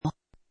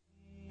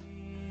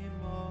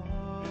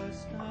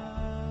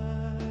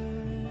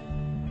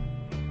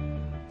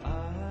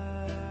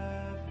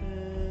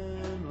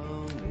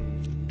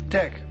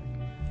Dick,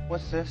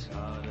 what's this?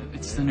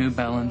 It's the new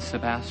Belle and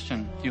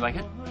Sebastian. Do you like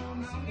it?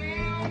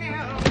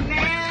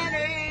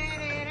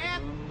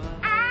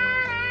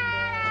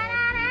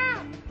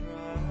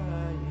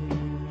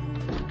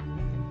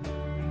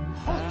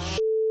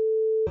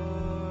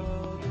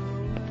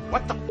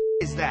 What the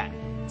is that?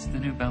 It's the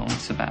new Belle and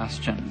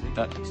Sebastian.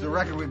 It's the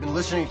record we've been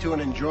listening to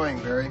and enjoying,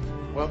 Barry.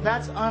 Well,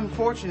 that's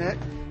unfortunate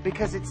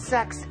because it's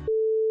sex.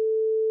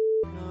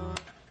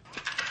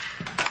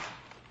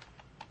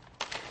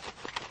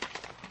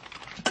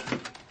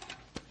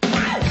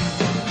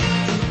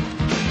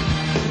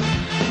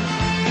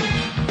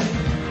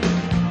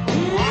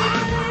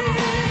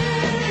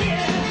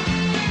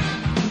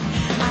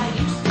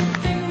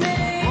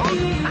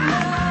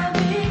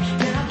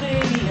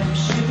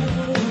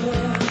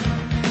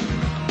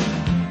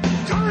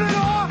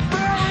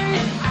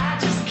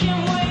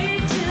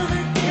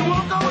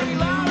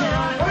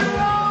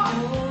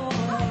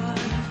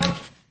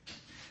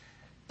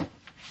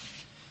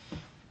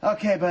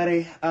 Okay,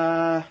 buddy.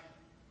 I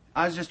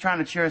was just trying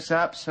to cheer us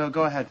up, so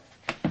go ahead.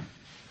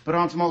 Put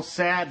on some old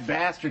sad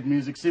bastard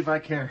music, see if I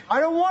care.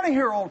 I don't want to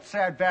hear old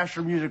sad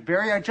bastard music,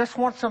 Barry. I just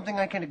want something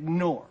I can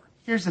ignore.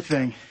 Here's the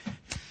thing.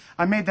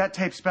 I made that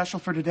tape special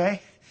for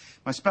today.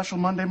 My special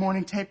Monday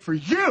morning tape for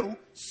you.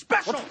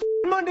 Special! What's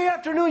Monday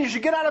afternoon? You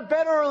should get out of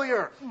bed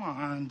earlier. Come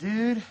on,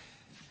 dude.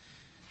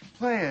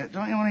 Play it.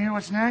 Don't you want to hear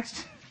what's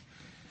next?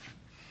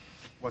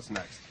 What's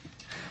next?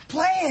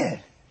 Play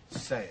it!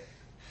 Say it.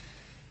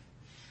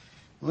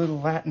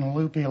 Little Latin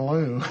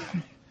loopy-loo.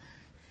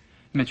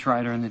 Mitch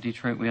Ryder and the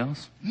Detroit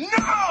Wheels?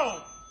 No!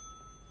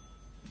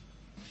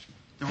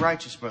 The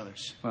Righteous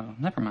Brothers. Well,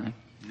 never mind.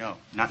 No,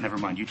 not never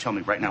mind. You tell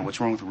me right now, what's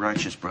wrong with the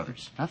Righteous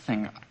Brothers?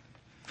 Nothing.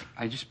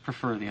 I just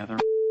prefer the other.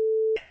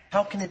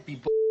 How can it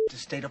be to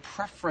state a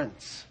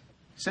preference?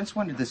 Since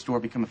when did this store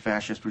become a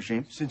fascist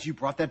regime? Since you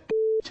brought that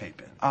tape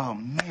in. Oh,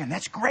 man,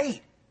 that's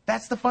great.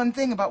 That's the fun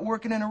thing about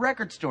working in a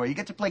record store. You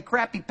get to play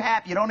crappy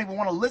pap you don't even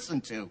want to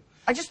listen to.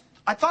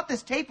 I thought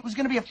this tape was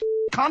going to be a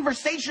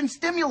conversation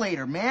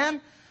stimulator,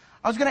 man.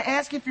 I was going to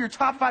ask you for your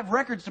top 5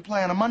 records to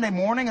play on a Monday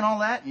morning and all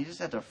that, and you just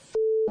had to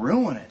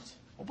ruin it.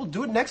 Well, we'll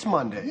do it next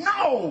Monday.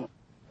 No!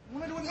 I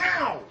want to do it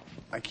now!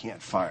 I can't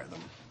fire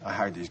them. I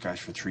hired these guys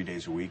for 3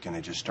 days a week, and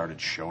they just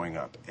started showing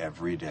up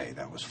every day.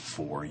 That was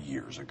 4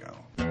 years ago.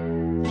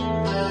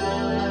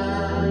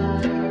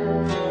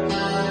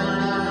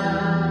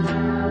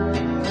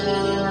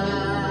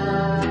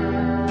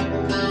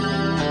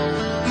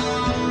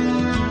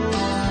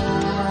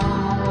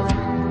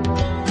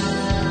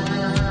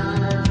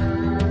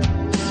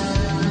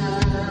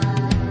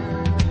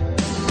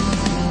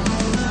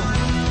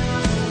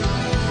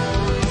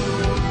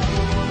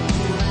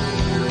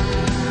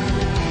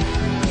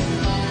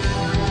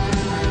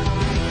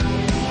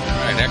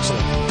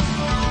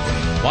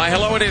 Why,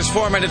 hello, it is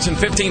 4 minutes and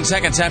 15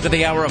 seconds after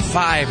the hour of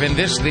 5 in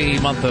this, the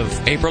month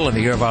of April in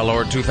the year of our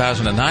Lord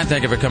 2009.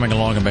 Thank you for coming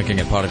along and making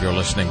it part of your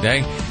listening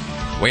day.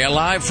 We are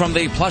live from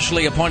the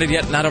plushly appointed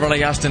yet not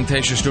overly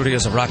ostentatious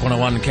studios of Rock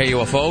 101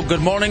 KUFO.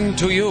 Good morning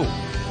to you.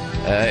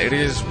 It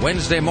is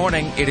Wednesday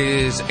morning. It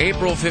is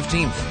April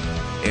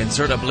 15th.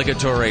 Insert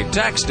obligatory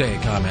tax day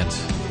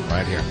comment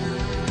right here.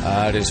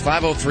 It is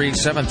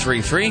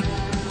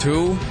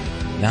 503-733-2970.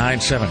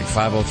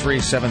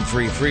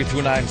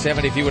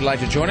 503-733-2970. If you would like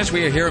to join us,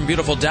 we are here in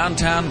beautiful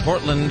downtown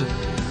Portland,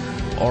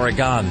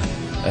 Oregon.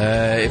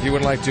 If you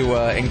would like to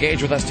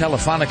engage with us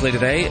telephonically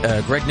today,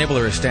 Greg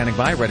Nibbler is standing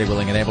by, ready,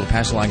 willing, and able to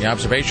pass along your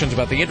observations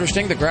about the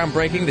interesting, the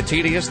groundbreaking, the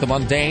tedious, the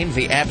mundane,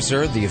 the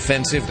absurd, the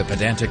offensive, the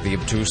pedantic, the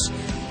obtuse,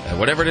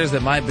 whatever it is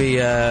that might be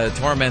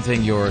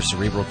tormenting your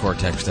cerebral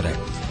cortex today.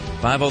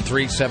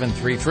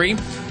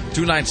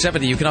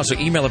 503-733-2970. You can also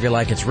email if you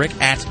like. It's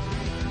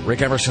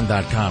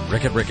rick@rickemerson.com.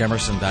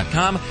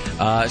 Rick@rickemerson.com.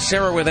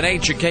 Sarah with an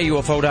H at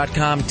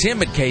KUFO.com.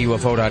 Tim at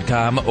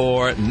KUFO.com.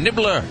 Or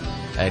Nibbler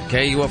at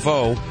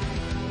KUFO.com.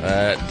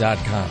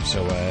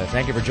 So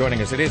thank you for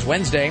joining us. It is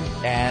Wednesday,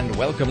 and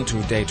welcome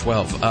to day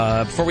 12.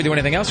 Before we do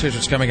anything else, here's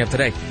what's coming up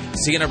today.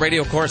 CNN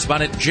radio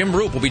correspondent Jim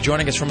Roop will be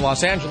joining us from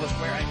Los Angeles,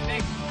 where I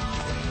think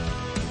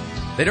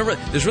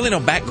there's really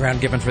no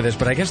background given for this,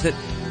 but I guess that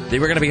they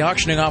were going to be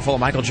auctioning off all of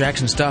Michael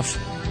Jackson stuff.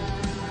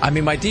 I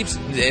mean, my deep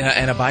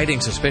and abiding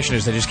suspicion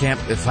is they just can't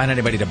find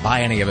anybody to buy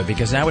any of it,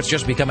 because now it's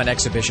just become an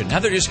exhibition. Now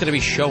they're just going to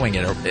be showing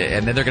it,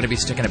 and then they're going to be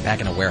sticking it back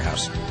in a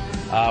warehouse.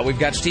 We've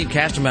got Steve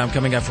Kastenbaum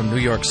coming up from New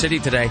York City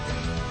today,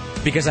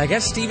 because I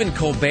guess Stephen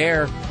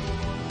Colbert,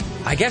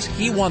 I guess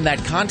he won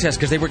that contest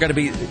because they were going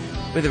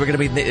to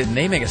be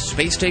naming a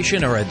space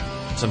station or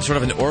some sort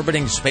of an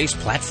orbiting space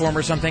platform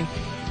or something,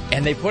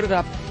 and they put it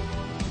up.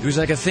 It was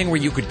like a thing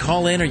where you could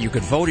call in, or you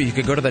could vote, or you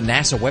could go to the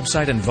NASA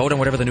website and vote on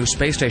whatever the new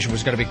space station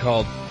was going to be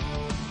called.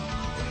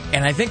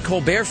 And I think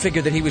Colbert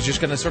figured that he was just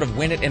going to sort of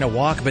win it in a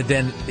walk, but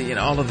then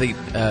all of the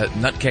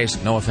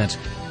nutcase, no offense,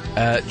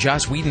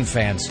 Joss Whedon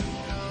fans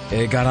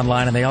got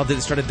online, and they all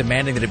started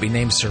demanding that it be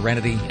named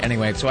Serenity.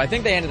 Anyway, so I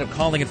think they ended up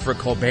calling it for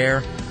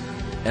Colbert,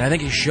 and I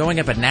think he's showing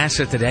up at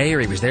NASA today, or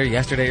he was there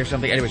yesterday or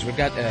something. Anyways, we've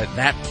got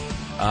that.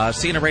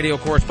 CNN radio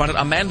correspondent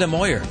Amanda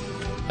Moyer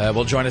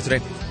will join us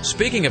today.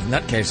 Speaking of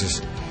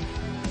nutcases,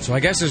 so I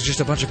guess there's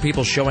just a bunch of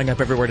people showing up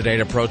everywhere today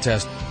to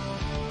protest,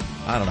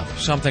 I don't know,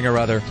 something or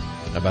other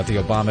about the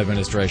Obama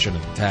administration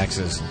and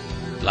taxes,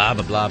 blah,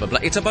 blah, blah, blah, blah.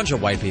 It's a bunch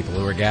of white people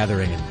who are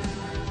gathering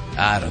and,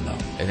 I don't know,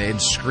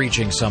 and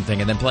screeching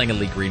something and then playing a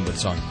Lee Greenwood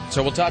song.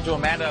 So we'll talk to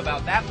Amanda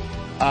about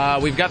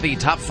that. We've got the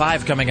top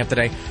 5 coming up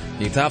today.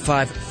 The top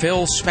 5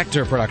 Phil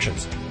Spector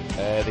productions.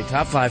 The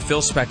top 5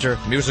 Phil Spector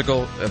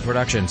musical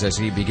productions as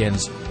he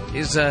begins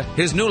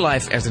his new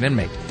life as an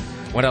inmate.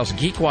 What else?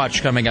 Geek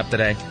Watch coming up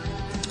today.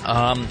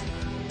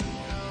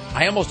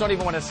 I almost don't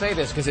even want to say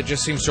this because it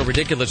just seems so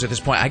ridiculous at this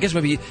point. I guess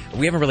maybe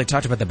we haven't really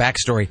talked about the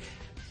backstory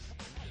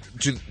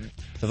to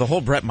the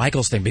whole Bret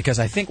Michaels thing, because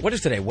I think, what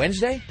is today,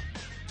 Wednesday?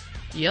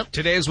 Yep.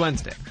 Today is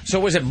Wednesday. So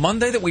was it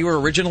Monday that we were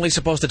originally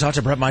supposed to talk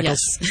to Bret Michaels?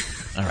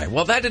 Yes. All right.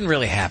 Well, that didn't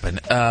really happen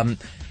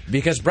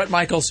because Bret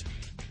Michaels,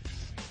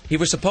 he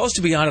was supposed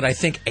to be on at, I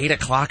think, 8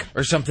 o'clock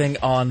or something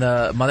on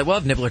Monday. We'll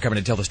have Nibbler coming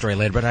to tell the story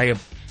later, but I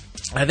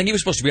think he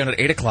was supposed to be on at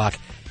 8 o'clock.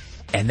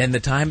 And then the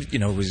time,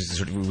 it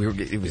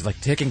was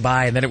like ticking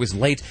by, and then it was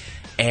late,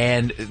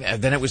 and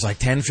then it was like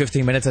 10,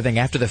 15 minutes, I think,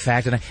 after the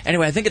fact. And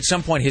anyway, I think at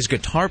some point his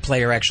guitar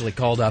player actually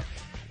called up,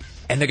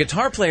 and the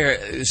guitar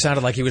player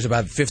sounded like he was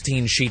about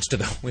 15 sheets to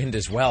the wind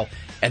as well.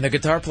 And the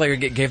guitar player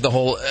gave the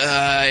whole,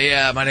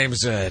 yeah, my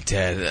name's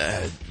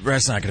Ted.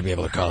 Brett's not going to be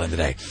able to call in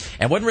today.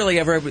 And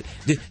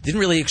didn't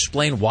really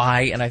explain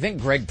why. And I think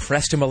Greg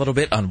pressed him a little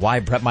bit on why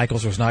Bret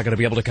Michaels was not going to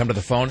be able to come to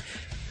the phone.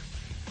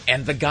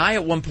 And the guy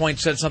at one point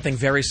said something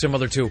very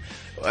similar to,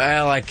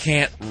 well, I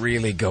can't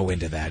really go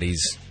into that.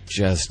 He's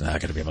just not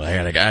going to be able to.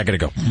 I got to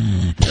go.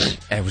 And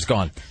it was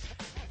gone.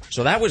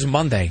 So that was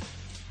Monday.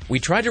 We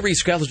tried to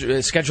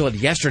reschedule it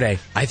yesterday,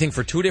 I think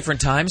for 2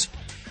 different times.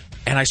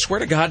 And I swear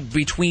to God,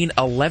 between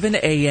 11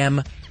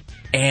 a.m.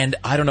 and,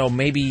 I don't know,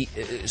 maybe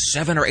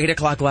 7 or 8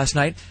 o'clock last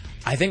night,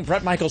 I think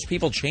Bret Michaels'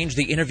 people changed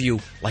the interview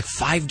like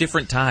 5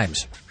 different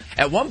times.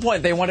 At one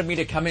point, they wanted me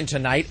to come in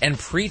tonight and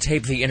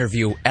pre-tape the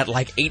interview at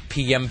like 8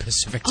 p.m.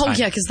 Pacific time. Oh,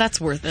 yeah, because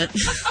that's worth it.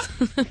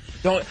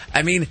 Don't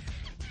get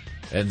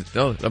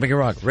me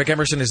wrong. Rick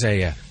Emerson is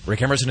a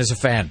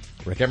fan.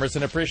 Rick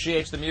Emerson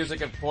appreciates the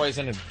music of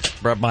Poison and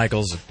Bret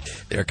Michaels,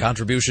 their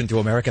contribution to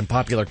American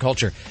popular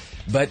culture.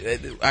 But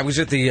I was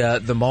at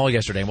the mall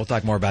yesterday, and we'll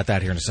talk more about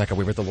that here in a second.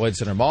 We were at the Lloyd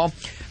Center Mall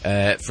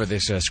for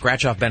this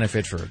scratch-off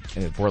benefit for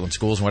Portland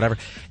schools and whatever,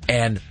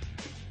 And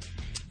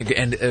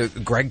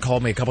Greg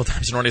called me a couple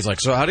times in the morning. He's like,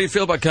 so how do you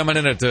feel about coming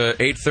in at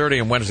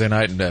 8:30 on Wednesday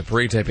night and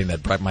pre-taping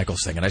that Bret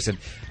Michaels thing? And I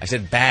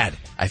said, bad.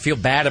 I feel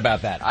bad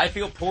about that. I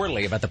feel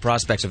poorly about the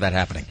prospects of that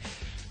happening.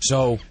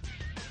 So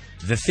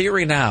the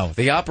theory now,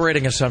 the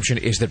operating assumption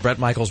is that Bret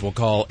Michaels will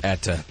call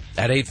at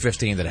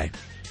 8:15 today.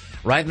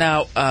 Right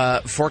now,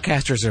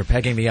 forecasters are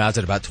pegging the odds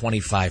at about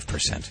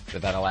 25%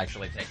 that that'll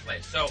actually take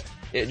place. So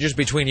just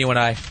between you and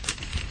I,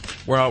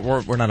 we're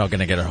not all going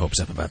to get our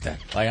hopes up about that.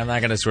 Like, I'm not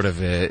going to sort of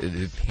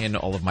pin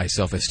all of my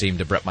self-esteem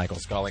to Bret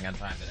Michaels calling on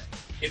time today.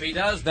 If he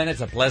does, then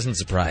it's a pleasant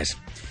surprise.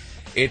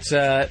 It's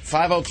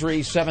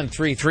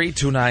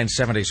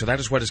 503-733-2970. So that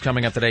is what is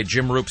coming up today.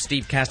 Jim Roop,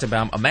 Steve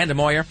Kastenbaum, Amanda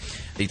Moyer,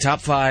 the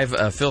top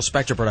 5 Phil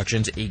Spector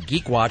productions, a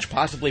Geek Watch,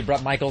 possibly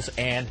Bret Michaels,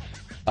 and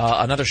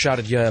another shot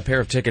at a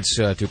pair of tickets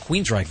to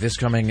Queensryche this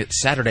coming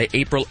Saturday,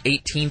 April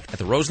 18th at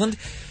the Roseland,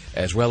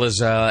 as well as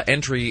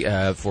entry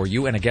for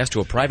you and a guest to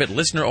a private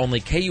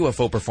listener-only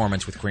KUFO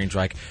performance with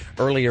Queensryche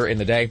earlier in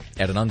the day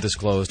at an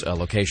undisclosed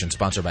location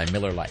sponsored by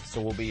Miller Lite.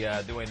 So we'll be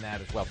doing that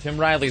as well. Tim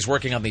Riley's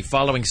working on the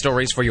following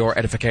stories for your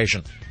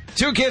edification.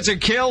 2 kids are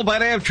killed by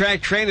an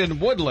Amtrak train in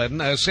Woodland.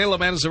 A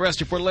Salem man is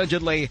arrested for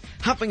allegedly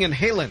huffing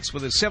inhalants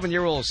with his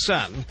 7-year-old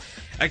son.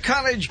 A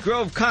Cottage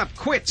Grove cop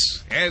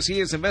quits as he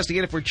is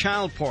investigated for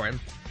child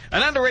porn.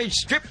 An underage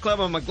strip club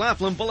on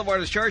McLaughlin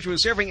Boulevard is charged with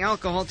serving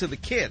alcohol to the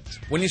kids.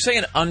 When you say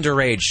an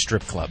underage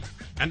strip club?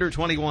 Under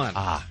 21.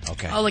 Ah,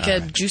 okay. Oh, like a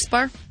juice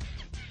bar?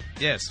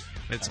 Yes.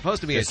 It's supposed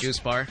to be a juice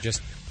bar.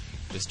 Just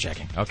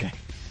checking. Okay.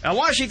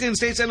 Washington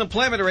State's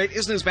unemployment rate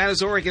isn't as bad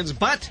as Oregon's,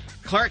 but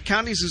Clark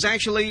County's is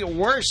actually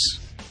worse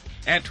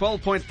at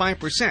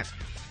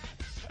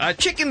 12.5%.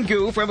 Chicken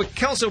goo from a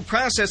Kelso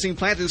processing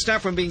plant is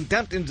stopped from being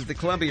dumped into the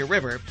Columbia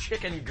River.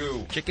 Chicken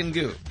goo. Chicken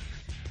goo.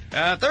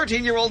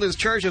 13-year-old is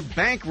charged of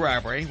bank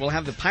robbery. We'll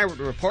have the pirate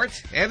report.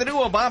 And the new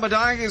Obama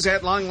dog is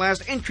at long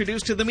last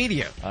introduced to the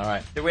media. All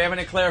right. Do we have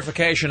any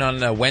clarification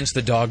on whence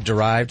the dog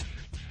derived?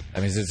 I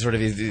mean, is it sort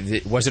of,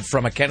 was it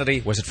from a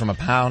Kennedy? Was it from a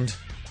pound?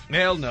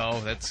 Well,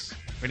 no, that's...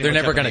 They're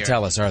never going to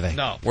tell us, are they?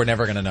 No. We're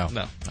never going to know?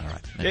 No. All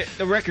right.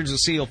 The record's a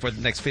seal for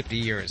the next 50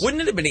 years.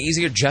 Wouldn't it have been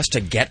easier just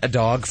to get a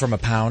dog from a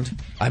pound?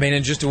 I mean,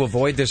 and just to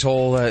avoid this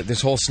whole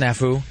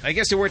snafu? I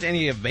guess there weren't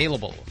any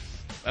available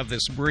of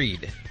this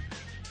breed.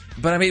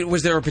 But, I mean,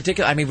 was there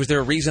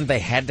a reason they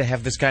had to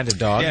have this kind of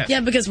dog? Yeah,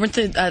 Yeah, because weren't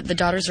the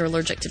daughters are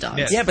allergic to dogs?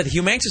 Yes. Yeah, but the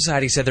Humane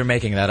Society said they're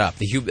making that up.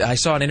 I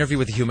saw an interview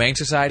with the Humane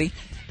Society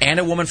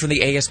and a woman from the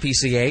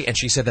ASPCA, and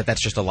she said that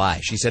that's just a lie.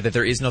 She said that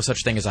there is no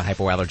such thing as a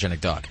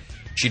hypoallergenic dog.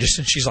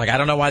 She's like, I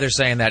don't know why they're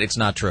saying that. It's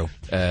not true.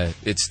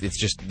 It's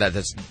just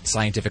that's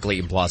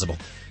scientifically implausible.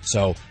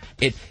 So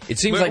It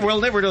seems like we'll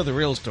never know the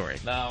real story.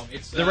 No,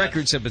 it's the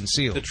records have been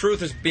sealed. The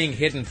truth is being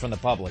hidden from the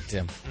public,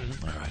 Tim.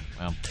 Mm-hmm. All right.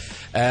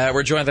 Well,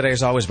 we're joined today,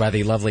 as always, by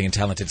the lovely and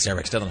talented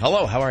Sarah Stillen.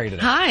 Hello, how are you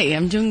today? Hi,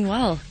 I'm doing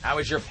well. How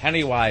was your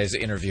Pennywise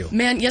interview?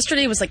 Man,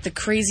 yesterday was like the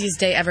craziest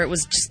day ever. It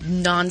was just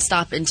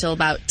nonstop until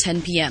about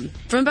 10 p.m.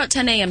 From about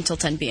 10 a.m. till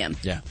 10 p.m.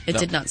 Yeah. It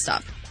did not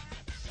stop.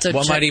 So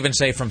One might even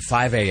say from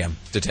 5 a.m.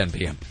 to 10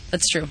 p.m.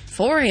 That's true.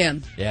 4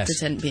 a.m. Yes. to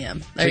 10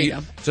 p.m. There you go.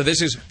 So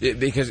this is,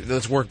 because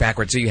let's work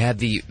backwards. So you had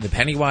the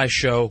Pennywise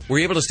show. Were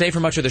you able to stay for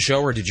much of the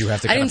show, or did you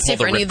have to I kind didn't stay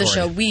for any of the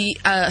show.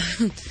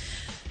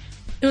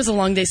 It was a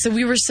long day. So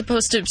we were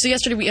supposed to, so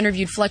yesterday we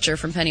interviewed Fletcher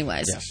from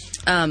Pennywise. Yes.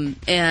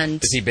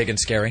 And is he big and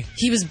scary?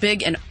 he was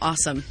big and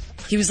awesome.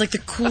 He was like the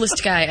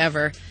coolest guy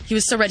ever. He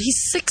was so red.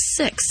 He's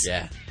 6'6".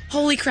 Yeah.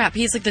 Holy crap,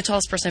 he's like the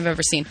tallest person I've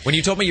ever seen. When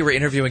you told me you were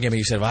interviewing him,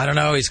 you said, well, I don't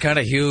know, he's kind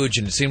of huge,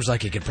 and it seems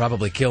like he could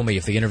probably kill me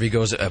if the interview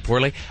goes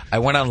poorly. I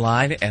went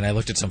online, and I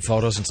looked at some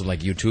photos and some like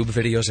YouTube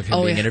videos of him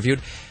being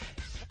interviewed.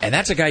 And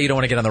that's a guy you don't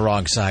want to get on the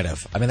wrong side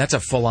of. I mean, that's a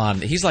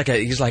full-on... He's like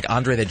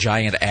Andre the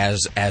Giant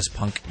as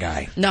punk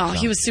guy. No,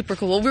 he was super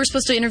cool. Well, we were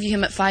supposed to interview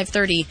him at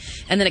 5:30,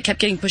 and then it kept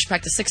getting pushed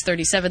back to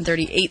 6:30,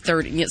 7:30,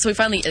 8:30. So we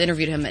finally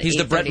interviewed him at 8:30. He's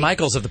the Bret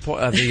Michaels of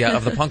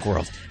the punk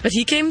world. But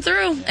he came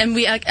through, and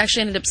we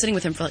actually ended up sitting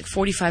with him for like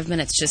 45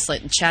 minutes, just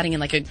like chatting in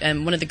like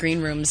one of the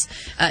green rooms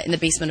in the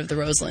basement of the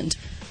Roseland,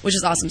 which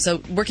is awesome.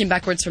 So working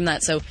backwards from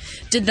that, so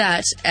did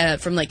that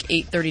from like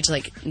 8:30 to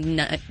like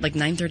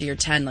 9:30 or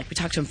 10. Like we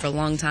talked to him for a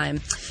long time.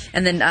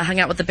 And then hung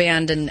out with the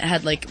band and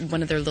had like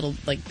one of their little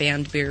like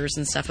band beers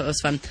and stuff. It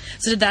was fun.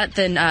 So did that.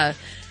 Then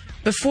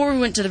before we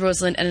went to the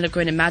Roseland, ended up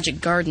going to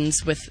Magic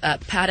Gardens with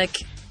Paddock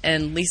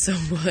and Lisa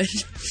Wood,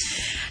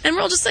 and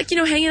we're all just like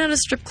hanging out at a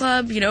strip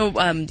club,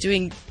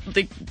 going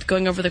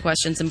over the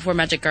questions. And before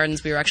Magic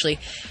Gardens, we were actually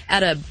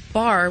at a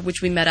bar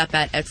which we met up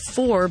at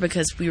 4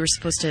 because we were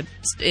supposed to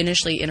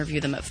initially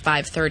interview them at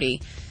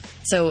 5:30.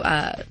 So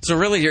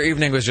really, your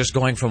evening was just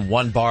going from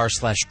one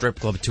bar/strip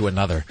club to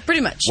another. Pretty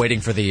much. Waiting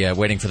for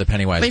the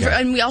Pennywise guy.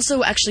 And we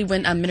also actually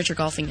went miniature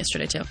golfing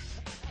yesterday too.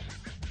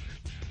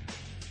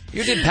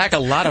 You did pack a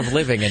lot of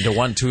living into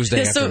one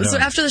Tuesday afternoon. So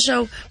after the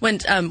show,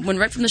 went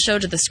right from the show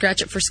to the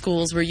Scratch It for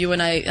Schools, where you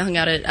and I hung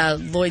out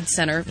at Lloyd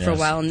Center for a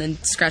while, and then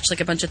scratched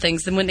like a bunch of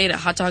things. Then went and ate a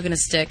hot dog and a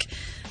stick.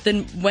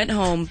 Then went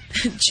home,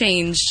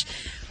 changed.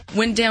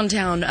 Went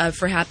downtown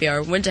for happy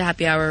hour. Went to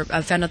happy hour.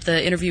 Found out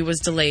the interview was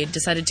delayed.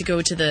 Decided to go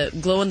to the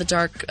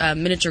glow-in-the-dark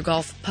miniature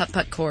golf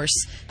putt-putt course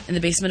in the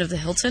basement of the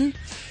Hilton.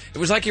 It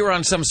was like you were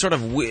on some sort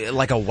of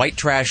like a white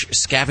trash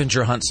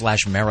scavenger hunt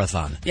 /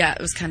 marathon. Yeah, it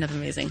was kind of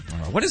amazing.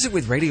 What is it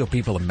with radio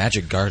people in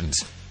Magic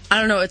Gardens? I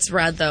don't know. It's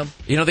rad, though.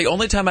 The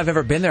only time I've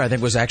ever been there, I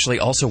think, was actually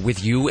also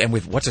with you and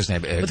with, what's his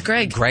name? With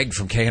Greg. Greg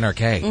from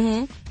KNRK.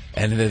 Mm-hmm.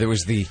 And there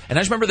was and I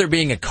just remember there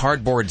being a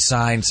cardboard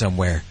sign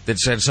somewhere that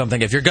said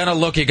something, if you're going to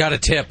look, you got to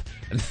tip.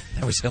 And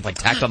that was like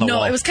tacked on the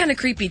wall. No, it was kind of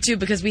creepy, too,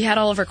 because we had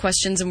all of our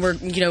questions and we're,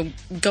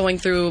 going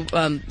through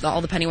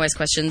all the Pennywise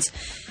questions.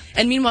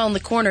 And meanwhile, in the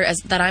corner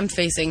that I'm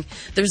facing,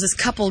 there was this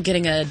couple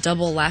getting a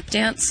double lap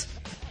dance.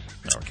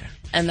 Okay.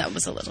 And that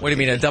was a little What do you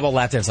mean, a double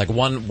lap dance? Like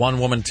one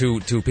woman,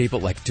 two people,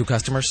 like two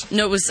customers?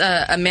 No, it was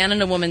a man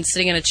and a woman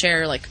sitting in a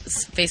chair, like,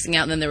 facing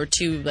out, and then there were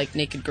two, like,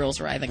 naked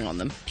girls writhing on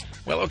them.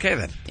 Well, okay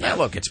then. Yeah.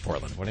 Look, it's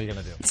Portland. What are you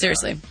going to do?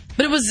 Seriously.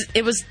 But it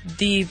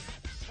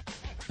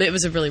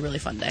was a really, really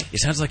fun day. It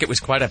sounds like it was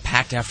quite a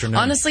packed afternoon.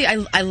 Honestly,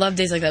 I love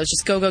days like that. It was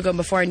just go.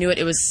 Before I knew it,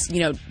 it was,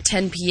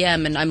 10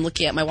 p.m. and I'm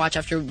looking at my watch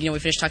after, we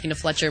finished talking to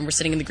Fletcher and we're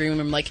sitting in the green room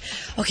and I'm like,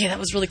 okay, that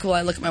was really cool.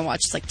 I look at my watch,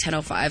 it's like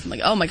 10:05. I'm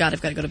like, oh my God,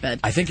 I've got to go to bed.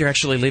 I think you're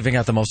actually leaving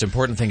out the most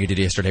important thing you did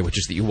yesterday, which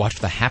is that you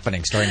watched The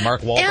Happening starring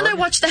Mark Wahlberg. And I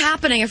watched The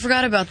Happening. I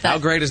forgot about that. How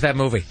great is that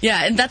movie?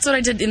 Yeah, and that's what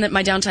I did in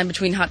my downtime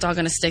between hot dog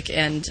on a stick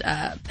and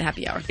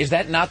happy hour. Is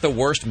that not the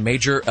worst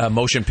major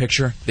motion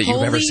picture that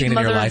you've ever seen in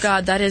your life? Holy mother of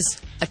God, that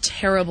is a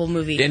terrible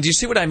movie. And do you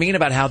see what I mean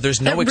about how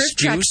there's no excuse?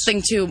 That riff tracks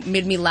thing too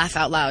made me laugh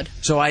out loud.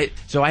 So I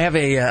have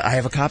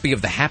a copy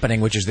of The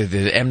Happening, which is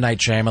the M. Night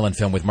Shyamalan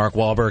film with Mark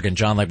Wahlberg and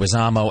John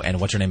Leguizamo and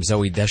what's her name,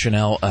 Zooey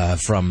Deschanel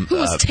from. Who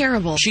was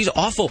terrible. She's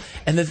awful,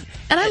 and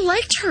I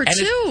liked her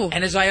too.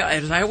 And as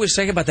I always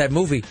say about that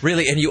movie,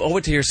 really, and you owe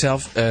it to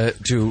yourself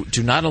to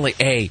not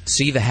only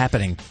see The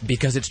Happening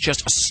because it's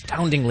just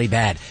astoundingly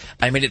bad.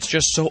 I mean, it's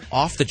just so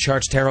off the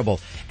charts terrible,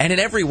 and in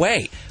every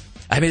way.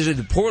 I mean,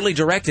 it's poorly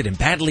directed and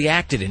badly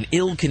acted and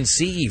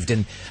ill-conceived.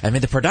 And, I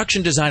mean, the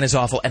production design is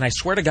awful. And I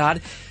swear to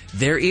God,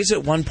 there is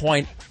at one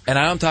point, and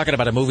I'm talking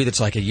about a movie that's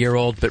like a year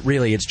old, but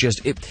really it's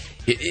just, it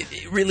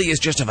really is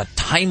just of a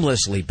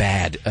timelessly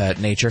bad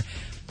nature.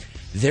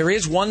 There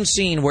is one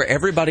scene where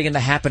everybody in The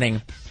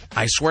Happening,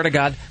 I swear to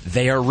God,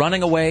 they are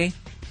running away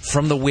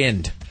from the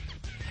wind.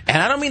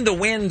 And I don't mean the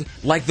wind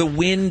like the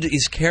wind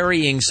is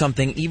carrying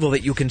something evil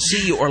that you can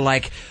see,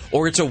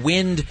 or it's a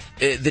wind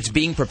that's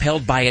being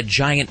propelled by a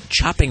giant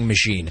chopping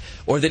machine,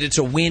 or that it's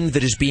a wind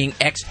that is being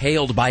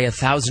exhaled by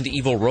 1,000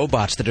 evil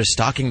robots that are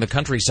stalking the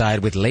countryside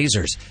with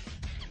lasers.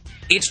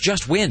 It's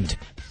just wind.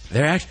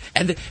 I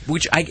love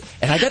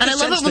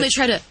it when they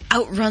try to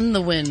outrun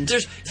the wind.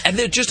 There's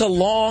just a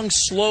long,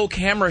 slow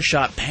camera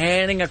shot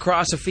panning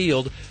across a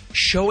field.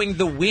 showing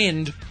the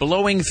wind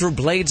blowing through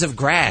blades of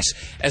grass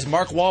as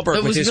Mark Wahlberg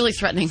It was really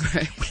threatening,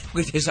 right?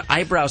 with his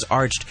eyebrows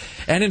arched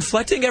and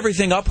inflecting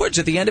everything upwards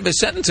at the end of his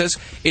sentences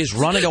is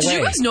running away. Do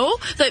you guys know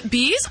that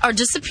bees are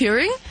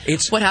disappearing?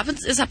 What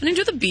is happening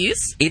to the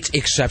bees? It's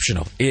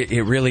exceptional.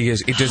 It really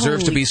is. It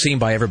deserves to be seen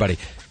by everybody.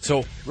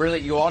 So really,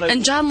 you ought to.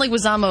 And John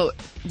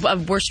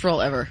Leguizamo, worst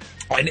role ever.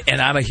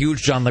 And I'm a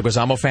huge John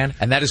Leguizamo fan,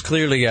 and that is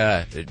clearly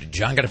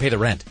John got to pay the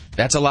rent.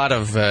 That's a lot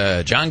of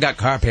John got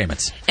car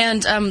payments.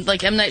 And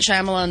like M. Night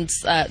Shyamalan's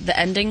the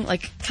ending,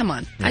 like, come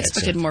on. I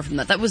expected more from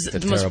that. That was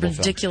the most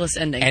ridiculous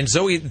ending. And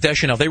Zooey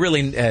Deschanel, they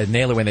really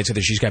nail it when they say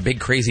that she's got big,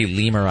 crazy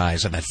lemur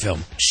eyes in that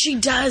film. She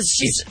does.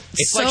 She's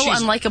so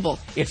unlikable.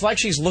 It's like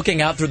she's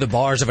looking out through the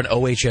bars of an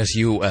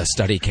OHSU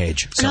study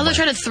cage. And now they're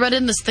trying to thread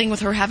in this thing with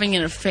her having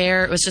an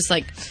affair. It was just,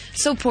 like,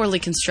 so poorly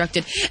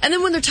constructed. And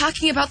then when they're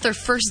talking about their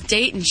first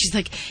date, and she's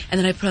like, and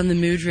then I put on the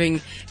mood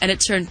ring, and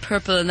it turned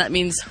purple, and that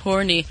means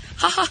horny.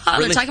 Ha, ha, ha.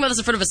 Really? They're talking about this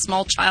in front of a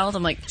small child.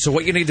 I'm like... So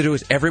what you need to do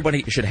is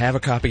everybody should have a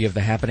copy of The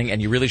Happening, and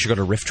you really should go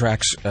to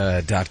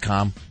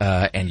rifftracks.com,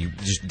 and you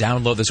just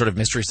download the sort of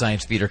Mystery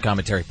Science Theater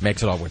commentary.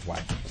 Makes it all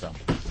worthwhile. So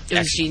it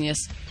was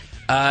genius.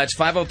 It's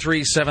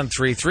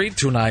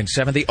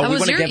 503-733-2970. How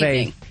was your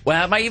evening?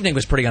 Well, my evening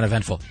was pretty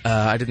uneventful.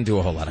 I didn't do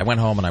a whole lot. I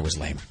went home and I was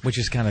lame, which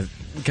is kind of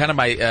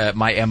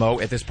my MO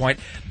at this point.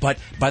 But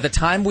by the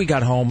time we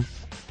got home...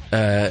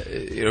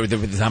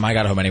 the time I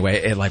got home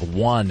anyway, at like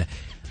 1,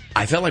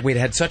 I felt like we'd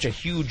had such a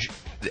huge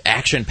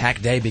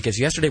action-packed day because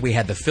yesterday we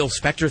had the Phil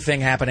Spector thing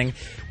happening.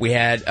 We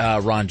had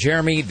Ron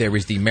Jeremy. There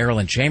was the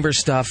Marilyn Chambers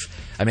stuff.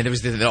 I mean, there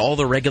was all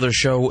the regular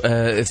show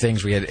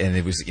things we had, and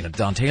it was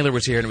Don Taylor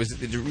was here, and it was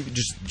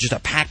just a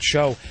packed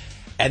show.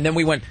 And then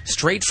we went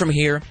straight from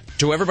here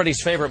to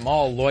everybody's favorite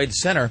mall, Lloyd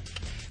Center,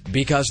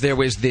 because there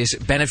was this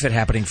benefit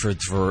happening for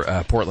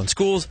Portland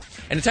schools,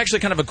 and it's actually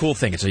kind of a cool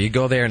thing. So you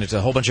go there, and it's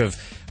a whole bunch of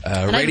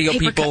radio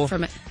people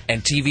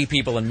and TV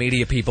people and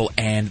media people,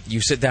 and you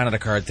sit down at a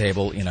card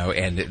table,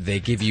 and they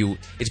give you.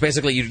 It's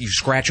basically you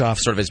scratch off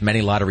sort of as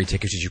many lottery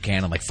tickets as you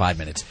can in like 5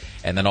 minutes,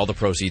 and then all the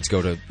proceeds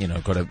go to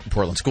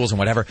Portland schools and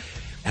whatever.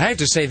 And I have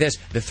to say this: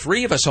 the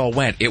three of us all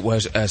went. It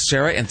was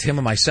Sarah and Tim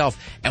and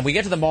myself, and we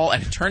get to the mall,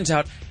 and it turns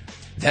out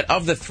that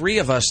of the three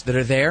of us that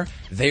are there,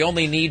 they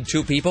only need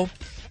 2 people.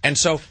 And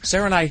so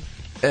Sarah and I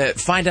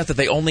find out that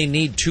they only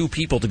need 2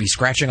 people to be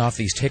scratching off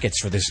these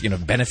tickets for this,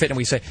 benefit. And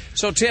we say,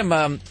 so Tim,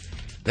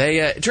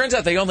 it turns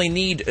out they only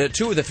need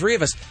 2 of the 3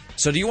 of us.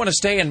 So do you want to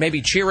stay and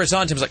maybe cheer us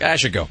on? Tim's like, I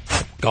should go.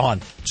 Gone.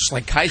 Just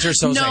like Kaiser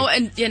Soze. No,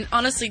 and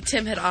honestly,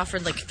 Tim had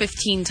offered like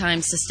 15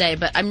 times to stay,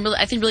 but I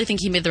really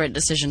think he made the right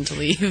decision to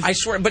leave. I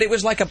swear, but it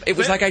was like I turned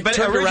around. But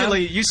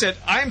originally you said,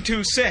 I'm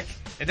too sick.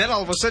 And then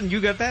all of a sudden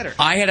you got better.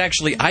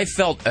 I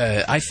felt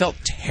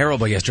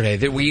terrible yesterday.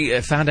 That we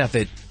found out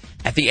that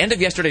at the end of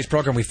yesterday's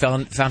program, we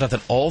found out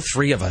that all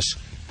 3 of us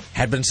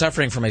had been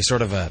suffering from a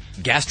sort of a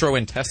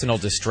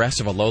gastrointestinal distress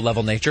of a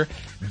low-level nature,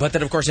 but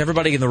that, of course,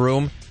 everybody in the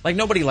room, like,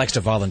 nobody likes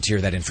to volunteer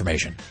that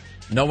information.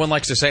 No one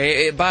likes to say,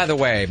 hey, by the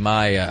way,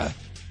 my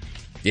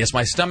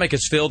stomach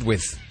is filled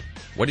with,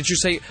 what did you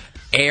say,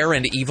 air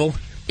and evil?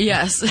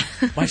 Yes.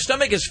 My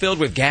stomach is filled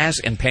with gas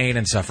and pain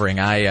and suffering.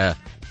 I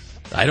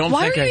don't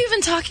Why think are you even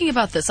talking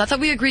about this? I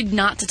thought we agreed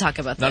not to talk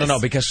about this. No,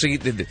 because see...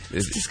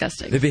 It's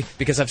disgusting.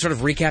 Because I'm sort of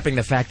recapping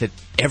the fact that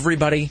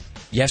everybody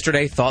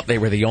yesterday thought they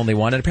were the only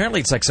one, and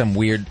apparently it's like some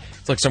weird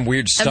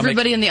stomach...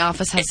 Everybody in the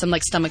office has some,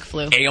 like, stomach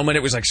flu. Ailment.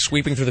 It was, like,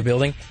 sweeping through the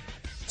building.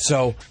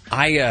 So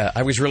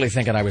I was really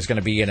thinking I was going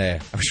to be in a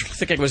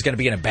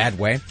bad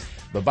way.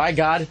 But by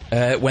God,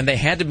 when they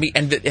handed me...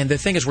 And the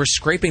thing is, we're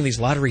scraping these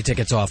lottery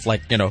tickets off,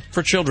 like,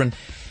 for children.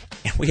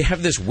 And we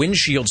have this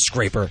windshield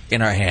scraper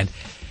in our hand.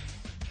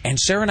 And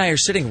Sarah and I are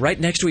sitting right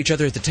next to each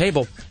other at the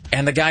table,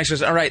 and the guy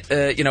says, all right,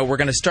 we're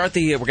going to start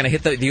we're going to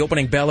hit the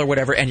opening bell or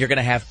whatever, and you're going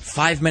to have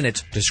 5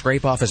 minutes to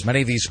scrape off as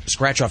many of these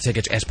scratch-off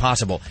tickets as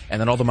possible,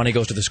 and then all the money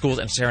goes to the schools,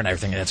 and Sarah and I are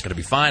thinking, that's going to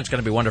be fine, it's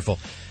going to be wonderful.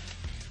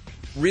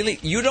 Really,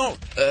 you don't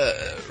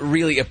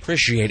really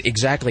appreciate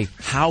exactly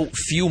how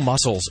few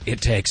muscles it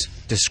takes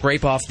to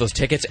scrape off those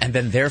tickets, and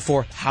then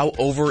therefore how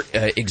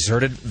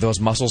exerted those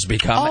muscles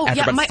become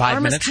after about 5 minutes. My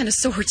arm is kind of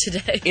sore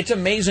today. It's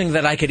amazing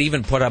that I could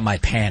even put on my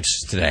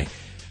pants today.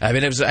 I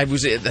mean,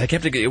 I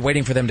kept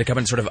waiting for them to come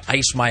and sort of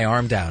ice my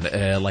arm down,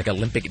 like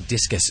Olympic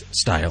discus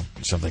style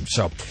or something.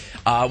 So,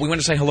 we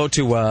want to say hello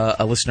to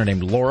a listener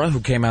named Laura who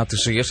came out to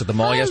see us at the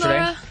mall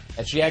yesterday. Laura.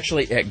 And she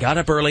actually got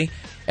up early,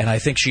 and I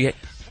think I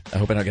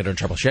hope I don't get her in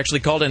trouble. She actually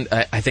called in,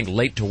 I think,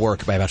 late to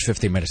work by about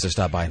 15 minutes to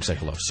stop by and say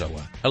hello. So,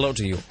 hello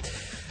to you.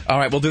 All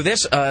right, we'll do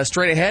this.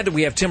 Straight ahead,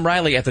 we have Tim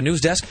Riley at the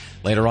news desk.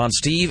 Later on,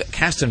 Steve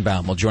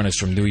Kastenbaum will join us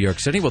from New York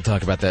City. We'll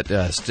talk about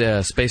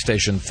that space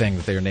station thing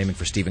that they are naming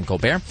for Stephen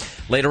Colbert.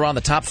 Later on,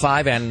 the top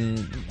 5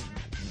 and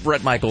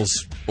Bret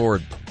Michaels,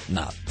 or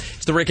not.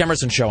 It's the Rick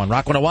Emerson Show on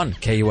Rock 101,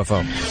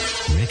 KUFO.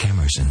 Rick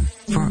Emerson,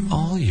 for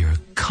all your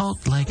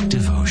cult-like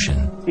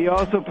devotion. He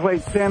also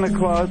played Santa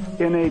Claus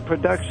in a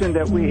production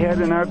that we had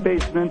in our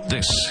basement.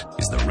 This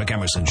is the Rick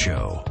Emerson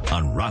Show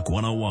on Rock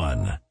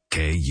 101,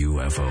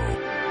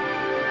 KUFO.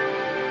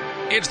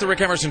 It's the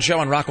Rick Emerson Show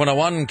on Rock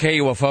 101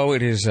 KUFO.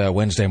 It is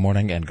Wednesday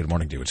morning, and good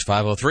morning to you. It's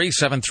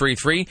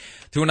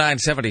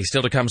 503-733-2970.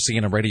 Still to come,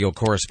 CNN radio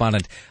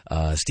correspondent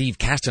Steve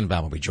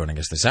Kastenbaum will be joining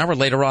us this hour.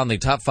 Later on, the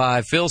top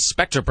 5 Phil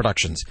Spector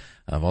productions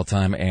of all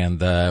time,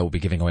 and we'll be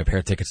giving away a pair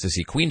of tickets to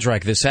see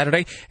Queensryche this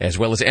Saturday, as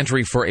well as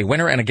entry for a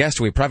winner and a guest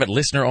to a private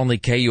listener-only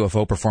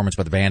KUFO performance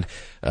by the band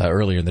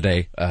earlier in the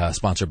day,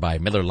 sponsored by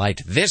Miller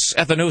Lite. This,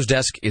 at the news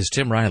desk, is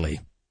Tim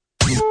Riley.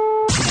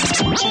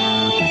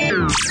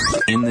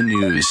 In the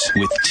news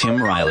with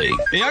Tim Riley.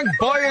 A young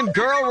boy and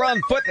girl were on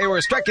foot. They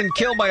were struck and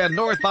killed by a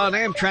northbound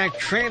Amtrak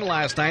train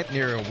last night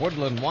near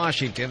Woodland,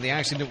 Washington. The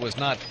accident was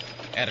not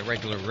at a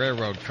regular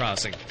railroad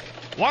crossing.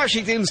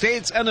 Washington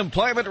State's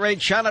unemployment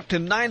rate shot up to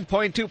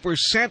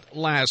 9.2%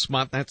 last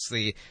month. That's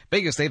the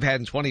biggest they've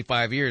had in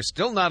 25 years.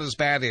 Still not as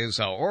bad as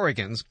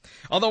Oregon's.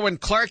 Although in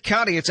Clark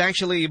County, it's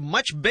actually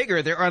much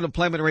bigger. Their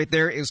unemployment rate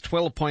there is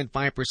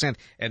 12.5%,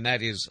 and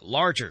that is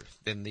larger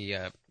than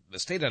the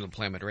state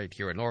unemployment rate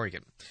here in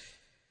Oregon.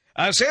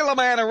 A Salem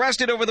man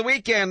arrested over the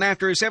weekend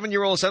after his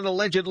 7-year-old son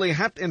allegedly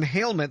had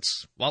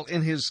inhalants while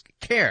in his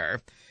care.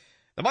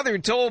 The mother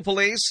told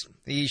police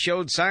he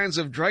showed signs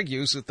of drug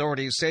use.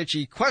 Authorities said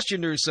she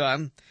questioned her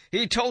son.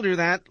 He told her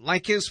that,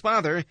 like his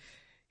father,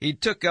 he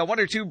took 1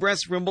 or 2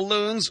 breaths from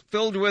balloons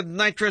filled with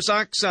nitrous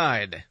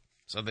oxide.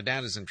 So the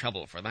dad is in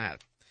trouble for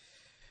that.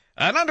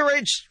 An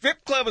underage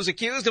strip club is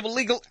accused of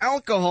illegal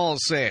alcohol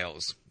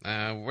sales.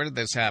 Where did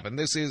this happen?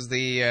 This is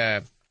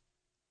the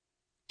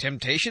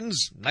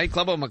Temptations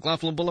nightclub on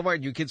McLaughlin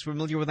Boulevard. You kids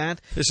familiar with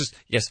that? This is,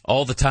 yes,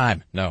 all the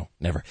time. No,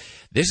 never.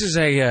 This is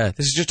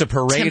just a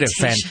parade of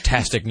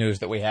fantastic news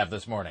that we have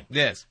this morning.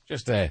 Yes.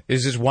 Just this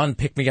is one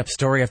pick-me-up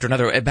story after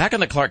another. Back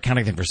on the Clark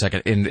County thing for a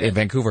second in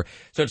Vancouver.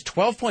 So it's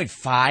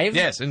 12.5?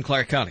 Yes, in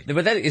Clark County.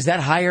 But is that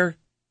higher?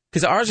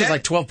 Because ours is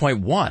like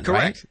 12.1, correct.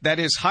 Right? That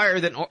is higher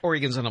than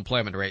Oregon's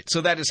unemployment rate. So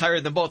that is higher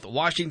than both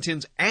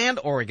Washington's and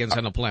Oregon's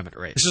unemployment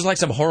rate. This is like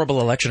some horrible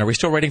election. Are we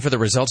still waiting for the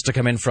results to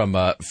come in from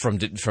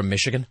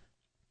Michigan?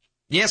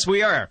 Yes,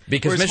 we are.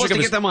 Because we're supposed to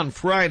get them on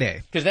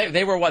Friday. Because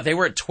they were what? They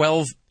were at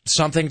 12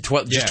 something,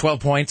 12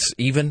 points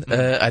even.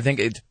 I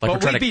think.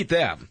 But we beat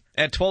them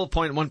at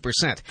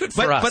 12.1%. Good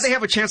for us. But they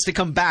have a chance to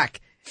come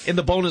back in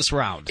the bonus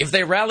round. If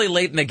they rally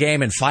late in the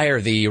game and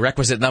fire the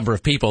requisite number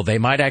of people, they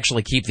might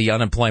actually keep the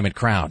unemployment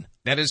crown.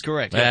 That is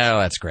correct. Yes. Oh,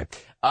 that's great.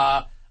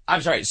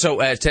 I'm sorry. So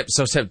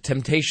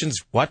Temptations,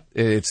 what?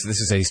 This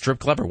is a strip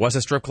club, or was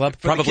a strip club?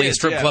 Probably kids, a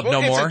strip club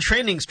no more. It's a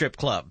training strip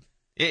club.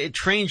 It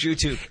trains you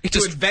to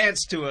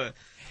advance to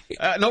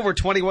an over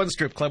 21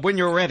 strip club when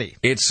you're ready.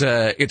 It's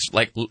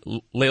like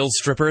Lil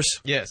strippers.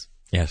 Yes.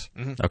 Yes.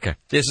 Mm-hmm. Okay.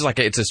 This is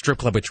it's a strip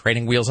club with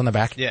training wheels on the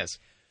back. Yes.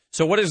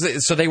 So what is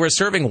it? So they were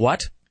serving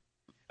what?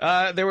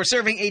 They were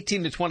serving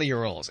 18 to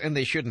 20-year-olds, and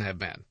they shouldn't have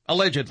been,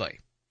 allegedly.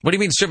 What do you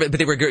mean serving? But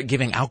they were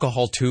giving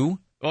alcohol too?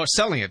 Or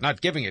selling it,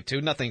 not giving it to.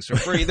 Nothing's for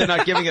free. They're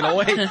not giving it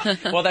away.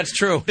 Well, that's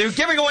true. They're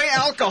giving away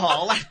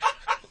alcohol.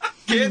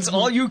 Kids,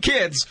 all you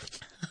kids.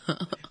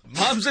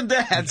 Moms and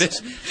dads. This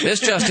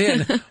just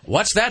in.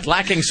 What's that?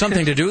 Lacking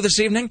something to do this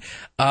evening?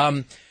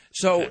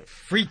 So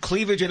free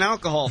cleavage and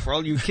alcohol for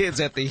all you kids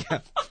at the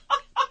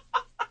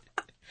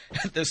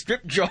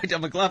strip joint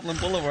on McLaughlin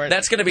Boulevard.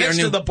 That's going to be next our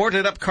new to the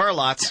boarded up car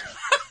lots.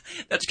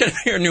 That's going to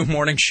be our new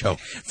morning show.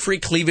 Free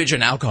cleavage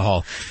and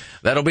alcohol.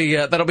 That'll be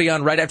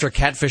on right after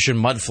Catfish and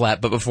Mudflat,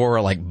 but before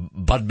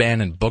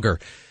Budman and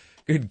Booger.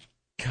 Good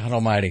God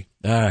Almighty!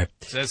 All right.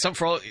 So something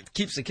for all, it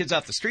keeps the kids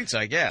off the streets,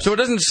 I guess. So it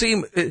doesn't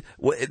seem,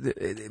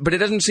 but it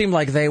doesn't seem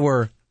like they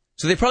were.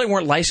 So they probably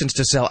weren't licensed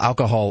to sell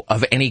alcohol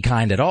of any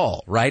kind at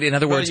all, right? In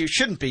other words, you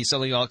shouldn't be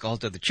selling alcohol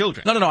to the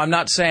children. No. I'm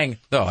not saying.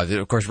 No,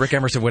 of course, Rick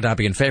Emerson would not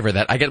be in favor of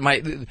that. I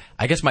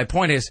guess my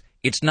point is,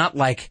 it's not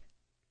like.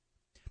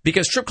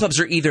 Because strip clubs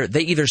are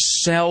either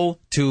sell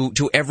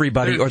to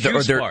everybody or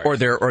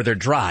they're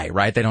dry,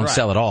 right? They don't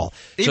sell at all.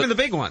 Even the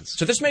big ones.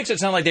 So this makes it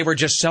sound like they were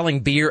just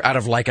selling beer out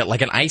of like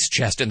an ice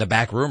chest in the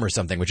back room or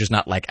something, which is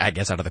not I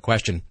guess out of the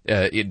question,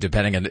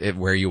 depending on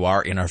where you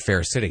are in our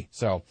fair city.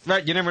 So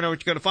right, you never know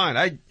what you're going to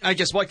find. I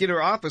just walked into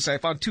her office. I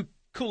found 2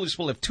 coolers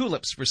full of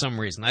tulips for some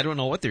reason. I don't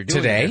know what they're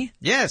doing today. There.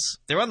 Yes,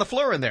 they're on the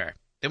floor in there.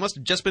 They must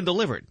have just been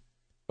delivered.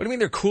 What do you mean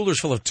they're coolers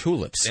full of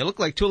tulips? They look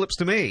like tulips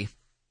to me.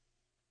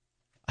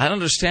 I don't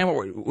understand what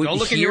we're Don't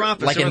look in your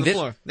office. Like on the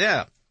floor.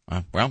 Yeah.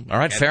 Well, all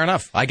right, fair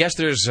enough. I guess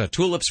there's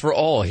tulips for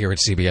all here at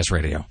CBS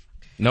Radio.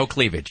 No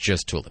cleavage,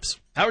 just tulips.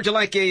 How would you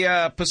like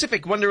a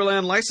Pacific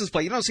Wonderland license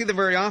plate? You don't see them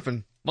very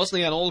often.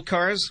 Mostly on old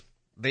cars.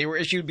 They were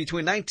issued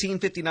between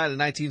 1959 and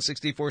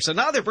 1964, so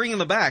now they're bringing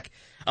them back.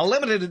 A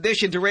limited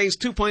edition to raise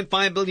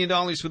 $2.5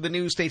 billion for the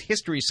new State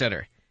History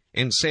Center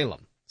in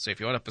Salem. So if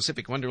you want a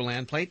Pacific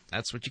Wonderland plate,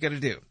 that's what you got to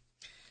do.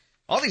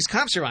 All these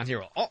cops are on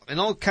here, and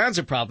all kinds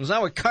of problems.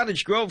 Now a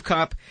Cottage Grove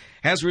cop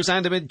has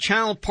resigned amid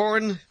child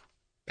porn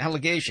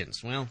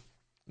allegations. Well,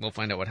 we'll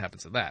find out what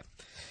happens to that.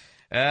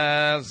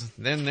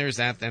 Then there's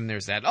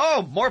that.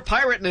 Oh, more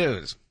pirate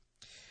news.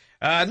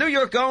 New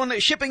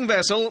York-owned shipping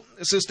vessel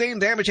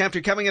sustained damage after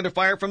coming under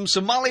fire from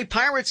Somali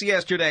pirates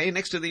yesterday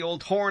next to the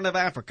old Horn of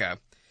Africa.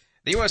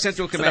 The U.S.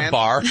 Central Is that Command. a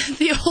bar?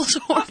 The old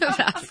Horn of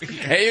Africa.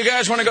 Hey, you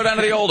guys want to go down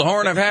to the old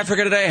Horn of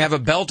Africa today? Have a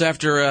belt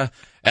after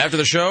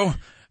the show?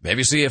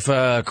 Maybe see if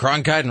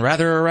Cronkite and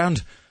Rather are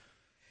around?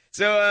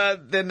 So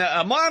then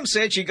Mom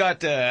said she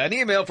got an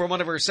email from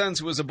one of her sons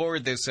who was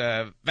aboard this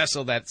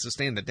vessel that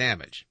sustained the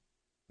damage.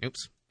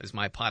 Oops, there's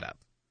my pot up.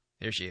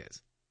 Here she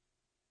is.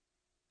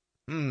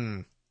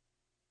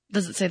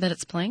 Does it say that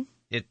it's playing?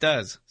 It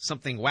does.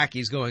 Something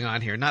wacky's going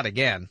on here. Not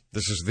again.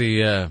 This is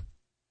the...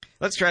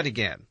 Let's try it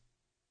again.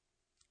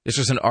 This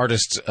is an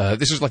artist's...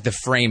 this is like the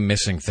frame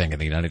missing thing in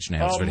the United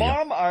Nations video.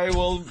 Mom, I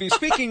will be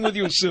speaking with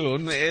you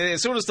soon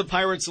as the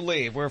pirates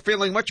leave. We're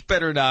feeling much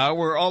better now.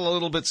 We're all a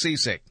little bit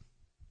seasick.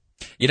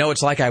 You know,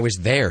 it's like I was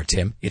there,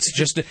 Tim. It's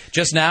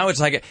just now, it's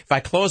like if I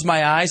close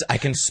my eyes, I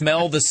can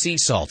smell the sea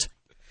salt.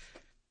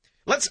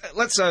 Let's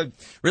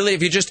really,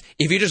 if you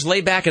just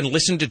lay back and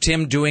listen to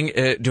Tim doing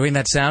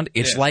that sound,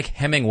 it's like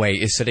Hemingway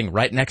is sitting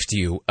right next to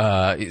you,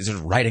 is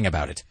writing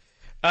about it.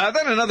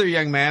 Then another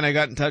young man, I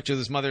got in touch with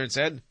his mother and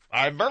said,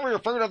 "I'm very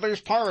afraid of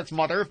these pirates,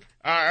 Mother.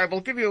 I will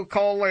give you a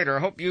call later.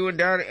 Hope you and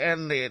Dad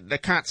and the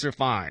cats are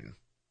fine."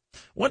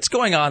 What's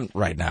going on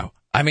right now?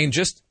 I mean,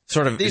 just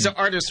sort of... These are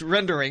artist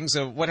renderings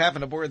of what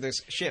happened aboard this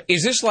ship.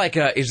 Is this like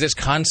is this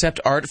concept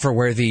art for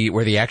where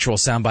the actual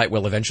soundbite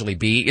will eventually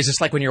be? Is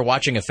this like when you're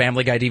watching a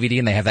Family Guy DVD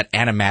and they have that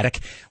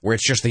animatic where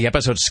it's just the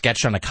episode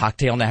sketched on a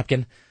cocktail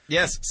napkin?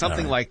 Yes,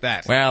 something like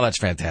that. Well, that's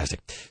fantastic.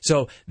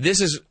 So this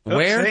is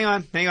where... Hang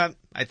on.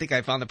 I think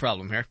I found the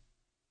problem here.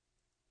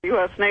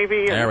 U.S.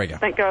 Navy. There we go.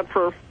 Thank God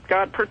for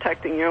God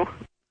protecting you.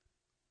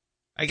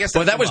 I guess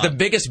that was the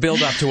biggest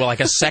build-up to like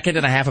a second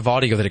and a half of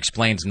audio that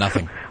explains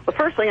nothing. The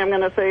first thing I'm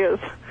going to say is,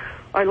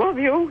 I love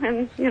you,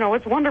 and,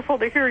 it's wonderful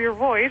to hear your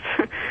voice.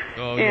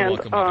 Oh, you're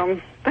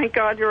welcome. Thank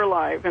God you're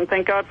alive, and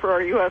thank God for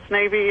our U.S.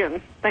 Navy,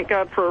 and thank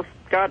God for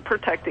God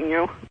protecting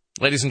you.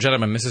 Ladies and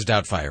gentlemen, Mrs.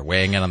 Doubtfire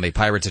weighing in on the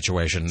pirate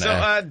situation.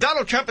 So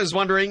Donald Trump is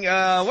wondering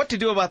what to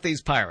do about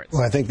these pirates.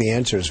 Well, I think the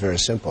answer is very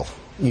simple.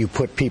 You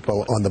put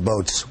people on the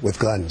boats with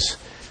guns,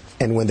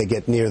 and when they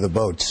get near the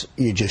boats,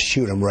 you just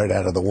shoot them right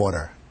out of the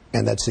water.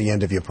 And that's the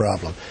end of your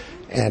problem.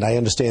 And I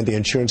understand the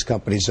insurance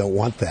companies don't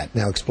want that.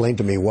 Now, explain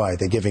to me why.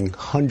 They're giving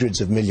hundreds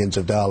of millions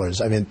of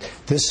dollars. I mean,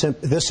 this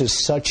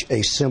is such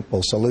a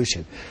simple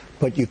solution.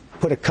 But you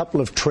put a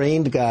couple of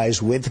trained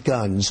guys with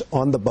guns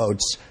on the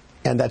boats,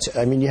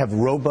 and you have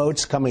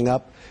rowboats coming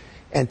up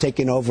and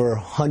taking over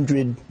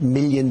 100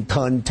 million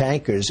ton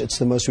tankers. It's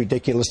the most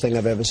ridiculous thing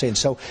I've ever seen.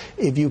 So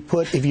if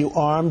you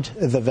armed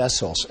the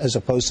vessels, as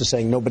opposed to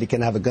saying nobody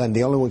can have a gun,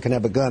 the only one can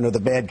have a gun are the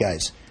bad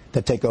guys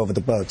that take over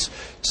the boats.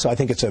 So I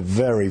think it's a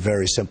very,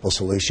 very simple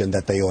solution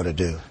that they ought to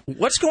do.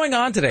 What's going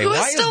on today?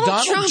 Why is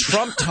Donald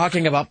Trump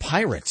talking about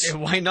pirates? Yeah,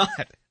 why not?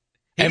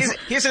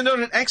 He's a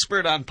noted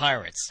expert on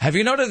pirates. Have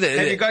you noted that?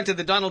 Have you gone to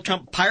the Donald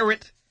Trump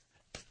Pirate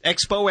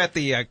Expo at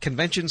the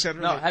convention center?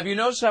 No. Have you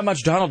noticed how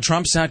much Donald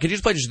Trump sounds? Could you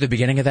just play just the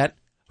beginning of that?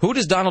 Who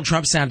does Donald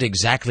Trump sound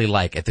exactly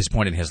like at this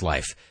point in his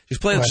life? Just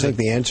play. Well, I think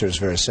the answer is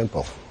very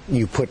simple.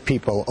 You put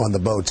people on the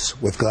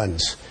boats with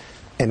guns,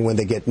 and when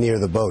they get near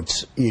the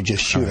boats, you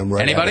just shoot them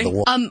right out of the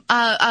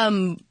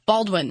water.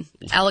 Baldwin.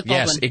 Alec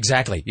Baldwin. Yes,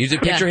 exactly. You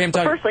picture him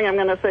talking. The first thing I'm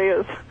going to say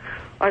is,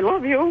 I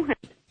love you.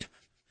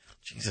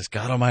 Jesus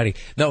God Almighty!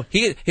 No,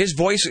 his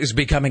voice is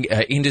becoming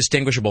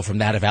indistinguishable from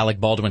that of Alec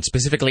Baldwin,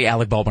 specifically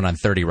Alec Baldwin on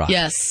 30 Rock.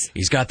 Yes,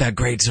 he's got that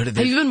great sort of.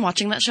 Have you been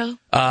watching that show?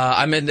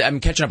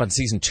 I'm catching up on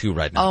season 2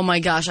 right now. Oh my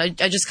gosh, I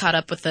just caught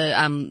up with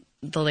the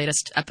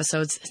latest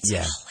episodes. It's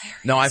hilarious.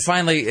 No, I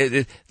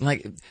finally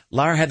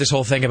Lara had this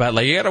whole thing about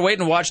you got to wait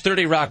and watch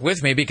 30 Rock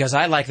with me because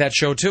I like that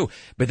show too.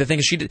 But the thing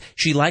is,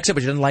 she likes it,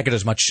 but she doesn't like it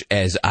as much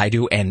as I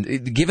do.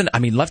 And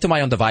left to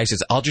my own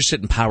devices, I'll just sit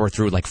and power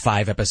through like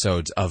 5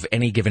 episodes of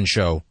any given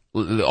show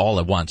all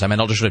at once.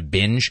 I'll just sort of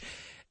binge,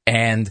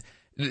 and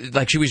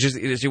she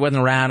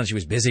wasn't around and she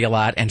was busy a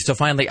lot, and so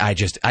finally I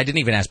didn't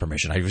even ask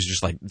permission. I was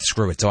just like,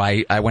 screw it. So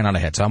I went on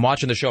ahead. So I'm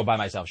watching the show by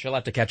myself. She'll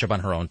have to catch up on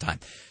her own time.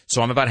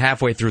 So I'm about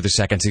halfway through the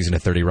second season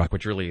of 30 Rock,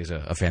 which really is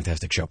a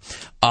fantastic show.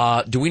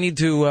 Do we need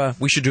to?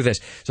 We should do this.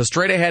 So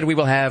straight ahead we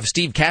will have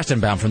Steve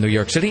Kastenbaum from New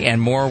York City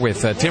and more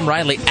with Tim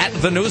Riley at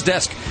the news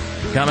desk.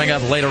 Coming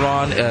up later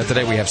on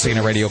today, we have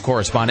CNN radio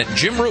correspondent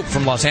Jim Roop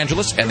from Los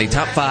Angeles and the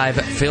top 5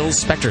 Phil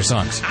Spector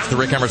songs. It's the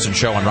Rick Emerson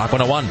Show on Rock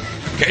 101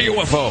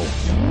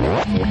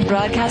 KUFO.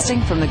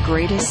 Broadcasting from the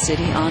greatest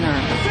city on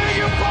earth.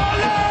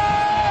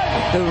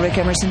 The Rick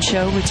Emerson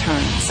Show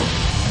returns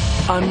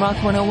on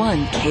Rock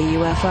 101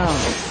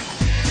 KUFO.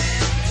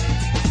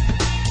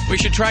 We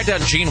should try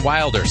down Gene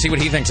Wilder, see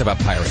what he thinks about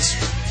pirates.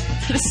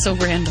 That is so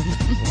random.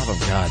 Love of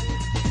God.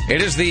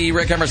 It is the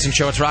Rick Emerson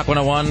Show. It's Rock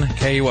 101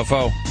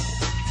 KUFO.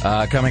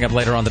 Coming up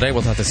later on today,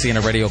 we'll talk to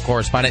CNN radio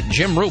correspondent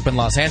Jim Roop in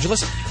Los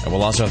Angeles. And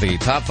we'll also have the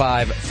top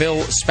 5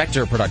 Phil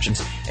Spector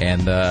productions.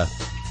 And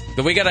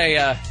did we get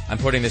I'm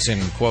putting this in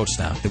quotes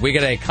now. Did we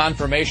get a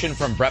confirmation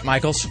from Bret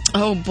Michaels?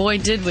 Oh, boy,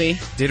 did we.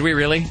 Did we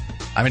really?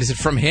 I mean, is it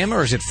from him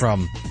or is it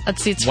from...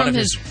 Let's see, it's one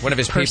from of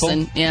his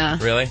person. people? Yeah.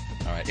 Really?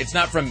 All right. It's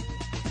not from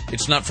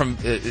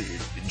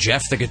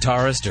Jeff, the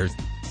guitarist, or...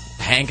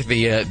 Hank,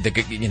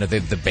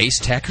 the base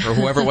tech or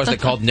whoever it was that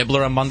called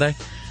Nibbler on Monday?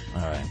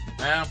 All right.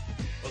 Well,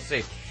 we'll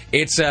see.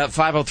 It's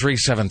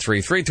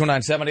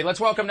 503-733-2970. Let's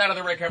welcome now to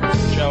the Rick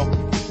Emerson Show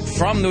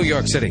from New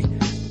York City,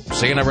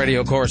 CNN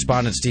radio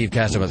correspondent Steve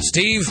Casanova.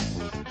 Steve,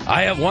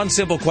 I have one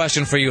simple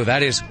question for you.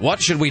 That is,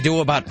 what should we do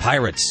about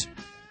pirates?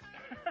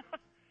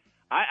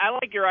 I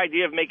like your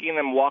idea of making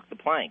them walk the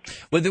plank.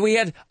 Well, we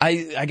had,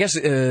 I guess,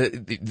 I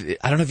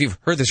don't know if you've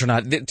heard this or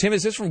not. Tim,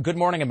 is this from Good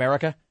Morning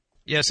America?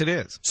 Yes, it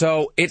is.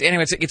 So,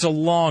 it's a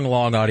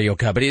long audio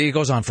cut, but it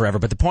goes on forever.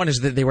 But the point is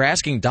that they were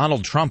asking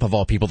Donald Trump, of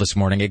all people this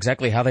morning,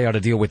 exactly how they ought to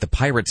deal with the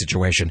pirate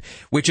situation,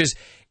 which is,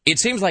 it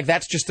seems like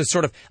that's just the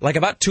sort of, like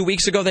about 2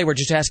 weeks ago, they were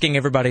just asking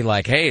everybody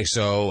like, hey,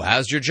 so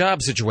how's your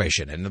job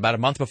situation? And about a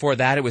month before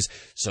that, it was,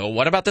 so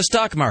what about the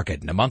stock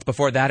market? And a month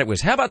before that, it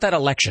was, how about that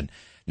election?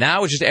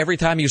 Now it's just every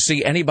time you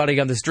see anybody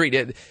on the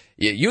street,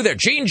 you there,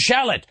 Gene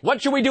Shalit,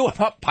 what should we do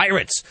about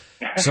pirates?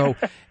 So,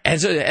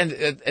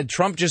 and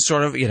Trump just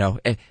sort of,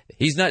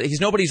 he's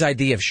nobody's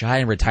idea of shy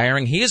and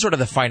retiring. He is sort of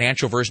the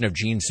financial version of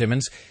Gene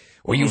Simmons,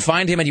 where you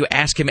find him and you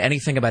ask him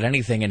anything about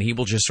anything, and he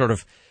will just sort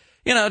of,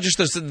 just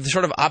the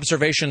sort of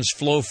observations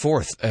flow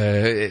forth,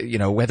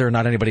 whether or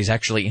not anybody's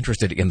actually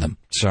interested in them.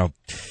 So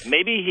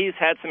maybe he's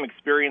had some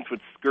experience with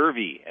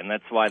scurvy, and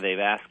that's why they've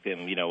asked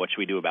him, what should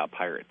we do about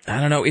pirates?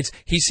 I don't know.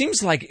 He seems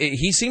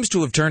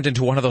to have turned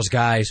into one of those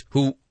guys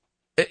who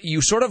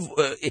he's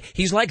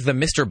like the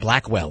Mr.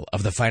 Blackwell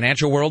of the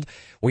financial world,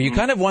 where you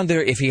kind of wonder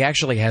if he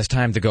actually has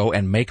time to go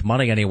and make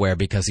money anywhere,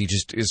 because he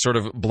just is sort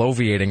of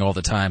bloviating all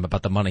the time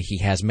about the money he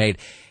has made.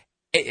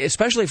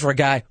 Especially for a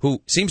guy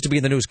who seems to be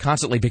in the news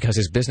constantly because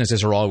his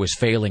businesses are always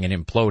failing and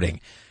imploding.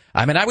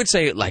 I mean, I would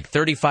say like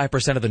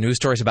 35% of the news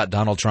stories about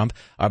Donald Trump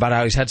are about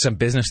how he's had some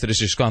business that has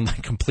just gone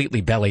like completely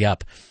belly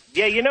up.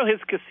 Yeah, his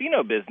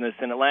casino business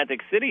in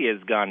Atlantic City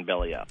has gone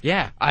belly up.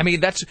 Yeah, I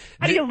mean, how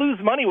do you lose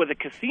money with a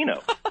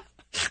casino?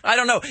 I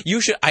don't know. You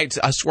should. I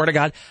swear to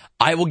God,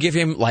 I will give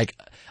him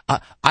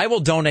I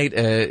will donate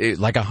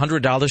like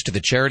 $100 to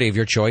the charity of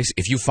your choice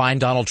if you find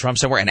Donald Trump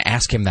somewhere and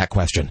ask him that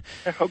question.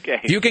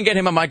 Okay. If you can get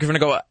him a microphone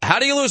and go, how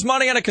do you lose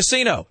money in a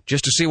casino?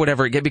 Just to see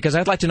whatever it gets, because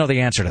I'd like to know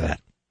the answer to that.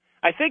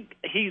 I think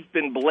he's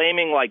been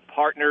blaming like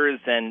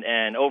partners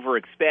and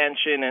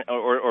overexpansion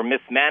or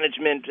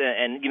mismanagement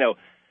and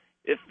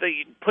if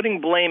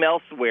putting blame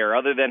elsewhere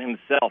other than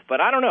himself.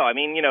 But I don't know. I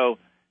mean,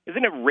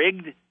 isn't it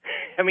rigged?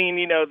 I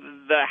mean,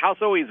 the house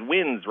always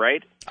wins,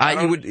 right?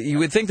 You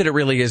would think that it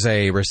really is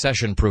a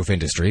recession-proof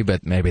industry,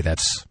 but maybe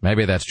that's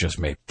just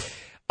me.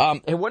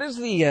 And what is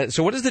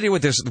the deal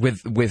with this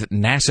with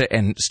NASA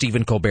and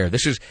Stephen Colbert?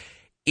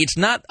 It's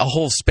not a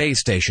whole space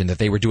station that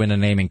they were doing a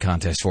naming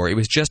contest for. It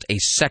was just a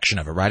section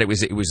of it, right? It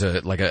was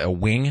like a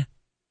wing.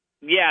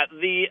 Yeah,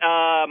 they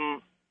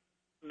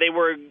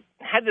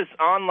had this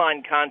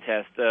online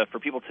contest for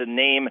people to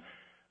name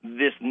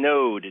this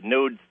node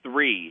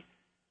 3.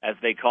 As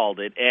they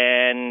called it,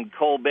 and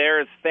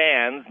Colbert's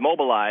fans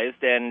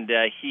mobilized, and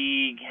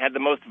he had the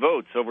most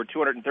votes, over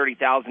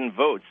 230,000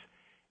 votes.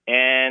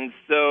 And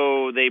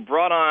so they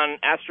brought on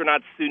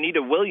astronaut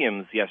Sunita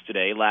Williams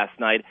last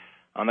night,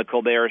 on the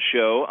Colbert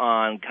Show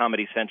on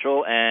Comedy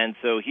Central, and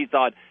so he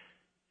thought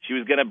she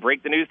was going to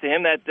break the news to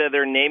him that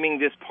they're naming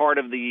this part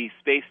of the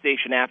space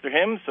station after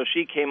him, so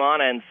she came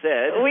on and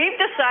said... We've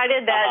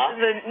decided that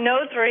the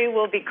Node 3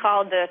 will be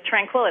called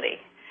Tranquility.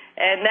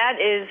 And that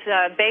is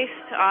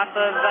based off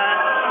of...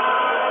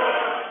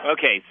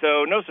 Okay,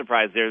 so no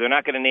surprise there. They're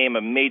not going to name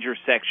a major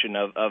section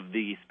of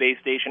the space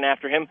station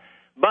after him,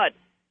 but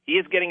he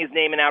is getting his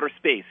name in outer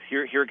space.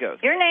 Here it goes.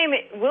 Your name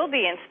will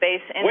be in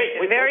space in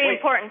a very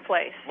important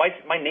place.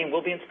 My name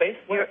will be in space?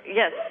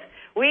 Yes.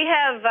 We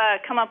have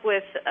come up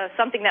with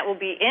something that will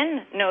be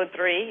in Node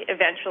 3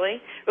 eventually.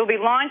 It will be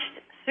launched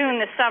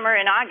soon this summer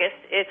in August.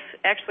 It's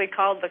actually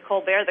called the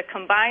Colbert, the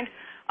Combined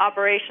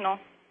Operational...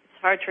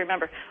 hard to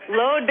remember,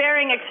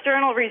 load-bearing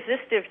external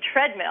resistive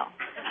treadmill.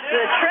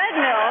 The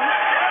treadmill...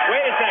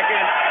 Wait a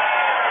second.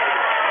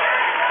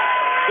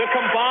 The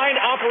combined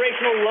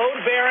operational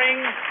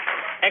load-bearing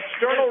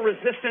external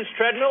resistance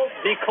treadmill,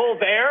 the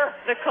Colbert?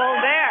 The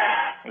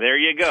Colbert. There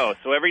you go.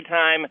 So every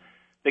time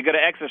they go to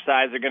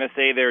exercise, they're going to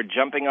say they're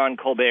jumping on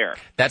Colbert.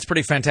 That's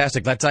pretty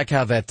fantastic. That's like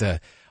how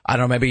that... I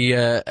don't know, maybe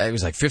it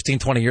was like 15,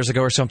 20 years ago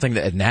or something,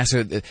 that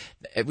NASA...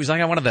 It was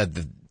like one of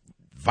the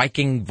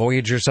Viking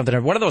Voyage or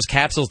something, one of those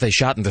capsules they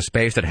shot into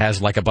space that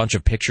has like a bunch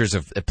of pictures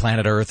of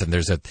planet Earth, and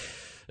there's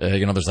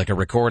there's like a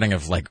recording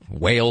of like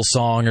whale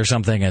song or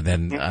something, and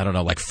then I don't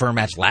know, like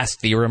Fermat's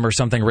last theorem or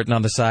something written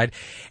on the side.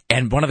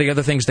 And one of the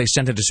other things they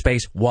sent into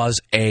space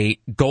was a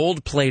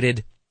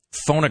gold-plated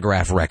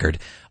phonograph record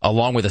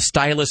along with a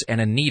stylus and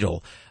a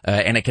needle,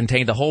 and it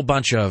contained a whole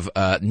bunch of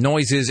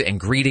noises and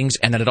greetings,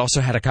 and then it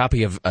also had a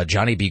copy of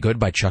Johnny Be Good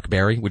by Chuck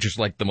Berry, which is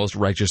like the most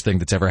righteous thing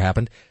that's ever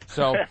happened.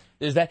 So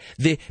is that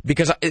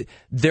because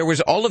there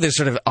was all of this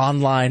sort of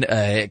online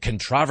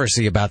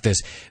controversy about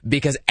this,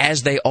 because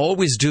as they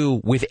always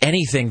do with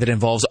anything that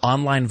involves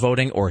online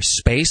voting or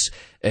space,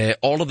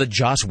 all of the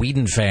Joss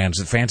Whedon fans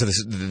of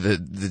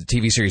the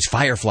TV series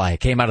Firefly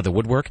came out of the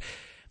woodwork.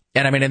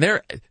 And I mean,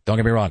 and don't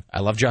get me wrong, I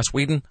love Joss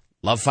Whedon,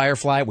 love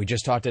Firefly. We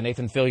just talked to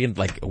Nathan Fillion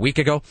like a week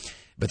ago.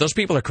 But those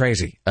people are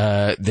crazy.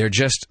 They're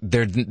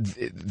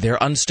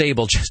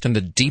unstable just in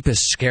the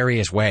deepest,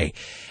 scariest way.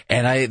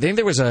 And I think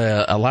there was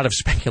a lot of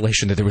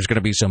speculation that there was going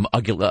to be some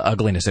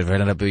ugliness if it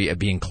ended up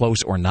being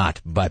close or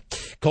not. But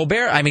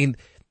Colbert, I mean,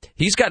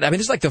 this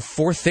is like the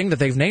fourth thing that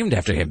they've named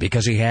after him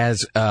because he has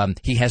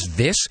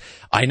this.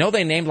 I know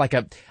they named like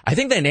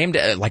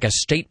a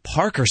state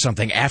park or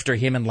something after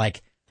him in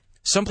like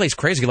someplace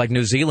crazy like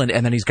New Zealand,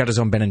 and then he's got his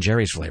own Ben &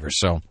 Jerry's flavors.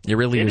 So it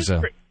really is.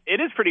 It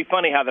is pretty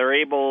funny how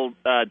they're able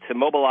to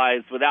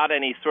mobilize without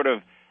any sort of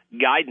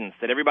guidance,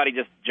 that everybody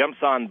just jumps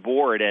on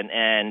board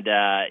and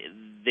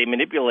they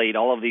manipulate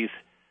all of these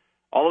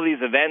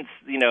events,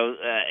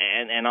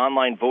 and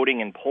online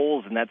voting and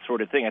polls and that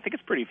sort of thing. I think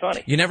it's pretty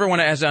funny. You never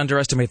want to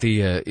underestimate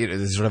the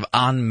sort of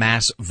en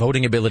masse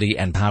voting ability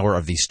and power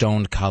of the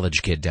stoned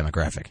college kid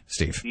demographic,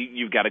 Steve.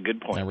 You've got a good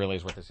point. That really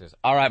is what this is.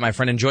 All right, my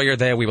friend, enjoy your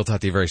day. We will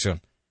talk to you very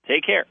soon.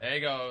 Take care. There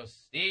you go,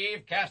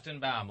 Steve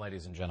Kastenbaum,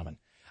 ladies and gentlemen.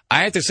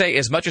 I have to say,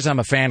 as much as I'm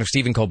a fan of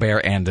Stephen Colbert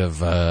and of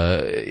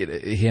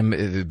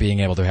him being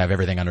able to have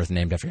everything on Earth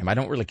named after him, I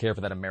don't really care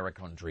for that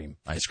American Dream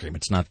ice cream.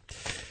 It's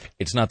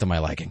not to my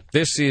liking.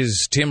 This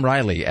is Tim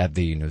Riley at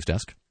the news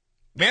desk.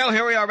 Well,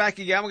 here we are back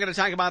again. We're going to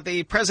talk about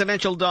the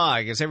presidential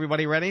dog. Is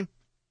everybody ready?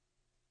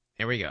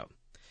 Here we go.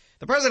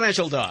 The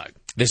presidential dog.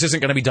 This isn't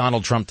going to be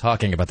Donald Trump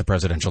talking about the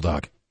presidential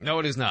dog. No,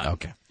 it is not.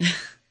 Okay.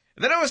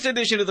 The newest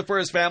addition to the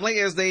First family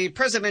is the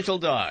presidential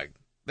dog.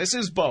 This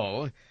is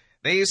Bo,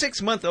 the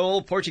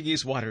 6-month-old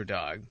Portuguese water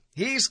dog.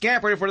 He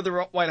scampered in front of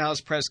the White House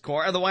press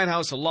corps and the White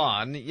House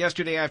lawn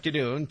yesterday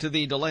afternoon to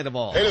the delight of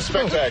all. It is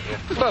spectacular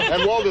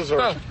and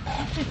well-deserved.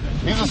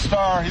 He's a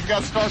star. He's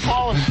got star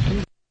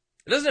quality.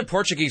 Doesn't a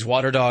Portuguese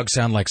water dog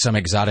sound like some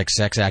exotic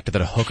sex act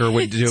that a hooker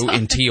would do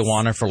in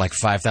Tijuana for like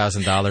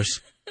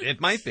 $5,000?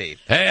 It might be.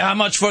 Hey, how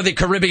much for the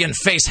Caribbean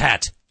face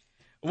hat?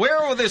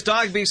 Where will this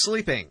dog be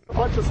sleeping? A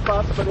bunch of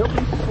spots, but he'll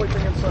be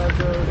sleeping inside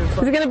Is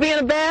he going to be in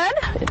a bed?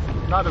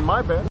 Not in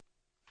my bed.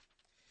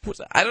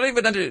 I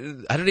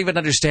don't even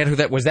understand who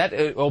that was. That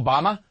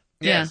Obama?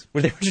 Yes.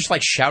 Were they just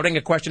like shouting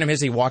a question at him as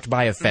he walked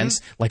by a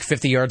fence like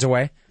 50 yards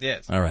away?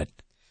 Yes. All right.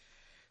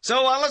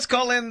 So let's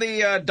call in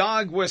the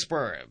dog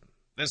whisperer.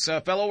 This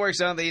fellow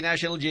works on the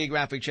National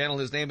Geographic Channel.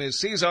 His name is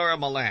Cesar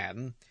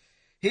Milan.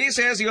 He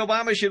says the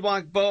Obama should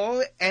walk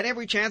Bo at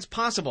every chance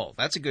possible.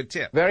 That's a good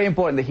tip. Very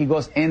important that he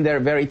goes in there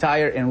very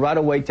tired and right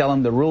away tell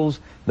him the rules,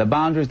 the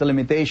boundaries, the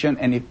limitation,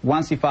 and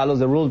once he follows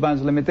the rules,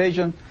 boundaries,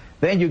 limitation,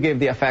 then you give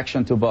the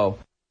affection to Bo.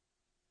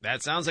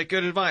 That sounds like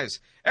good advice.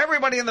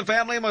 Everybody in the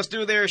family must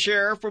do their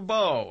share for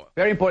Bo.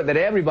 Very important that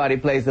everybody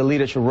plays the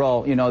leadership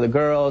role. You know, the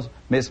girls,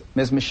 Miss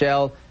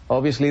Michelle,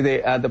 obviously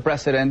the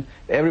president.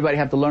 Everybody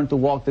have to learn to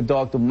walk the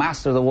dog, to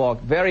master the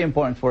walk. Very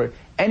important for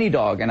any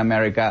dog in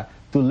America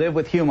to live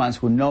with humans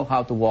who know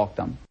how to walk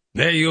them.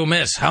 There you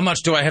miss. How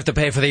much do I have to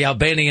pay for the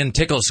Albanian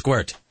tickle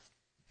squirt?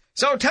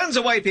 So tons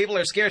of white people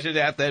are scared to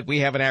death that we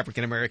have an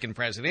African-American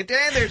president,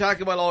 and they're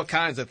talking about all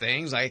kinds of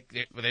things,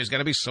 like there's going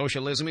to be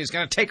socialism, he's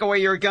going to take away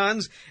your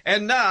guns,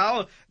 and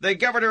now the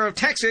governor of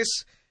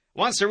Texas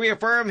wants to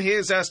reaffirm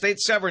his state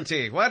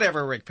sovereignty.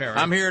 Whatever, Rick Perry.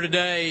 I'm here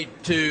today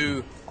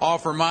to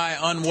offer my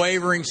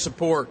unwavering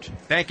support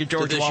Thank you,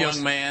 George to this Wallace.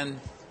 young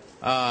man,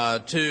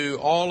 to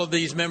all of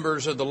these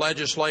members of the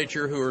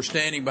legislature who are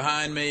standing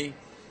behind me,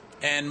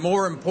 and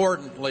more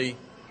importantly,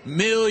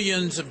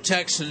 millions of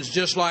Texans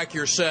just like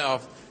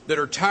yourself that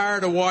are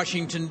tired of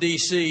Washington,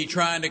 D.C.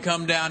 trying to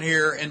come down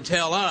here and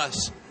tell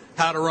us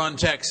how to run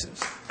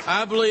Texas.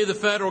 I believe the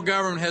federal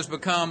government has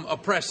become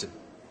oppressive.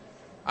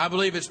 I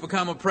believe it's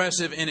become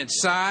oppressive in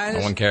its size.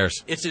 No one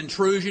cares. Its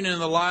intrusion in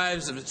the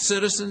lives of its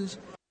citizens.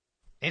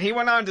 And he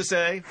went on to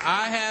say,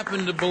 I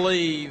happen to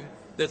believe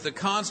that the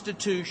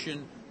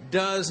Constitution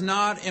does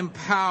not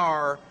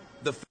empower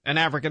an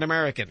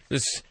African-American.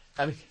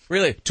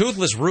 Really,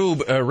 Toothless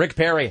Rube Rick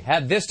Perry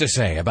had this to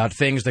say about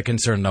things that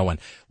concern no one.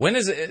 When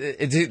is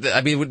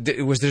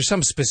was there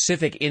some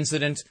specific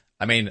incident?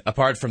 I mean,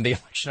 apart from the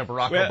election of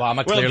Barack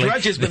Obama, clearly. Well,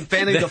 Drudge has been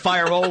fanning the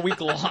fire all week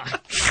long.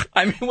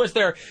 I mean, was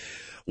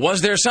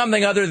there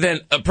something other than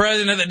a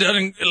president that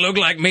doesn't look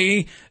like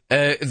me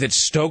that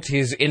stoked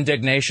his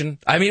indignation?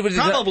 I mean,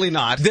 probably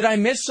not. Did I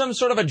miss some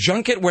sort of a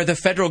junket where the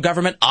federal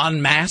government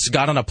en masse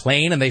got on a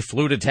plane and they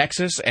flew to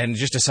Texas and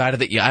just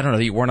decided that, I don't know,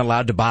 that you weren't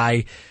allowed to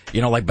buy,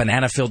 like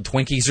banana-filled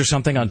Twinkies or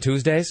something on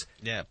Tuesdays?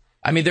 Yeah.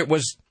 I mean,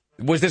 was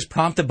this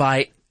prompted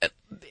by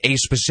a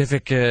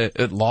specific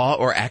law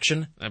or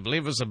action? I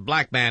believe it was a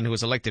black man who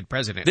was elected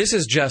president. This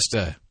is just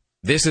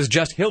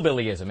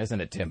hillbillyism, isn't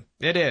it, Tim?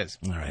 It is.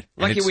 All right.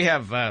 Lucky we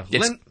have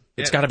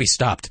It's got to be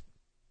stopped.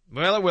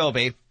 Well, it will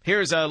be.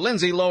 Here's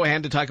Lindsay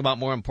Lohan to talk about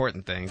more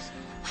important things.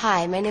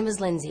 Hi, my name is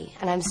Lindsay,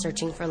 and I'm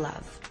searching for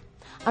love.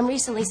 I'm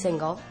recently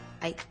single,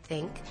 I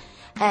think,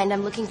 and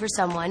I'm looking for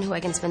someone who I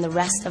can spend the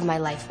rest of my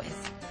life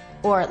with,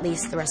 or at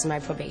least the rest of my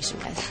probation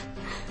with.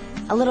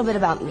 A little bit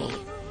about me.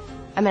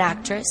 I'm an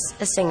actress,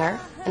 a singer,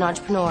 an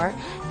entrepreneur,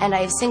 and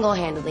I have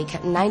single-handedly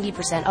kept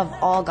 90% of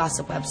all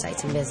gossip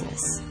websites in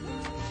business.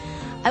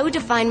 I would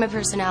define my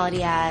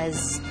personality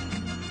as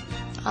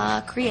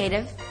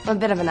creative. I'm a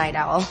bit of a night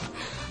owl.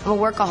 I'm a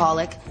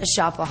workaholic, a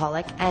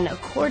shopaholic, and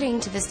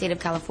according to the state of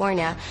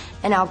California,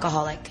 an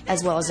alcoholic,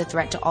 as well as a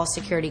threat to all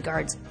security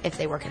guards if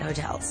they work at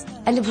hotels.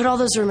 And to put all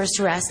those rumors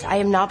to rest, I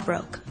am not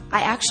broke.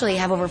 I actually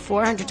have over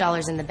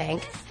 $400 in the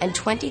bank and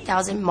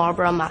 20,000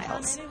 Marlboro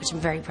miles, which I'm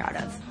very proud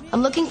of.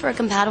 I'm looking for a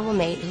compatible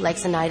mate who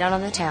likes a night out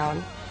on the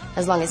town,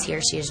 as long as he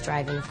or she is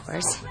driving, of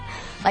course,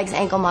 likes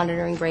ankle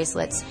monitoring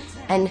bracelets,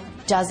 and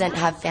doesn't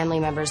have family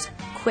members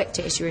quick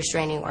to issue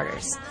restraining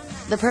orders.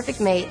 The perfect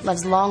mate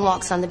loves long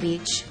walks on the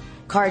beach,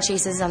 car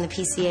chases on the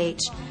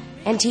PCH,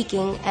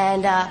 antiquing,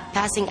 and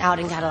passing out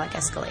in Cadillac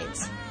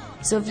Escalades.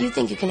 So if you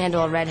think you can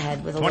handle a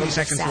redhead with a 20 little bit of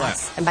seconds sass,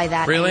 left. and by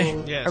that Really? I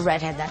mean Yes. a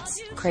redhead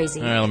that's crazy.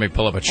 All right, let me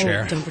pull up a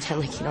chair. And don't pretend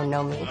like you don't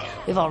know me.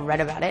 We've all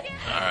read about it.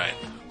 All right.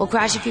 We'll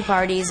crash a few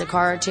parties, a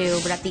car or two,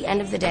 but at the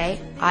end of the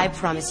day, I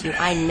promise you,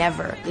 I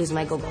never lose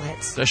my Google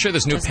hits. Did I show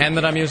this new pen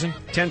that I'm using?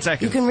 10 You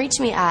seconds. can reach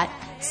me at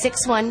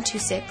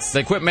 6126.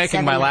 They quit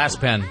making my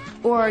last pen.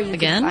 Or you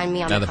Again? can find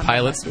me on Now the the cover of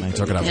Pilot, Us I Weekly.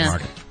 took it off the Yeah.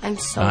 market. I'm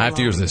so I have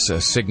to alone. use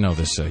this Signo,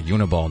 this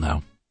Uniball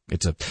now.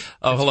 It's a.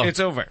 Oh, hello.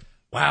 It's over.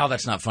 Wow,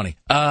 that's not funny.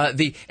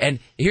 It's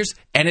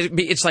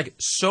like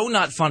so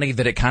not funny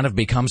that it kind of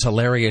becomes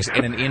hilarious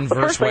in an The inverse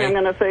first thing way. I'm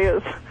going to say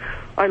is,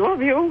 I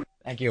love you.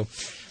 Thank you.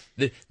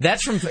 Is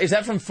that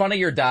from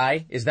Funny or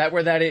Die? Is that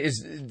where that is?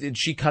 Did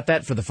she cut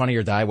that for the Funny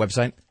or Die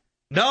website?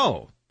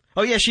 No.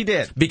 Oh, yeah, she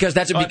did. Because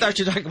that's. I thought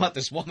you were talking about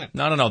this woman.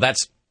 No.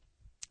 That's.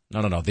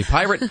 No. The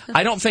pirate.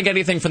 I don't think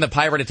anything from the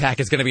pirate attack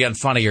is going to be on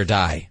Funny or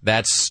Die.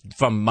 That's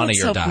from Money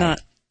Let's or hope Die.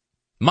 not.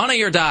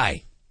 Money or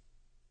Die.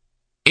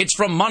 It's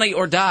from Money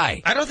or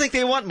Die. I don't think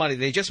they want money.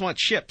 They just want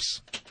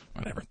ships.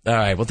 Whatever. All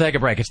right, we'll take a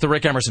break. It's the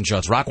Rick Emerson Show.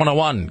 It's Rock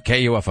 101,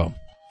 KUFO.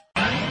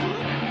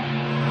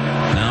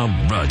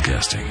 Now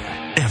broadcasting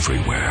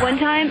everywhere. One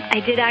time,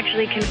 I did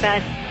actually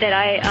confess that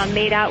I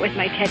made out with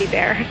my teddy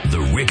bear.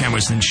 The Rick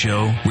Emerson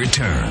Show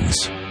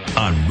returns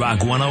on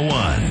Rock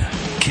 101,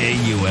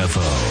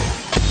 KUFO.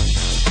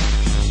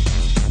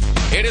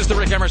 It is the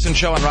Rick Emerson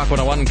Show on Rock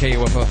 101,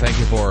 KUFO. Thank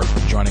you for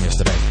joining us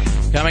today.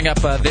 Coming up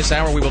this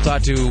hour, we will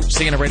talk to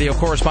CNN radio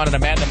correspondent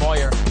Amanda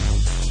Moyer,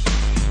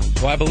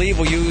 who I believe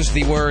will use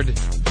the word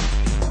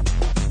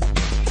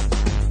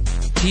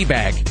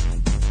teabag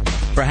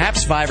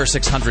perhaps 500 or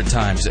 600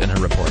 times in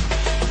her report.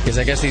 Because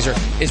I guess these are...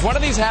 Is one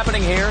of these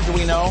happening here? Do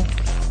we know?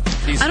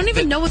 I don't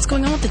even know what's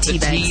going on with the tea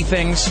bags. Tea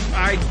things?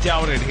 I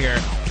doubt it here.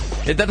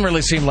 It doesn't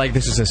really seem like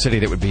this is a city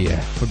that would be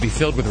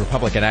filled with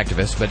Republican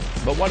activists, but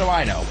what do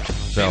I know?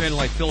 So, Maybe in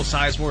like Phil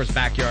Sizemore's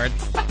backyard.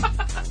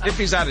 If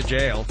he's out of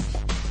jail.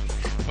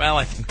 Well,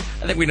 I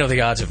think we know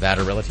the odds of that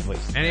are relatively...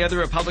 Any other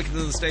Republicans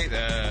in the state?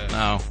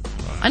 No.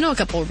 I know a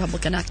couple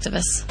Republican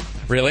activists.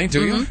 Really?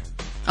 Do you?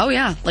 Oh,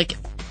 yeah. Like,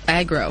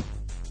 aggro.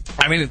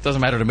 I mean, it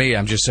doesn't matter to me.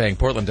 I'm just saying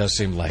Portland does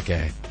seem like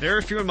a... There are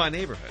a few in my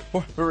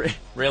neighborhood.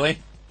 Really?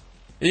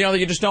 You know,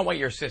 you just don't want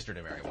your sister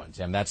to marry one,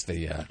 Tim. That's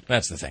the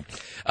thing.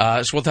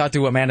 So we'll talk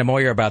to Amanda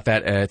Moyer about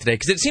that today,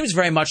 because it seems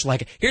very much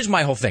like... Here's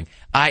my whole thing.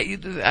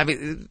 I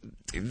mean,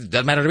 it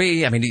doesn't matter to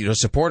me. I mean,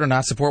 support or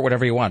not support,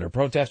 whatever you want, or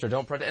protest or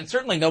don't protest. And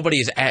certainly nobody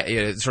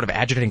is sort of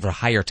agitating for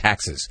higher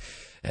taxes.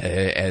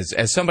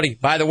 As somebody,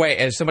 by the way,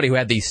 as somebody who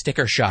had the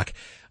sticker shock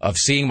of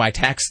seeing my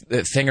tax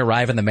thing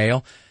arrive in the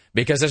mail,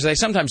 because as they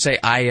sometimes say,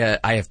 I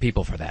have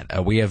people for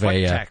that. We have what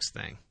a tax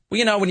thing. Well,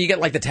 you know, when you get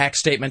like the tax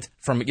statement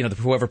from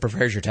whoever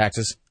prepares your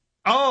taxes.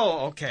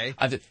 Oh, okay.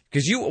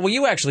 Because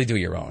you actually do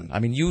your own. I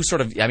mean, you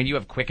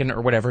have Quicken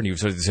or whatever, and you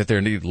sort of sit there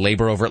and you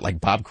labor over it like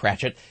Bob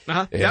Cratchit.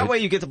 That way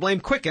you get to blame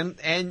Quicken,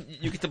 and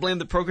you get to blame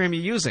the program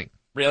you're using.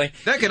 Really?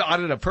 That could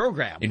audit a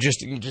program. You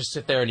just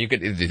sit there and you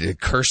could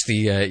curse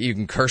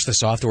the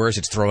software as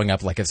it's throwing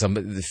up like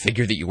some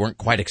figure that you weren't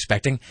quite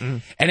expecting. Mm-hmm.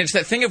 And it's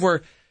that thing of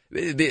where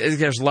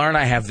there's Laura and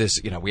I have this,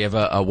 we have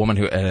a woman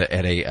who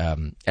at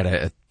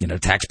a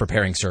tax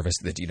preparing service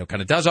that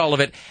kind of does all of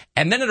it,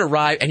 and then it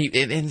arrives, and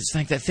it's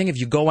like that thing if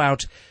you go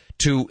out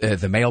to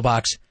the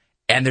mailbox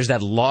and there's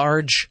that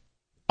large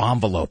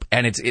envelope,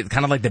 and it's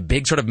kind of like the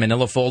big sort of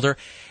manila folder,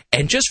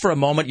 and just for a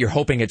moment you're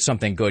hoping it's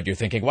something good. You're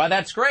thinking, "Wow,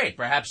 that's great.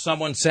 Perhaps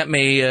someone sent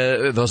me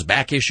those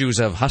back issues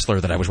of Hustler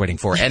that I was waiting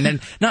for." And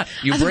then not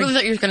you I bring.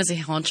 thought you were going to say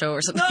honcho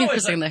or something. No,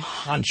 it's like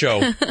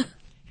honcho.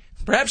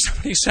 Perhaps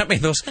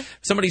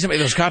somebody sent me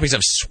those copies of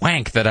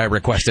Swank that I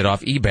requested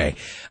off eBay.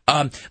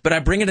 But I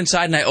bring it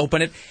inside and I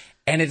open it,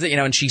 and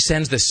and she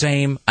sends the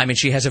same. I mean,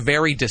 she has a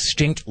very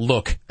distinct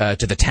look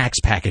to the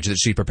tax package that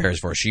she prepares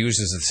for us. She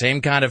uses the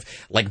same kind of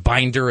like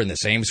binder and the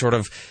same sort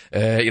of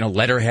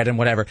letterhead and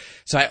whatever.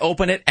 So I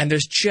open it, and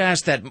there's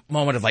just that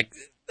moment of like,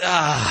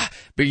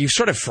 but you've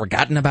sort of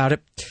forgotten about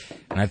it.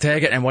 And I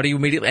take it, and what do you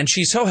immediately... And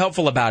she's so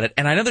helpful about it,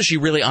 and I know that she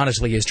really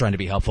honestly is trying to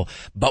be helpful,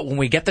 but when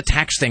we get the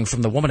tax thing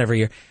from the woman every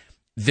year,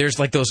 there's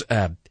like those...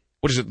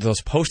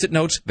 those Post-it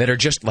notes that are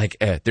just like...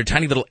 they're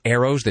tiny little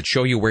arrows that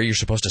show you where you're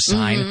supposed to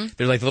sign. Mm-hmm.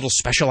 They're like little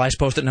specialized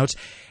Post-it notes.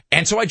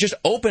 And so I just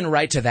open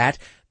right to that,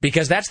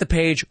 because that's the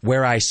page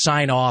where I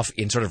sign off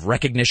in sort of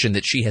recognition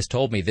that she has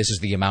told me this is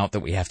the amount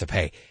that we have to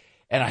pay.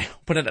 And I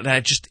open it,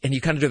 and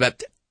you kind of do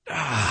that...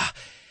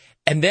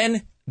 And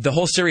then the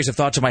whole series of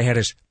thoughts in my head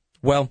is,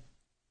 well,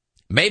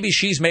 maybe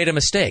she's made a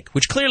mistake,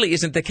 which clearly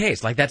isn't the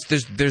case. Like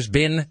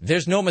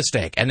there's no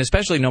mistake, and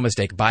especially no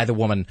mistake by the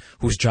woman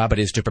whose job it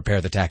is to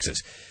prepare the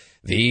taxes.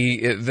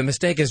 The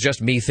mistake is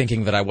just me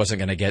thinking that I wasn't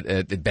going to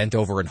get bent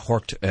over and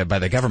horked by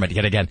the government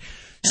yet again.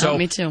 So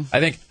me too.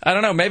 I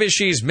don't know, maybe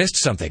she's missed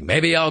something.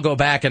 Maybe I'll go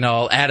back and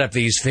I'll add up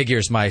these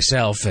figures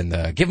myself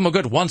and give them a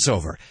good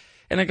once-over.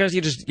 And I guess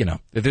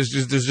there's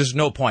just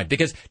no point,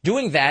 because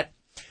doing that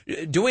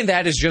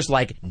is just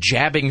like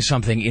jabbing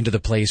something into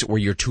the place where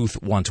your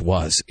tooth once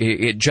was.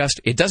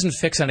 It doesn't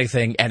fix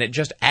anything, and it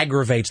just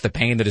aggravates the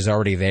pain that is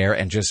already there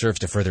and just serves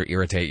to further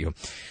irritate you.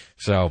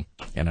 So,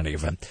 in any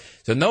event,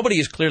 so nobody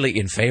is clearly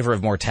in favor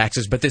of more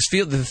taxes, but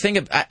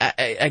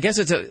I guess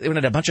it's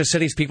in a bunch of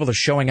cities, people are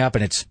showing up,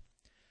 and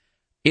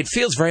it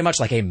feels very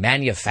much like a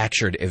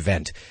manufactured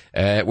event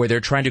where they're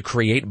trying to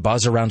create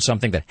buzz around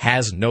something that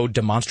has no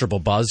demonstrable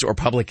buzz or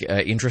public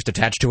interest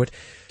attached to it.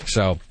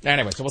 So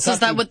anyway, so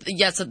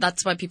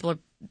that's why people are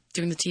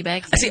doing the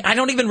teabag thing? See, I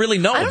don't even really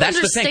know. That's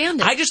the thing.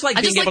 It. I just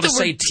like being able to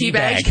say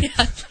teabag.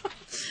 Yeah.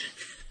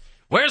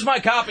 Where's my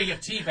copy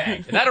of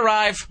teabag? Did that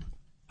arrive?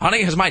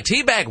 Honey, has my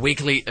teabag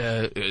weekly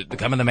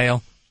come in the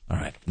mail? All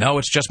right. No,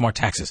 it's just more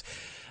taxes.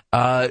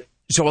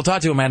 So we'll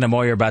talk to Amanda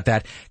Moyer about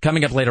that.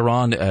 Coming up later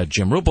on,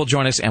 Jim Roop will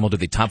join us, and we'll do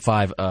the top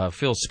 5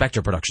 Phil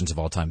Spector productions of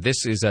all time.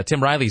 This is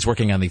Tim Riley's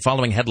working on the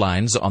following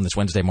headlines on this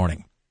Wednesday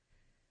morning.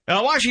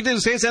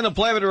 Washington State's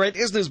unemployment rate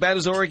isn't as bad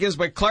as Oregon's,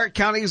 but Clark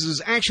County's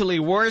is actually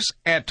worse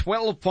at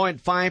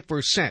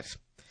 12.5%.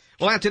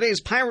 Well, on today's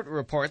Pirate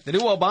Report, the new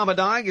Obama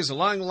dog is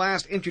long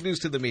last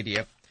introduced to the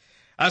media.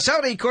 A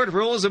Saudi court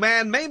rules a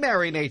man may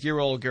marry an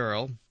 8-year-old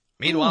girl.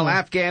 Meanwhile,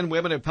 Afghan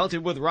women are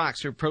pelted with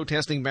rocks for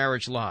protesting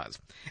marriage laws.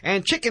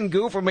 And chicken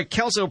goo from a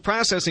Kelso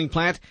processing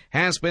plant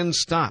has been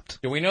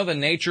stopped. Do we know the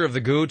nature of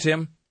the goo,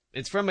 Tim?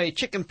 It's from a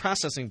chicken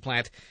processing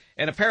plant,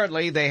 and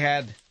apparently they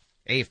had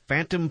a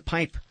phantom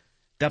pipe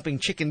dumping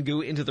chicken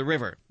goo into the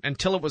river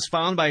until it was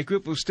found by a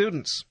group of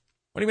students.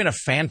 What do you mean a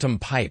phantom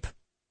pipe?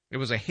 It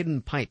was a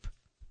hidden pipe.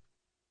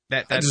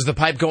 Does the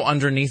pipe go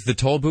underneath the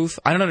toll booth?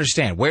 I don't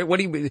understand. What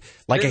do you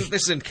like?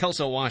 This is in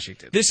Kelso,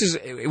 Washington.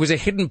 It was a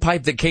hidden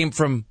pipe that came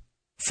from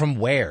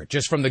where?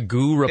 Just from the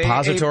goo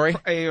repository?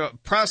 A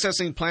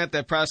processing plant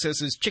that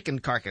processes chicken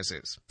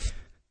carcasses.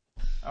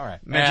 All right.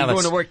 Imagine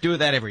going to work doing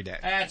that every day.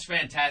 That's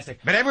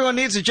fantastic. But everyone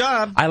needs a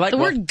job. I like the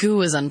word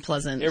goo is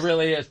unpleasant. It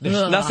really is.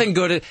 There's nothing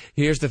good.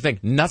 Here's the thing.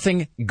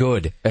 Nothing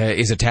good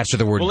is attached to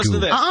the word goo. Listen to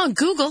this.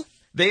 Google.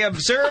 They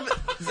observed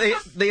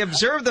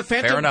the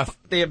phantom. Fair enough.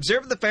 They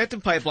observed the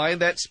phantom pipeline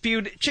that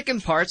spewed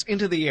chicken parts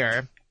into the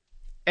air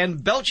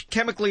and belched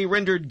chemically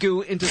rendered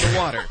goo into the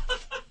water.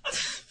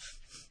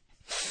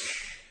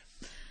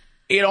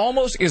 It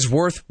almost is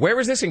worth. Where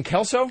is this, in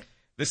Kelso?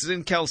 This is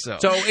in Kelso.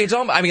 So it's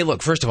almost. I mean,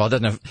 look. First of all, it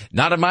doesn't have,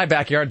 not in my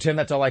backyard, Tim.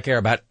 That's all I care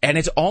about. And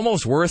it's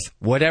almost worth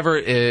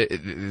whatever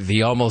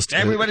the almost.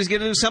 Everybody's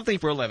going to do something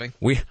for a living.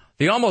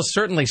 The almost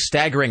certainly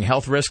staggering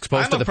health risks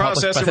posed to the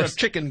public. I'm a processor of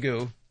chicken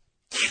goo.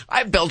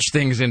 I belch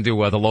things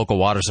into the local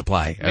water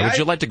supply. Would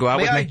you like to go out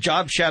with me? May I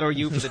job shadow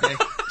you for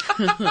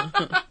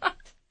the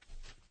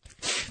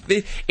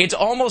day? It's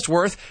almost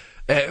worth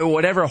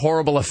whatever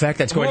horrible effect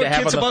that's going to have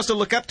on kids supposed to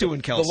look up to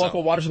in Kelso. The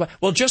local water supply.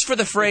 Well, just for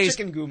the phrase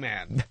chicken goo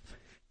man.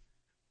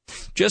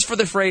 Just for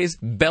the phrase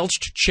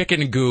belched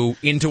chicken goo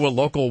into a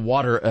local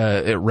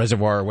water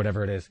reservoir or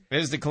whatever it is.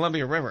 It is the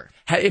Columbia River.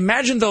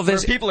 Imagine though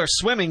this. Where people are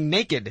swimming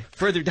naked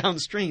further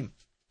downstream.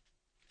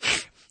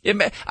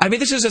 I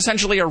mean, this is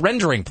essentially a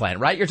rendering plant,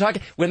 right? You're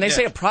talking when they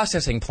say a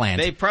processing plant.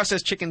 They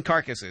process chicken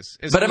carcasses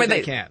as much as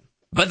they can.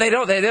 But they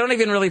don't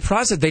even really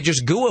process. They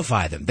just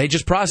gooify them. They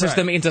just process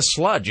them into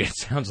sludge. It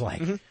sounds like.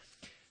 Mm-hmm.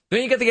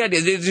 Then you get the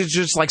idea. It's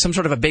just like some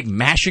sort of a big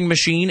mashing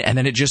machine, and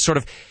then it just sort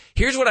of.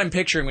 Here's what I'm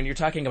picturing when you're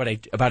talking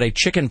about a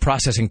chicken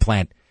processing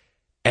plant,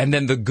 and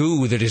then the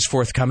goo that is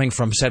forthcoming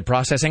from said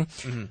processing.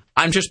 Mm-hmm.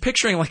 I'm just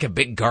picturing like a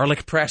big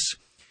garlic press.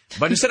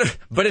 But it's a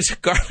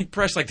garlic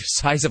press like the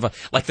size of a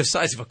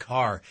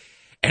car,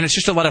 and it's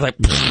just a lot of like,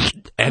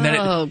 and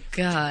then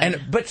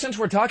God. But since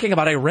we're talking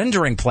about a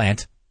rendering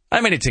plant,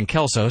 I mean it's in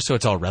Kelso, so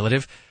it's all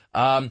relative.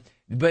 But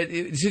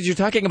since you're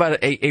talking about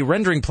a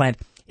rendering plant,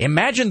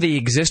 imagine the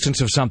existence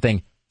of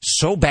something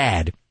so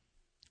bad,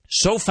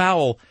 so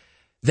foul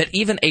that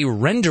even a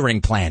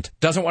rendering plant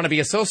doesn't want to be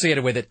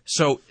associated with it.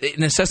 So it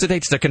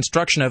necessitates the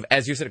construction of,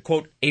 as you said,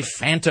 quote, a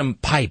phantom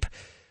pipe.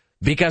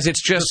 Because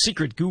it's just a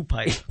secret goo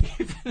pipe.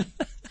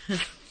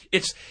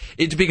 It's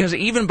because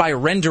even by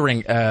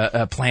rendering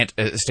plant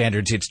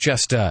standards, it's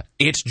just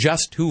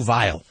too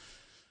vile.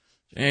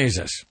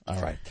 Jesus. All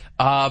right.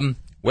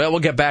 Well, we'll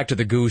get back to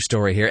the goo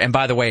story here. And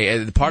by the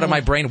way, part of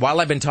my brain,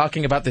 while I've been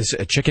talking about this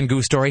chicken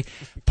goo story,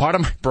 part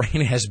of my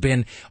brain has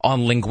been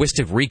on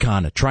linguistic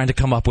recon, trying to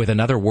come up with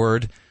another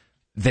word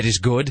that is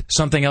good,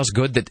 something else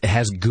good that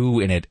has goo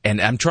in it, and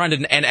I'm trying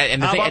to.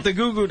 And how about the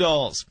Goo Goo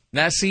Dolls?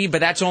 Now, see,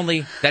 but that's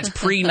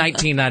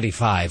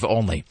pre-1995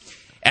 only,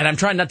 and I'm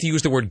trying not to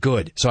use the word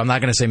good, so I'm not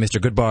going to say Mr.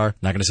 Goodbar,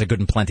 not going to say good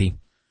and plenty.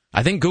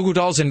 I think Goo Goo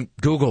Dolls and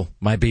Google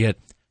might be it.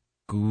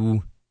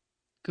 Goo.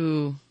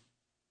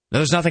 No,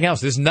 there's nothing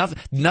else. There's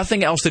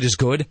nothing else that is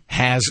good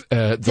has the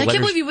letters. I can't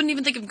believe you wouldn't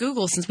even think of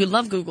Google since we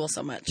love Google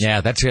so much.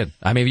 Yeah, that's it.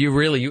 I mean,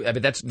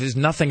 there's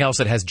nothing else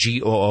that has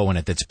GOO in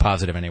it that's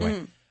positive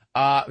anyway.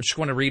 I just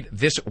want to read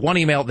this one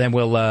email, then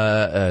we'll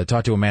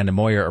talk to Amanda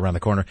Moyer around the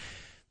corner.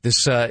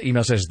 This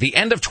email says, the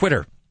end of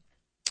Twitter.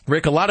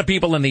 Rick, a lot of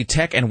people in the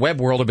tech and web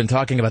world have been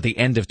talking about the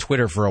end of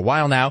Twitter for a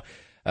while now,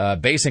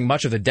 basing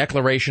much of the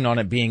declaration on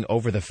it being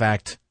over on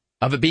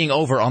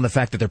the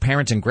fact that their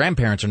parents and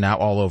grandparents are now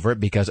all over it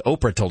because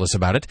Oprah told us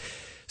about it.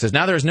 Says,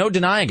 now there's no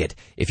denying it.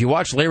 If you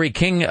watched Larry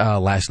King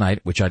last night,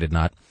 which I did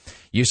not,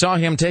 you saw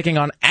him taking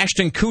on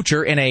Ashton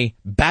Kutcher in a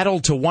battle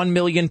to 1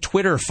 million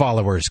Twitter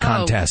followers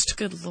contest. Oh,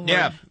 good Lord.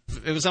 Yeah,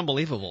 it was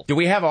unbelievable. Do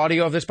we have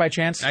audio of this by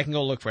chance? I can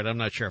go look for it. I'm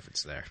not sure if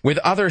it's there. With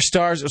other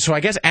stars, so I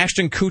guess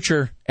Ashton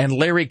Kutcher and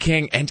Larry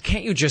King, and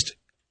can't you just,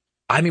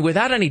 I mean,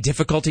 without any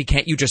difficulty,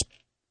 can't you just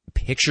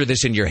picture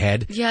this in your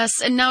head?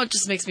 Yes, and now it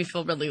just makes me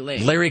feel really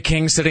lame. Larry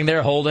King sitting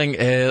there holding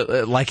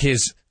like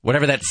his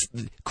whatever that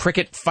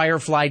cricket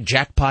firefly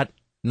jackpot.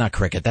 Not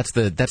cricket. That's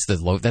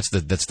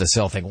the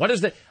cell thing. What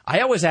is that? I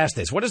always ask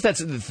this. What is that?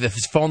 The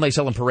phone they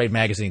sell in Parade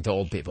magazine to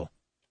old people.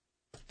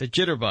 The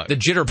jitterbug. The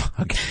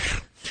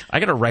jitterbug. I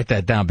got to write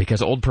that down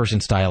because old person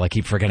style, I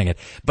keep forgetting it.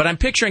 But I'm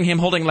picturing him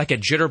holding like a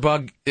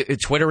jitterbug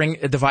twittering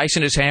device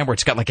in his hand where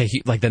it's got like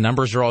the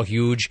numbers are all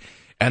huge,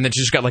 and it's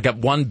just got like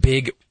one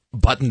big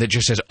button that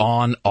just says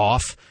on,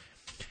 off.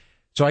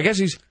 So I guess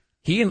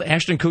he and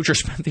Ashton Kutcher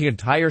spent the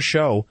entire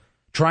show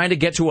trying to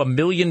get to 1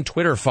 million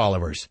Twitter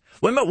followers.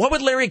 What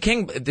would Larry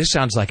King? This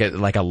sounds like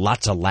a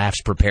lots of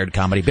laughs prepared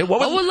comedy bit. What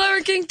would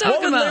Larry King talk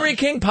about? What would Larry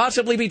King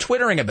possibly be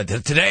twittering about?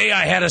 Today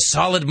I had a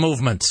solid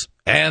movement,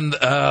 and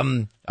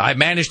I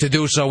managed to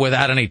do so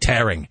without any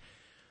tearing.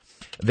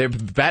 They're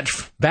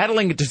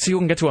battling to see who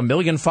can get to 1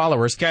 million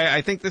followers. Okay, I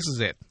think this is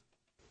it.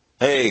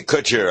 Hey,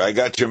 Kutcher, I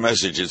got your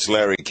message. It's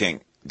Larry King.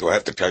 Do I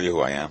have to tell you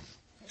who I am?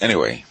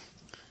 Anyway,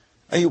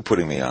 are you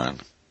putting me on?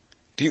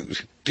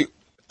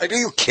 Are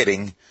you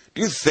kidding?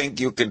 Do you think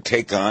you can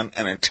take on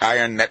an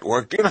entire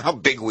network? Do you know how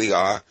big we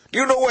are? Do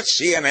you know what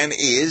CNN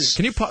is?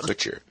 Can you pause?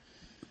 Kutcher,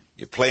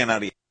 you're playing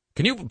out of.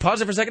 Can you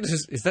pause it for a second?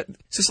 Is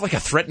this like a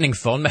threatening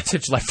phone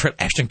message like for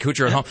Ashton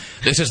Kutcher at home?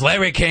 This is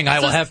Larry King. I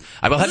will have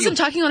is you. Him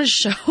talking on his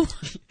show.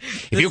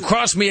 If you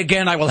cross me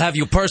again, I will have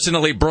you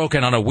personally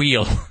broken on a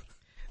wheel.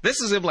 This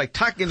is him like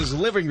talking in his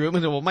living room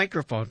into a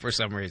microphone for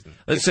some reason.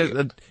 Let's say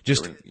Let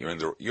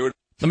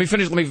me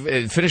finish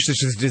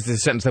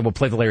this sentence, then we'll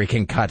play the Larry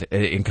King cut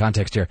in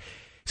context here.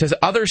 It says,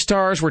 other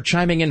stars were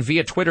chiming in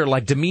via Twitter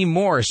like Demi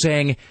Moore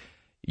saying,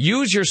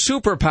 use your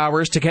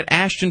superpowers to get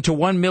Ashton to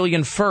 1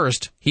 million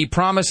first. He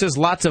promises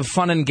lots of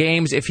fun and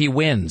games if he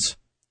wins.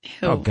 Ew.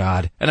 Oh,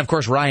 God. And, of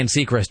course, Ryan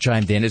Seacrest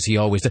chimed in, as he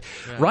always does.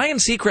 Yeah. Ryan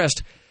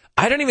Seacrest,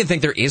 I don't even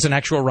think there is an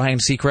actual Ryan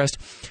Seacrest.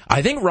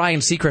 I think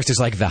Ryan Seacrest is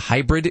like the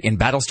hybrid in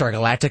Battlestar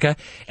Galactica,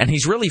 and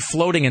he's really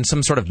floating in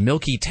some sort of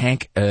milky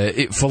tank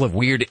full of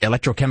weird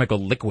electrochemical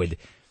liquid.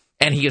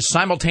 And he is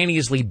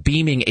simultaneously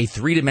beaming a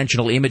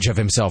three-dimensional image of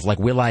himself, like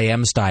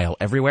Will.i.am style,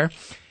 everywhere.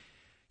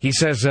 He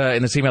says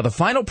in this email, the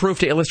final proof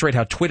to illustrate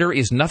how Twitter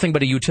is nothing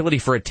but a utility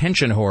for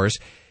attention whores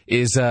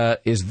is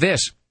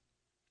this.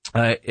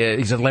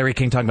 He said, Larry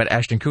King talking about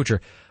Ashton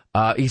Kutcher.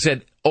 He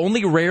said,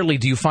 only rarely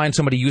do you find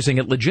somebody using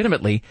it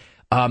legitimately.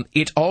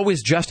 It's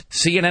always just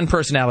CNN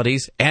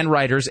personalities and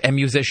writers and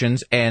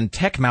musicians and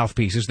tech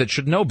mouthpieces that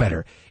should know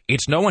better.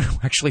 It's no one who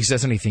actually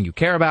says anything you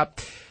care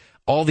about.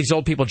 All these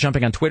old people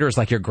jumping on Twitter is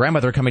like your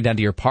grandmother coming down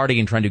to your party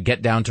and trying to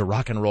get down to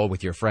rock and roll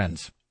with your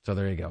friends. So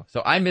there you go.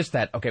 So I missed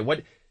that. Okay,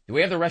 what do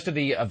we have the rest of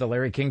the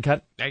Larry King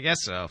cut? I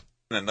guess so.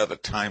 In another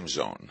time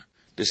zone.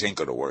 This ain't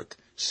going to work.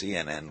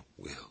 CNN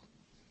will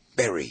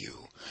bury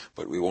you.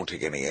 But we won't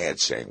take any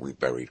ads saying we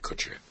buried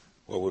Kutcher.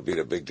 What would be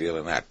the big deal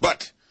in that?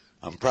 But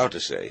I'm proud to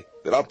say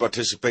that I'll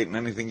participate in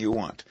anything you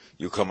want.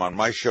 You come on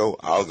my show,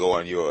 I'll go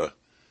on your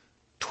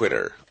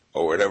Twitter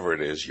or whatever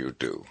it is you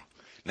do.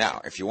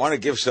 Now, if you want to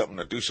give something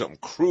to do something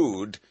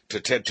crude to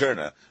Ted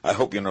Turner, I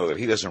hope you know that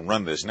he doesn't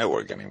run this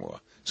network anymore.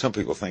 Some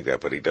people think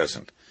that, but he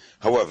doesn't.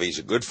 However, he's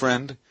a good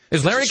friend.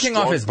 Is Larry King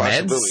off his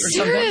meds?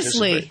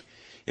 Seriously?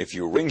 If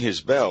you ring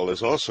his bell,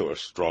 there's also a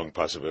strong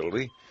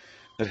possibility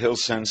that he'll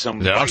send some...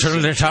 The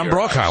alternative Tom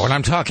Brokaw when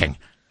I'm talking.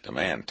 The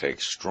man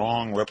takes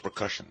strong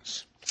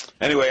repercussions.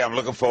 Anyway, I'm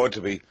looking forward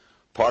to be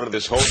part of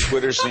this whole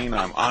Twitter scene.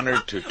 I'm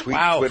honored to tweet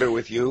Twitter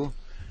with you.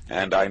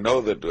 And I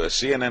know that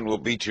CNN will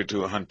beat you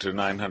to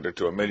 900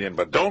 to 1 million,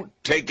 but don't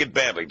take it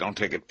badly. Don't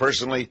take it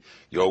personally.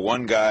 You're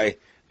one guy.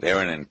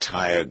 They're an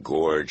entire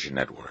gorge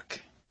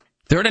network.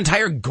 They're an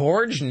entire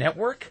gorge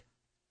network?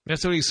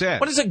 That's what he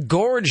said. What is a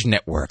gorge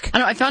network? I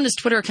don't know. I found his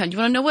Twitter account. Do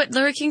you want to know what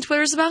Larry King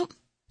Twitter is about?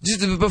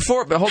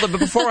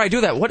 Before I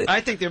do that, what?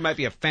 I think there might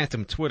be a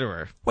phantom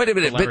Twitterer. Wait a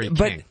minute,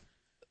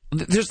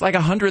 but there's like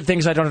 100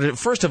 things I don't understand.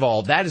 First of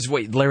all, that is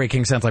what Larry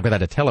King sounds like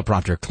without a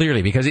teleprompter,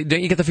 clearly, because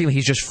don't you get the feeling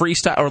he's just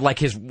freestyle, or like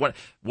his one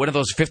of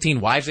those 15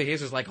 wives of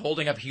his is like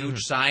holding up huge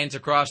signs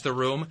across the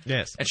room,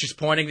 yes, and she's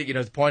pointing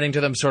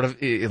to them sort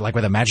of like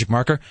with a magic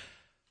marker.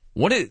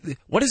 What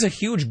is a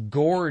huge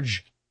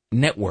gorge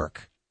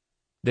network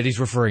that he's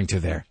referring to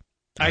there?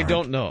 I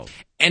don't know.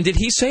 And did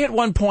he say at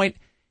one point,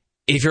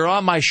 if you're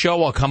on my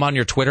show, I'll come on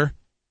your Twitter?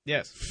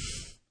 Yes.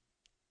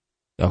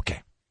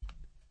 Okay.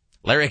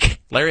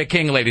 Larry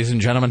King, ladies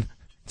and gentlemen.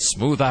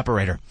 Smooth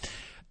operator.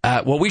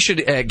 Well, we should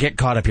get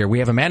caught up here. We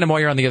have Amanda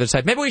Moyer on the other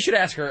side. Maybe we should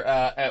ask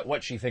her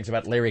what she thinks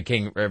about Larry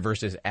King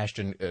versus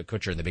Ashton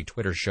Kutcher in the big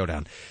Twitter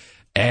showdown.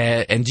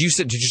 And did you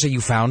say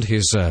you found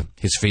his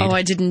feed? Oh,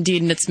 I did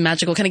indeed, and it's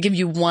magical. Can I give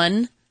you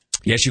one?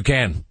 Yes, you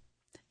can.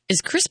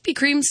 Is Krispy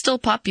Kreme still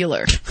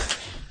popular?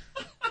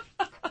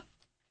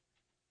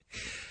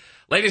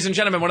 Ladies and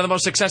gentlemen, one of the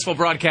most successful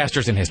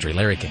broadcasters in history,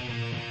 Larry King.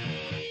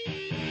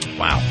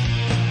 Wow.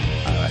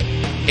 All right.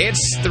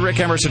 It's the Rick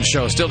Emerson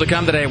Show. Still to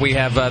come today, we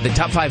have the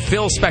top 5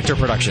 Phil Spector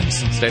productions.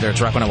 Stay there. It's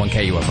Rock 101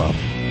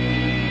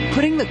 KUFO.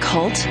 Putting the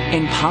cult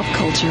in pop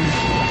culture.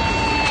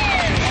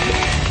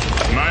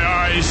 My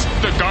eyes,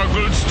 the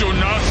goggles do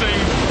nothing.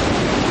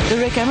 The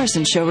Rick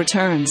Emerson Show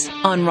returns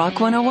on Rock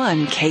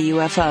 101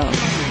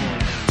 KUFO.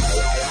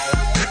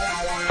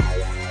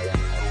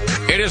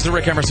 It is the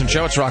Rick Emerson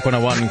Show. It's Rock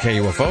 101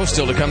 KUFO.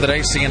 Still to come today,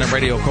 CNN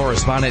radio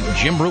correspondent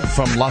Jim Roop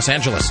from Los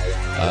Angeles.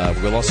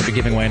 We'll also be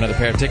giving away another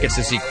pair of tickets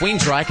to see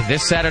Queensryche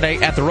this Saturday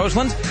at the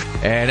Roseland.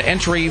 An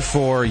entry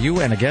for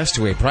you and a guest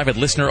to a private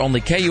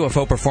listener-only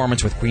KUFO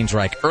performance with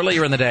Queensryche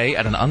earlier in the day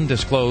at an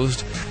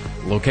undisclosed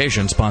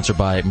location sponsored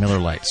by Miller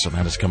Lite. So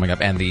that is coming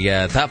up. And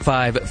the top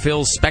 5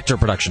 Phil Spector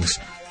productions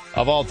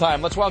of all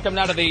time. Let's welcome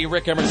now to the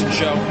Rick Emerson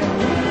Show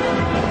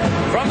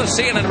from the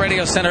CNN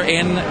Radio Center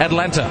in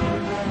Atlanta,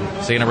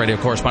 CNN radio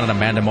correspondent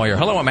Amanda Moyer.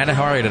 Hello, Amanda.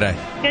 How are you today?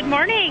 Good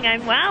morning.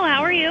 I'm well.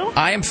 How are you?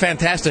 I am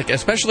fantastic,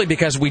 especially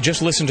because we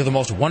just listened to the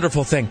most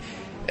wonderful thing.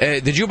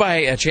 Did you by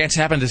a chance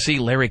happen to see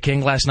Larry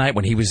King last night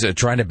when he was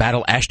trying to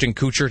battle Ashton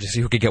Kutcher to see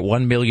who could get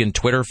 1 million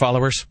Twitter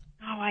followers?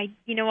 Oh,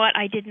 you know what?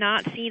 I did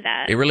not see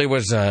that. It really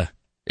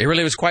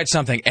was quite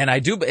something. And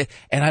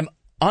I'm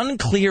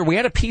unclear. We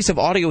had a piece of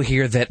audio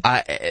here that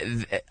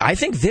I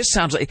think this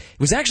sounds like it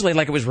was actually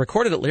like it was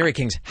recorded at Larry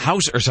King's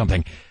house or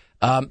something.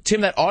 Tim,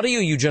 that audio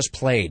you just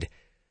played,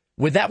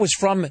 it was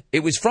from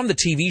the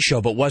TV show,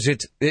 but was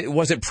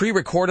it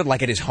pre-recorded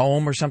like at his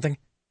home or something?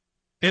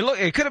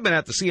 It could have been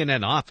at the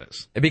CNN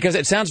office. Because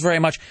it sounds very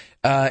much,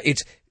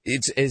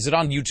 is it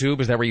on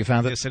YouTube? Is that where you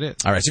found it? Yes, it is.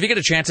 All right. So if you get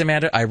a chance,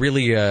 Amanda, I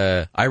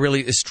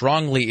really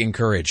strongly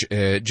encourage,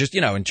 just,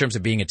 in terms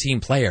of being a team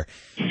player,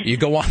 you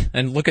go on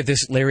and look at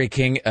this Larry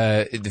King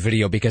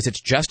video because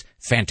it's just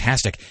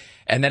fantastic.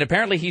 And then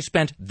apparently he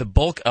spent the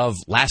bulk of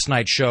last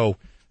night's show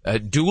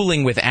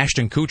dueling with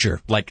Ashton Kutcher,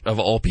 like of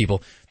all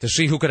people, to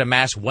see who could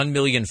amass 1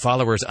 million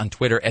followers on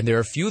Twitter. And there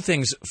are few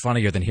things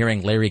funnier than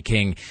hearing Larry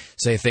King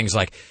say things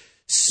like,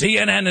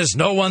 CNN is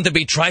no one to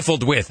be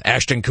trifled with,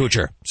 Ashton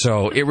Kutcher.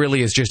 So it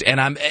really is just, and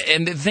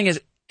the thing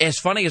is, as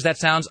funny as that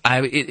sounds,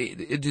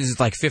 it is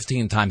like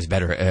 15 times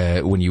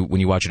better when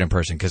you watch it in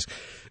person, because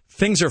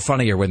things are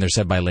funnier when they're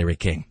said by Larry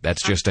King.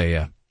 That's just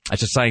a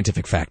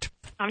scientific fact.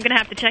 I'm going to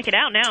have to check it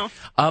out now.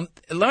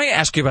 Let me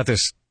ask you about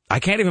this. I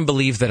can't even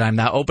believe that I'm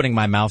now opening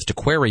my mouth to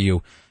query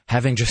you,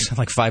 having just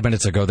like 5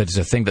 minutes ago that is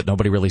a thing that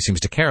nobody really seems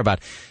to care about.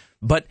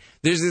 But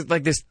there's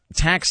like this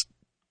tax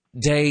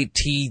day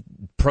tea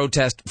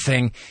protest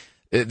thing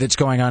that's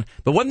going on.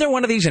 But wasn't there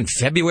one of these in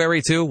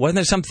February too? Wasn't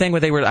there something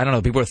where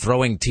people were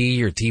throwing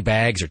tea or tea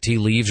bags or tea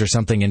leaves or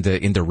something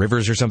into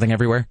rivers or something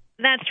everywhere?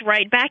 That's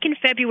right. Back in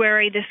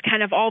February, this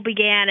kind of all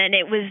began, and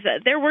it was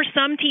there were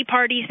some tea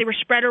parties. They were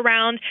spread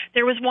around.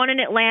 There was one in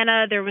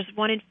Atlanta. There was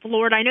one in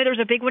Florida. I know there was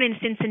a big one in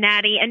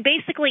Cincinnati. And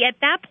basically, at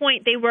that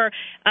point, they were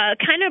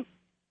kind of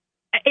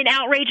in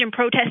outrage and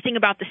protesting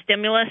about the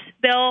stimulus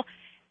bill.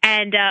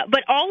 And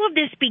but all of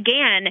this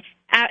began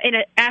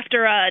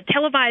after a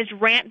televised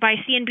rant by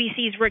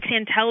CNBC's Rick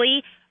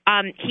Santelli.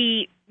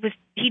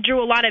 He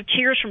drew a lot of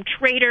cheers from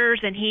traders,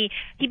 and he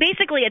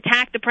basically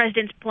attacked the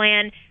president's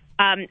plan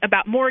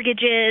about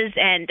mortgages,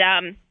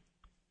 and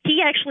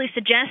he actually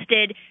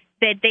suggested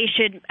that they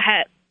should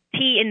have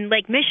tea in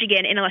Lake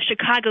Michigan in a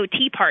Chicago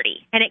Tea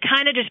Party. And it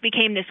kind of just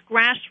became this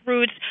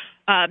grassroots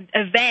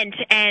event,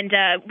 and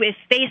with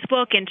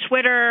Facebook and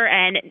Twitter,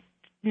 and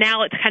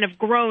now it's kind of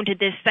grown to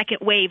this second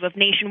wave of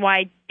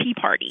nationwide tea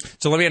party.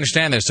 So let me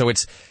understand this. So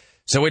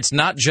it's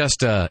not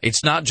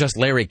just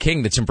Larry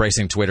King that's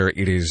embracing Twitter.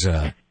 It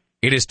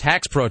is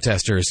tax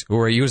protesters who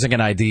are using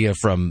an idea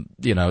from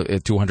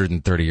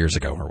 230 years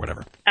ago or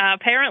whatever.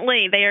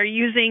 Apparently, they are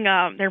using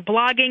they're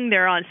blogging,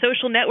 they're on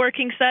social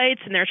networking sites,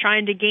 and they're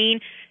trying to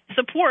gain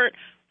support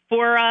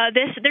for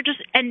this.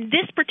 And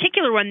this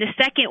particular one, the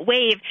second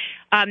wave,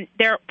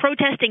 they're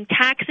protesting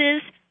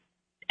taxes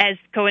as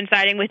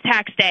coinciding with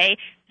tax day,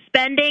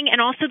 spending,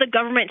 and also the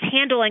government's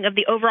handling of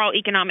the overall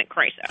economic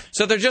crisis.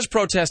 So they're just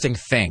protesting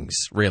things,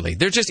 really.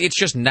 It's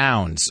just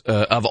nouns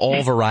of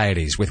all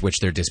varieties with which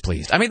they're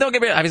displeased. I mean, don't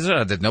get me.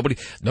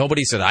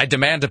 Nobody said I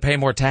demand to pay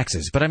more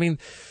taxes, but I mean,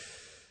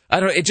 I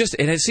don't know.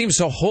 It seems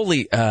so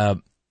wholly.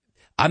 I'm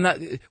not.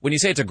 When you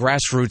say it's a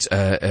grassroots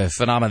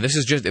phenomenon, this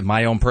is just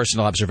my own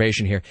personal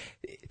observation here.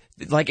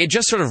 Like, it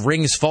just sort of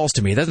rings false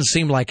to me. It doesn't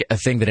seem like a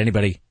thing that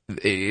anybody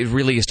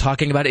really is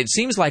talking about. It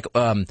seems like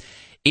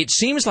it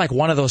seems like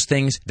one of those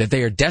things that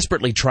they are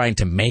desperately trying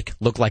to make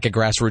look like a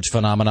grassroots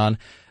phenomenon,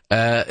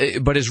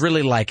 but is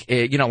really like,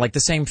 like the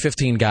same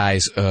 15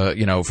 guys,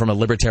 from a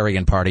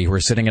libertarian party who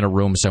are sitting in a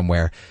room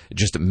somewhere,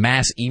 just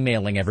mass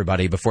emailing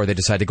everybody before they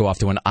decide to go off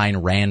to an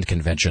Ayn Rand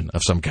convention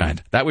of some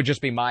kind. That would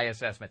just be my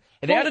assessment.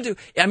 And they ought to do,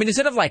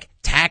 instead of like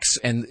tax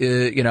and,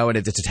 and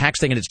it's a tax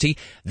thing and it's tea,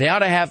 they ought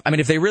to have,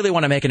 if they really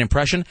want to make an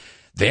impression,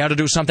 they ought to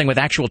do something with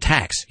actual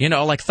tax,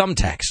 like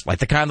thumbtacks, like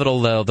the kind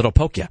that'll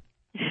poke you.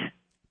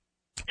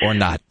 Or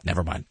not.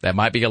 Never mind. That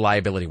might be a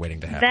liability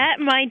waiting to happen.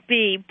 That might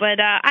be. But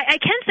I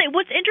can say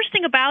what's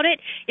interesting about it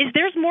is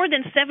there's more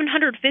than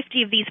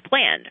 750 of these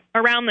planned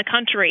around the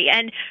country.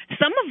 And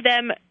some of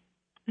them,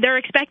 they're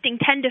expecting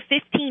 10 to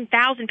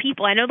 15,000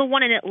 people. I know the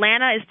one in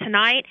Atlanta is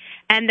tonight,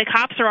 and the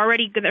cops are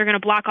they're going to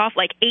block off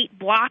like 8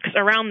 blocks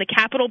around the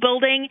Capitol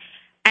building.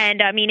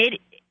 And,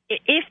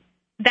 if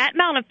that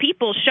amount of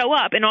people show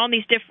up in all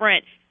these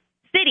different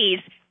cities,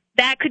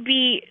 that could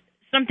be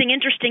something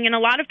interesting, and a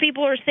lot of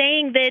people are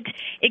saying that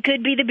it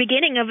could be the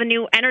beginning of a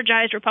new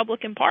energized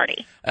Republican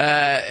Party.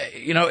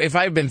 If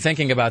I'd been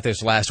thinking about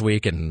this last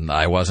week, and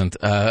I wasn't,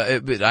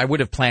 I would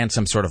have planned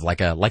some sort of like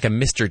a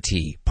Mr.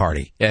 T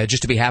party,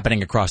 just to be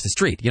happening across the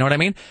street. You know what I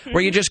mean? Mm-hmm.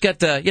 Where you just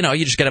get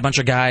a bunch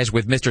of guys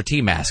with Mr.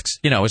 T masks.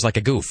 It's like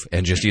a goof,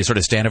 and just you sort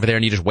of stand over there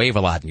and you just wave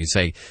a lot and you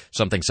say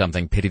something,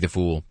 pity the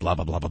fool, blah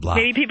blah blah blah blah.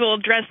 Maybe people will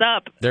dress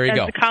up. There you as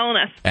go. The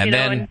colonists, and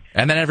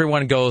then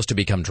everyone goes to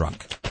become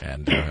drunk,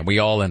 and we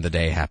all end the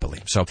day happily.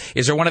 So,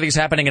 is there one of these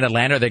happening in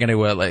Atlanta? Are they going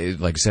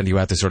to send you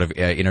out to sort of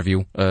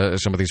interview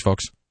some of these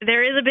folks?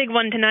 There is a big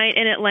one tonight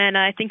in Atlanta.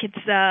 I think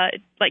it's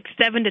like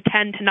 7 to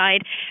 10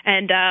 tonight,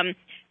 and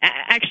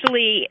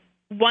actually,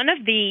 one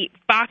of the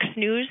Fox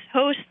News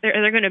hosts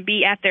they're going to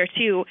be at there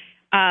too.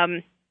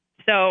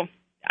 So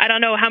I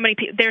don't know how many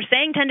people. They're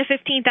saying 10 to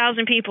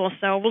 15,000 people,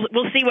 so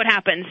we'll see what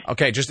happens.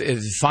 Okay, just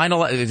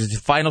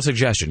final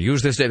suggestion.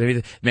 Use this.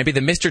 Maybe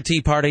the Mr.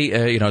 Tea Party,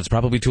 it's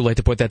probably too late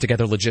to put that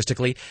together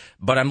logistically,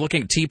 but I'm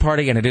looking at Tea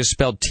Party, and it is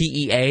spelled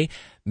T-E-A.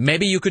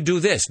 Maybe you could do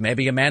this.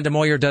 Maybe Amanda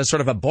Moyer does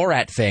sort of a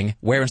Borat thing,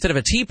 where instead of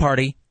a tea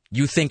party,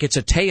 you think it's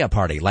a Taya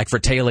party, like for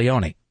Taya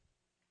Leone.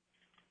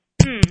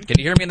 Can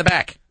you hear me in the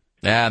back?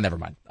 Never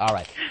mind. All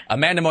right.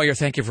 Amanda Moyer,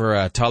 thank you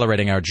for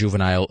tolerating our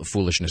juvenile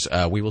foolishness.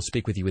 We will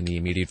speak with you in the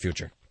immediate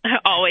future.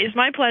 Always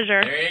my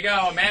pleasure. There you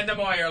go. Amanda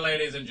Moyer,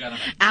 ladies and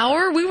gentlemen.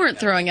 We weren't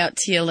throwing out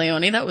Tia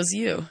Leone. That was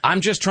you. I'm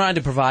just trying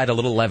to provide a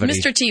little levity.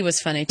 Mr. T was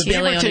funny. The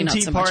Tia Leone, Beaverton not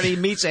Tea so Party much.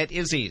 meets at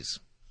Izzy's.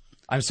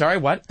 I'm sorry,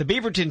 what? The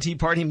Beaverton Tea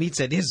Party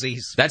meets at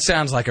Izzy's. That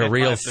sounds like a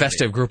real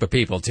festive group of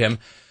people, Tim.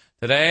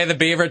 Today, the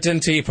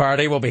Beaverton Tea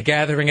Party will be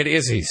gathering at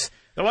Izzy's.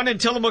 The one in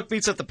Tillamook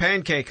meets at the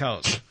Pancake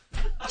House.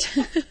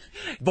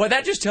 Boy,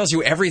 that just tells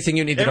you everything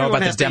you need to know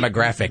about this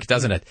demographic,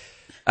 doesn't it?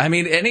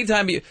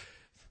 Anytime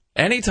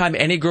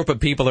any group of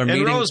people are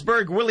meeting... In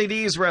Roseburg, Willie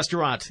D's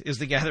restaurant is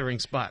the gathering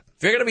spot.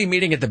 If you're going to be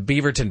meeting at the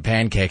Beaverton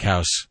Pancake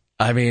House,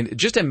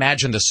 just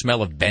imagine the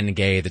smell of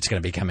Bengay that's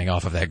going to be coming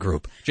off of that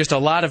group. Just a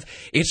lot of...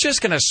 It's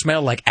just going to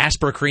smell like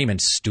Aspercream and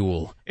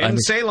stool. In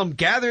Salem,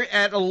 gather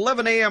at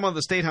 11 a.m. on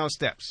the State House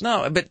steps.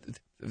 No, but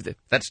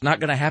that's not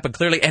going to happen,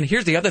 clearly. And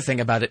here's the other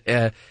thing about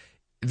it.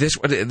 This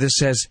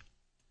says...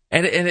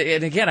 And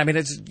again,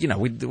 it's,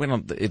 we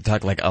don't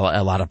talk like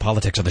a lot of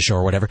politics on the show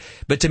or whatever.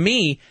 But to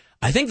me,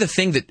 I think the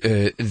thing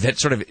that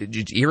sort of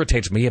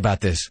irritates me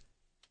about this,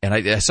 and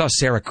I saw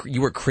Sarah,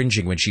 you were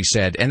cringing when she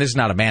said, and this is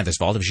not Amanda's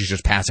fault, she's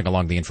just passing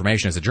along the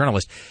information as a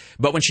journalist,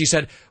 but when she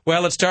said,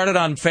 well, it started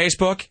on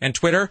Facebook and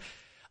Twitter,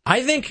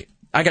 I think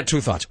I got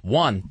 2 thoughts.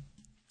 One,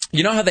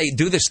 you know how they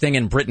do this thing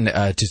in Britain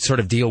to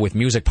sort of deal with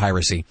music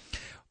piracy,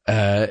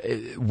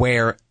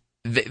 where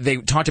they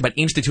talked about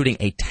instituting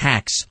a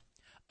tax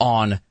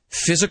on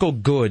physical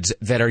goods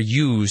that are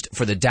used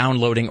for the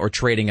downloading or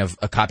trading of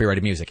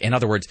copyrighted music. In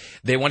other words,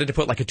 they wanted to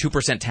put like a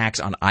 2% tax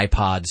on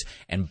iPods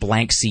and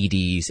blank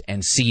CDs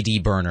and CD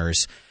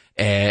burners,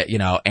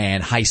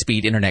 and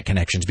high-speed internet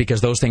connections,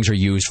 because those things are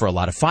used for a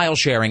lot of file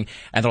sharing.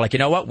 And they're like, you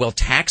know what? We'll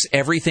tax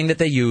everything that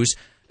they use,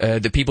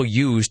 that people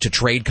use to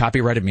trade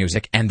copyrighted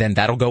music, and then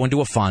that'll go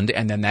into a fund,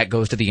 and then that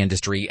goes to the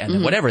industry, and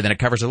then whatever, then it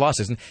covers the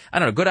losses. And I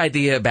don't know, good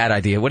idea, bad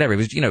idea, whatever. It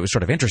was, it was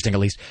sort of interesting, at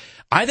least.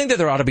 I think that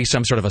there ought to be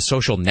some sort of a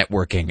social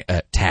networking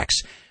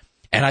tax.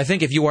 And I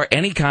think if you are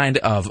any kind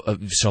of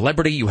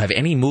celebrity, you have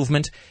any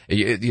movement,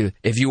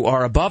 if you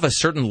are above a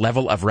certain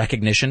level of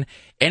recognition,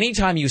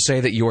 anytime you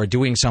say that you are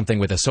doing something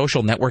with a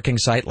social networking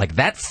site, like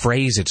that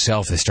phrase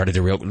itself has started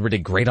to really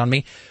grate on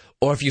me.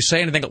 Or if you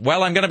say anything,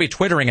 well, I'm going to be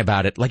twittering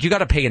about it, like you got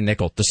to pay a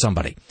nickel to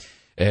somebody,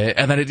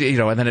 and then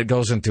it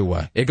goes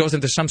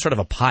into some sort of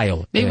a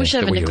pile. Maybe we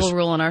should have a nickel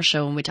rule on our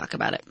show when we talk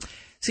about it.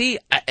 See,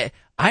 I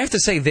have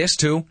to say this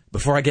too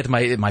before I get to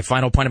my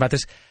final point about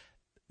this.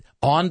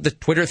 On the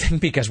Twitter thing,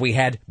 because we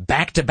had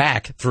back to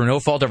back through no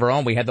fault of our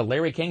own, we had the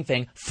Larry King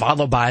thing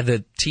followed by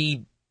the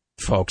tea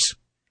folks.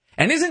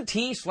 And isn't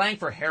tea slang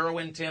for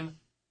heroin, Tim?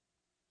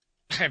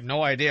 I have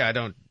no idea. I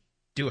don't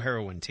do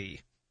heroin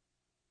tea.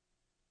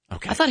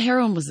 Okay. I thought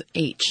heroin was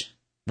H.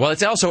 Well,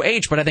 it's also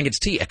H, but I think it's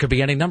T. It could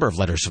be any number of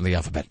letters from the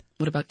alphabet.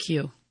 What about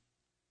Q?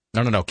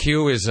 No.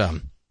 Q is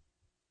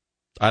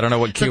I don't know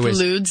what Q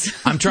is.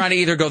 Ludes. I'm trying to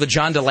either go the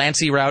John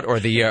Delancey route or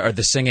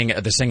the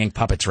singing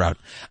puppets route.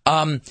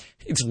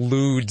 It's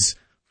Ludes.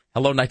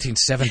 Hello,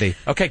 1970.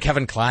 Okay,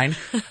 Kevin Kline.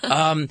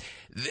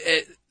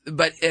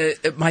 But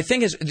my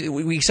thing is,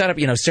 we set up,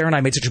 Sarah and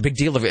I made such a big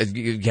deal of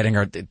getting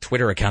our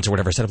Twitter accounts or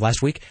whatever set up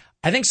last week.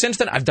 I think since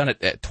then I've done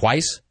it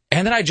twice,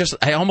 and then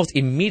I almost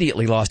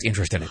immediately lost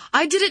interest in it.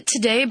 I did it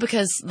today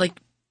because,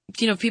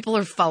 people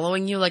are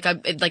following you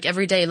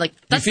every day.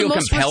 That's you feel the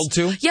most compelled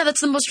to? Yeah,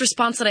 that's the most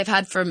response that I've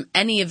had from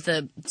any of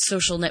the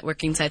social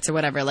networking sites or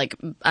whatever,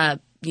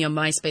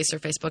 MySpace or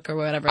Facebook or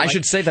whatever. I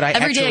should say that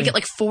every day I get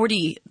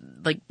 40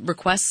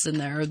 requests in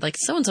there,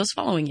 so and so's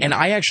following you. And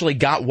I actually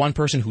got one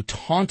person who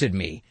taunted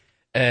me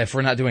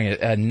for not doing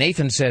it.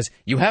 Nathan says,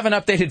 "You haven't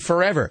updated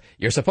forever.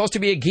 You're supposed to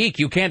be a geek.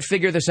 You can't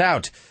figure this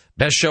out.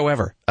 Best show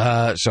ever."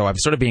 So I'm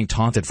sort of being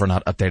taunted for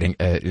not updating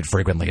it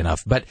frequently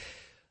enough. But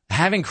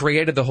having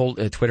created the whole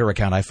Twitter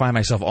account, I find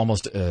myself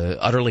almost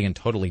utterly and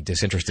totally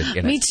disinterested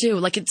in it. Me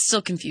too. It's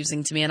still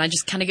confusing to me, and I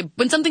just kind of get,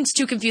 when something's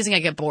too confusing, I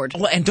get bored.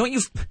 Well, and don't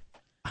you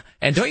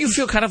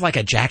feel kind of like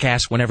a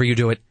jackass whenever you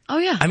do it? Oh,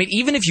 yeah. I mean,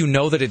 even if you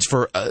know that it's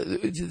for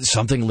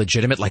something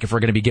legitimate, like if we're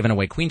going to be giving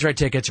away Queensrÿche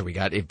tickets, or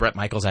if Brett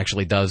Michaels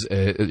actually does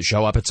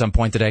show up at some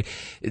point today,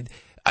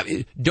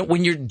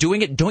 when you're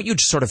doing it, don't you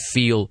sort of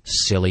feel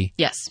silly?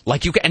 Yes.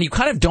 You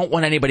kind of don't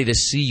want anybody to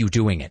see you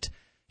doing it.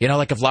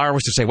 If Lara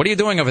was to say, "What are you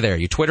doing over there?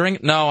 You Twittering?"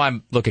 "No,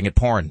 I'm looking at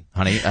porn,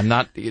 honey. I'm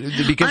not."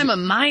 Because I'm a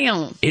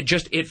mile. It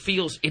just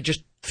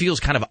feels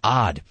kind of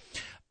odd.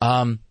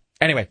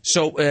 Anyway,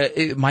 so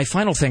my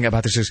final thing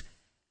about this is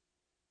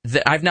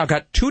that I've now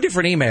got 2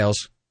 different emails,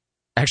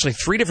 actually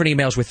 3 different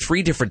emails with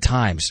 3 different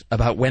times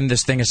about when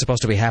this thing is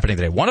supposed to be happening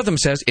today. One of them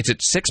says it's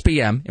at 6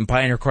 p.m. in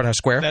Pioneer Courthouse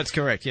Square. That's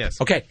correct, yes.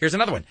 Okay, here's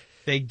another one.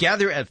 They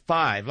gather at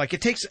 5.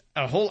 It takes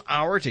a whole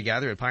hour to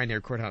gather at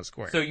Pioneer Courthouse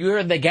Square.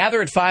 So they gather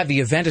at 5.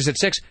 The event is at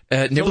 6.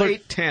 Nibbler,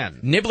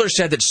 8:10. Nibbler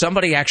said that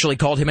somebody actually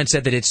called him and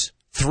said that it's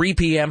 3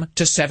 p.m.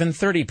 to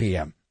 7:30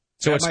 p.m.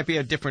 So it might be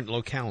a different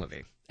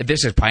locality.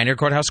 This is Pioneer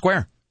Courthouse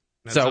Square.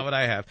 That's not what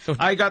I have.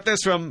 I got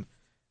this from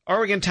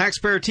Oregon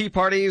Taxpayer Tea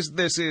Parties.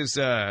 This is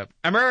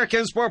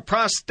Americans for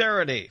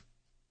Posterity.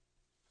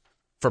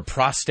 For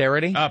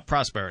posterity?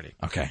 Prosperity.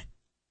 Okay.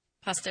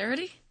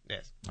 Posterity?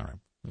 Yes. All right.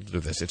 We'll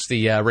do this. It's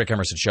the Rick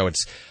Emerson Show.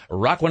 It's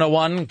Rock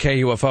 101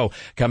 KUFO.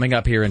 Coming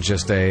up here in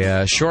just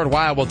a short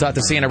while, we'll talk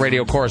to CNN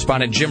radio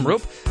correspondent Jim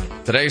Roop.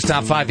 Today's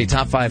Top 5, the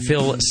Top 5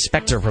 Phil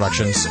Spector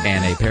productions,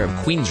 and a pair of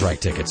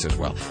Queensrÿche tickets as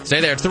well. Stay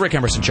there. It's the Rick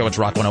Emerson Show. It's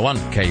Rock 101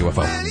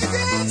 KUFO.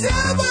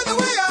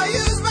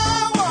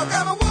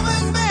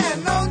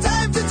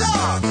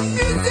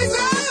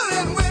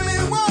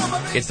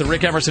 It's the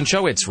Rick Emerson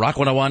Show. It's Rock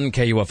 101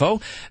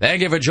 KUFO.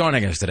 Thank you for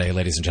joining us today,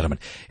 ladies and gentlemen.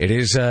 It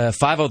is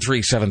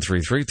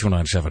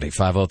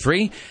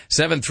 503-733-2970.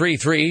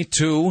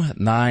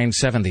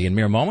 503-733-2970. In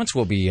mere moments,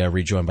 we'll be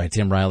rejoined by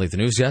Tim Riley, the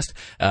news guest.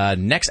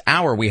 Next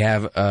hour, we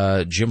have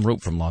Jim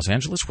Roop from Los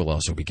Angeles. We'll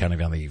also be counting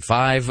down the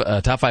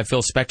top 5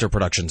 Phil Spector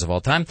productions of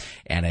all time,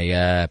 and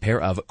a pair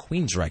of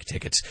Queensrÿche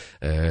tickets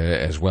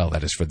as well.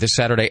 That is for this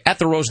Saturday at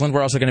the Roseland.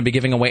 We're also going to be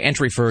giving away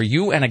entry for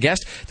you and a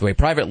guest to a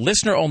private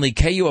listener-only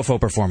KUFO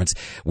performance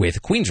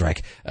with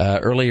Queensrÿche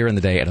earlier in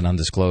the day at an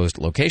undisclosed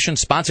location,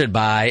 sponsored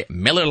by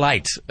Miller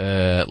Lite,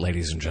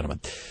 ladies and gentlemen.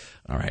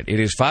 All right,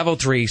 it is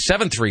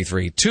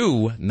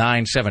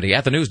 503-733-2970.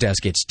 At the news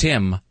desk, it's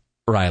Tim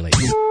Riley.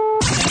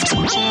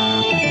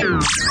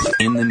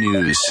 In the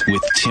news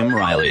with Tim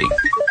Riley.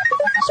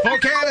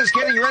 Spokane is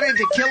getting ready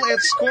to kill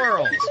its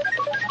squirrels.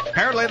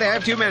 Apparently they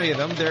have too many of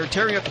them. They're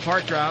tearing up the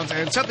park grounds,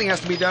 and something has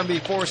to be done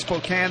before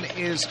Spokane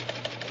is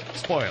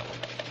spoiled.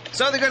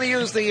 So they're going to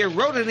use the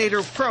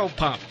Rodinator Pro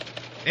Pump.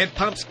 It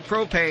pumps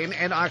propane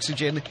and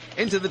oxygen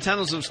into the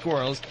tunnels of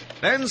squirrels,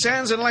 then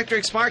sends an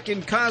electric spark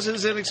and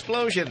causes an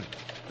explosion.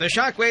 The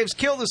shock waves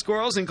kill the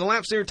squirrels and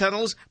collapse their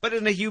tunnels, but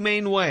in a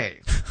humane way.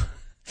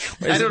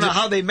 I don't know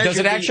how they measure. Does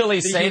it actually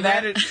say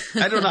that?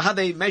 I don't know how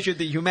they measured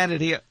the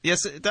humanity.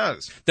 Yes, it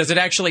does. Does it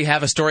actually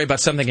have a story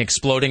about something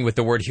exploding with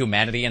the word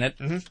humanity in it?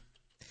 Mm-hmm.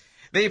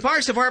 The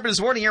Parks Department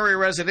is warning area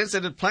residents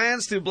that it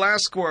plans to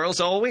blast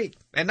squirrels all week,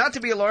 and not to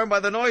be alarmed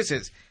by the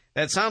noises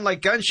that sound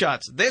like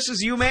gunshots. This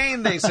is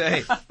humane, they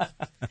say.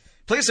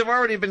 Police have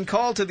already been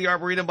called to the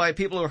Arboretum by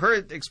people who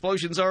heard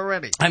explosions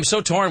already. I'm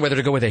so torn whether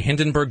to go with a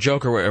Hindenburg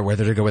joke or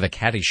whether to go with a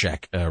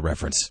Caddyshack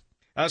reference.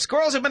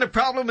 Squirrels have been a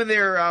problem and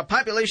their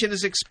population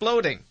is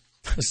exploding.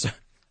 So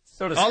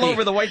to all speak.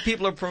 over the white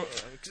people of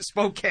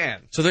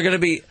Spokane. So they're going to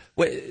be...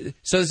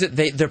 So is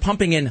it they're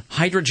pumping in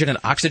hydrogen and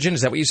oxygen?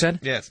 Is that what you said?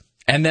 Yes.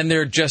 And then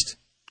they're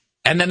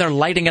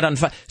lighting it on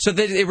fire. So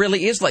it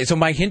really is like... So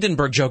my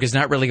Hindenburg joke is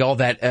not really all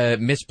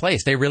that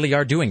misplaced. They really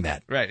are doing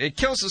that. Right. It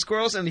kills the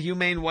squirrels in a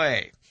humane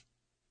way.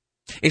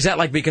 Is that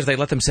like because they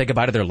let them say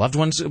goodbye to their loved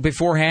ones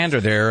beforehand, or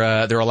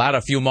they're allowed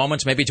a few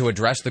moments maybe to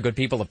address the good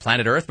people of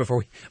planet Earth before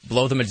we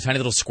blow them into tiny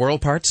little squirrel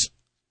parts?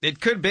 It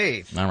could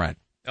be. All right.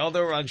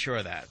 Although we're unsure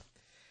of that.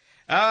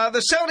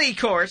 The Saudi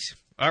court,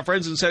 our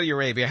friends in Saudi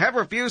Arabia, have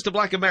refused to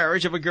block a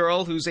marriage of a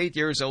girl who's 8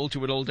 years old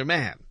to an older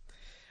man.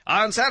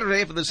 On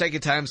Saturday, for the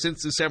second time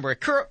since December, a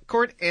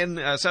court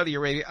in Saudi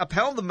Arabia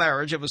upheld the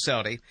marriage of a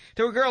Saudi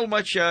to a girl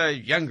much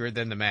younger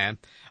than the man,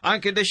 on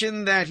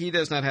condition that he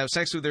does not have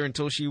sex with her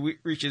until she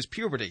reaches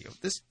puberty.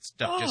 This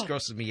stuff just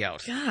grosses me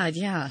out. God,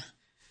 yeah.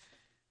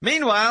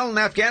 Meanwhile, in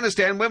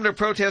Afghanistan, women are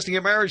protesting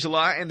a marriage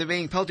law and they're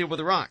being pelted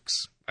with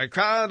rocks. A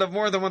crowd of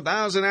more than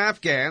 1,000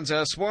 Afghans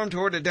swarmed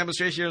toward a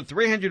demonstration of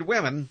 300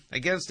 women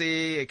against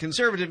the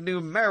conservative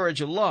new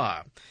marriage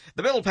law.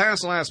 The bill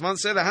passed last month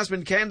said a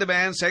husband can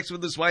demand sex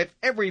with his wife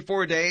every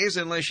 4 days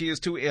unless she is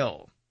too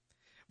ill.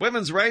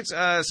 Women's rights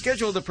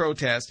scheduled the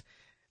protest.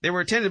 They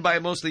were attended by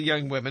mostly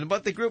young women,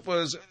 but the group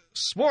was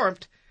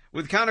swamped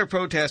with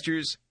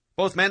counter-protesters,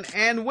 both men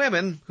and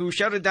women, who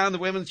shouted down the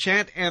women's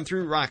chant and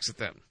threw rocks at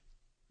them.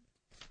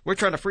 We're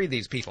trying to free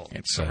these people.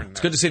 It's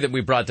good to see that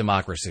we brought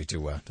democracy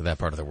to that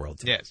part of the world.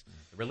 Yes.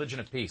 The religion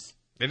of peace.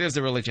 It is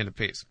the religion of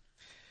peace.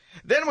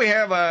 Then we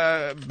have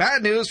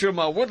bad news from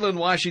Woodland,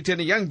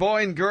 Washington. A young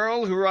boy and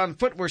girl who were on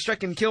foot were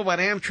struck and killed by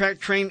an Amtrak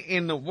train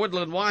in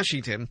Woodland,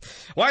 Washington.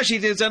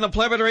 Washington's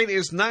unemployment rate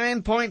is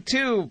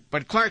 9.2,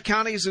 but Clark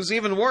County's is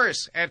even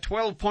worse at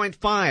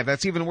 12.5.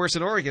 That's even worse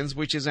than Oregon's,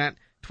 which is at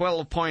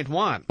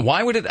 12.1.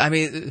 Why would it, I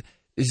mean,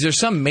 is there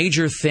some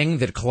major thing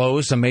that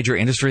closed, some major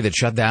industry that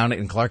shut down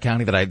in Clark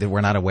County that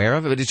we're not aware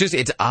of? But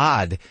it's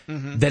odd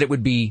that it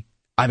would be,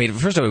 I mean,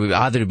 first of all, it would be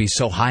odd that it would be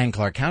so high in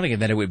Clark County,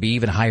 and then it would be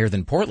even higher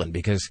than Portland,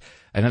 because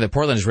I know that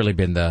Portland has really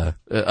been,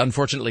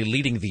 unfortunately,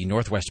 leading the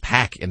Northwest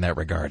pack in that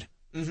regard.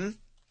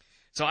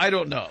 So I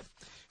don't know.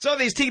 So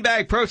these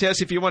teabag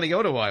protests, if you want to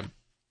go to one,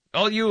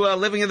 all you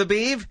living in the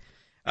Beeve,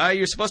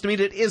 you're supposed to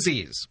meet at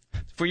Izzy's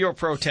for your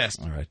protest.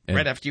 All right.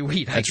 Right after you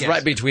eat, I guess. It's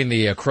right between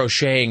the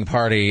crocheting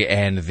party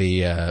and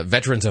the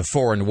Veterans of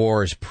Foreign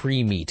Wars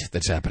pre-meet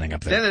that's happening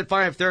up there. Then at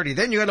 5:30.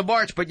 Then you're going to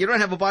march, but you don't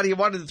have a body you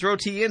wanted to throw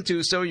tea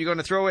into, so you're going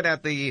to throw it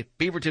at the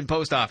Beaverton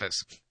post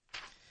office.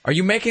 Are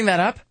you making that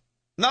up?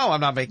 No,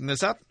 I'm not making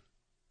this up.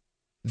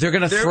 They're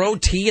going to throw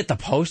tea at the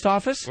post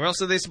office? Where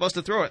else are they supposed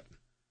to throw it?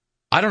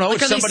 I don't know.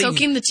 Like, are they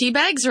soaking the tea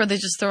bags, or are they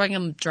just throwing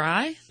them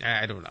dry?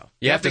 I don't know.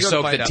 You have to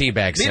soak the tea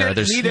bags, Sarah.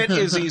 Meet at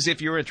Izzy's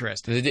if you're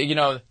interested. You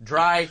know,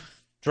 dry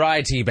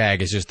tea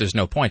bag is just, there's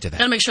no point to that.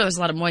 Gotta make sure there's a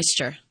lot of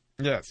moisture.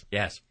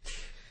 Yes.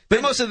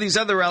 But most of these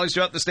other rallies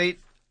throughout the state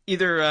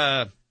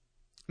either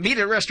meet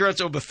at restaurants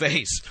or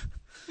buffets.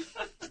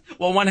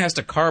 Well, one has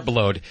to carb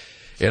load.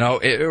 You know,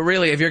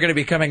 really, if you're going to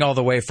be coming all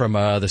the way from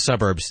the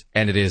suburbs,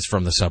 and it is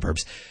from the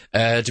suburbs,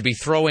 to be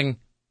throwing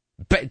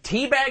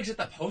tea bags at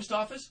the post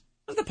office?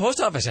 What does the post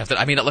office have to?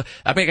 I mean,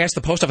 I guess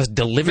the post office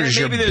delivers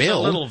your bill. Maybe there's a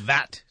little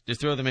vat to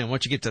throw them in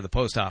once you get to the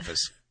post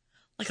office.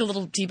 Like a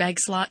little tea bag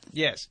slot?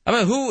 Yes. I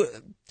mean,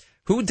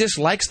 who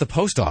dislikes the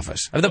post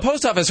office? I mean, the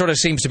post office sort of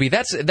seems to be,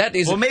 that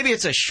is... Well, maybe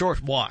it's a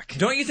short walk.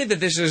 Don't you think that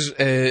this is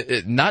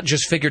not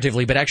just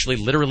figuratively, but actually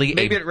literally...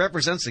 Maybe it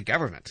represents the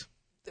government.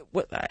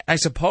 Well, I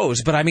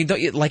suppose, but I mean,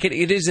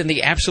 it is in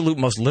the absolute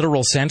most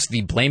literal sense,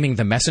 the blaming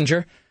the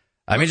messenger.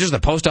 I mean, just the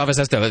post office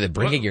has to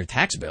bring in your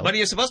tax bill. But are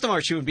you supposed to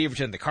march you in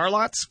Beaverton? The car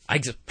lots?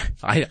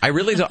 I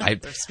really don't.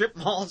 Strip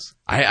malls?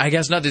 I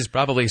guess not. There's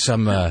probably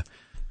some...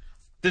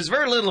 There's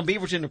very little in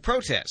Beaverton to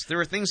protest. There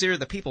are things here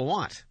that people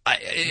want.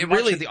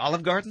 Really, the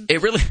Olive Garden?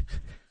 It really...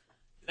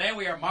 Today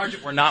we are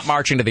marching. We're not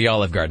marching to the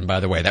Olive Garden,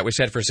 by the way. That was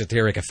said for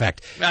satiric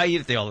effect. I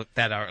eat at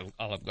that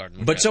Olive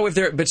Garden. But so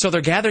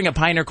they're gathering at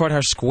Pioneer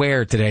Courthouse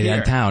Square today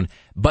downtown.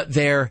 But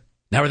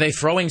now are they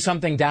throwing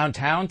something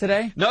downtown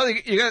today? No,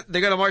 they're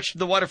going to march to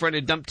the waterfront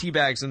and dump tea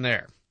bags in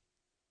there.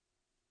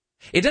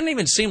 It doesn't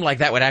even seem like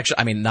that would actually...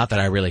 I mean, not that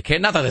I really care.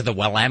 Not that the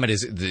Willamette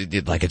is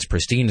like it's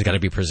pristine, it's got to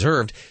be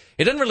preserved.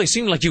 It doesn't really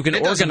seem like you can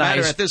organize... It doesn't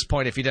matter at this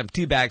point if you dump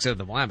tea bags out of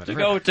the Willamette.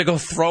 To go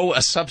throw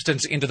a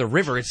substance into the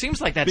river. It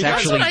seems like that's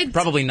actually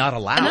probably not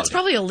allowed. And that's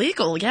probably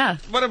illegal, yeah.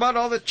 What about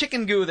all the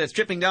chicken goo that's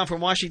dripping down from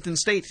Washington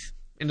State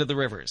into the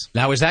rivers?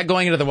 Now, is that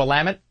going into the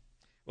Willamette?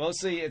 Well,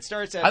 let's see. It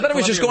starts at... I thought it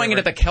was just going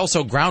into the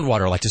Kelso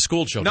groundwater, like to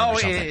school children or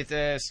something.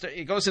 No,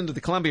 it goes into the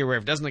Columbia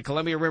River. Doesn't the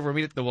Columbia River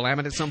meet at the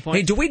Willamette at some point?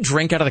 Hey, do we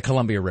drink out of the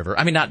Columbia River?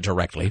 I mean, not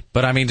directly,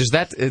 but I mean,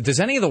 does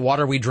any of the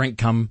water we drink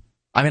come...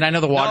 I mean, I know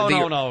the water...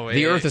 No.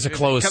 The Earth is a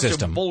closed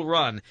system. To Bull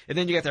Run, and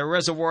then you got the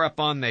reservoir up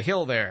on the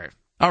hill there.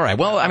 All right.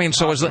 Well, I mean,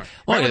 so is the...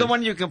 Remember the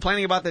one you were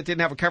complaining about that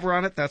didn't have a cover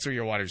on it? That's where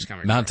your water's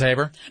coming from. Mount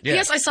Tabor?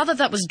 Yes, I saw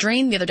that was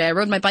drained the other day. I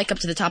rode my bike up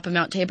to the top of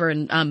Mount Tabor,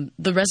 and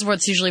the reservoir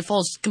that's usually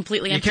full is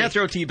completely empty. You can't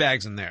throw tea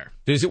bags in there.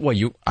 Is it? Well,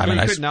 you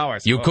could now, I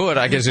suppose. You could.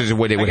 I guess it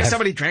would have...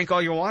 somebody drank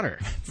all your water.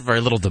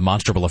 Very little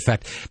demonstrable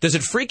effect. Does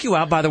it freak you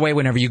out, by the way,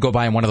 whenever you go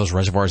by and one of those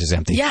reservoirs is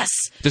empty? Yes.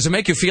 Does it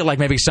make you feel like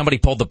maybe somebody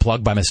pulled the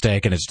plug by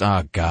mistake and it's,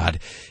 oh, God.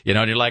 You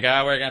know, and you're like,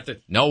 we're going to have to...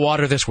 No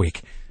water this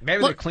week.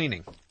 Maybe they're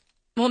cleaning.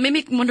 Well, it made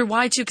me wonder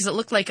why, too, because it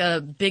looked like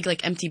a big,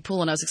 empty pool,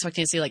 and I was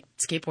expecting to see,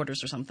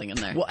 skateboarders or something in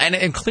there. Well,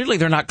 and clearly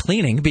they're not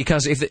cleaning,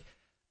 because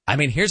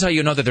here's how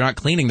you know that they're not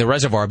cleaning the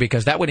reservoir,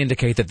 because that would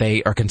indicate that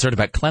they are concerned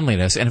about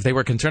cleanliness, and if they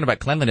were concerned about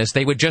cleanliness,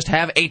 they would just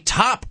have a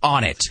top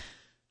on it,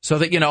 so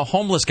that,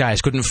 homeless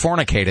guys couldn't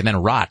fornicate and then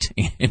rot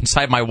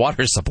inside my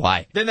water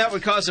supply. Then that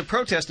would cause a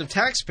protest of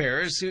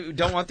taxpayers who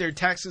don't want their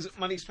taxes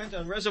money spent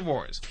on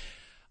reservoirs.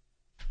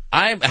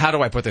 How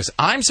do I put this?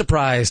 I'm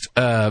surprised.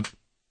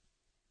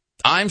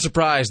 I'm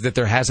surprised that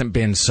there hasn't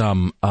been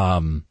some,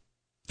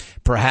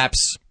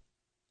 perhaps,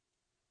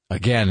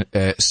 again,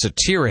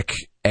 satiric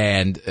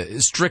and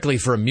strictly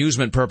for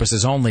amusement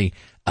purposes only,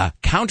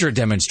 counter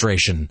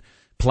demonstration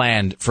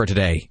planned for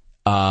today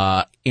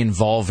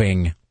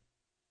involving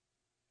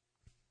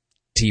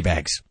tea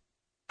bags.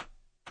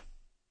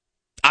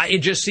 It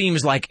just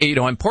seems like,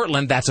 in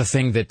Portland, that's a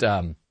thing that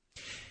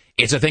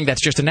it's a thing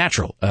that's just a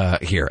natural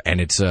here,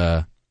 and it's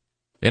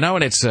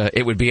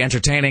it would be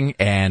entertaining,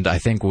 and I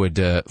think would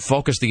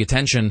focus the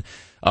attention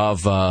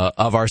of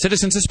our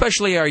citizens,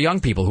 especially our young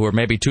people who are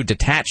maybe too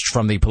detached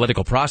from the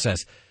political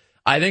process.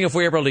 I think if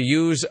we were able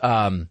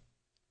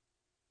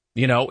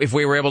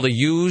to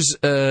use,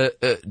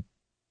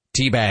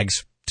 tea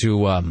bags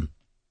to,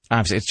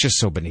 it's just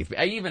so beneath me.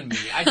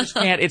 I just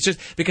can't. It's just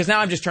because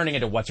now I'm just turning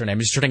into what's her name? I'm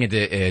just turning into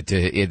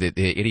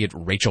idiot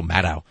Rachel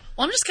Maddow.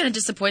 Well, I'm just kind of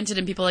disappointed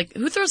in people like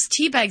who throws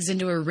tea bags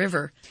into a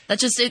river. That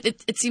just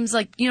it seems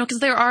like because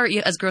there are,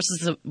 as gross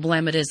as the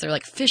Willamette is, there are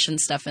like fish and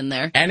stuff in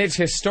there, and it's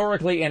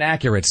historically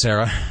inaccurate,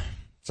 Sarah.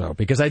 So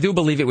because I do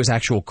believe it was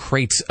actual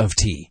crates of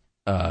tea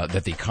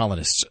that the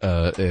colonists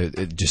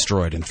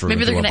destroyed and threw.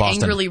 Maybe they're going to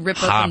angrily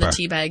rip open the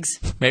tea bags,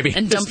 maybe,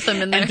 and dump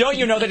them in there. And don't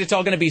you know that it's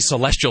all going to be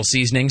celestial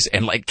seasonings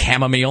and like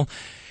chamomile?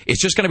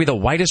 It's just going to be the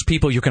whitest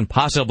people you can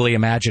possibly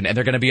imagine, and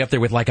they're going to be up there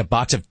with like a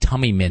box of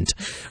tummy mint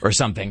or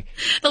something.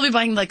 They'll be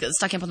buying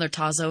stocking up on their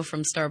Tazo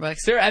from Starbucks.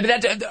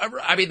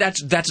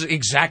 That's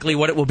exactly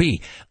what it will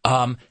be.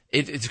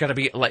 It's going to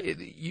be like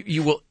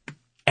you will,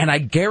 and I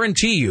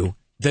guarantee you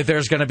that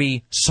there's going to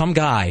be some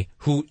guy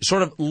who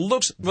sort of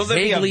looks Will there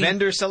be a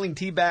vendor selling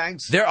tea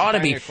bags? There ought to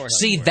be.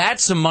 See,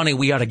 that's some money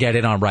we ought to get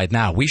in on right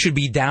now. We should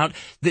be down.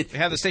 They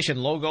have the station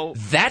logo.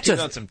 That's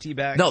some tea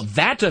bags. No,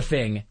 that's a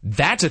thing.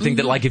 That's a thing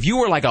that, like, if you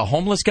were like a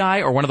homeless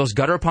guy or one of those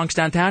gutter punks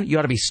downtown, you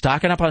ought to be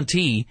stocking up on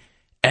tea.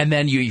 And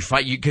then you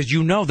fight, because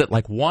you know that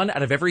like 1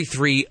 out of every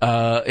 3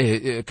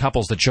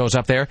 couples that shows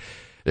up there,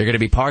 they're going to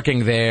be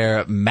parking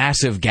their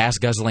massive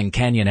gas-guzzling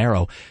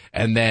Canyonero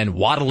and then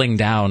waddling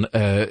down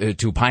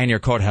to Pioneer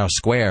Courthouse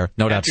Square,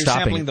 no doubt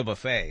stopping sampling the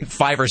buffet.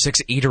 5 or 6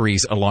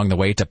 eateries along the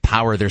way to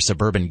power their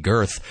suburban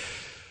girth.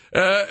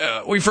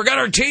 We forgot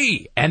our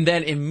tea. And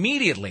then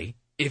immediately,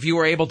 if you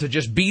were able to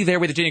just be there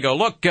with the tea and go,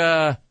 look,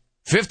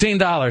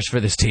 $15 for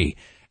this tea.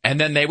 And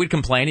then they would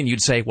complain, and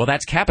you'd say, well,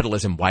 that's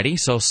capitalism, Whitey,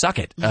 so suck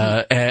it.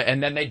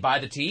 And then they'd buy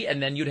the tea,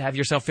 and then you'd have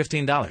yourself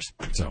 $15.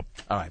 So,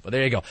 all right, well,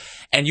 there you go.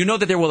 And you know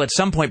that there will at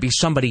some point be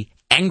somebody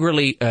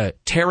angrily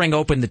tearing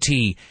open the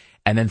tea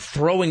and then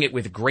throwing it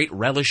with great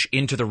relish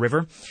into the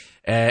river,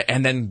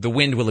 and then the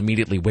wind will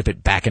immediately whip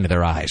it back into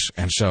their eyes.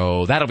 And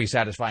so that'll be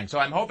satisfying. So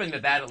I'm hoping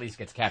that at least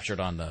gets captured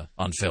on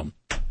film.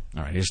 All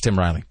right, here's Tim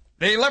Riley.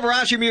 The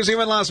Liberace Museum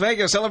in Las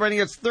Vegas celebrating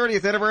its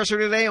 30th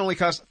anniversary today. Only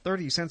costs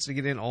 30 cents to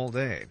get in all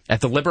day.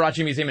 At the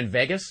Liberace Museum in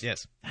Vegas?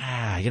 Yes.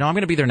 I'm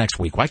going to be there next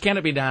week. Why can't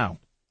it be now?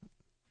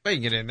 Well, you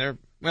can get in there.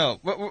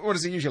 Well, what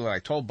is it usually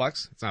like? $12?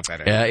 It's not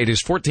bad. It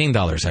is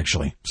 $14,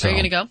 actually. So, are you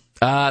going to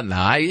go?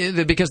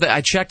 No, because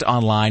I checked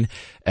online,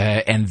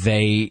 and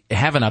they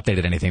haven't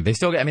updated anything. They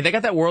they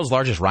got that world's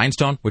largest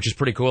rhinestone, which is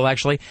pretty cool,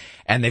 actually.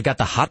 And they've got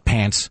the hot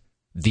pants.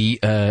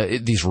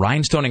 These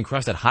rhinestone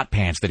encrusted hot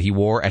pants that he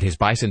wore at his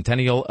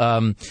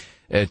bicentennial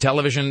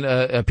television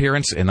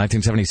appearance in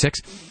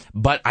 1976.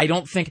 But I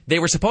don't think they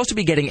were supposed to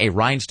be getting a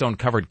rhinestone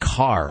covered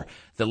car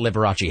that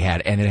Liberace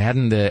had, and it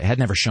had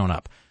never shown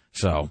up.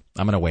 So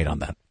I'm going to wait on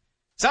that.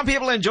 Some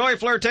people enjoy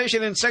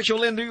flirtation and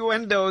sexual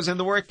innuendos in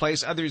the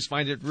workplace. Others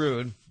find it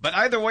rude. But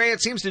either way,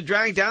 it seems to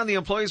drag down the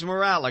employees'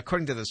 morale,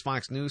 according to this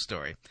Fox News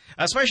story.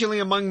 Especially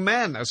among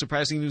men, a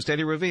surprising new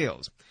study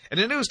reveals. In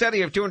a new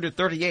study of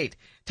 238,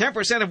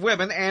 10% of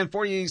women and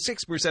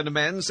 46% of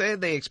men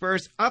said they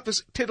experienced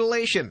office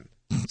titillation,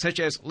 such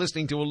as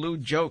listening to a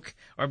lewd joke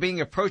or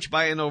being approached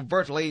by an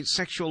overtly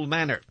sexual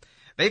manner.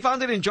 They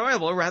found it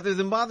enjoyable rather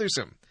than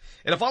bothersome.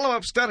 In a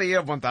follow-up study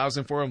of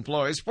 1,004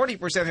 employees,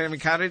 40% have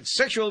encountered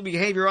sexual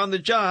behavior on the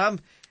job,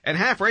 and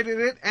half rated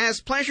it as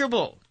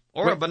pleasurable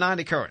or a benign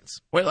occurrence.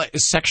 Wait, like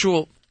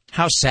sexual?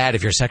 How sad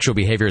if your sexual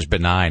behavior is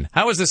benign.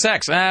 How was the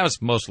sex? It was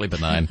mostly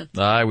benign.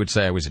 I would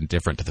say I was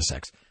indifferent to the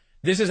sex.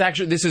 This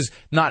is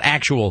not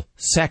actual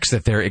sex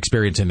that they're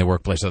experiencing in the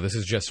workplace. So this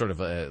is just sort of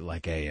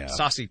like a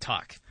saucy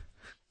talk.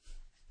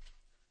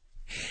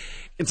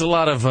 It's a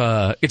lot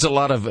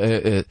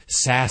of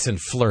sass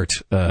and flirt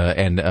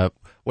and.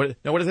 What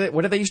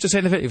did they used to say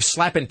in the video?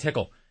 Slap and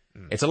tickle.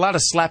 It's a lot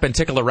of slap and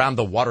tickle around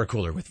the water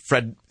cooler with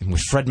Fred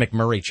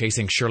McMurray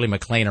chasing Shirley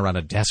MacLaine around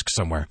a desk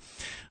somewhere.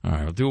 All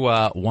right, we'll do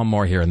one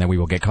more here, and then we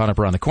will get caught up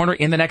around the corner.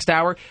 In the next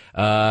hour,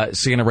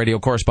 CNN radio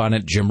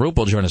correspondent Jim Roop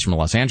will join us from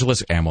Los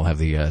Angeles, and we'll have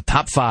the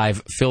top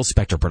 5 Phil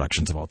Spector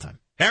productions of all time.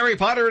 Harry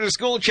Potter and his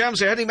school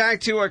chums are heading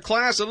back to a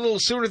class a little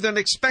sooner than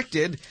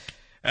expected.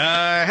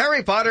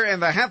 Harry Potter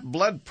and the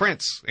Half-Blood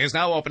Prince is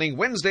now opening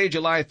Wednesday,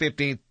 July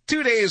 15th,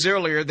 2 days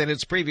earlier than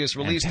its previous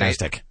release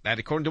date. That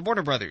according to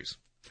Warner Brothers.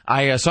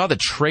 I saw the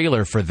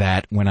trailer for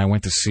that when I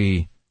went to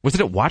see Was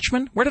it at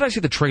Watchmen? Where did I see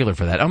the trailer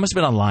for that? Oh, it must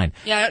have been online.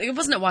 Yeah, it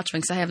wasn't at Watchmen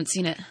because I haven't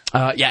seen it.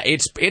 Yeah,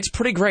 it's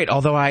pretty great.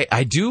 Although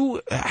I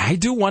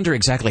do wonder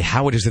exactly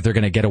how it is that they're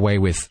going to get away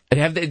with.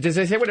 Did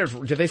they say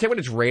what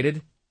it's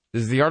rated?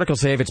 Does the article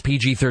say if it's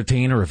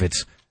PG-13 or if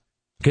it's?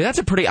 Because that's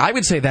a pretty. I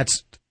would say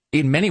that's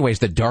in many ways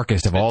the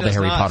darkest of all the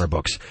Harry Potter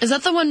books. Is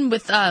that the one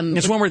with?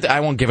 It's one where I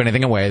won't give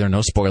anything away. There are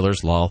no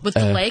spoilers. Lol. With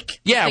the lake.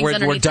 Yeah, where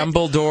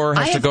Dumbledore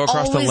has to go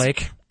across the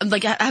lake.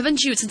 Like,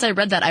 haven't you? Since I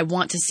read that, I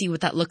want to see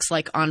what that looks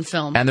like on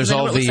film. And there's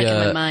all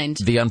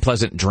the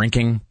unpleasant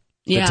drinking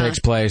that takes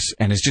place,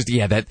 and it's just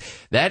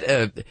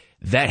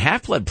that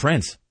Half-Blood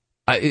Prince.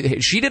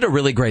 She did a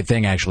really great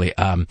thing actually,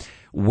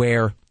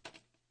 where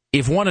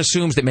if one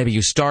assumes that maybe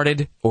you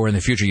started or in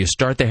the future you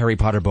start the Harry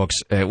Potter books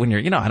when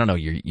you're I don't know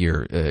you're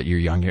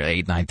young, you're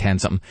 8, 9, 10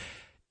 something.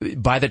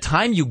 By the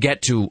time you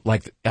get to,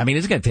 it's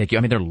going to take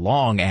you, they're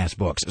long-ass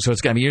books, so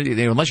it's going to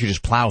be, unless you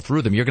just plow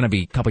through them, you're going to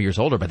be a couple years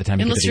older by the time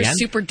you get to the end. Unless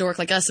you're super dork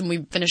like us and we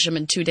finish them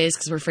in 2 days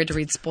because we're afraid to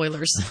read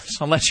spoilers.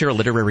 So unless you're a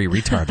literary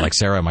retard like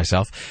Sarah and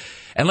myself.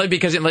 And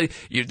because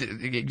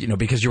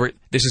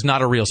this is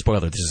not a real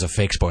spoiler, this is a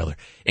fake spoiler.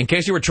 In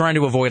case you were trying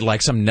to avoid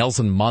some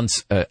Nelson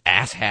Muntz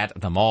asshat at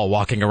the mall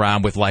walking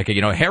around with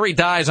Harry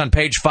dies on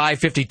page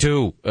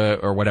 552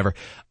 or whatever.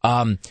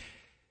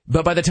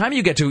 But by the time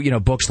you get to,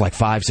 books like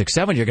 5, 6,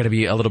 7, you're going to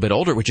be a little bit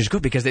older, which is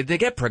good because they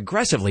get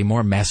progressively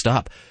more messed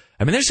up.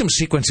 There's some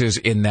sequences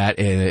in that,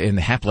 in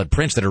the Half-Blood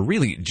Prince that are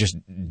really just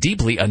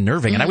deeply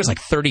unnerving. And I was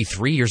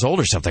 33 years old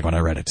or something when I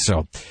read it.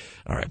 So,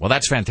 all right. Well,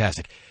 that's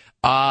fantastic.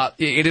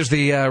 It is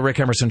the Rick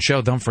Emerson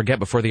Show. Don't forget,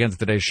 before the end of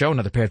today's show,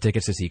 another pair of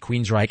tickets to see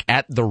Queensryche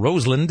at the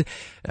Roseland.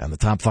 And the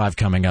top 5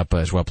 coming up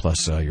as well,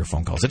 plus your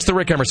phone calls. It's the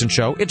Rick Emerson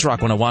Show. It's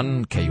Rock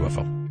 101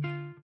 KUFO.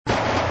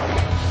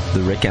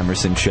 The Rick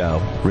Emerson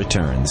Show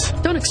returns.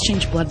 Don't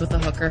exchange blood with a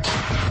hooker.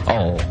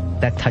 Oh,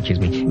 that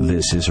touches me.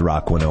 This is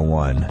Rock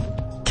 101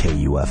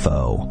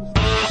 KUFO.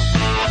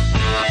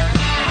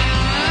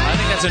 I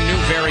think that's a new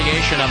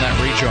variation on that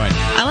rejoin.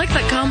 I like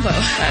that combo.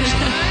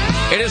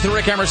 Excellent. It is the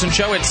Rick Emerson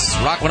Show. It's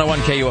Rock 101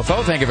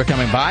 KUFO. Thank you for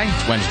coming by.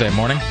 It's Wednesday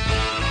morning.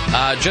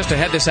 Just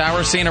ahead this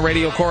hour, CNN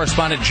radio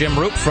correspondent Jim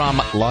Roop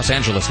from Los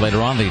Angeles.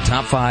 Later on, the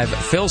top 5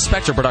 Phil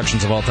Spector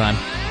productions of all time.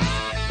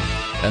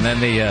 And then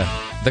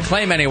the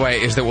claim, anyway,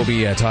 is that we'll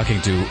be talking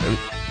to...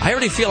 I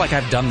already feel like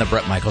I've done the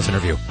Bret Michaels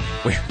interview.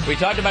 We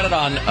talked about it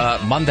on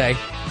Monday,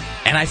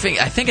 and I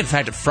think in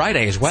fact,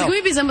 Friday as well. So can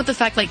we be done with the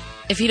fact,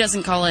 if he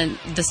doesn't call in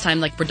this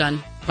time, we're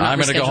done? I'm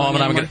going to go home,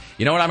 and I'm going to...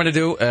 You know what I'm going to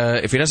do?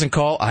 If he doesn't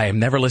call, I am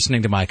never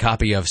listening to my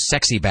copy of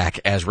Sexy Back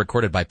as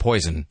recorded by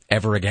Poison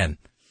ever again.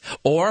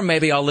 Or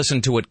maybe I'll listen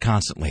to it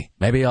constantly.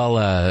 Maybe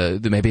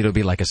it'll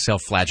be like a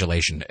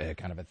self-flagellation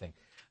kind of a thing.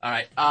 All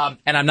right,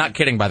 and I'm not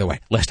kidding, by the way,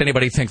 lest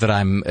anybody think that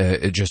I'm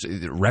just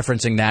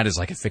referencing that as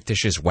like a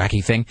fictitious,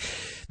 wacky thing.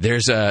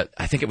 There's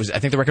I think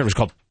the record was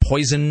called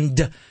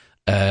Poisoned,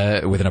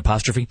 with an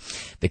apostrophe,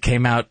 that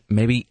came out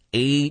maybe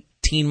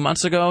 18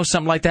 months ago,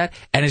 something like that.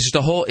 And it's just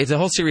a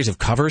whole series of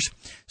covers.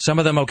 Some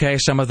of them okay,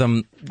 some of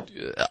them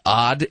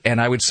odd. And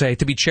I would say,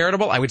 to be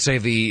charitable, I would say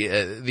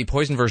the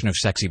Poison version of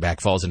Sexy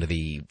Back falls into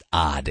the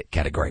odd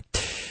category.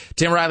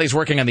 Tim Riley's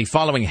working on the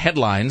following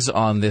headlines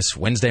on this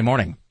Wednesday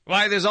morning.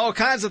 Why, there's all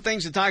kinds of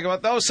things to talk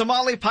about. Those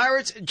Somali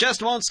pirates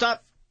just won't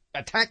stop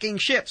attacking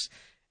ships.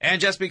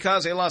 And just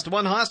because they lost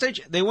one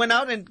hostage, they went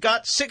out and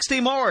got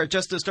 60 more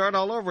just to start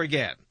all over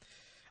again.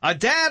 A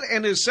dad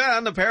and his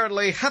son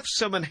apparently huffed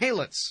some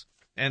inhalants,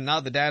 and now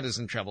the dad is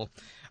in trouble.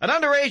 An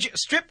underage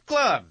strip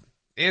club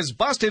is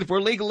busted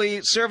for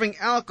legally serving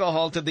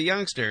alcohol to the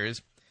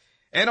youngsters.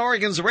 And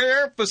Oregon's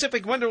rare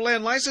Pacific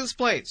Wonderland license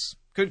plates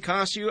could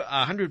cost you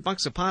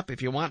 $100 a pop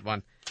if you want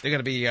one. They're going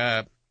to be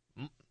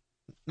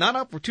not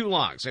up for too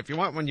long, so if you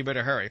want one, you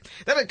better hurry.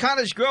 Then a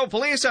Cottage Grove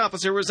police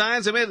officer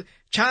resigns amid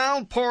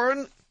child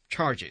porn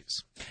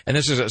charges. And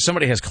this is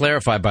somebody has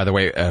clarified, by the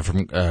way,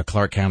 from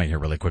Clark County here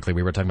really quickly.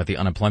 We were talking about the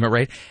unemployment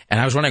rate,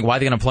 and I was wondering why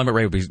the unemployment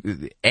rate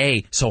would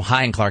be, so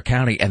high in Clark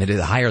County, and it is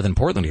higher than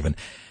Portland even.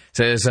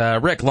 Says,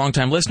 Rick,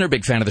 longtime listener,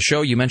 big fan of the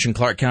show. You mentioned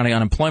Clark County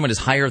unemployment is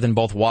higher than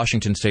both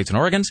Washington State's and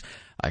Oregon's.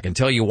 I can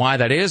tell you why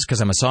that is,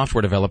 because I'm a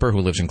software developer who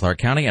lives in Clark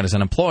County and is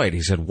unemployed.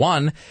 He said,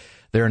 1,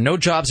 there are no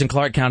jobs in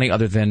Clark County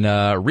other than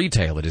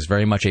retail. It is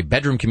very much a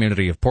bedroom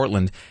community of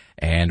Portland,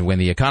 and when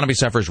the economy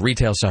suffers,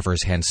 retail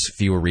suffers, hence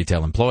fewer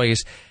retail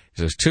employees.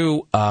 He says,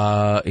 2,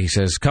 he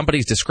says,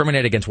 companies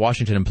discriminate against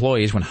Washington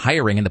employees when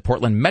hiring in the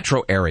Portland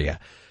metro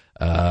area.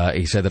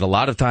 He said that a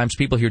lot of times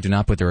people here do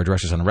not put their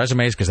addresses on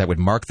resumes because that would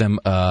mark them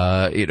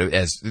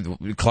as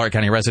Clark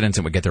County residents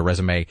and would get their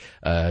resume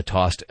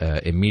tossed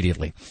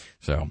immediately.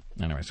 So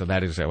anyway, so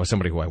that was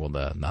somebody who I will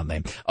not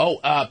name. Oh,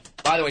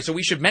 by the way, so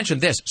we should mention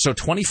this. So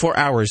 24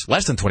 hours,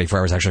 less than 24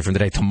 hours actually from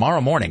today,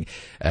 tomorrow morning,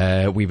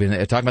 we've been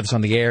talking about this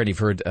on the air, and you've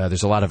heard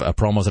there's a lot of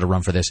promos that are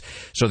run for this.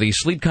 So the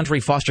Sleep Country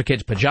Foster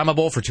Kids Pajama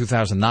Bowl for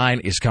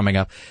 2009 is coming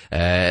up.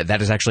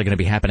 That is actually going to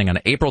be happening on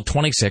April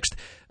 26th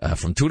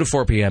from 2 to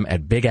 4 p.m.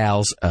 at Big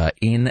Al's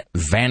in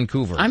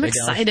Vancouver. I'm Big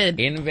excited.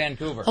 Al's in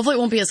Vancouver. Hopefully it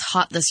won't be as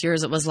hot this year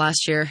as it was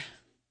last year.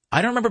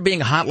 I don't remember being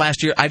hot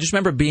last year. I just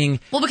remember being...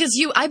 Well, because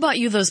I bought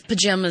you those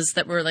pajamas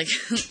that were, like,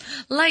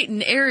 light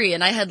and airy,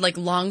 and I had, like,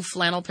 long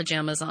flannel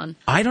pajamas on.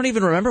 I don't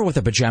even remember what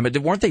the pajama...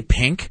 Weren't they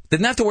pink?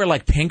 Didn't I have to wear,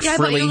 like, pink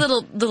frilly... Yeah, I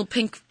bought you little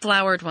pink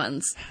flowered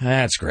ones.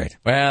 That's great.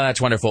 Well,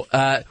 that's wonderful.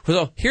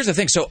 So here's the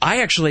thing. So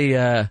I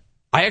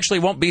actually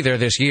won't be there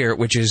this year,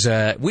 which is,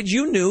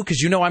 you knew, because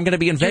you know I'm going to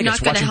be in Vegas. You're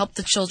not going to help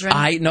the children?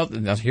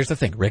 No, here's the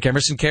thing. Rick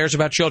Emerson cares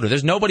about children.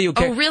 There's nobody who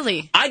cares. Oh,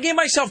 really? I gave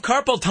myself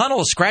carpal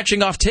tunnel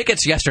scratching off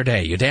tickets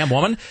yesterday, you damn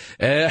woman.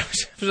 It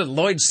was at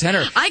Lloyd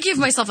Center. I gave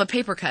myself a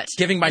paper cut.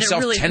 Giving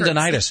myself really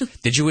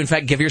tendonitis. Did you, in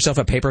fact, give yourself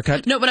a paper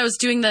cut? No, when I was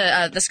doing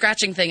the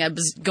scratching thing, I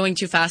was going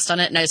too fast on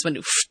it, and I just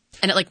went...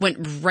 And it, like, went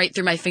right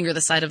through my finger,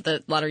 the side of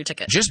the lottery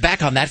ticket. Just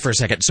back on that for a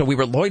second. So we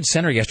were at Lloyd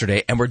Center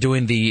yesterday, and we're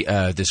doing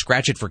the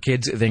Scratch It for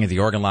Kids thing. The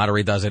Oregon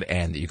Lottery does it,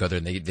 and you go there,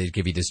 and they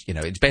give you this,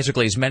 it's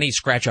basically as many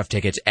scratch-off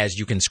tickets as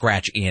you can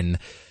scratch in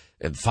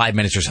 5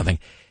 minutes or something.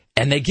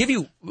 And they give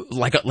you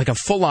like a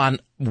full-on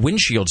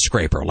windshield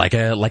scraper, like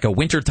a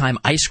wintertime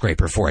ice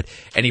scraper for it.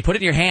 And you put it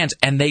in your hands,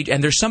 and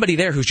there's somebody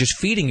there who's just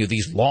feeding you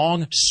these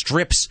long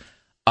strips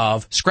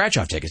of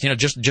scratch-off tickets,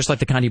 just like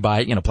the kind you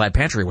buy, Plaid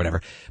Pantry or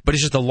whatever. But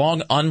it's just a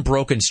long,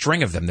 unbroken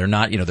string of them. They're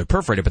not, they're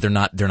perforated, but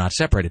they're not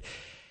separated.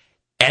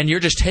 And you're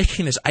just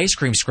taking this ice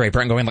cream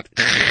scraper and going like,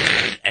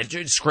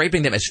 and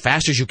scraping them as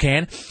fast as you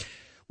can,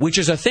 which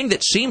is a thing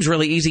that seems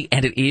really easy,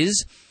 and it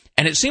is.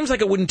 And it seems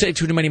like it wouldn't take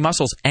too many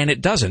muscles, and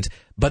it doesn't.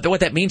 But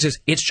what that means is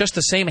it's just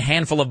the same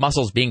handful of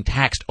muscles being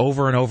taxed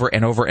over and over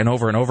and over and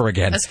over and over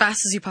again. As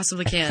fast as you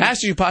possibly can. As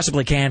fast as you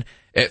possibly can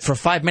for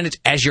 5 minutes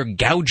as you're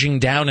gouging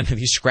down into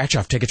these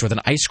scratch-off tickets with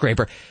an ice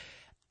scraper.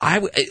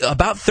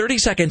 About 30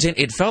 seconds in,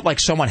 it felt like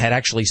someone had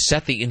actually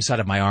set the inside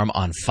of my arm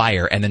on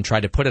fire and then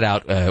tried to put it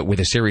out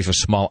with a series of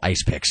small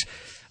ice picks.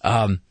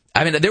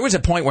 I mean, there was a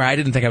point where I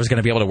didn't think I was going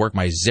to be able to work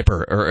my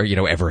zipper or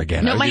ever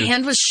again. No, my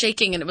hand was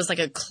shaking, and it was like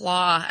a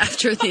claw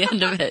after the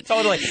end of it.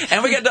 Totally.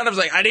 And we got done, I was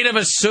like, I need a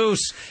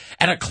masseuse.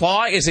 And a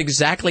claw is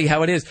exactly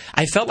how it is.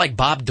 I felt like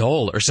Bob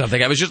Dole or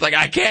something. I was just like,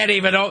 I can't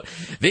even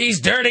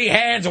these dirty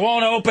hands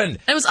won't open.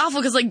 It was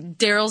awful because, like,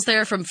 Daryl's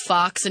there from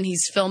Fox, and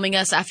he's filming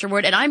us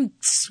afterward, and I'm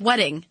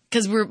sweating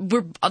because we're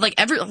like,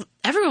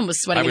 everyone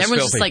was sweating. And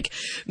everyone's filthy. Just, like,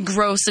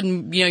 gross,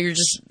 and, you're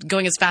just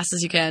going as fast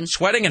as you can.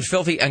 Sweating and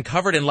filthy and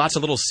covered in lots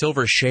of little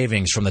silver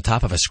shavings from the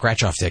top of a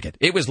scratch-off ticket.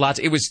 It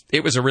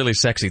was a really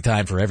sexy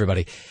time for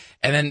everybody.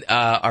 And then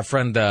our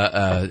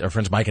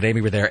friends Mike and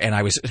Amy were there, and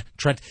I was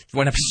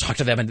went up to talk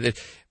to them, and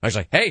I was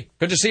like, "Hey,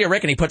 good to see you,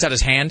 Rick." And he puts out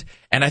his hand,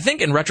 and I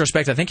think in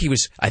retrospect, I think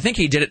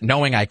he did it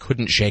knowing I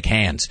couldn't shake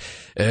hands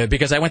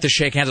because I went to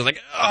shake hands. I was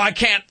like, "Oh, I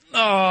can't."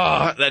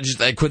 Oh,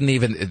 I couldn't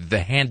even. The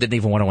hand didn't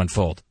even want to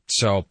unfold.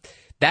 So.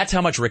 That's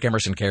how much Rick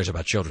Emerson cares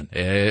about children.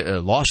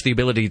 Lost the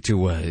ability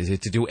to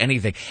do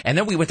anything. And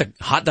then we went to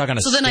hot dog on a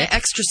stick. So then I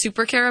extra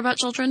super care about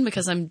children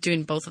because I'm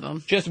doing both of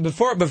them. Just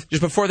before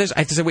this, I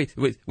have to say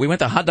we went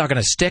to hot dog on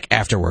a stick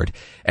afterward,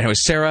 and it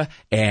was Sarah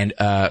and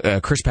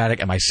Chris Paddock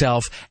and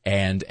myself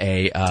and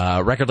a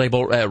record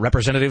label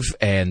representative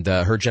and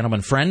her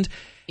gentleman friend.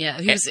 Yeah,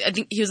 I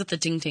think he was at the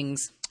Ting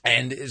Tings.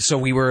 And so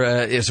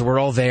we're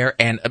all there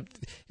and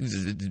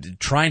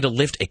trying to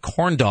lift a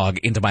corn dog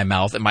into my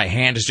mouth, and my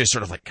hand is just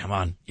sort of like, come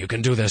on, you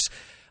can do this.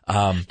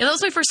 Yeah, that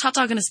was my first hot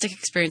dog on a stick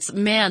experience.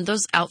 Man,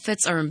 those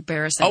outfits are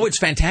embarrassing. Oh, it's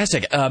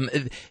fantastic.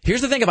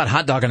 Here's the thing about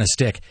hot dog on a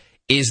stick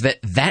is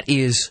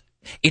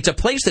it's a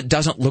place that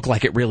doesn't look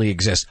like it really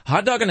exists.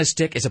 Hot dog on a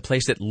stick is a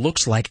place that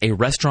looks like a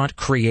restaurant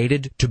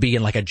created to be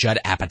in like a Judd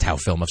Apatow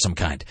film of some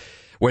kind.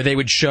 Where they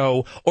would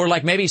show, or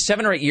like maybe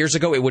 7 or 8 years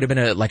ago, it would have been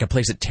a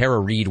place that Tara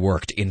Reid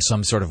worked in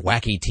some sort of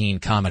wacky teen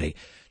comedy.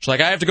 She's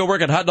like, I have to go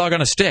work at Hot Dog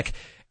on a Stick.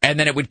 And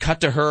then it would cut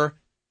to her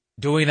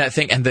doing that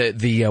thing. And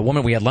the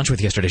woman we had lunch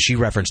with yesterday, she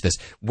referenced this,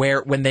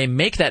 where when they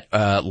make that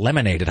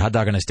lemonade at Hot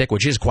Dog on a Stick,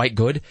 which is quite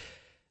good,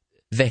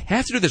 they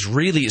have to do this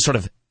really sort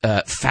of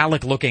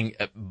phallic-looking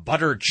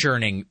butter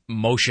churning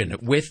motion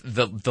with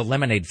the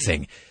lemonade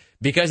thing.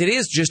 Because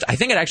I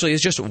think it actually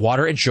is just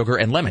water and sugar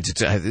and lemons.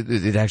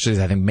 It actually is,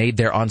 I think, made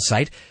there on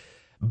site.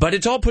 But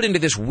it's all put into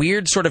this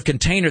weird sort of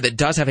container that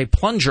does have a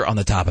plunger on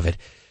the top of it.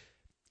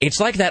 It's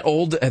like that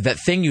that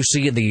thing you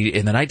see in the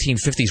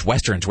 1950s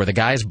Westerns where the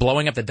guy's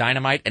blowing up the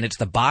dynamite and it's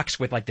the box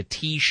with like the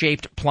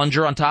T-shaped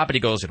plunger on top and he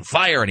goes,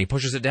 fire, and he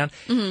pushes it down.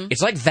 Mm-hmm.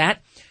 It's like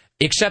that,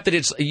 except that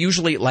it's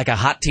usually like a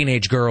hot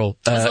teenage girl.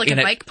 Is it like a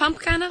bike pump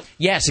kind of?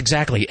 Yes,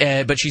 exactly.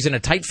 But she's in a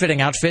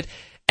tight-fitting outfit.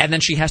 And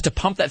then she has to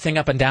pump that thing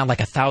up and down like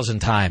 1,000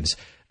 times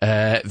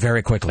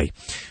very quickly.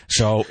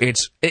 So it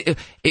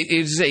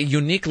is a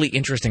uniquely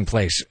interesting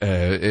place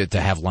to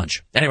have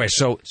lunch. Anyway,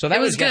 so that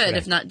was good, yesterday.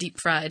 If not deep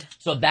fried.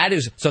 So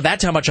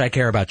that's how much I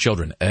care about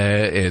children.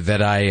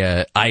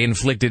 That I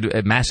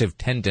inflicted massive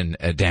tendon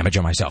damage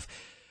on myself.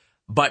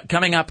 But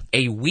coming up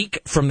a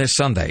week from this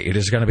Sunday, it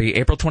is going to be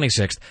April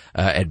 26th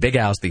at Big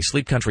Al's, the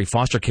Sleep Country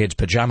Foster Kids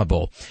Pajama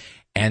Bowl.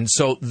 And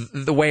so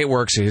the way it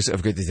works is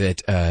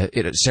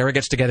that Sarah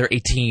gets together a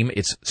team.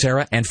 It's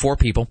Sarah and 4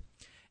 people.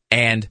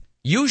 And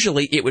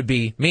Usually it would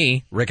be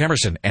me, Rick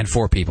Emerson, and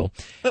 4 people.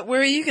 But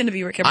where are you going to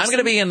be, Rick Emerson? I'm going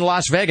to be in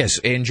Las Vegas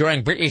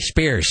enjoying Britney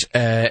Spears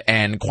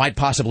and quite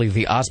possibly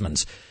the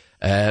Osmonds.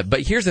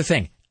 But here's the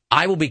thing.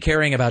 I will be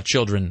caring about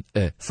children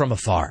from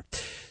afar.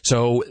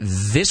 So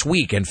this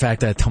week, in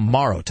fact,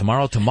 tomorrow. You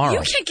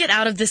can't get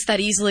out of this that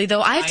easily,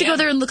 though. I have to go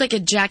there and look like a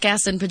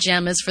jackass in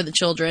pajamas for the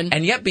children.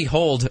 And yet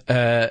behold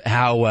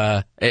how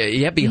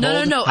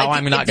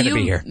I'm not going to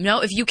be here.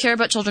 No, if you care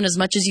about children as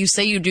much as you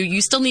say you do,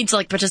 you still need to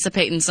like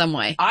participate in some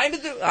way.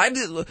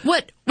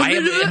 What?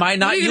 Am I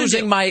not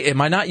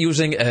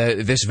using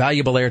this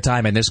valuable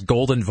airtime and this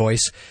golden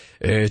voice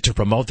to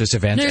promote this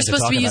event? No, you're and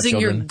supposed to be using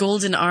children? your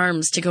golden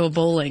arms to go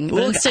bowling.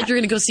 But instead, you're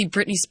going to go see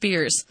Britney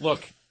Spears.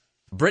 Look.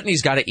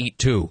 Brittany's got to eat,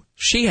 too.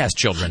 She has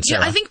children,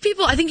 Sarah. Yeah, I think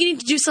you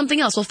need to do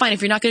something else. Well, fine.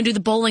 If you're not going to do the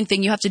bowling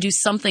thing, you have to do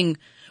something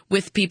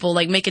with people,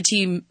 like make a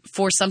team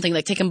for something,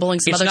 like take them bowling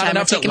some other time. It's not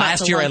enough that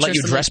last year I let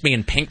you dress me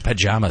in pink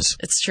pajamas.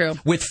 It's true.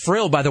 With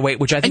frill, by the way,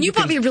 which I think and you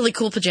bought me really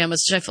cool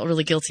pajamas, which I felt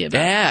really guilty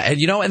about. Yeah, and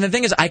and the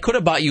thing is, I could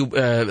have bought you,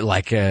 there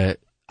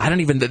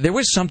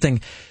was something...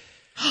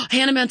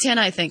 Hannah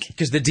Montana, I think.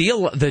 Because the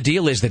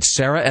deal is that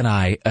Sarah and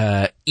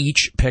I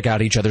each pick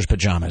out each other's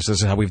pajamas.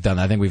 This is how we've done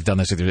it. I think we've done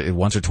this either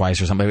once or twice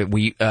or something.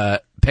 We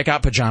pick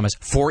out pajamas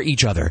for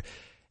each other.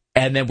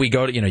 And then we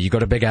go to, you go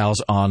to Big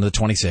Al's on the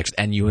 26th,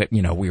 and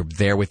we're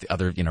there with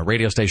other,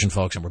 radio station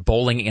folks, and we're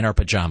bowling in our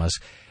pajamas.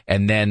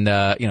 And then,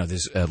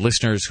 there's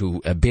listeners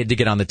who bid to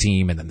get on the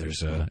team, and then there's,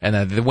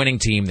 the winning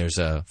team, there's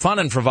fun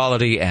and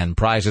frivolity and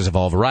prizes of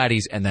all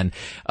varieties. And then,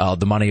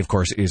 the money, of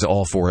course, is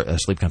all for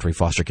Sleep Country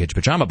Foster Kids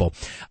Pajama Bowl.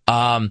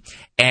 And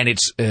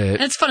it's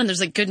fun, and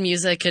there's like good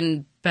music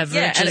and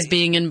beverages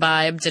being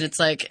imbibed, and it's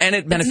like, and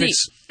it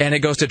benefits, and it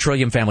goes to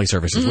Trillium Family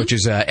Services, which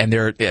is, and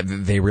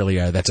they really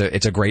are.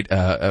 It's a great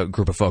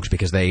group of folks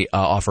because they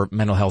offer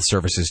mental health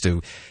services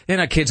to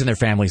kids and their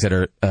families that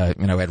are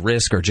at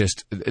risk or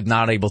just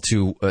not able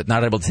to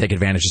take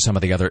advantage of some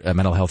of the other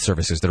mental health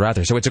services that are out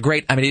there. So it's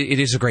it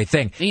is a great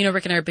thing.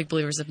 Rick and I are big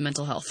believers of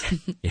mental health.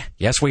 Yeah,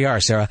 yes, we are,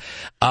 Sarah.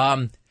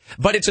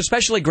 But it's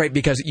especially great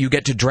because you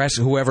get to dress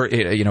whoever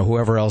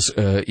else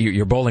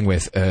you're bowling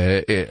with,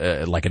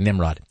 like a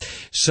Nimrod.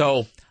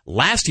 So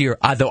last year,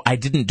 though I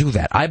didn't do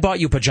that. I bought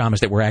you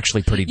pajamas that were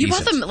actually pretty decent.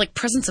 You bought them like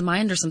presents of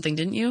mind or something,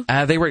 didn't you?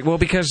 They were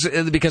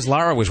because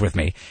Lara was with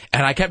me,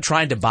 and I kept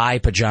trying to buy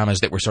pajamas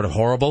that were sort of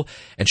horrible,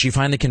 and she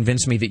finally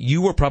convinced me that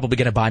you were probably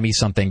going to buy me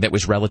something that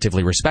was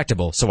relatively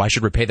respectable, so I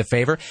should repay the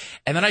favor.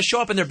 And then I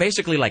show up, and they're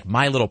basically like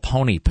My Little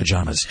Pony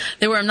pajamas.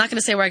 They were. I'm not going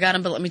to say where I got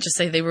them, but let me just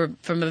say they were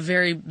from a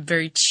very,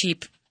 very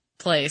cheap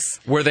place.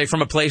 Were they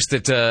from a place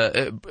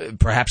that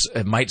perhaps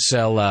might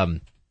sell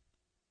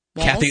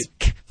Kathy?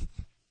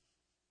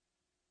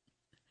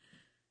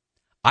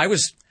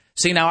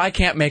 Now I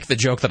can't make the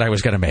joke that I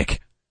was going to make.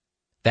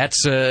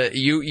 That's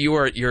you're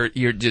do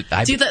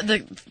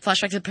the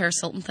flashback to the Paris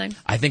Hilton thing.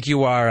 I think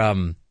you are.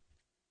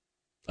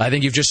 I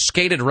think you've just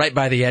skated right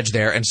by the edge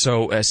there, and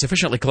so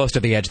sufficiently close to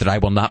the edge that I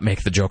will not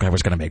make the joke I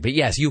was going to make. But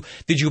yes,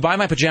 did you buy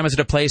my pajamas at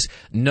a place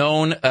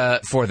known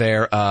for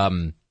their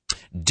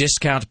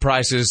discount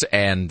prices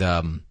and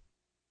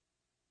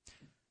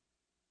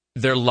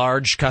their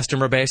large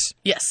customer base?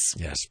 Yes.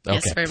 Yes. Okay.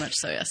 Yes, very much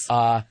so. Yes.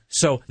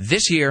 So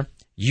this year,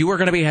 you are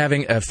going to be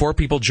having 4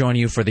 people join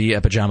you for the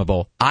Pajama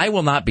Bowl. I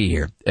will not be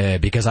here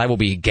because I will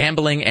be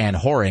gambling and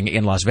whoring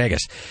in Las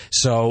Vegas.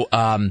 So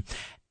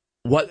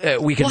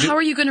what we can do... how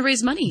are you going to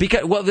raise money?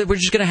 Because we're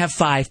just going to have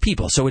 5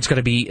 people. So it's going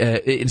to be,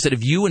 instead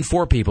of you and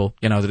 4 people,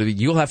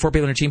 you'll have 4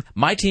 people on your team.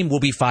 My team will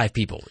be 5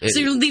 people. So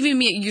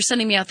you're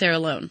sending me out there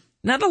alone?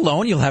 Not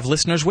alone. You'll have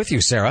listeners with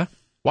you, Sarah.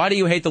 Why do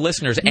you hate the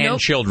listeners and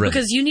children?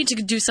 Because you need to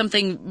do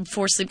something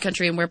for Sleep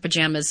Country and wear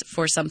pajamas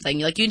for something.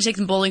 Like, you need to take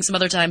them bowling some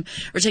other time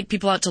or take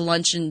people out to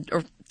lunch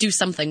or do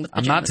something with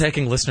pajamas. I'm not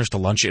taking listeners to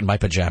lunch in my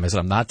pajamas.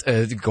 I'm not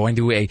going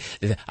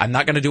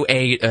to do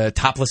a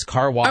topless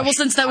car wash. All right, well,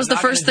 since that was the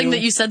first thing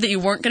that you said that you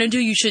weren't going to do,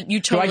 you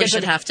totally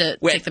should have to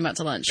take them out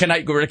to lunch. Can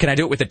I do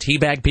it with the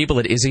teabag people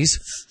at Izzy's?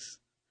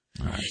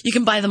 Right. You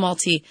can buy them all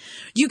tea.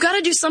 You got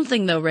to do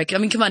something though, Rick. I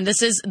mean, come on,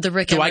 this is the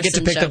Rick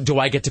Emerson show. Do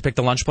I get to pick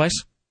the lunch place?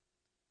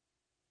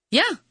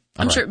 Yeah,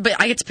 I'm sure,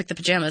 but I get to pick the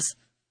pajamas.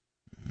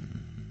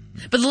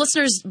 But the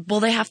listeners, will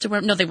they have to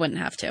wear? No, they wouldn't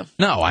have to.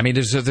 No, I mean,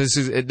 so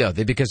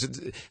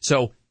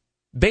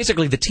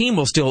basically the team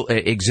will still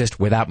exist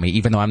without me,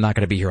 even though I'm not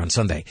going to be here on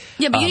Sunday.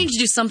 Yeah, but you need to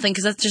do something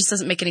because that just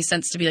doesn't make any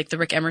sense to be like the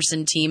Rick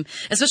Emerson team,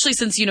 especially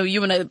since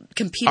you and I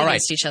compete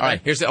against each other. All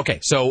right,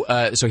 so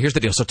here's the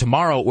deal. So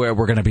tomorrow, where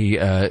we're going to be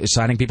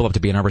signing people up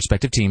to be in our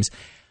respective teams.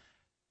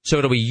 So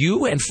it'll be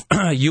you and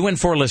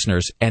 4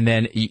 listeners, and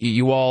then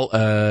you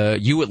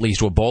at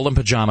least will bowl in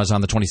pajamas on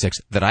the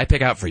 26th that I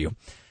pick out for you.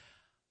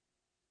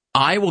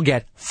 I will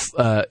get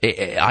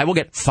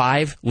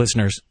 5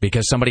 listeners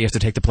because somebody has to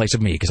take the place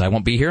of me because I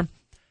won't be here.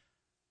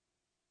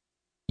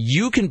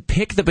 You can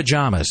pick the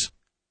pajamas,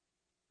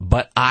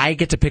 but I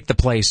get to pick the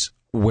place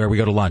where we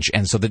go to lunch,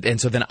 and so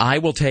then I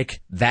will take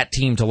that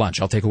team to lunch.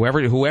 I'll take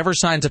whoever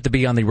signs up to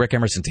be on the Rick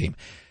Emerson team,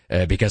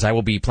 because I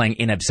will be playing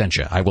in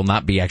absentia. I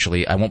won't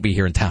be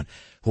here in town.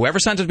 Whoever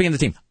signs up to be in the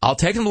team, I'll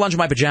take them to lunch in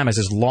my pajamas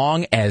as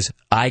long as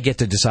I get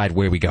to decide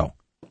where we go.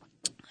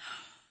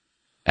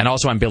 And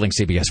also, I'm billing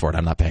CBS for it.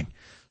 I'm not paying.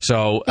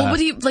 So, well, what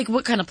do you like?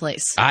 What kind of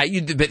place?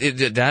 You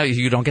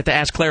don't get to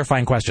ask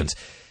clarifying questions.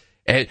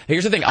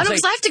 Here's the thing. I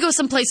have to go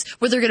someplace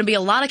where there are going to be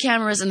a lot of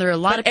cameras and there are a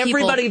lot of people.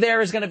 Everybody there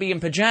is going to be in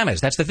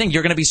pajamas. That's the thing.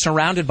 You're going to be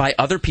surrounded by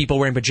other people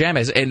wearing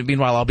pajamas, and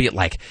meanwhile, I'll be at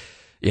okay,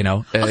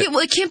 well,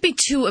 it can't be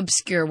too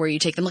obscure where you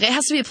take them. Like, it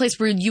has to be a place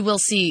where you will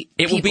see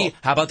people. Will be.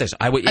 How about this?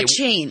 A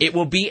chain. It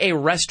will be a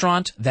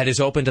restaurant that is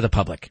open to the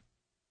public.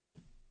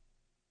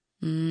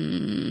 I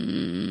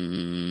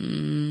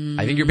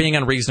think you're being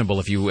unreasonable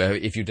if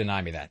you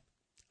deny me that.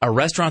 A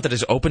restaurant that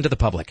is open to the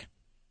public.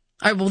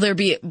 All right,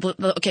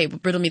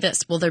 riddle me this.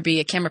 Will there be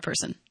a camera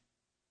person?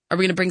 Are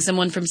we going to bring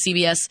someone from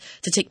CBS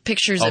to take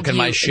pictures of you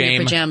in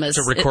your pajamas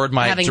to record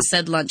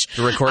said lunch?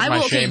 To record my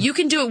shame? Okay, you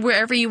can do it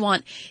wherever you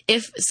want.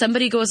 If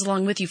somebody goes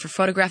along with you for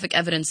photographic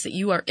evidence that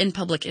you are in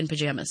public in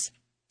pajamas.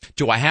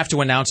 Do I have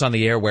to announce on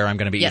the air where I'm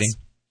going to be eating?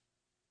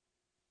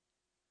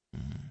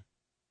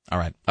 All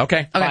right.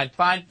 Okay.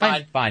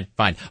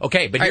 Fine.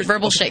 Okay, but here's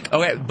verbal shake.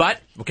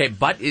 Okay,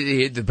 but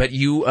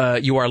you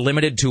are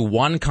limited to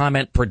one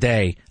comment per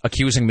day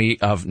accusing me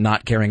of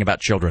not caring about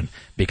children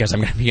because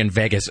I'm going to be in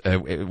Vegas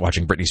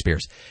watching Britney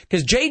Spears.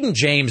 Because Jaden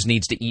James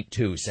needs to eat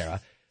too,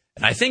 Sarah,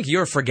 and I think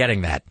you're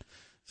forgetting that.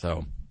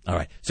 So, all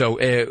right. So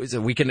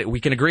we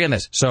can agree on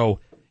this.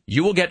 So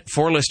you will get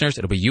 4 listeners.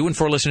 It'll be you and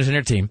 4 listeners in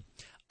your team.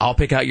 I'll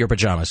pick out your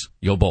pajamas.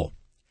 You'll bowl.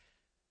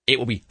 It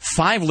will be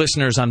 5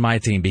 listeners on my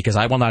team because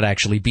I will not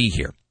actually be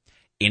here.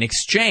 In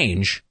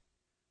exchange,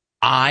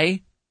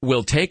 I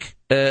will take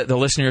the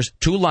listeners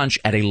to lunch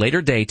at a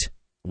later date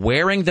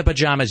wearing the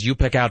pajamas you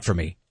pick out for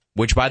me,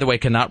 which, by the way,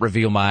 cannot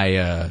reveal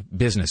my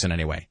business in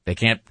any way. They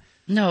can't.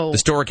 No. The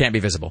store can't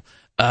be visible.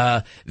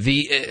 So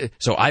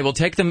I will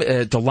take them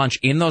to lunch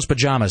in those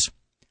pajamas.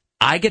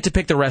 I get to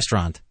pick the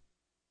restaurant.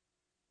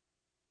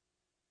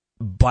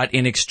 But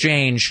in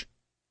exchange,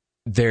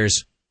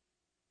 there's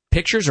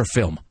pictures or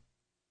film?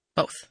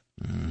 Both.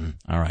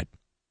 All right.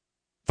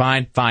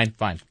 Fine.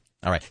 All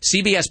right.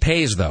 CBS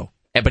pays, though.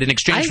 But in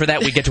exchange for that,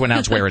 we get to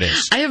announce where it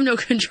is. I have no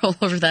control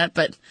over that,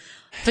 but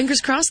fingers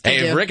crossed they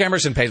do. Rick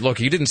Emerson pays.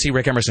 Look, you didn't see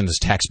Rick Emerson's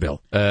tax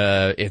bill.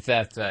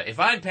 If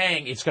I'm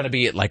paying, it's going to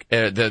be at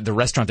the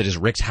restaurant that is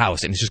Rick's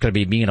house, and it's just going to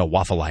be me and a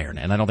waffle iron,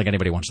 and I don't think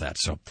anybody wants that.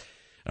 So,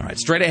 all right.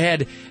 Straight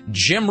ahead,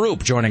 Jim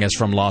Roop joining us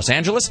from Los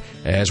Angeles,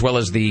 as well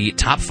as the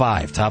top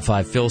five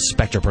Phil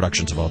Spector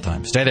productions of all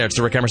time. Stay there. It's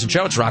the Rick Emerson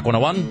Show. It's Rock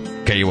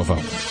 101,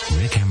 KUFO.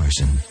 Rick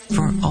Emerson,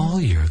 for all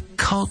your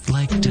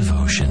cult-like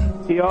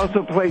devotion. He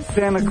also played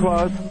Santa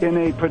Claus in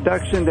a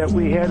production that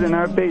we had in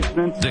our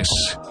basement. This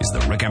is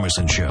the Rick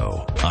Emerson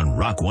Show on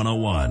Rock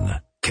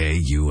 101,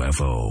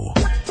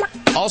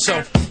 KUFO.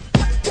 Also,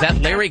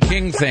 that Larry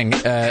King thing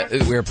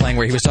we were playing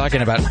where he was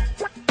talking about...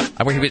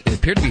 where he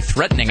appeared to be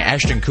threatening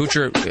Ashton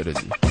Kutcher.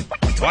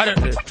 Try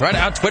to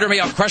out-Twitter me,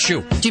 I'll crush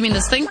you. Do you mean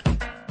this thing?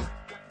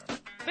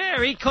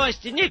 Fairy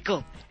cost a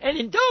nickel. And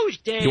in those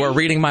days... You are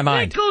reading my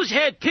mind. Nickels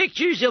had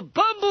pictures of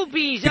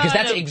bumblebees because on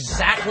that's them.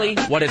 Exactly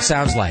what it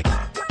sounds like.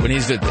 When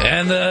he's...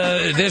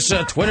 this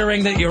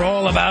Twittering that you're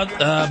all about,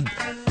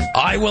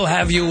 I will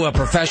have you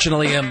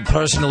professionally and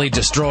personally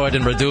destroyed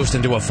and reduced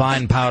into a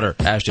fine powder,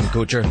 Ashton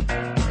Kutcher.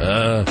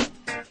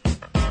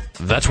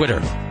 That's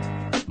Twitter.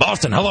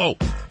 Boston, hello.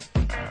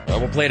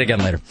 We'll play it again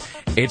later.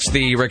 It's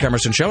the Rick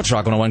Emerson Show. It's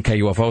Rock 101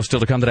 KUFO. Still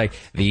to come today,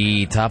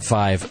 the top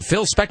 5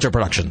 Phil Spector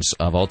productions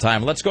of all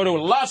time. Let's go to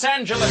Los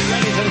Angeles,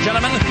 ladies and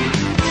gentlemen,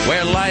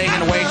 where lying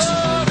in wait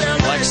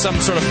like some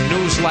sort of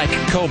news-like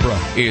cobra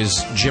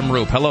is Jim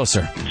Roop. Hello,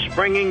 sir.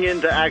 Springing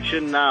into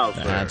action now,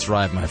 sir. That's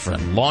right, my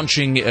friend.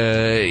 Launching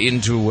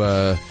into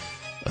a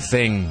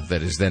thing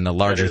that is then a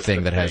larger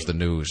thing that has the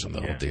news and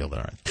the whole deal.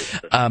 All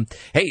right.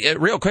 Hey,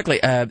 real quickly,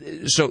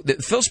 so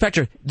Phil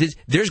Spector,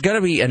 there's going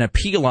to be an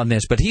appeal on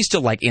this, but he's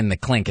still in the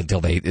clink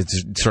until they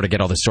sort of get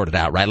all this sorted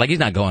out, right? He's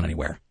not going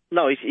anywhere.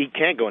 No, he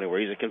can't go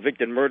anywhere. He's a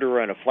convicted murderer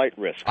and a flight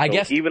risk. I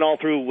guess even all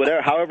through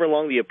however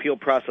long the appeal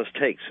process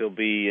takes, he'll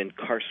be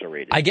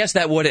incarcerated. I guess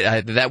that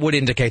would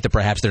indicate that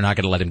perhaps they're not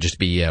going to let him just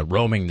be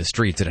roaming the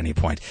streets at any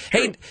point.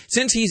 Hey,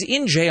 since he's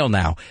in jail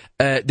now,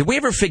 did we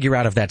ever figure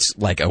out if that's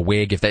a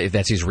wig, if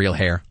that's his real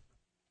hair?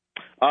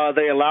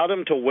 They allowed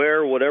him to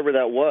wear whatever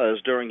that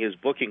was during his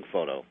booking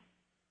photo.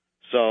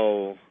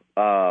 So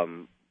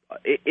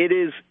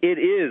it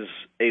is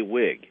a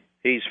wig.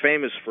 He's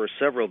famous for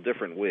several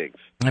different wigs.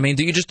 I mean,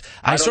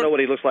 I don't know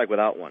what he looks like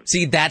without one.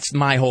 See, that's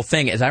my whole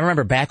thing. As I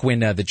remember back when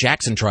the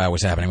Jackson trial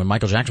was happening, when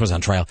Michael Jackson was on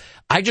trial,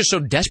 I just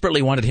so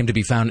desperately wanted him to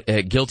be found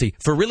guilty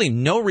for really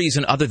no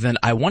reason other than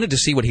I wanted to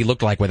see what he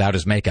looked like without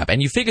his makeup.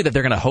 And you figure that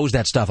they're going to hose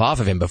that stuff off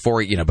of him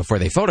before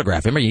they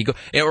photograph him,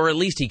 or at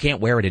least he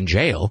can't wear it in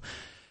jail.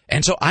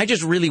 And so I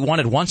just really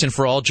wanted once and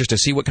for all just to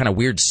see what kind of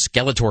weird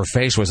Skeletor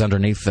face was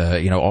underneath,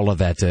 all of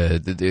that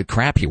the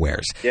crap he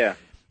wears. Yeah.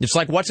 It's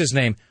like, what's his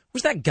name?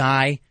 Who's that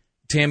guy?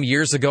 Tim,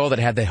 years ago that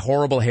had the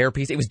horrible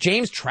hairpiece? It was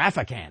James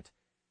Trafficant.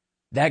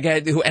 That guy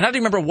who, and I don't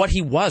even remember what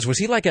he was. Was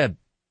he like a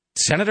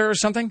senator or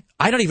something?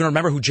 I don't even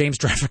remember who James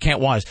Trafficant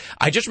was.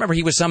 I just remember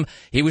he was some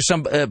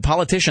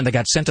politician that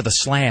got sent to the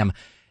slam,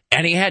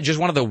 and he had just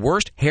one of the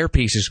worst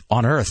hairpieces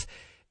on earth.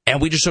 And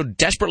we just so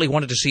desperately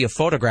wanted to see a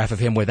photograph of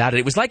him without it.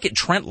 It was like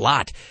Trent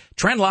Lott.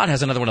 Trent Lott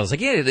has another one of those.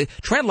 Like, yeah,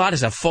 Trent Lott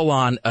is a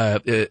full-on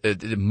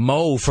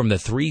Moe from the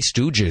Three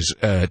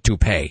Stooges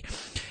toupee.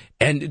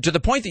 And to the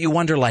point that you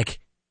wonder, like,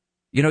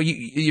 you know,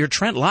 you're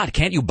Trent Lott.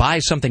 Can't you buy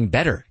something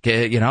better?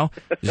 You know,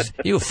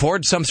 you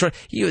afford some sort.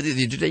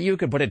 You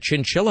could put a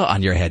chinchilla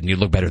on your head and you'd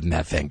look better than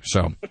that thing.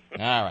 So, all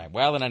right.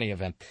 Well, in any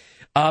event,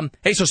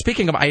 hey. So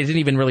speaking of, I didn't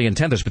even really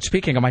intend this, but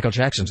speaking of Michael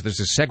Jackson, so there's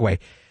this segue.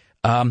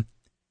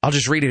 I'll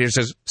just read it here. It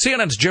says,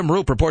 CNN's Jim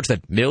Roop reports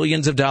that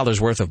millions of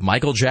dollars worth of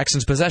Michael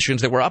Jackson's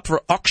possessions that were up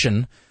for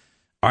auction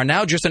are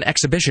now just an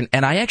exhibition.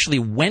 And I actually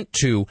went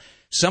to,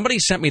 somebody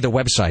sent me the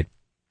website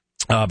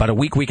about a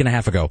week and a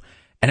half ago.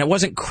 And it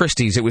wasn't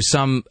Christie's. It was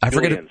some, I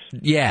forget.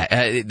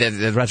 Yeah,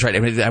 that's right. I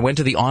mean, I went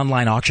to the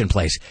online auction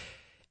place.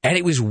 And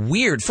it was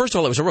weird. First of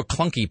all, it was a real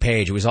clunky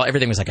page. It was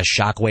everything was like a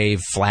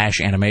Shockwave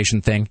flash animation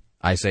thing.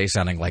 I say,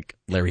 sounding like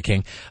Larry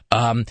King.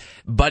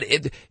 But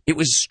it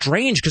was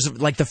strange because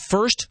like the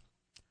first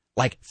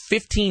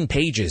 15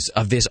 pages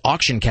of this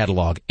auction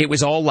catalog, it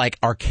was all like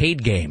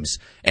arcade games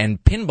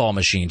and pinball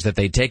machines that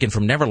they'd taken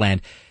from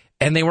Neverland.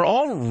 And they were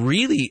all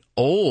really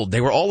old.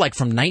 They were all like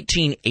from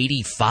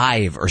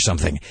 1985 or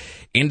something,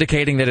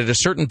 indicating that at a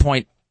certain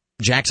point,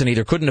 Jackson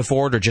either couldn't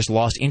afford or just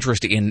lost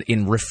interest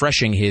in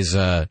refreshing his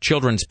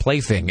children's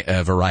plaything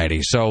variety.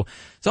 So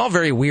it's all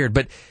very weird.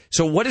 But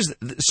so what is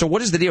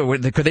the deal?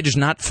 Could they just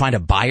not find a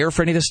buyer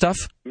for any of this stuff?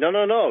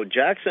 No.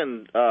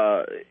 Jackson,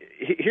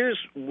 here's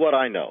what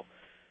I know.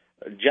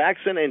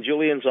 Jackson and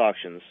Julian's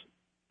Auctions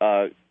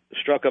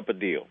struck up a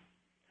deal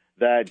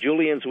that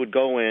Julian's would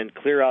go in,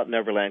 clear out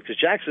Neverland, because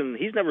Jackson,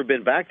 he's never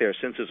been back there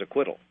since his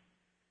acquittal.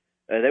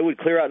 They would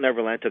clear out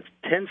Neverland, took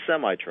 10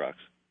 semi-trucks,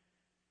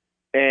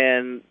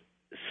 and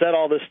set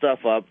all this stuff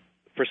up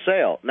for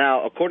sale.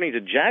 Now, according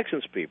to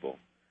Jackson's people,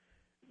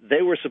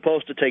 they were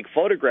supposed to take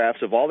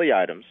photographs of all the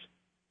items,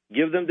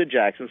 give them to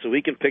Jackson so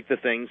he can pick the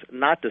things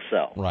not to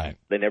sell. Right.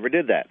 They never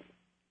did that.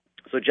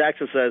 So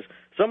Jackson says,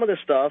 some of this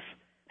stuff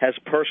has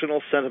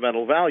personal,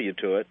 sentimental value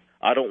to it.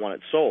 I don't want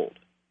it sold.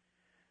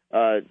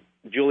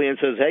 Julian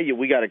says, hey,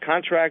 we got a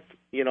contract.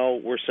 You know,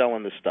 we're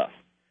selling this stuff.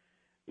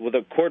 With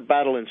a court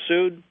battle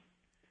ensued,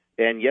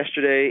 and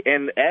yesterday,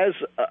 and as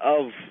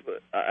of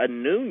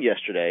noon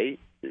yesterday,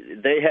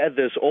 they had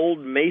this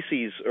old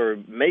Macy's or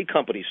May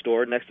Company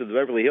store next to the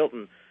Beverly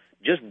Hilton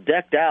just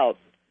decked out,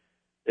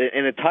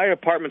 an entire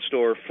apartment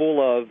store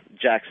full of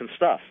Jackson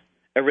stuff.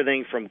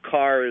 Everything from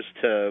cars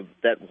to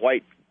that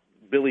white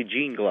Billie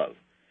Jean glove.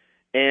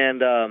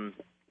 And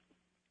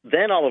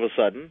then all of a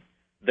sudden,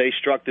 they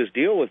struck this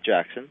deal with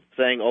Jackson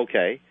saying,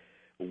 okay,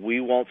 we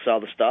won't sell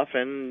the stuff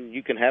and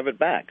you can have it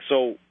back.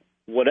 So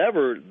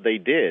whatever they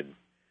did,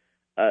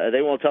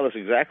 they won't tell us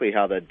exactly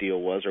how that deal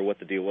was or what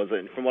the deal was.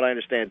 And from what I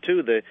understand,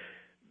 too,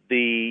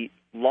 the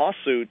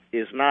lawsuit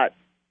is not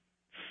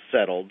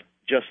settled,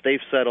 just they've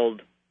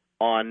settled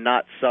on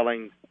not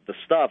selling the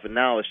stuff, and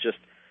now it's just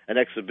an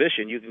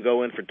exhibition. You can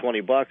go in for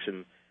 $20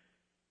 and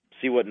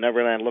see what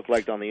Neverland looked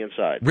like on the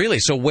inside. Really?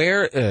 So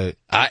where?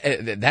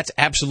 That's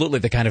absolutely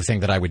the kind of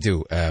thing that I would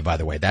do. By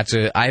the way, that's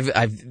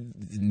I've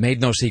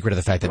made no secret of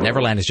the fact that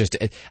Neverland is just.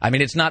 I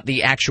mean, it's not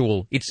the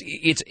actual.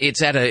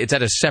 It's at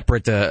a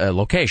separate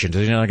location. So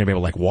you're not going to be able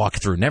to like walk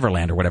through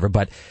Neverland or whatever.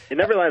 But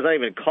Neverland's not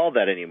even called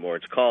that anymore.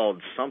 It's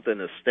called something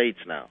Estates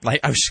now. Like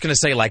I was just going to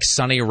say, like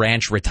Sunny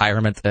Ranch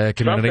Retirement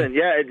Community. Something,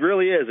 yeah, it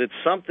really is. It's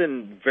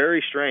something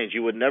very strange.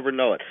 You would never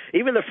know it.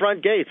 Even the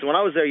front gates. When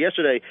I was there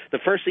yesterday, the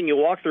first thing you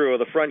walk through are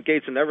the front gates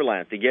in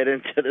Neverland to get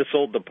into this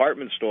old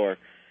department store,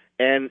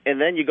 and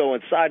then you go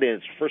inside and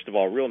it's first of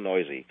all real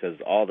noisy because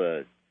all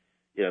the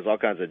there's all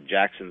kinds of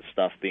Jackson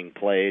stuff being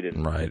played,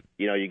 and right.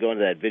 You go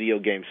into that video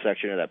game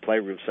section or that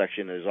playroom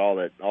section. There's all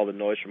the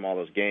noise from all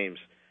those games,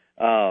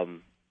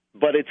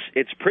 but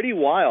it's pretty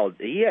wild.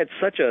 He had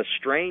such a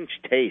strange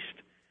taste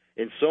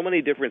in so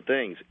many different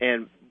things,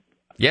 and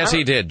yes,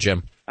 he did,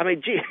 Jim. I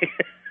mean, gee.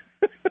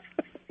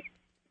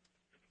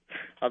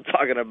 I'm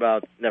talking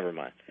about. Never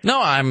mind. No,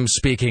 I'm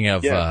speaking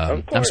of.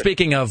 Of I'm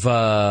speaking of.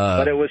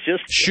 But it was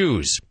just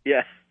shoes.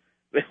 Yeah,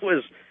 it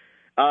was.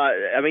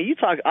 I mean, you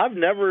talk. I've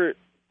never.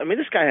 I mean,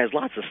 this guy has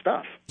lots of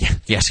stuff. Yeah,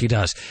 yes, he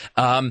does.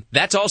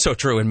 That's also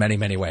true in many,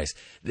 many ways.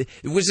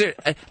 Was there?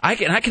 I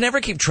can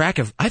never keep track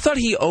of. I thought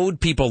he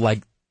owed people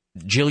like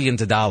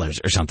jillions of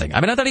dollars or something.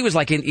 I mean, I thought he was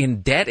like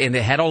in debt and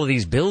they had all of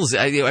these bills.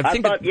 I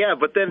thought, yeah,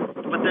 but then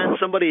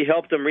somebody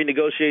helped him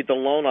renegotiate the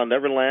loan on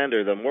Neverland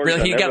or the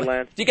mortgage on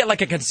Neverland. Did you get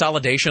like a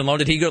consolidation loan?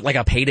 Did he get like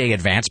a payday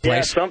advance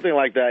place? Yeah, something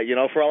like that.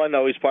 For all I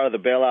know, he's part of the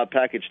bailout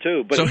package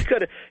too. But he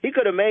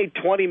could have made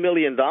 $20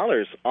 million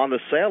on the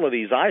sale of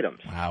these items.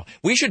 Wow.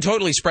 We should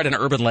totally spread an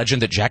urban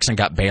legend that Jackson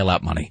got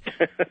bailout money.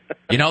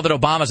 That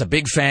Obama's a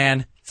big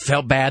fan.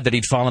 felt bad that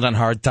he'd fallen on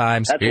hard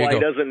times. That's why he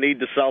doesn't need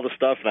to sell the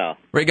stuff now.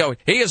 Here you go.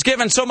 He has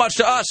given so much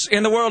to us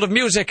in the world of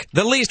music.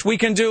 The least we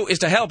can do is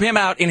to help him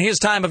out in his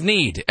time of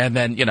need. And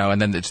then,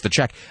 and then it's the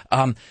check.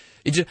 I'm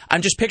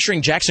just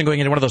picturing Jackson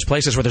going into one of those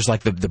places where there's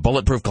like the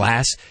bulletproof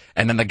glass,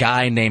 and then the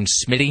guy named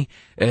Smitty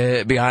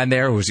behind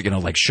there who's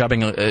like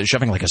shoving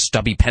like a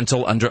stubby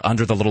pencil under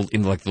the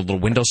little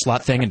window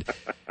slot thing. And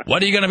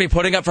what are you going to be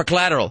putting up for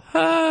collateral?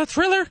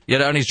 Thriller,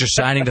 and he's just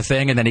signing the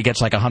thing, and then he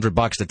gets like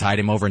 $100 to tide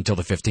him over until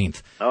the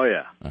 15th. Oh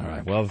yeah. All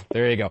right. Well,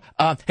 there you go.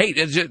 Hey,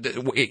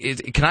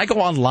 can I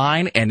go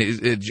online and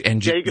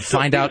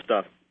find out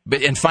stuff?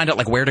 And find out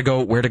like where to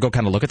go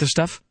kind of look at this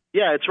stuff?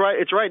 Yeah, it's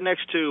right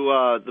next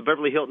to the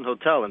Beverly Hilton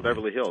Hotel in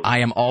Beverly Hills. I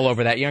am all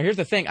over that. Here's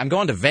the thing. I'm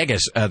going to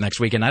Vegas next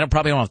week, and I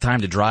probably won't have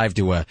time to drive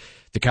to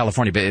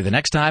California. But the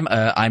next time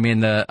I'm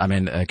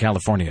in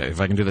California,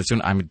 if I can do that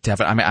soon, I'm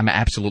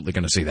absolutely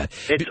going to see that.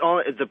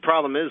 The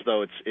problem is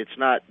though, it's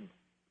not.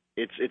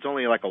 It's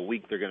only like a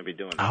week they're going to be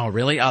doing it. Oh,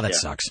 really? Oh, that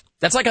sucks.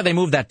 That's like how they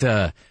moved that.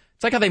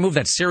 It's like how they moved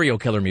that serial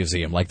killer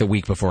museum like the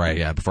week before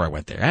I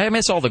went there. I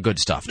miss all the good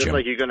stuff, Jim. Just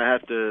like you're going to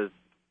have to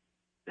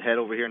head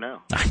over here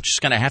now. I'm just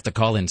going to have to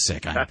call in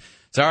sick.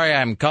 Sorry,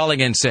 I'm calling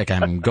in sick.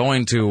 I'm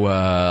going to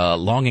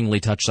longingly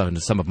touch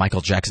some of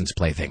Michael Jackson's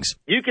playthings.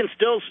 You can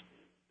still...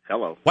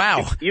 Hello.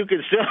 Wow. You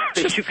can still...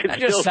 That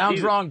just sounds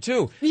wrong,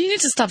 too. You need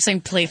to stop saying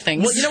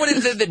playthings. Well, you know what?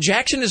 The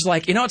Jackson is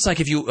like... it's like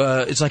if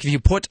you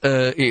put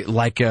an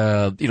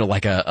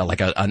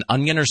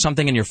onion or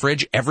something in your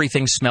fridge,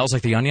 everything smells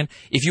like the onion.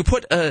 If you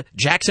put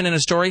Jackson in a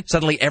story,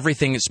 suddenly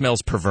everything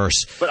smells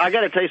perverse. But I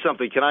got to tell you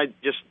something. Can I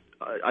just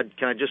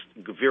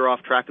veer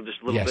off track of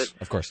just a little bit? Yes,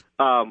 of course.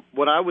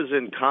 When I was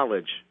in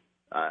college,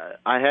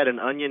 I had an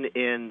onion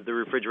in the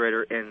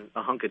refrigerator and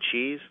a hunk of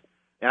cheese.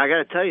 And I got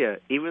to tell you,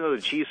 even though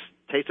the cheese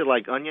tasted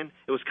like onion,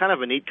 it was kind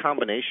of a neat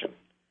combination.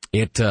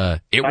 It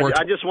worked.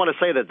 I just want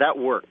to say that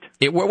worked.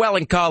 Well,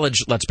 in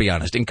college, let's be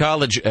honest. In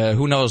college,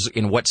 who knows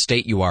in what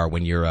state you are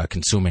when you're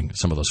consuming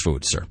some of those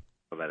foods, sir.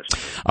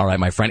 All right,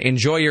 my friend.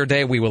 Enjoy your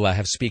day. We will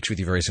have speaks with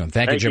you very soon.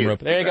 Thank you, Jim Roop.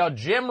 There you go,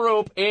 Jim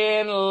Roop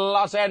in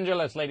Los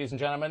Angeles, ladies and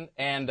gentlemen.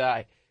 And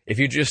if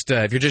you're just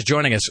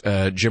joining us,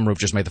 Jim Roop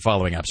just made the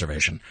following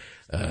observation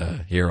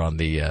here on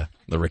the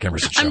Rick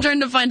Emerson Show. I'm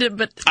trying to find it,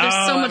 but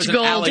there's so much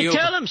gold. To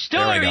tell them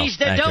stories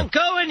that don't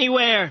go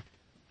anywhere.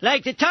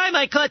 Like the time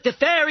I caught the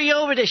ferry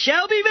over to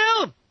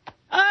Shelbyville,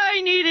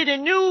 I needed a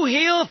new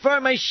heel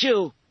for my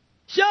shoe.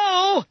 So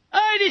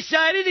I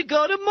decided to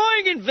go to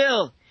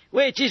Morganville,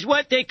 which is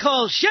what they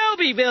called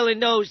Shelbyville in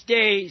those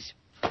days.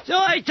 So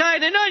I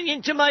tied an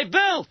onion to my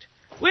belt,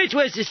 which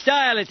was the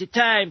style at the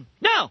time.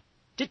 Now,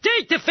 to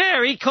take the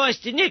ferry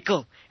cost a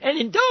nickel, and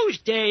in those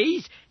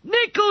days,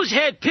 nickels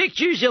had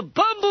pictures of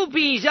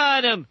bumblebees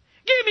on them.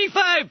 Give me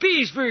 5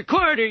 P's for a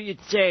quarter,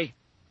 you'd say.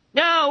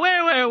 Now,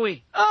 where were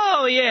we?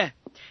 Oh, yeah.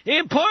 The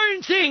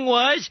important thing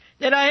was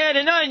that I had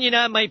an onion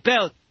on my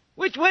belt,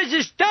 which was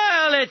the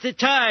style at the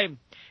time.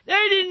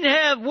 They didn't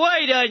have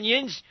white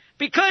onions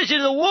because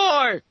of the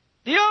war.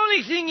 The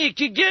only thing you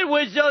could get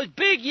was those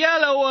big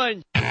yellow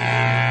ones.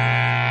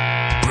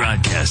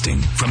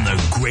 Broadcasting from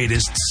the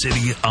greatest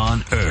city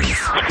on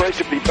earth. It's great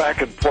to be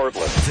back in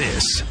Portland.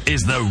 This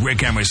is the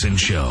Rick Emerson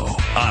Show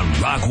on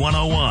Rock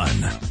 101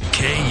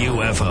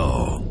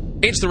 KUFO.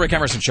 It's the Rick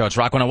Emerson Show. It's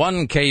Rock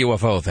 101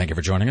 KUFO. Thank you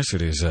for joining us.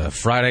 It is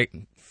Friday.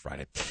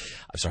 I'm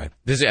sorry.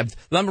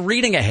 I'm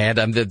reading ahead.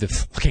 I'm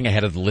looking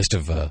ahead of the list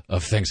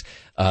of things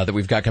that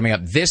we've got coming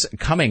up this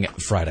coming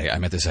Friday. I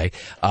meant to say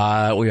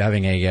we're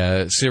having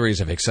a series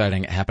of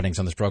exciting happenings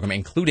on this program,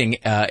 including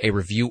a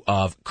review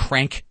of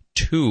Crank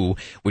 2,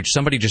 which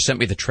somebody just sent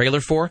me the trailer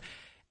for,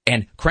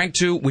 and Crank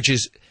 2,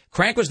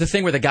 Crank was the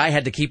thing where the guy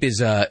had to keep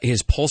his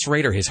pulse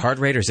rate or his heart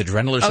rate or his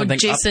adrenaline or something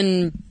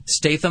Jason up.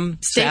 Statham,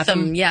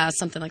 yeah,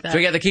 something like that. So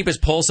he had to keep his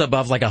pulse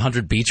above like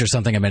 100 beats or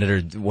something a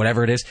minute or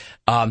whatever it is.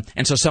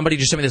 And so somebody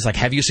just sent me this like,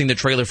 have you seen the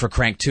trailer for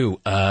Crank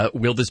 2?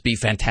 Will this be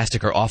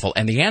fantastic or awful?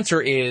 And the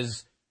answer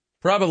is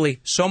probably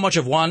so much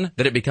of one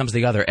that it becomes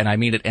the other. And I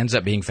mean, it ends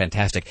up being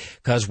fantastic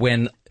because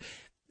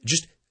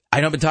I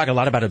know I've been talking a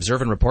lot about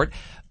Observe and Report,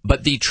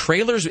 but the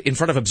trailers in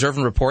front of Observe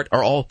and Report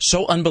are all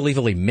so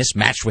unbelievably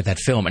mismatched with that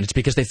film, and it's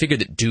because they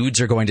figured that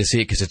dudes are going to see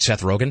it because it's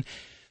Seth Rogen.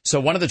 So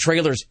one of the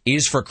trailers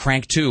is for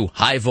Crank 2,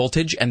 High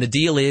Voltage, and the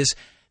deal is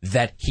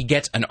that he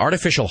gets an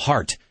artificial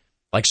heart.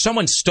 Like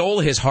someone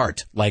stole his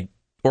heart, like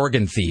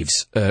organ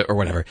thieves or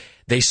whatever.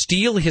 They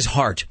steal his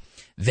heart.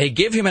 They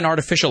give him an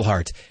artificial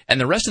heart, and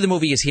the rest of the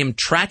movie is him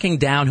tracking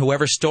down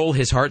whoever stole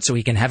his heart so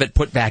he can have it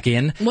put back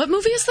in. What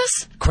movie is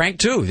this? Crank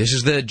 2. This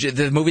is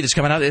the movie that's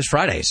coming out this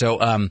Friday. So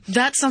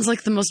that sounds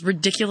like the most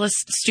ridiculous,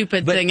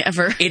 stupid thing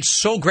ever.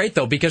 It's so great,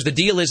 though, because the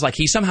deal is like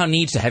he somehow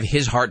needs to have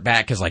his heart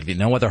back because like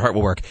no other heart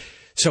will work.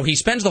 So he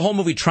spends the whole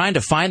movie trying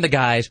to find the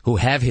guys who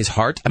have his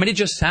heart. I mean, it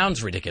just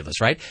sounds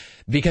ridiculous, right?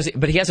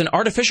 But he has an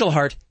artificial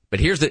heart. But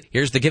here's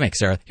the gimmick,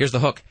 Sarah. Here's the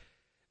hook.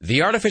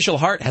 The artificial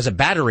heart has a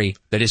battery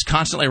that is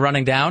constantly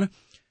running down.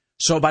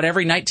 So about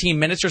every 19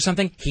 minutes or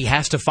something, he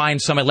has to find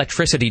some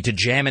electricity to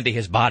jam into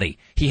his body.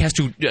 He has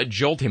to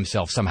jolt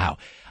himself somehow.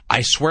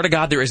 I swear to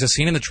God, there is a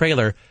scene in the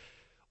trailer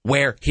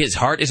where his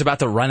heart is about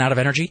to run out of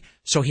energy,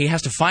 so he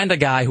has to find a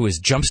guy who is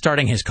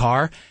jump-starting his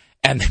car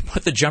and then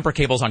put the jumper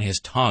cables on his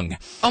tongue.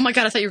 Oh, my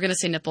God, I thought you were going to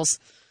say nipples.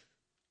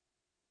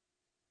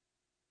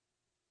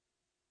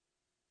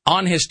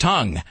 On his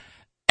tongue.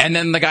 And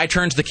then the guy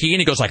turns the key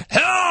and he goes like,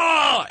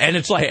 ah! And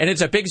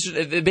it's a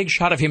big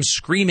shot of him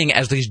screaming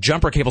as these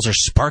jumper cables are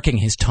sparking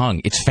his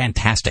tongue. It's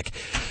fantastic.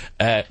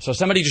 So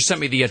somebody just sent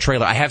me the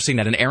trailer. I have seen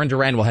that, and Aaron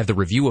Duran will have the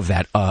review of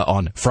that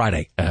on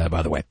Friday,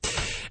 by the way.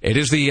 It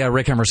is the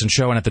Rick Emerson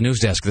Show, and at the news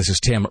desk, this is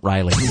Tim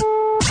Riley.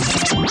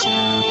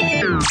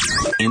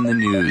 In the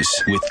news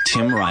with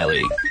Tim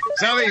Riley.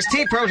 So these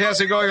tea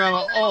protests are going on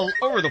all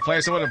over the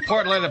place. I went to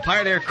Portland at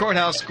Pioneer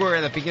Courthouse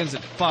Square that begins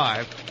at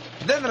 5.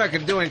 Then they're not going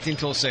to do anything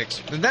until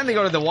 6. And then they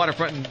go to the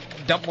waterfront and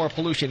dump more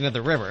pollution into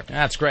the river.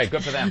 That's great.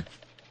 Good for them.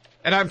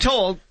 And I'm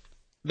told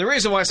the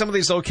reason why some of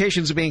these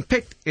locations are being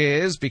picked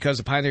is because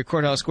of Pioneer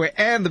Courthouse Square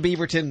and the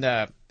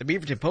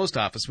Beaverton Post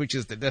Office, which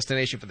is the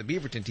destination for the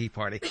Beaverton Tea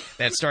Party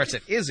that starts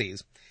at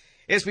Izzy's.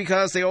 It's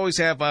because they always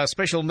have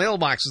special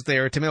mailboxes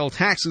there to mail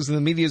taxes, and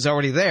the media's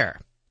already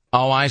there.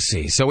 Oh, I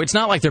see. So it's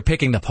not like they're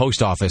picking the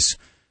post office,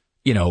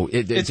 you know.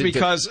 It's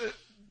because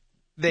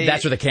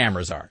that's where the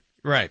cameras are.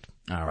 Right.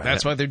 All right.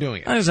 That's why they're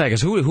doing it. I was like,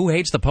 who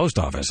hates the post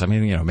office? I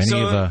mean, you know, many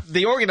of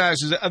the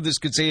organizers of this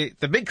could say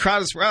the big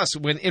crowd is for us,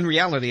 when in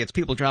reality it's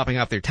people dropping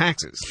off their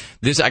taxes.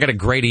 I got a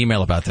great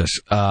email about this.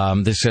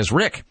 This says,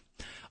 Rick,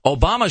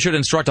 Obama should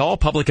instruct all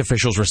public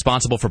officials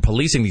responsible for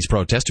policing these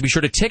protests to be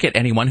sure to ticket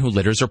anyone who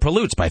litters or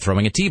pollutes by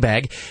throwing a tea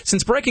bag,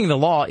 since breaking the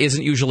law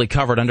isn't usually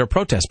covered under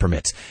protest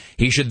permits.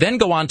 He should then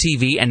go on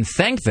TV and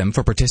thank them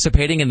for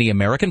participating in the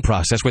American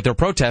process with their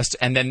protests,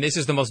 and then this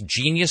is the most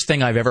genius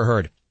thing I've ever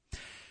heard.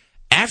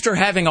 After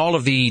having all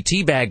of the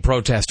teabag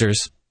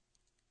protesters,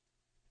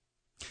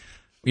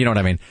 you know what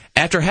I mean?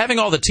 After having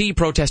all the tea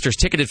protesters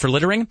ticketed for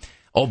littering,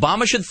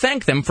 Obama should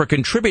thank them for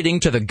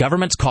contributing to the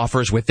government's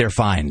coffers with their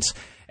fines.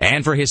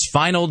 And for his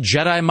final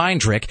Jedi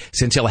mind trick,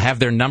 since he'll have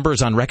their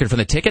numbers on record from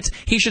the tickets,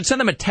 he should send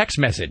them a text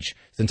message,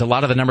 since a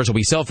lot of the numbers will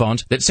be cell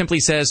phones, that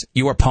simply says,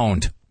 "You are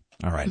pwned."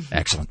 All right,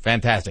 excellent.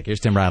 Fantastic. Here's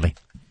Tim Riley.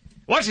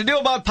 What to do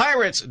about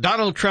pirates?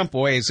 Donald Trump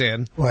weighs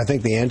in. Well, I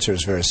think the answer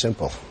is very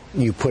simple.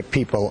 You put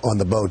people on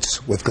the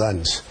boats with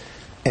guns,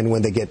 and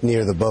when they get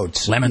near the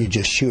boats, you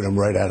just shoot them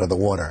right out of the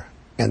water,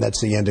 and that's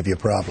the end of your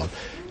problem.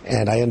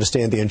 And I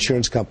understand the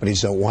insurance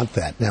companies don't want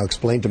that. Now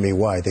explain to me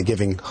why. They're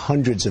giving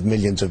hundreds of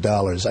millions of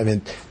dollars. I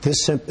mean,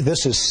 this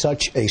is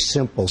such a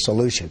simple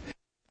solution.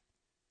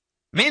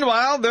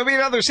 Meanwhile, there'll be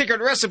another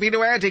secret recipe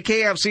to add to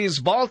KFC's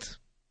vault.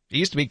 It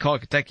used to be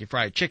called Kentucky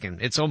Fried Chicken.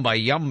 It's owned by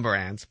Yum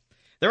Brands.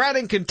 They're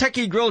adding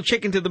Kentucky grilled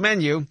chicken to the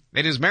menu.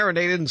 It is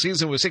marinated and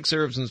seasoned with 6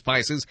 herbs and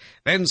spices,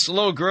 then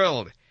slow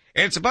grilled.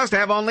 It's supposed to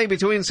have only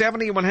between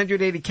 70 and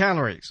 180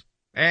 calories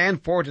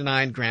and 4 to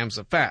 9 grams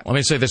of fat. Let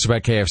me say this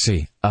about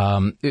KFC.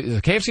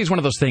 KFC is one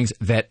of those things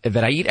that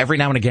I eat every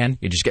now and again.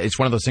 It's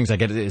one of those things I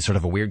get sort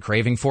of a weird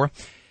craving for.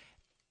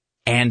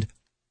 And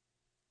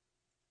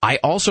I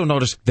also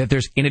noticed that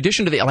there's, in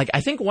addition to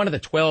I think one of the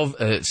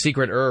 12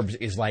 secret herbs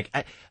is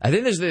I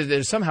think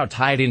there's somehow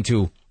tied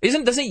into,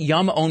 doesn't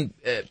Yum own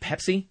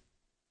Pepsi?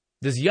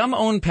 Does Yum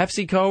own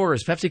PepsiCo, or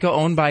is PepsiCo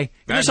owned by,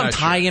 there's some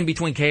tie-in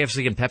between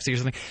KFC and Pepsi or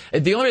something?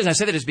 The only reason I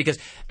say that is because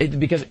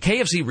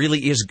KFC really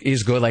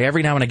is good. Like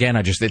every now and again,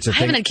 it's a thing. I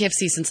haven't had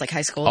KFC since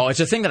high school. Oh,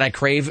 it's a thing that I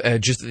crave,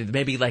 just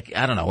maybe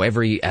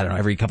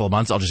every couple of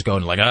months I'll just go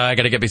and I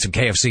gotta get me some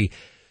KFC.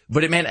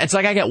 But it's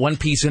like I get one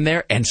piece in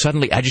there, and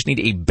suddenly I just need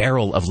a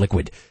barrel of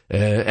liquid.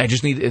 I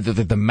just need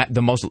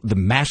the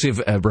massive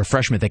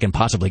refreshment they can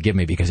possibly give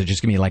me, because it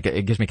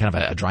gives me kind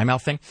of a dry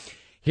mouth thing.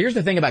 Here's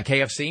the thing about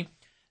KFC.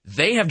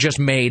 They have just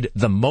made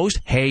the most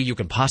hay you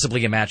can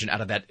possibly imagine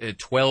out of that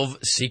 12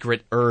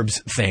 secret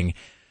herbs thing,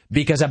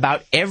 because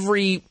about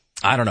every,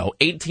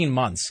 18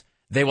 months,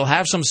 they will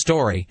have some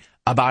story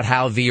about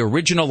how the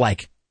original,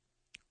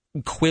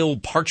 quill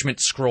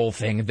parchment scroll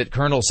thing that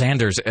Colonel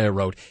Sanders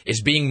wrote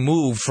is being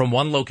moved from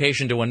one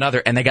location to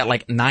another, and they got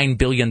 $9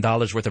 billion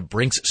worth of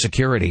Brinks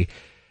security.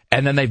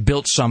 And then they've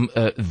built some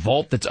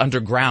vault that's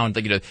underground.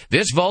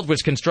 This vault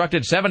was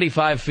constructed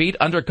 75 feet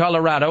under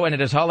Colorado, and it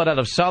is hollowed out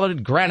of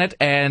solid granite,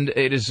 and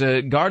it is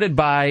guarded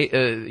by,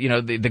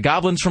 the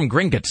goblins from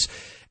Gringotts.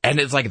 And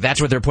it's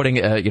that's where they're putting,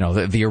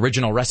 the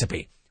original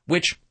recipe.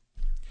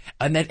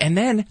 And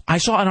then I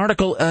saw an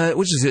article,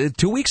 which is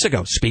 2 weeks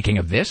ago, speaking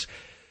of this.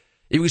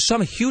 It was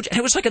some huge, and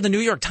it was in the New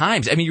York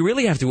Times. I mean, you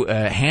really have to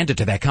hand it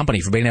to that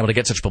company for being able to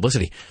get such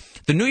publicity.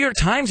 The New York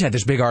Times had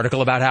this big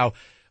article about how,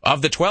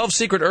 of the 12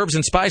 secret herbs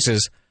and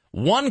spices,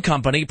 one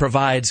company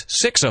provides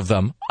 6 of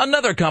them,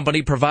 another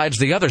company provides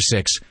the other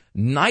 6.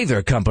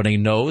 Neither company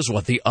knows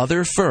what the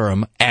other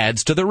firm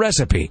adds to the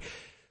recipe.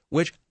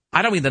 Which,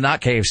 I don't mean to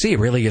knock KFC, it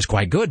really is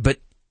quite good, but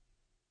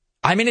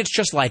it's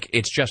just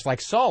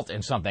like salt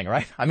in something,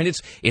 right?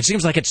 It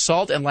seems like it's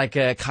salt and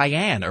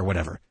cayenne or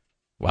whatever.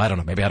 Well, I don't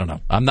know. Maybe I don't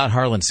know. I'm not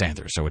Harlan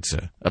Sanders, so it's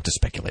up to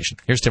speculation.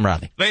 Here's Tim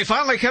Riley. They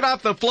finally cut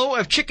off the flow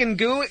of chicken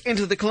goo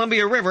into the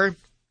Columbia River.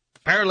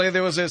 Apparently,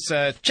 there was this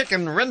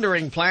chicken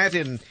rendering plant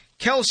in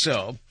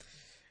Kelso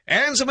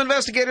And some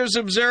investigators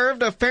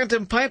observed a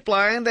phantom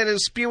pipeline that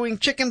is spewing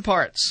chicken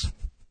parts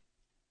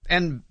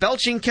and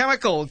belching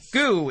chemical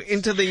goo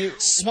into the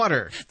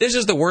water. This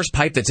is the worst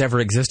pipe that's ever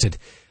existed.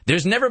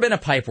 There's never been a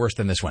pipe worse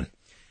than this one.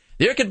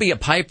 There could be a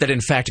pipe that,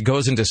 in fact,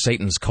 goes into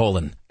Satan's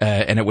colon,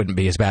 and it wouldn't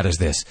be as bad as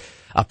this.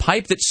 A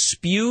pipe that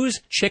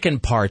spews chicken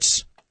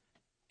parts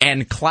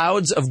and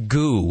clouds of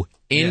goo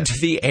into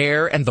the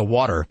air and the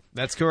water.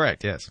 That's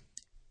correct, yes.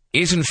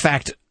 Is, in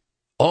fact,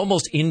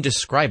 almost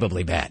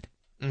indescribably bad.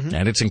 Mm-hmm.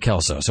 And it's in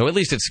Kelso. So at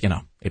least it's,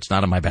 it's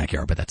not in my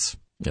backyard, but that's,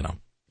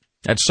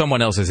 that's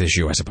someone else's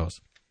issue, I suppose.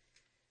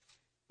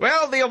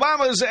 Well, the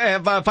Obamas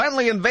have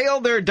finally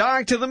unveiled their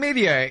dog to the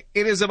media.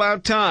 It is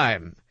about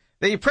time.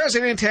 The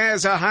president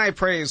has a high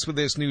praise for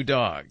this new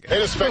dog. It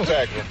is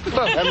spectacular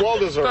and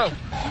well-deserved.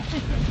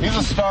 He's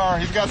a star.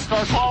 He's got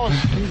star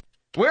quality.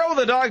 Where will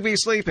the dog be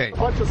sleeping?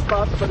 Bunch of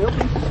spots, but he'll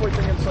be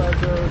sleeping inside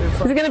there. Is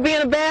he going to be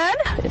in a bed?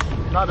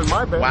 Not in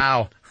my bed.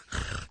 Wow.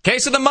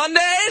 Case of the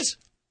Mondays?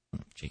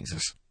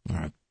 Jesus. All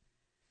right.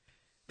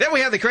 Then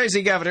we have the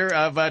crazy governor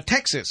of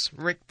Texas,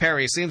 Rick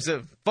Perry. Seems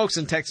that folks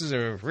in Texas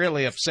are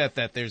really upset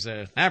that there's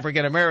an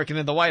African-American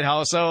in the White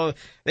House, so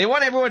they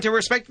want everyone to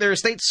respect their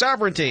state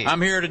sovereignty.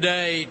 I'm here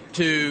today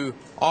to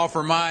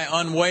offer my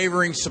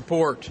unwavering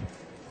support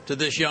to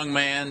this young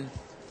man,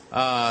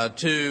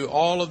 to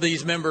all of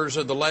these members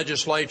of the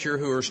legislature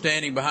who are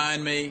standing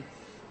behind me,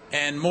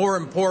 and more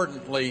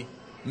importantly,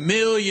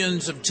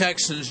 millions of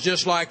Texans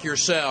just like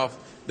yourself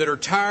that are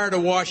tired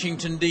of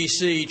Washington,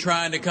 D.C.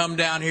 trying to come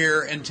down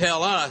here and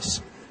tell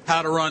us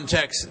how to run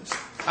Texas.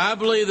 I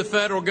believe the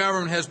federal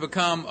government has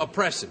become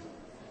oppressive.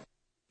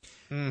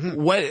 Mm-hmm.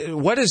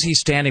 What is he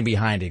standing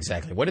behind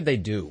exactly? What did they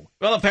do?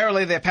 Well,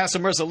 apparently they passed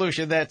some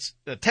resolution that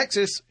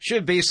Texas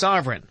should be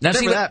sovereign. Now,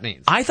 whatever that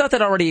means. I thought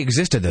that already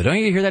existed, though. Don't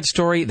you hear that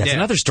story? That's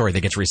another story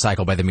that gets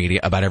recycled by the media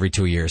about every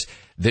 2 years.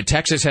 That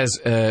Texas has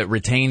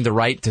retained the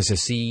right to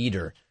secede,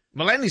 or...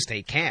 Well, any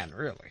state can,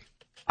 really.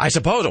 I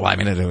suppose. Well, I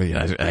mean,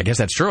 I guess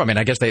that's true. I mean,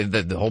 I guess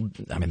the whole.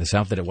 I mean, the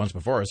South did it once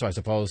before, so I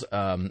suppose.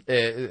 I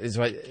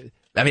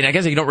mean, I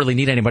guess you don't really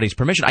need anybody's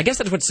permission. I guess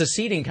that's what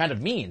seceding kind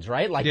of means,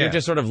 right? Like you're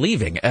just sort of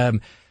leaving.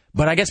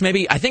 But I guess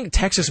I think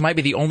Texas might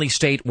be the only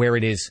state where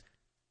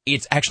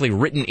it's actually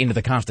written into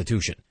the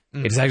Constitution.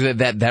 Mm. It's actually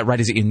that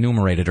right is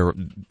enumerated, or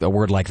a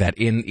word like that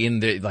in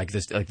the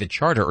the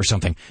charter or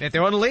something. If they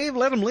want to leave,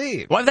 let them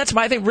leave. Well, that's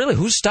my thing. Really,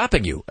 who's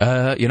stopping you?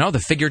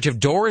 The figurative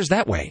door is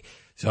that way.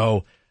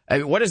 So.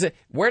 What is it?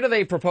 Where do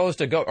they propose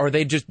to go? Are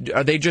they just?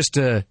 They're just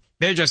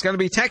going to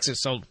be Texas.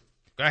 So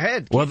go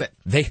ahead. Well,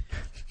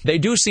 they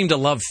do seem to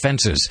love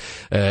fences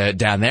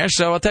down there.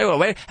 So I'll tell you what.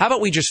 Wait, how about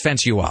we just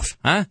fence you off?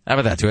 Huh? How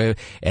about that?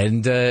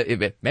 And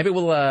maybe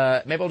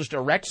we'll just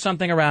erect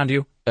something around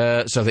you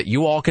so that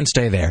you all can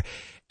stay there,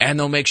 and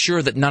they'll make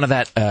sure that none of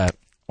that.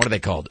 What are they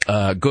called?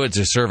 Goods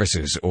or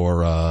services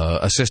or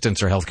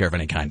assistance or healthcare of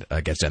any kind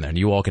gets down there, and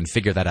you all can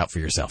figure that out for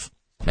yourself.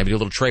 Maybe do a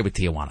little trade with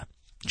Tijuana,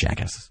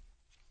 jackasses.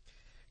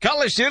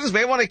 College students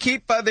may want to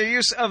keep their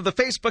use of the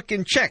Facebook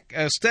in check.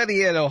 A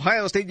study at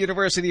Ohio State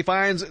University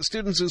finds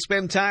students who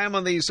spend time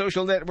on the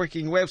social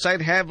networking website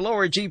have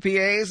lower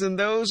GPAs than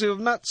those who have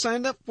not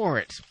signed up for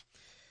it.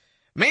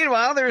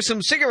 Meanwhile, there are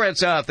some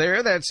cigarettes out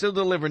there that still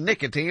deliver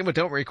nicotine but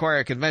don't require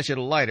a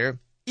conventional lighter.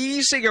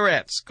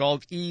 E-cigarettes,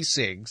 called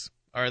e-cigs,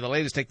 are the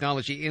latest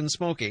technology in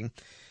smoking.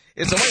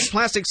 It's a white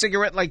plastic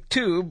cigarette-like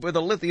tube with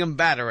a lithium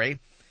battery.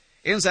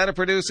 Inside it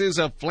produces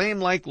a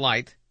flame-like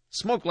light,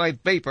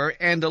 smoke-like vapor,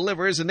 and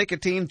delivers a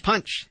nicotine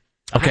punch.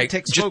 Okay.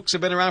 High-tech smokes have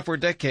been around for a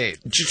decade.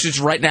 Just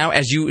right now,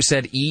 as you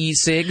said,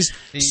 e-cigs,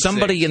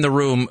 somebody in the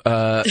room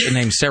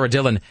named Sarah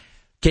Dillon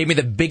gave me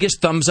the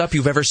biggest thumbs up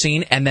you've ever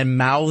seen and then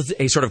mouthed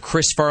a sort of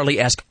Chris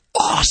Farley-esque,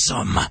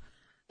 awesome.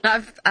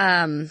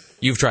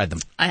 You've tried them.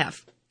 I have.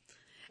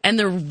 And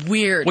they're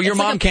weird. Well, your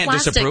mom can't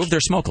disapprove. They're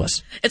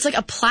smokeless. It's like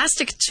a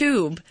plastic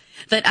tube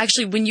that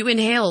actually, when you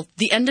inhale,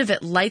 the end of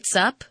it lights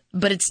up,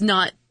 but it's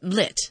not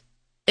lit.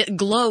 It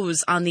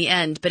glows on the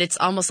end, but it's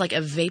almost like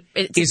a vape.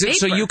 Is it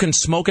so you can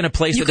smoke in a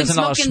place that doesn't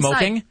allow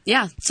smoking?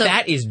 Yeah. So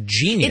that is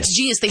genius. It's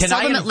genius. They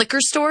sell them at liquor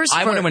stores.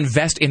 I want to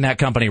invest in that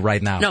company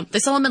right now. No, they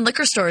sell them in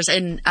liquor stores,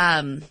 and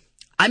I'm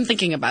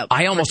thinking about.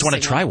 I almost want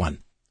to try one.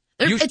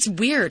 It's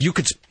weird.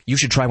 You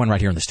should try one right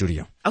here in the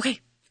studio. Okay.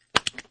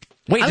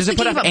 Wait, does it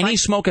put out any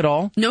smoke at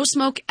all? No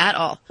smoke at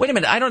all. Wait a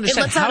minute, I don't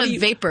understand. It lets out a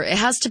vapor. It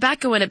has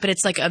tobacco in it, but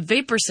it's like a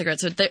vapor cigarette,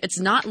 so it's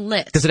not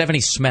lit. Does it have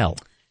any smell?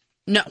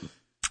 No.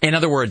 In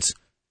other words...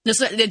 No,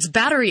 so it's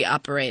battery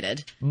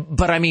operated.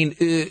 But I mean,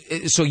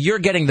 so you're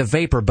getting the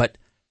vapor, but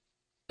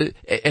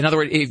in other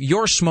words, if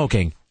you're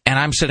smoking and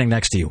I'm sitting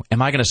next to you,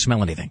 am I going to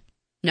smell anything?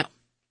 No.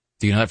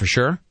 Do you know that for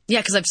sure? Yeah,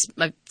 because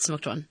I've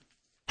smoked one.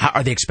 How,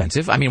 are they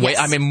expensive? I mean, yes. Wait,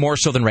 I mean more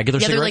so than regular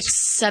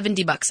cigarettes? They're like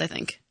 $70, I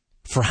think.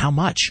 For how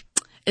much?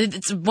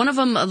 It's one of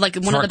them, like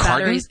one for of the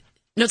batteries.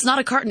 Carton? No, it's not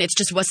a carton. It's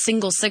just a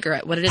single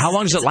cigarette. What it is? How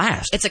long does it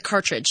last? It's a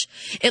cartridge.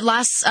 It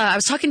lasts. I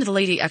was talking to the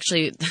lady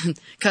actually, because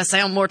I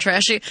sound more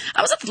trashy.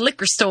 I was at the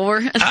liquor store.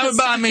 And I would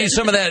buy me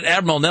some of that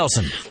Admiral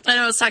Nelson. And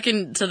I was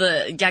talking to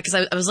because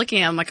I was looking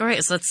at it, I'm like, all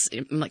right, so that's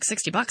like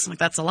 $60. I'm like,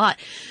 that's a lot.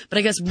 But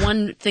I guess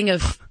one thing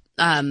of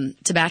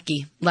tobacco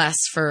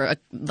lasts for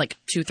like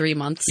 2-3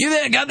 months.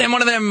 You got them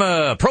one of them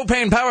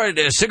propane powered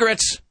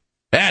cigarettes?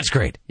 That's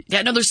great.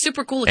 Yeah, no, they're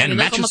super cool looking. And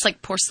They look almost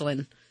like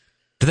porcelain.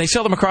 Do they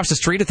sell them across the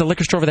street at the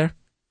liquor store over there?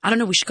 I don't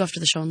know. We should go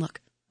after the show and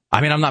look. I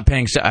mean, I'm not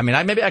paying. I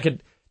mean, maybe I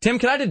could. Tim,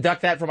 can I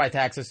deduct that for my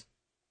taxes?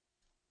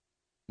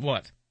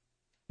 What?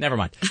 Never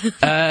mind.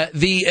 That's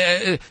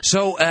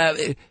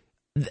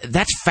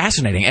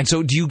fascinating. And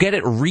so, do you get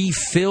it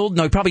refilled?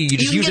 No, probably you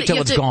just use it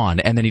till it's gone,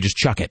 and then you just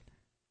chuck it.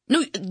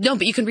 No,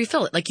 but you can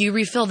refill it. Like you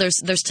refill,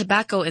 there's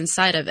tobacco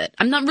inside of it.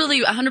 I'm not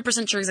really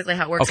 100% sure exactly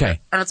how it works.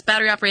 Okay. I know it's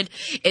battery operated.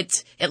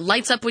 It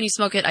lights up when you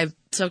smoke it. I've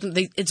smoked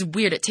it. It's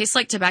weird. It tastes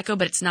like tobacco,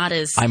 but it's not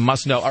as... I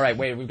must know. All right,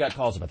 wait, we've got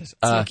calls about this.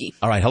 Smoky.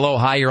 All right, hello,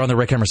 hi, you're on the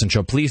Rick Emerson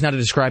Show. Please now to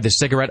describe the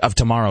cigarette of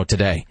tomorrow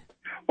today.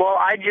 Well,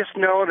 I just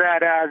know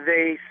that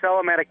they sell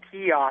them at a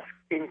kiosk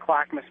in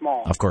Clackamas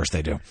Mall. Of course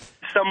they do.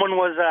 Someone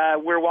was,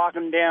 we're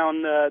walking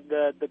down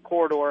the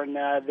corridor, and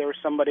there was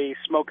somebody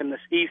smoking this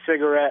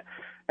e-cigarette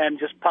and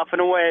just puffing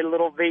away,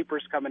 little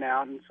vapors coming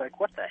out, and it's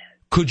like, what the heck?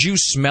 Could you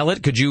smell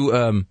it? Could you,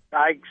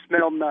 I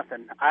smelled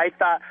nothing. I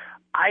thought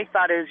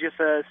it was just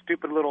a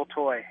stupid little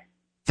toy.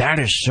 That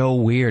is so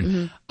weird.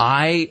 Mm-hmm.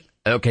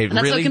 Okay, and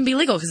that's really? why it can be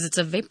legal, because it's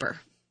a vapor.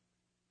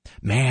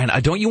 Man,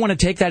 don't you want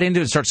to take that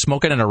into and start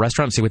smoking in a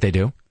restaurant and see what they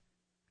do?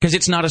 Because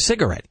it's not a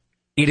cigarette.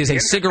 It is a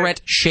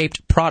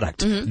cigarette-shaped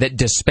product that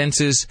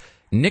dispenses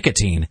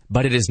nicotine,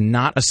 but it is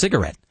not a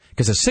cigarette.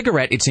 Because a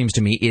cigarette, it seems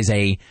to me, is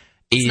a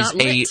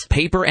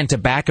paper and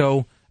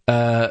tobacco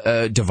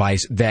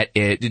device that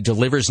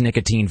delivers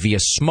nicotine via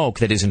smoke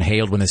that is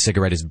inhaled when the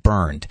cigarette is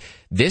burned.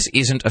 This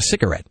isn't a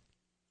cigarette.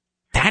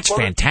 That's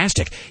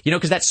fantastic. You know,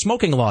 because that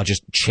smoking law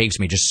just chafes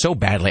me just so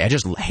badly. I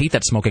just hate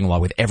that smoking law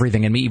with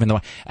everything in me, even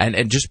though...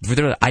 And just for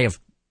the... I have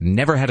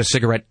never had a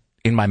cigarette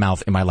in my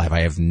mouth in my life.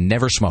 I have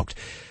never smoked.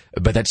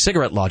 But that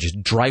cigarette law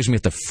just drives me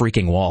at the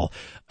freaking wall.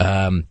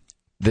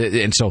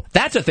 And so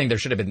that's a thing there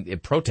should have been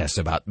protests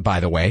about,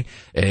 by the way.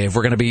 If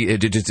we're going to be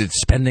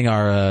spending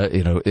our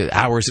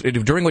hours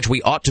during which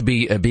we ought to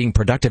be being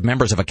productive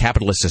members of a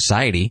capitalist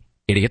society,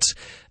 idiots,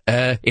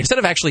 instead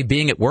of actually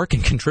being at work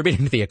and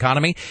contributing to the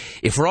economy,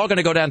 if we're all going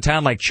to go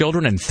downtown like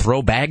children and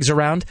throw bags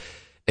around,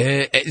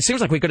 it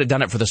seems like we could have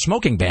done it for the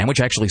smoking ban, which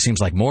actually seems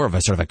like more of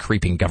a sort of a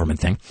creeping government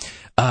thing.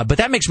 But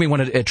that makes me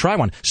want to try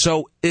one.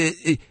 So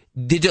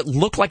did it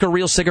look like a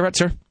real cigarette,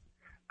 sir?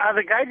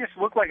 The guy just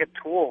looked like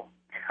a tool.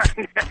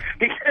 He's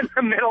in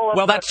the middle of...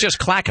 Well, that's just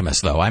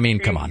Clackamas, though. I mean,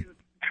 come on.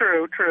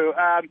 True.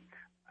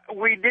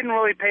 We didn't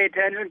really pay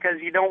attention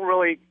because you don't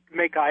really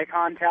make eye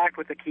contact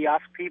with the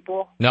kiosk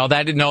people. No,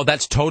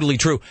 that's totally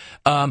true.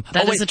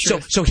 That is the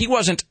truth. So it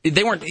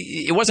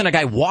wasn't a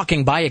guy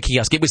walking by a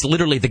kiosk. It was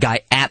literally the guy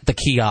at the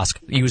kiosk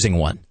using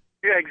one.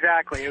 Yeah,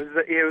 exactly. It was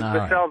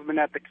the salesman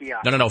at the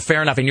kiosk. No,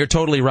 fair enough. And you're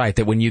totally right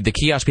that when the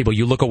kiosk people,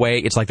 you look away.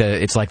 It's like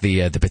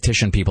the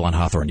petition people on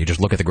Hawthorne. You just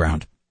look at the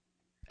ground.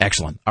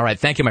 Excellent. All right.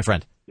 Thank you, my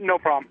friend. No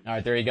problem. All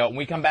right. There you go. When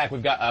we come back,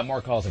 we've got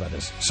more calls about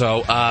this.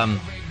 So, all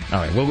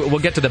right. We'll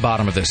get to the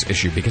bottom of this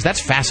issue because that's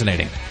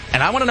fascinating.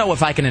 And I want to know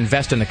if I can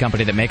invest in the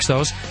company that makes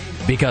those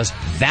because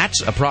that's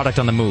a product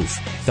on the move.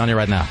 I'm telling you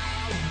right now.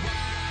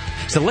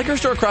 Is the liquor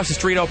store across the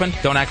street open?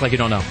 Don't act like you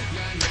don't know.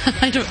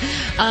 I don't.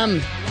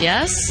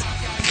 Yes.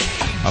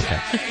 Okay.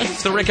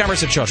 It's the Rick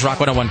Emerson Show. It's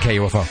Rock 101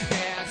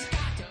 KUFO.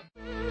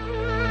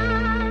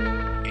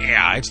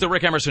 Yeah, it's the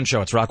Rick Emerson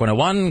Show. It's Rock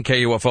 101,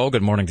 KUFO.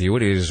 Good morning to you.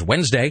 It is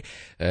Wednesday.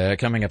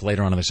 Coming up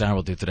later on in this hour,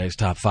 we'll do today's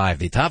Top 5.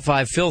 The Top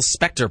 5 Phil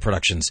Spector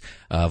productions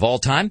of all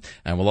time.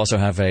 And we'll also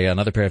have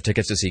another pair of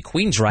tickets to see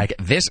Queensryche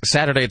this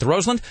Saturday at the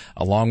Roseland,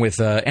 along with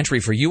entry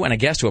for you and a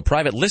guest to a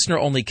private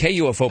listener-only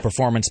KUFO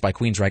performance by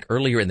Queensryche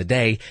earlier in the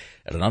day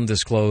at an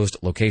undisclosed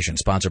location.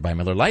 Sponsored by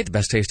Miller Lite, the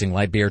best-tasting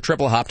light beer,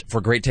 triple hopped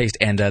for great taste.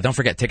 And don't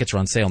forget, tickets are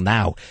on sale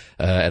now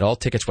at all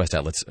Tickets West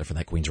outlets for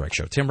that Queensryche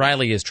show. Tim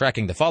Riley is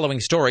tracking the following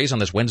stories on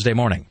this Wednesday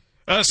morning.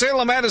 A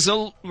Salem man is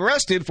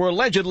arrested for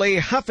allegedly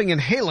huffing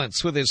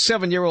inhalants with his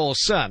 7-year-old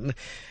son.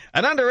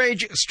 An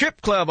underage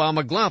strip club on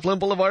McLaughlin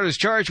Boulevard is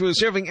charged with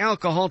serving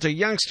alcohol to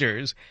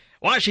youngsters.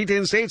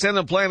 Washington State's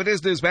unemployment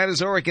isn't as bad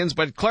as Oregon's,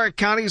 but Clark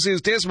County's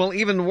is dismal,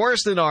 even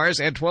worse than ours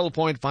at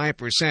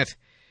 12.5%.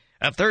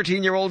 A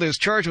 13-year-old is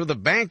charged with a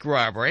bank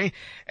robbery,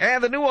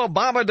 and the new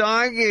Obama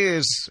dog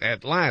is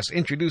at last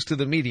introduced to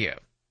the media.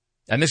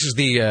 And this is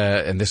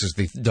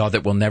the dog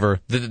that will never,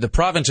 the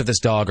province of this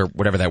dog, or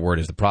whatever that word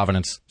is, the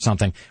provenance,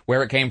 something,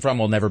 where it came from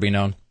will never be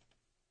known.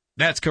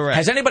 That's correct.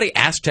 Has anybody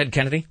asked Ted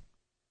Kennedy?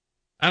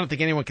 I don't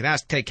think anyone can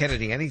ask Ted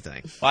Kennedy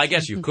anything. Well, I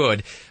guess you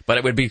could, but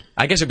it'd be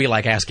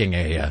like asking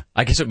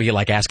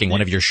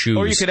one of your shoes.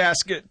 Or you could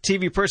ask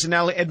TV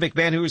personality Ed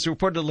McMahon, who is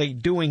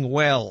reportedly doing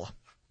well.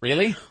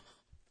 Really?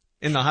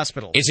 In the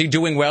hospital. Is he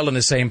doing well in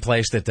the same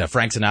place that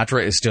Frank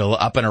Sinatra is still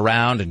up and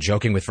around and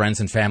joking with friends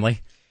and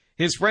family?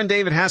 His friend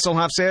David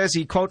Hasselhoff says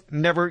he, quote,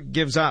 never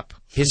gives up.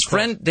 His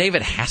friend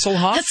David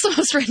Hasselhoff? That's the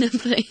most random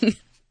thing.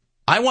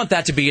 I want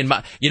that to be in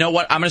my... You know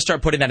what? I'm going to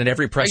start putting that in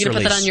every press release. Are you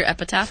going to put that on your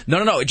epitaph?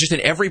 No. Just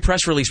in every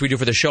press release we do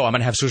for the show, I'm going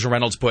to have Susan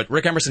Reynolds put,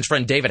 Rick Emerson's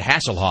friend David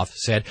Hasselhoff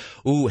said,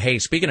 ooh, hey,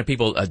 speaking of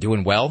people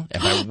doing well,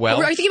 am I well?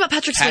 Are you thinking about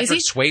Patrick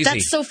Swayze?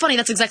 That's so funny.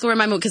 That's exactly where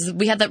my mood, because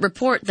we had that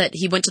report that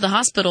he went to the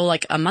hospital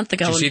like a month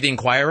ago. Did you see the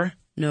Inquirer?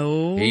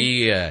 No.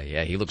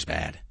 He looks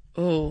bad.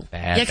 Oh.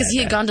 Yeah, because he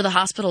had gone to the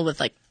hospital with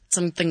like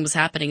something was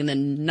happening, and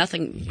then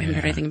nothing. We haven't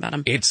heard anything about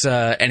him. It's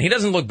and he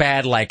doesn't look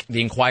bad like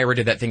the Inquirer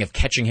did that thing of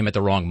catching him at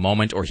the wrong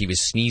moment, or he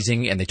was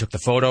sneezing and they took the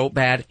photo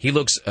bad. He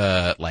looks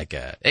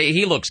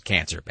he looks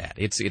cancer bad.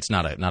 It's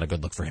not a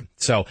good look for him.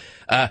 So,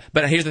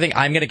 but here's the thing: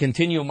 I'm going to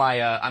continue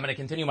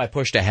my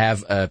push to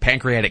have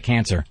pancreatic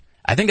cancer.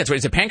 I think that's what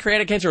is it: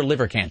 pancreatic cancer or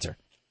liver cancer?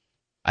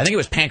 I think it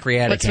was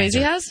pancreatic cancer.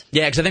 What Swayze has?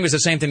 Yeah, because I think it was the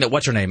same thing that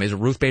what's her name is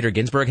Ruth Bader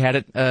Ginsburg had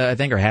it. I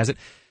think or has it.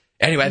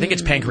 Anyway, I think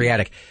it's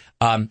pancreatic.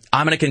 I'm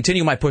going to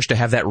continue my push to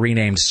have that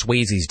renamed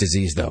Swayze's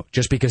disease, though,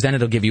 just because then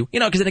it'll give you,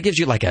 because then it gives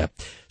you like a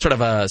sort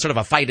of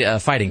a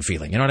fighting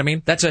feeling. You know what I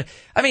mean?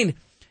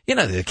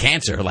 The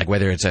cancer, like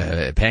whether it's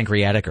a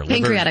pancreatic or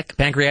liver,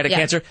 pancreatic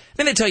cancer.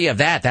 Then they tell you have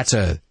that. That's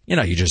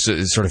you just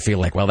sort of feel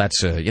like, well,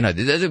 that's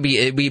it'd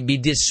be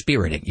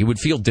dispiriting. You would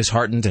feel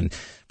disheartened and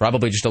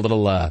probably just a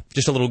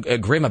little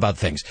grim about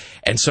things.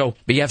 And so,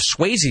 but you have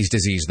Swayze's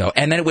disease though,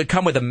 and then it would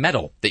come with a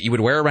medal that you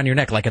would wear around your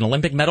neck, like an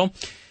Olympic medal.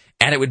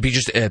 And it would be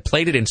just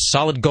plated in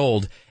solid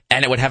gold,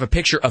 and it would have a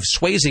picture of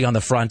Swayze on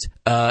the front,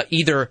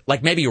 either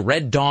like maybe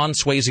Red Dawn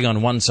Swayze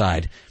on one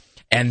side,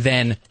 and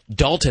then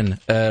Dalton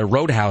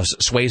Roadhouse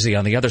Swayze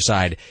on the other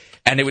side,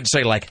 and it would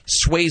say like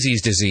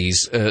Swayze's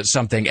disease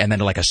something, and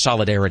then like a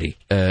solidarity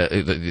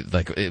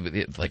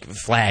like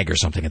flag or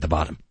something at the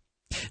bottom.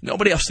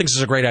 Nobody else thinks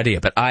it's a great idea,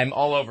 but I'm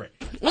all over it.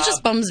 Well, it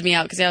just bums me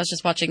out because I was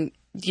just watching,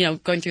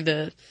 going through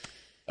the.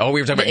 Oh,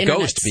 we were talking about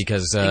Ghost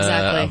because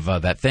of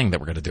that thing that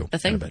we're going to do. The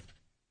thing.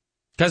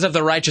 Because of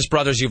the Righteous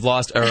Brothers, you've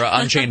lost, or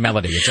Unchained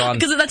Melody. It's on.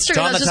 Because that's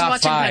true. I was just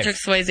watching 5. Patrick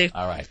Swayze.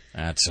 All right,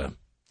 that's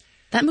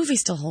that movie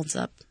still holds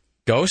up.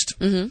 Ghost.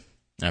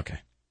 Mm-hmm. Okay.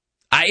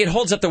 It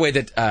holds up the way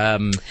that.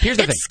 Here's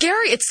the thing. It's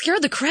scary. It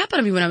scared the crap out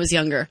of me when I was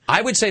younger.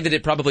 I would say that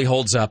it probably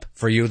holds up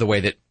for you the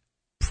way that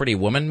Pretty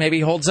Woman maybe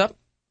holds up.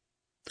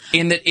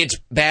 In that it's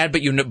bad,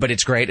 but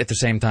it's great at the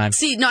same time.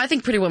 See, no, I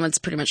think Pretty Woman's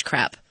pretty much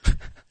crap.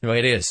 No,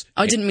 it is.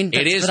 I didn't mean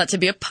for that to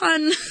be a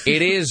pun.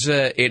 It is.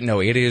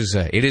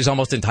 It is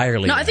almost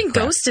entirely. No, I think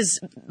crap.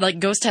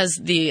 Ghost has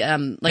the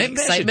Maybe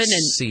excitement I should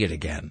and see it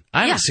again.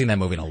 I haven't seen that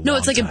movie in a long time. No,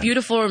 it's like a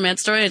beautiful romance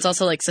story. It's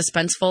also like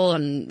suspenseful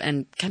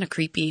and kind of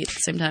creepy at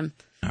the same time.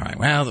 All right,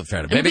 well, fair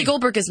enough. Whoopi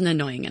Goldberg isn't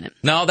annoying in it.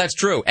 No, that's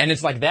true. And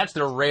it's like that's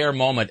the rare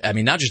moment, I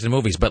mean, not just in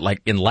movies, but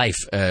like in life,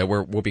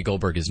 where Whoopi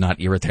Goldberg is not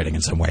irritating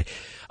in some way.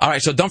 All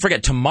right, so don't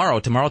forget,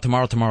 tomorrow,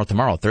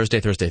 Thursday,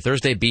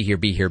 be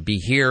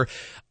here.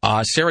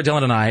 Sarah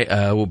Dillon and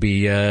I will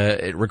be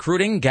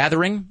recruiting,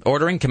 gathering,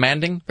 ordering,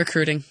 commanding.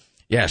 Recruiting.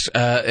 Yes,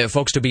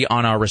 folks to be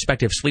on our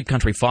respective Sleep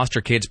Country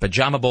Foster Kids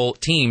Pajama Bowl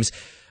teams.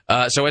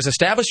 So as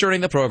established during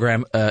the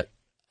program,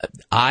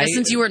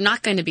 since you were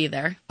not going to be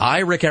there.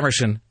 Rick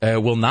Emerson,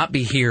 will not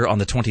be here on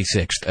the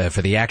 26th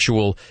for the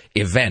actual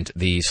event,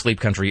 the Sleep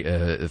Country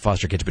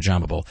Foster Kids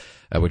Pajama Bowl,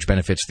 which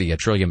benefits the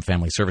Trillium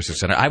Family Services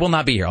Center. I will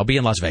not be here. I'll be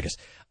in Las Vegas.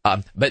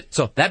 But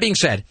so that being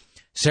said,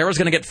 Sarah's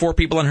going to get 4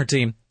 people on her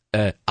team.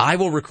 I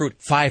will recruit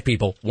 5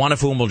 people, one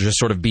of whom will just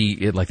sort of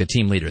be like the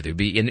team leader. They'll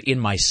be in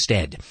my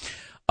stead.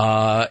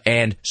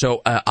 And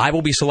so I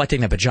will be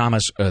selecting the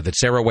pajamas that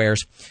Sarah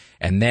wears.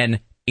 And then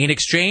in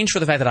exchange for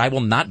the fact that I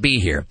will not be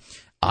here,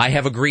 I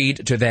have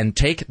agreed to then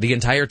take the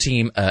entire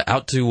team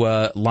out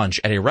to lunch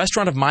at a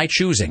restaurant of my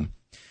choosing.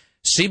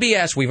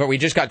 CBS, we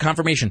just got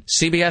confirmation.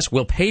 CBS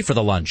will pay for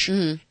the lunch.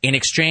 Mm-hmm. In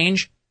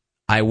exchange,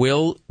 I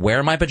will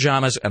wear my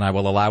pajamas and I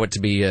will allow it to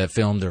be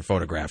filmed or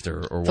photographed or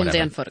whatever. Filmed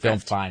and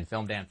photographed.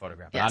 Filmed and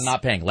photographed. Yes. I'm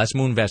not paying. Les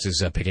Moonves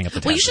is picking up the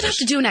tab. Well, you should have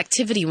to do an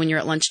activity when you're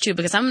at lunch, too,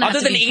 because I'm going to Other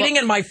than eating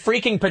in my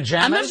freaking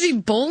pajamas? I'm going to be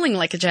bowling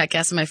like a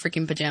jackass in my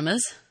freaking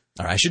pajamas.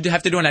 All right, I should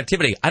have to do an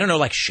activity. I don't know,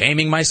 like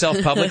shaming myself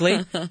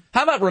publicly?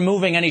 How about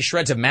removing any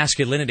shreds of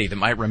masculinity that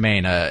might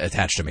remain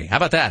attached to me? How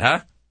about that, huh?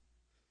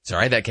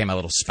 Sorry, that came a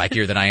little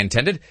spikier than I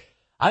intended.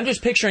 I'm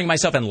just picturing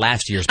myself in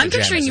last year's pajamas. I'm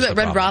picturing you at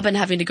Red Robin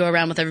having to go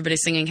around with everybody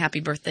singing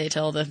happy birthday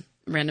to all the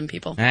random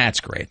people.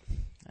 That's great.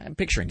 I'm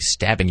picturing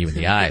stabbing you in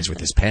the eyes with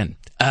this pen.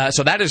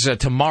 So that is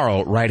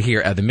tomorrow right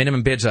here. The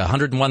minimum bid's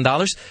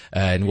 $101,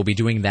 and we'll be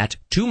doing that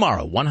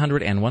tomorrow.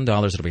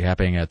 $101. It'll be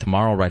happening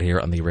tomorrow right here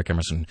on the Rick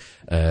Emerson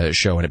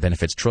Show, and it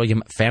benefits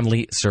Trillium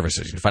Family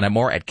Services. You can find out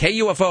more at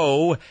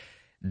KUFO.com.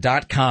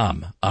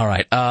 All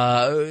right.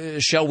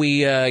 Shall we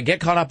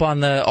get caught up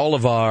on all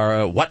of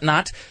our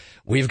whatnot?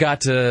 We've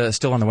got,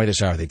 still on the way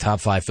this hour, the top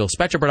 5 Phil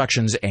Spector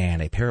productions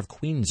and a pair of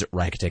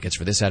Queensryche tickets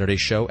for this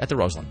Saturday's show at the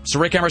Roseland. It's the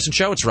Rick Emerson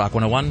Show. It's Rock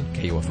 101,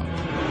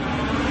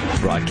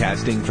 KUFO.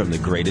 Broadcasting from the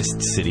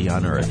greatest city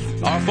on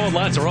earth. Our phone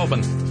lines are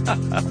open.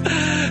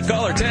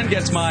 Caller 10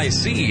 gets my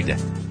seed.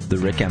 The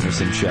Rick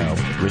Emerson Show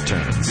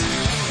returns.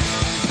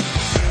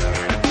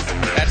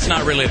 That's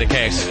not really the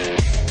case.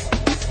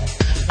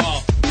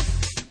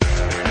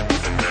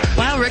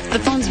 Rick. The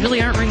phones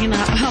really aren't ringing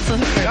off the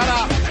hook. Shut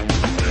up.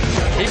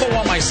 People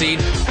want my seed.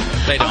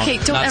 They don't. Okay,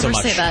 don't Not ever so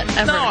much. say that,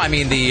 ever. No, I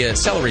mean the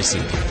celery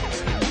seed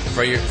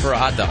for a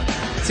hot dog.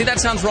 See,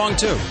 that sounds wrong,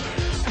 too.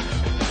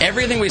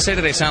 Everything we say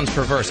today sounds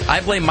perverse.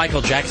 I blame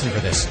Michael Jackson for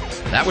this.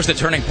 That was the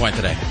turning point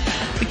today.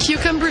 The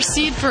cucumber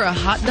seed for a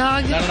hot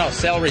dog? No,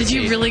 celery seed.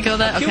 Did you really go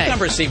that? A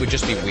cucumber seed would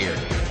just be weird.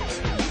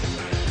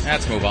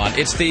 Let's move on.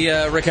 It's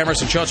the Rick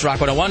Emerson Show. It's Rock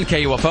 101,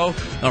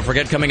 KUFO. Don't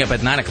forget, coming up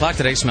at 9 o'clock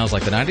today, Smells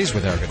Like the 90s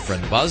with our good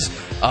friend Buzz.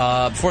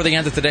 Before the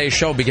end of today's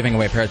show, we'll be giving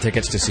away a pair of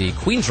tickets to see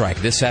Queensryche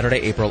this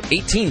Saturday, April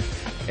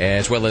 18th,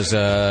 as well as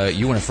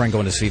you and a friend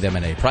going to see them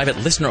in a private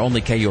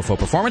listener-only KUFO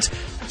performance,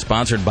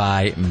 sponsored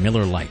by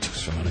Miller Lite.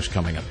 So that is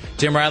coming up.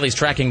 Tim Riley's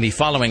tracking the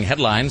following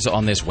headlines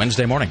on this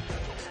Wednesday morning.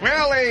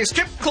 Well, a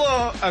strip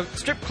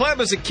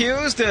club is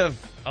accused of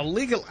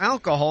illegal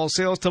alcohol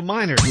sales to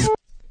minors.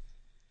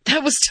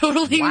 That was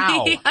totally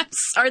Wow. me. I'm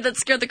sorry, that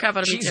scared the crap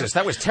out of me. Jesus,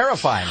 that was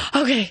terrifying.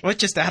 Okay. What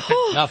just happened?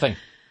 Nothing.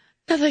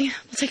 Nothing.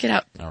 We'll take it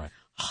out. All right.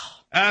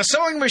 A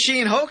sewing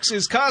machine hoax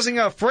is causing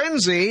a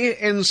frenzy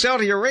in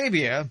Saudi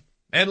Arabia,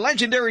 and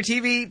legendary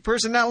TV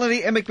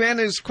personality Ed McMahon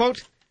is,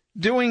 quote,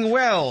 doing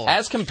well.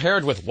 As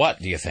compared with what,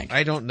 do you think?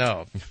 I don't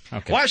know.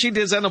 Okay.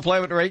 Washington's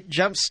unemployment rate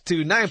jumps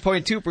to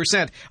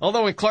 9.2%,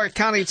 although in Clark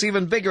County it's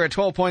even bigger at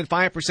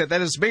 12.5%.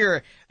 That is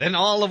bigger than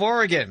all of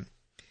Oregon.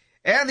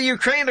 And the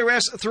Ukraine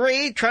arrests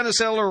 3 trying to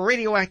sell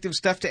radioactive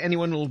stuff to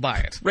anyone who will buy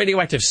it.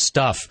 Radioactive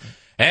stuff.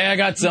 Hey, I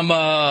got some,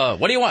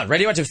 what do you want?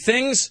 Radioactive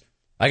things?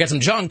 I got some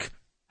junk.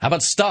 How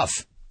about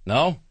stuff?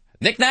 No?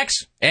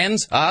 Knickknacks?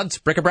 Ends? Odds?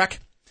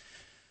 Bric-a-brac?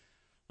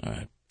 All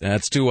right.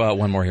 Let's do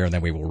one more here, and then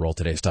we will roll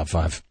today's top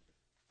 5.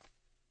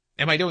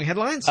 Am I doing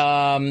headlines?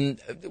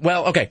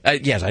 Well, okay.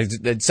 Yes,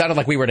 it sounded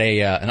like we were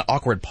at an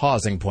awkward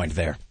pausing point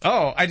there.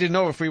 Oh, I didn't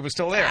know if we were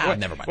still there.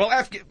 Never mind.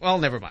 Well,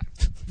 never mind.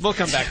 We'll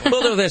come back.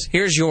 We'll do this.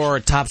 Here's your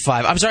top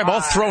 5. I'm sorry, I'm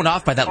all thrown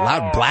off by that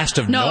loud blast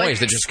of noise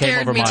that just came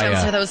over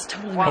that was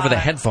totally over the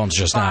headphones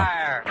just now.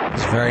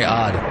 It's very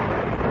odd.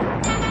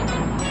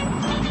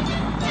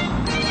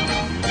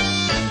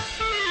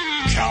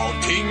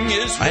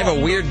 I have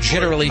a weird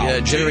jittery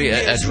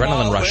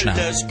adrenaline rush now.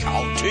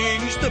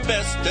 Counting's the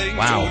best thing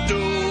Wow. to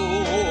do.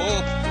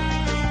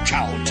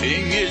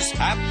 Counting is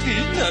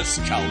happiness.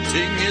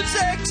 Counting is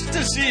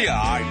ecstasy.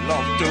 I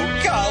love to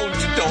count,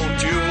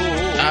 don't you?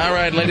 All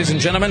right, ladies and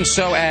gentlemen.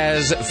 So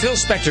as Phil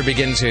Spector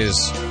begins his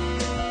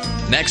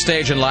next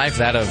stage in life,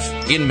 that of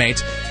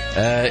inmate,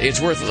 it's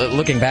worth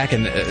looking back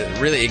and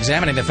really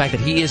examining the fact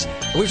that he is...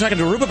 We were talking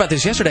to Rube about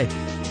this yesterday.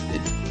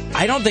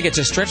 I don't think it's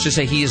a stretch to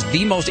say he is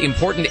the most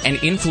important and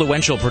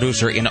influential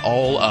producer in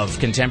all of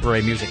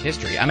contemporary music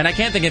history. I mean, I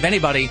can't think of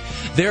anybody.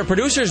 There are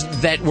producers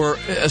that were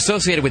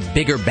associated with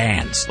bigger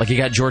bands. Like you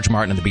got George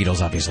Martin and the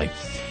Beatles, obviously.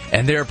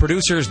 And there are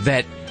producers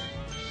that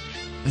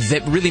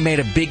really made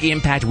a big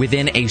impact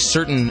within a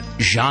certain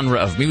genre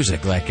of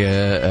music, like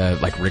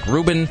Rick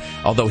Rubin,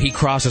 although he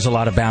crosses a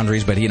lot of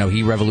boundaries, but,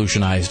 he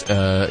revolutionized,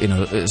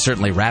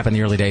 certainly rap in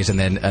the early days, and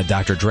then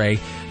Dr. Dre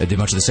did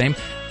much of the same.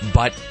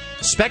 But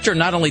Spector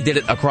not only did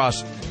it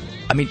across,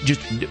 just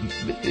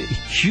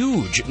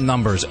huge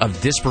numbers of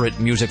disparate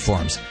music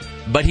forms,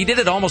 but he did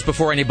it almost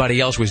before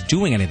anybody else was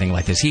doing anything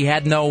like this. He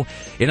had in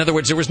other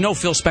words, there was no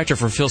Phil Spector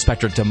for Phil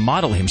Spector to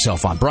model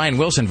himself on. Brian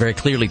Wilson very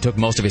clearly took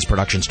most of his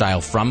production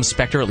style from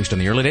Spector, at least in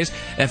the early days,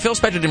 and Phil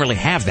Spector didn't really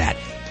have that.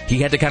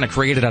 He had to kind of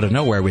create it out of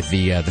nowhere with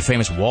the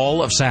famous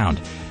wall of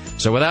sound.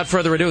 So without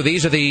further ado,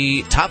 these are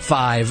the top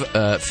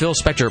 5 Phil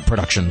Spector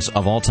productions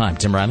of all time.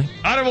 Tim Riley?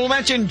 Honorable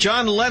mention,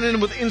 John Lennon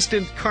with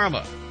Instant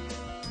Karma.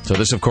 So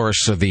this, of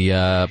course,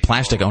 the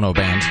Plastic Ono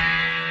Band.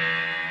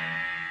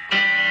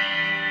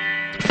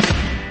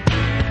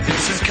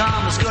 This is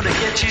karma's gonna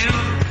get you.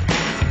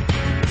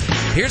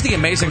 Here's the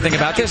amazing thing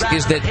about this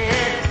is that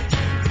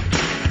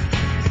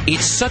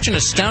it's such an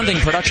astounding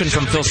production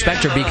from Phil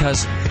Spector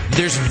because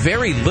there's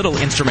very little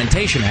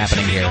instrumentation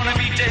happening here,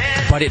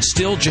 but it's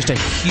still just a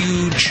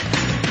huge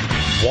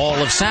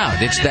wall of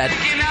sound. It's that,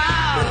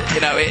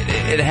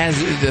 it has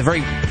a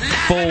very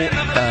full,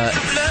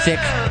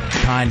 thick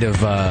kind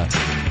of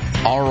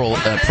aural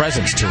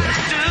presence to it.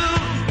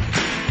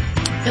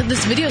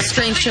 This video is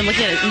strange, too. I'm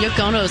looking at it.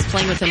 Yoko Ono is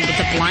playing with him with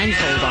a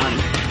blindfold on.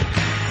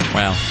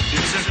 Well,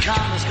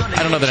 I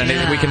don't know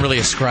that we can really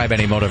ascribe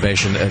any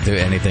motivation to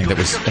anything that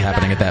was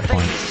happening at that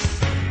point.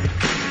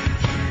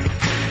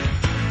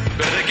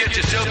 Better get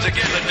yourself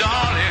together,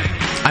 darling.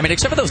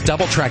 Except for those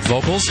double-track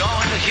vocals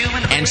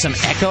and some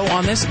echo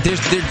on this, there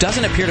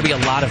doesn't appear to be a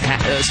lot of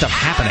stuff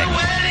happening.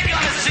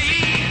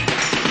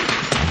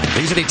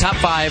 These are the top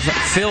 5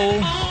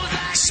 Phil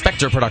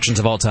Spector productions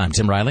of all time.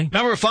 Tim Riley?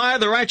 Number 5,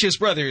 The Righteous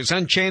Brothers,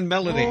 Unchained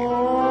Melody.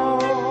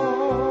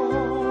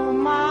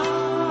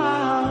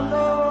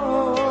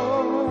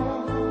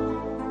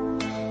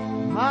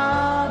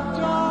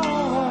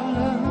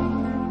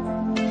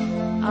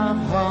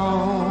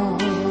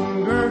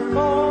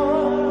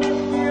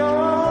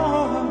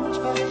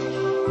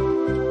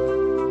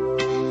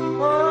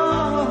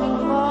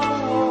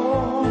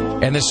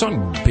 And this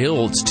song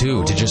builds,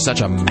 too, to just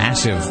such a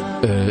massive...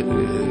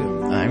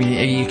 I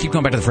mean, you keep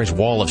going back to the phrase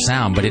wall of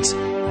sound, but it's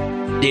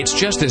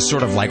just this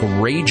sort of like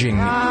raging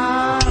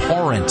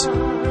torrent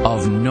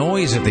of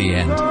noise at the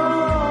end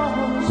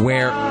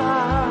where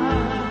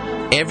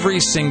every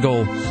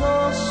single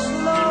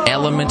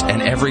element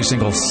and every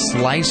single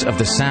slice of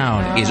the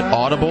sound is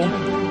audible,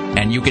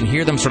 and you can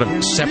hear them sort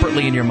of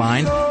separately in your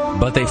mind,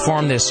 but they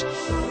form this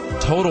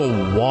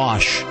total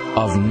wash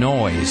of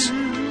noise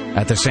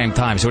at the same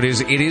time. So it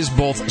is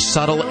both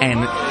subtle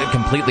and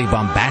completely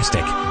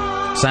bombastic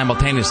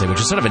simultaneously, which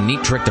is sort of a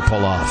neat trick to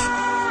pull off.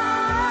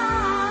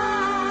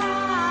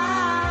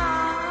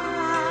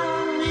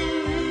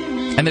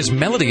 And this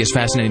melody is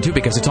fascinating too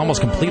because it's almost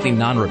completely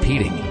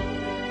non-repeating.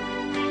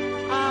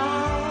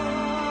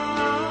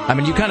 I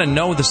mean, you kind of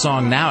know the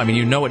song now. I mean,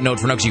 you know it note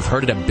for note because you've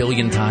heard it a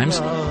billion times.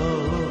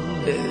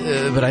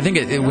 But I think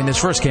when this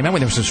first came out,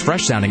 when this was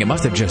fresh sounding, it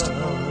must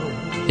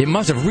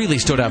have really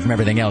stood out from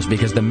everything else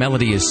because the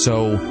melody is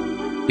so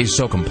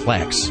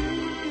complex.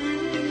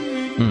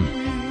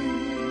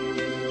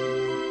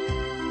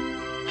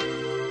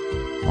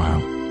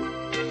 Wow.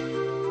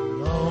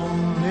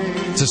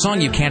 It's a song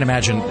you can't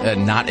imagine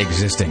not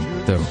existing,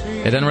 though.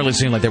 It doesn't really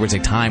seem like there was a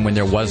time when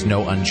there was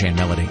no Unchained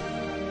Melody.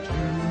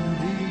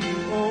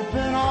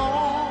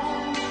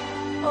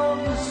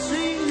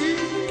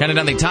 Counting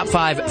down the top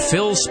 5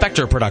 Phil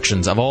Spector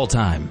productions of all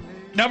time.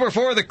 Number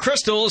 4, The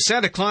Crystals,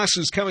 Santa Claus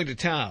is Coming to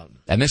Town.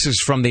 And this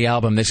is from the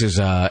album. This is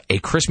A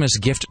Christmas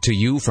Gift to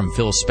You from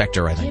Phil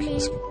Spector, I think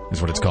is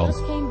what it's called. I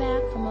just came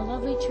back from a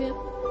lovely trip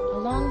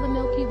along the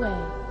Milky Way.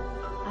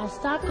 I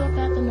stopped off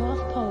at the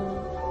North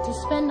Pole to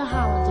spend the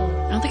holiday.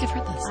 I don't think I've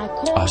heard this.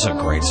 Oh, it's a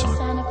great song.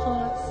 Santa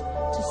Claus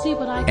to see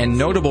what I and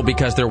notable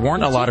because there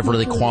weren't a lot of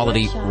really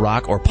quality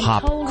rock or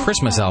pop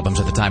Christmas albums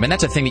at the time. And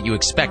that's a thing that you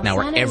expect now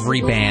where every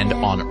band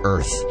on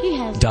earth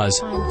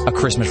does a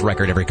Christmas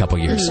record every couple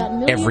years.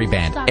 Every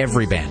band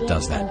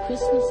does that.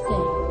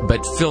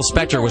 But Phil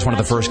Spector was one of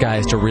the first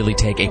guys to really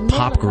take a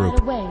pop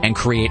group and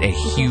create a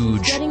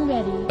huge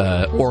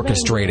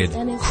orchestrated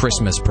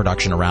Christmas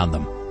production around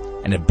them.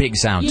 And a big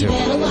sound, too.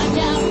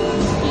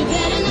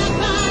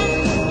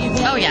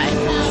 Oh, yeah.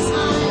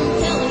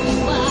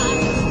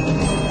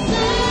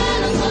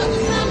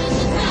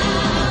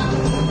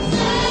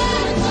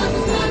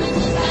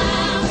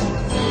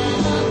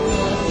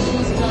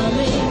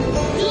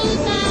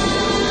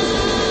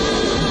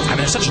 I mean,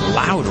 they're such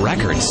loud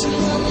records.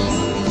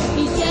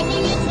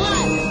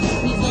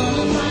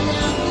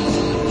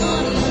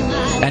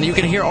 And you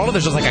can hear all of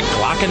there's just like a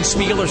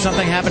glockenspiel or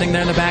something happening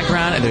there in the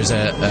background, and there's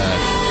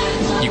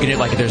you can hear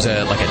there's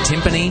a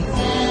timpani,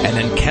 and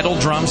then kettle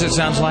drums. It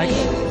sounds like,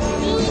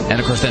 and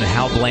of course then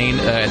Hal Blaine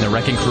and the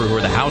Wrecking Crew, who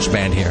are the house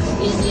band here.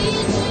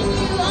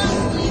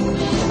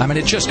 I mean,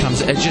 it just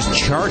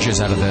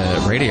charges out of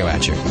the radio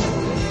at you.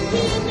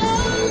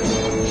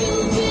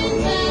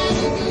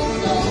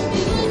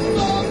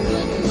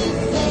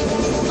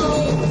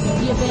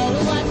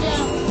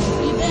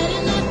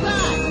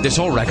 This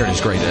whole record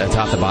is great,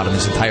 top to bottom,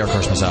 this entire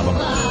Christmas album.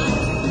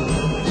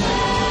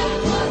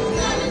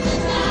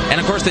 And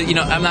of course,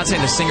 I'm not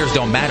saying the singers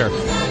don't matter,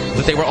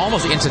 but they were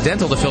almost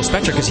incidental to Phil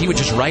Spector because he would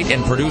just write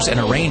and produce and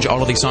arrange all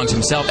of these songs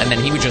himself, and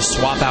then he would just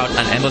swap out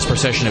an endless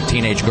procession of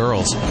teenage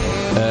girls,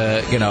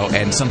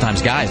 and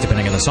sometimes guys,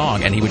 depending on the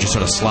song, and he would just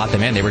sort of slot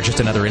them in. They were just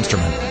another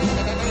instrument.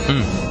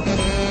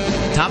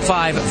 Top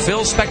 5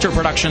 Phil Spector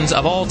productions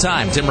of all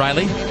time. Tim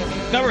Riley?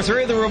 Number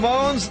 3, The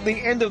Ramones,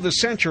 The End of the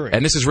Century.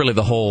 And this is really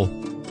the whole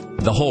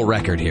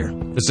record here.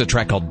 This is a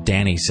track called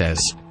Danny Says.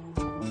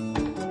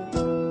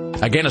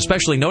 Again,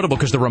 especially notable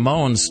because the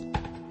Ramones,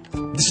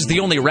 this is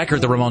the only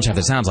record the Ramones have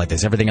that sounds like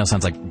this. Everything else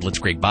sounds like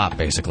Blitzkrieg Bop,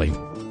 basically.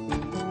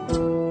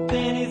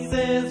 Danny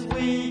says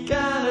we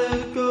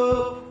gotta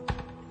go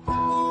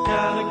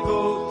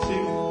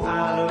to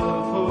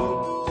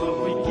Idaho,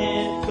 but we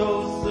can't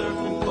go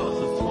surfing 'cause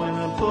it's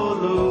winter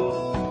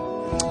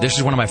below. This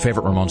is one of my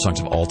favorite Ramones songs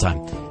of all time.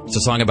 It's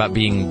a song about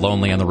being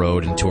lonely on the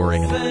road and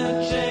touring.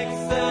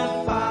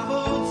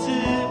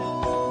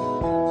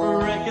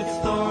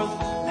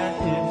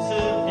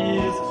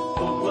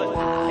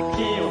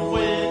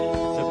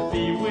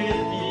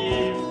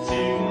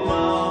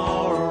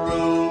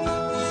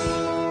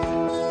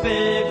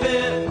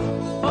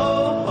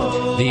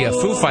 The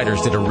Foo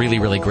Fighters did a really,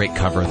 really great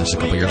cover of this a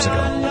couple years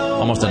ago.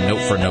 Almost a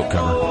note-for-note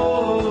cover.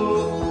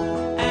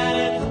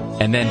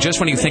 And then just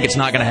when you think it's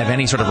not going to have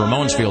any sort of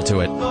Ramones feel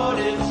to it,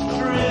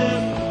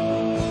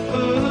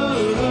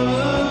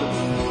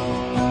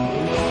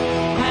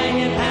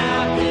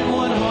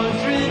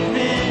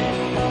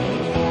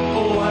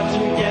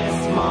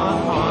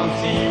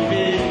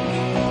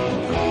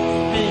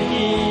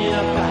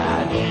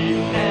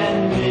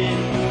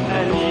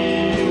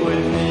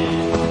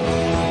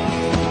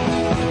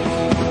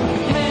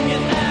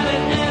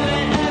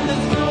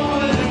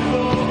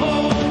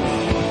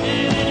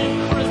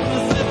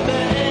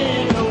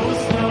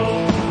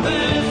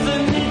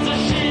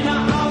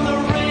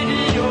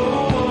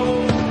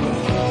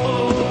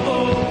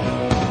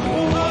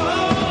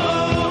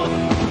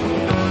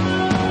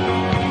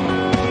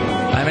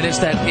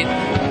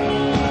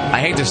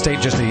 hate to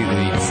state just the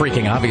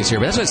freaking obvious here,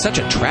 but that's such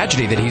a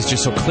tragedy that he's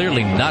just so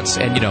clearly nuts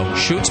and,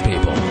 shoots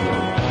people.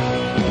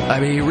 I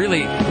mean, he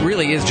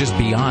really is just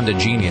beyond a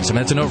genius. I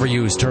mean, that's an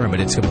overused term, but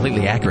it's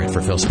completely accurate for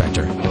Phil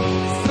Spector.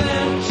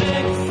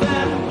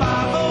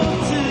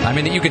 I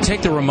mean, you could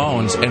take the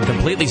Ramones and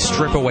completely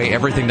strip away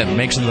everything that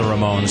makes them the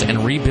Ramones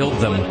and rebuild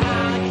them.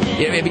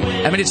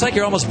 I mean, it's like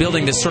you're almost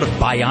building this sort of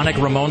bionic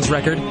Ramones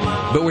record,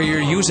 but where you're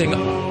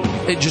using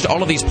just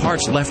all of these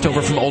parts left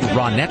over from old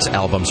Ronettes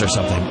albums or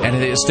something, and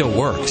it still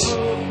works.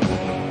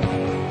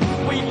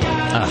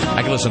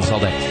 I can listen to this all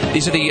day.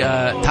 These are the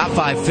top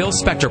 5 Phil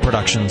Spector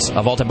productions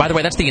of all time. By the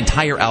way, that's the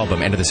entire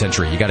album, End of the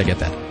Century. You got to get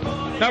that.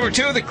 Number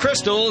 2, The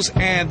Crystals,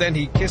 and Then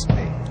He Kissed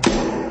Me.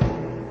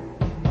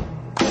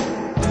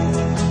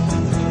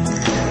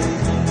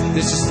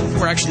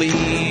 We're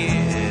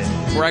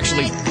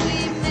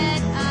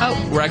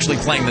actually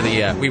playing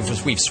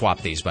the we've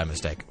swapped these by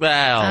mistake.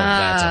 Well,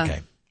 that's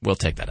okay. We'll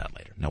take that out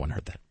later. No one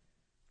heard that.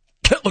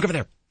 Look over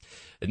there.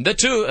 Number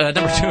 2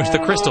 is The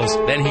Crystals.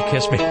 Then He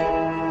Kissed Me.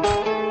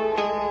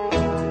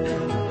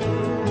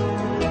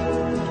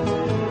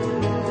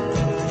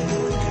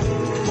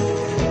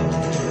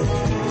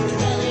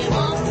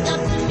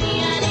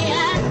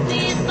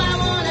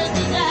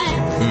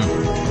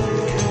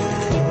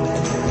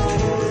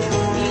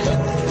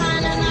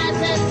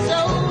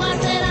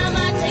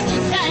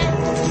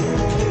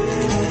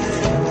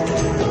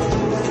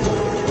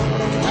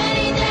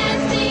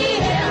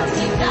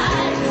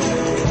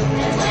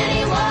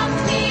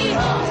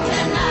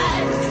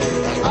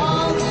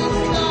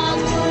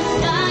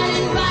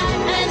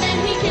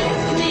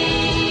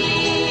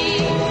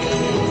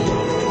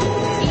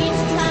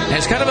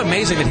 Kind of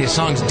amazing that his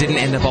songs didn't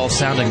end up all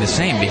sounding the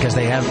same, because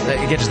they have,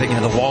 again, just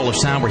the wall of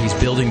sound where he's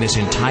building this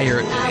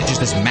entire, just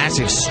this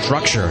massive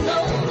structure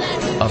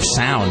of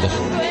sound.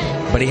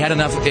 But he had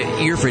enough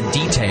ear for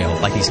detail,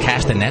 like these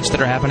castanets that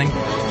are happening,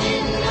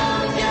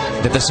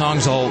 that the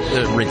songs all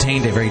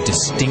retained a very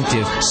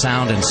distinctive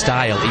sound and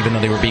style, even though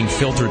they were being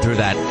filtered through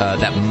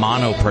that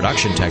mono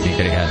production technique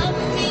that he had.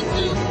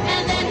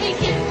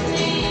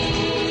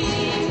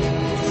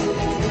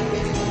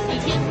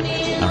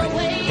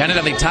 Counted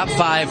on the top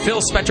 5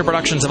 Phil Spector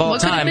productions of all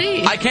time.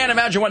 I can't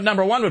imagine what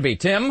number 1 would be.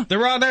 Tim? The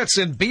Ronettes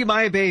in Be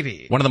My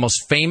Baby. One of the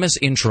most famous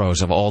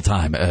intros of all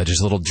time.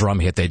 Just a little drum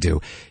hit they do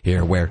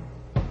here where...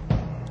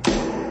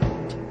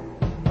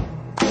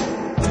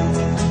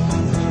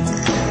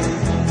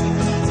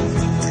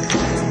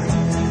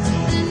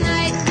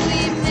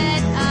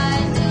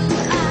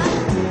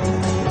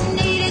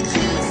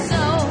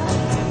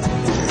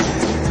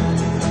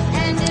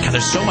 God,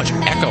 there's so much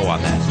echo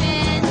on that.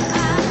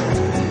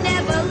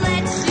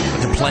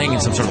 Playing in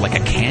some sort of like a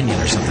canyon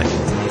or something.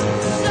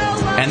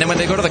 And then when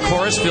they go to the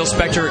chorus, Phil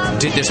Spector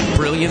did this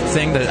brilliant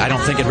thing that I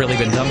don't think had really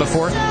been done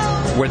before,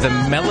 where the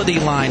melody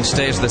line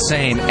stays the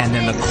same and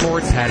then the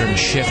chord pattern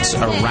shifts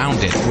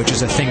around it, which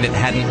is a thing that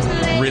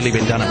hadn't really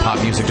been done in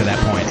pop music to that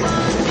point.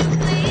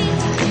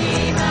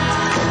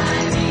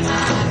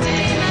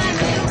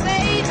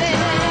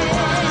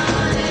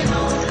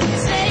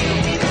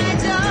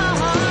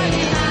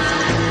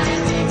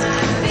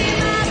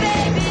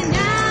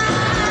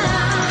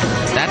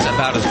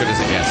 About as good as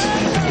it gets.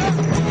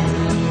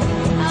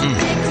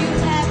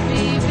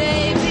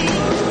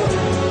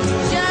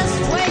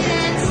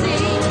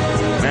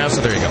 Now,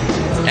 so there you go.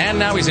 And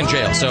now he's in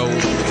jail, so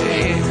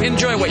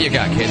enjoy what you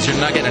got, kids. You're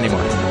not getting any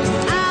more.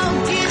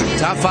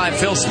 Top 5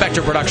 Phil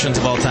Spector productions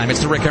of all time.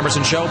 It's the Rick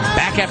Emerson Show.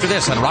 Back after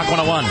this on Rock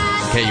 101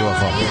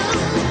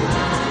 KUFO.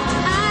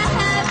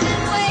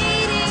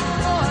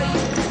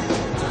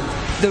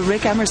 The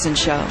Rick Emerson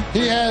Show.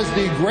 He has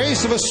the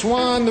grace of a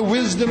swan, the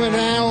wisdom of an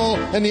owl,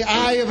 and the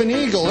eye of an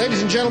eagle.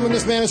 Ladies and gentlemen,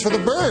 this man is for the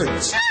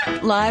birds.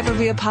 Live or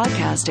via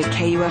podcast at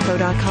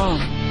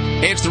KUFO.com.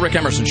 It's the Rick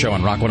Emerson Show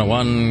on Rock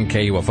 101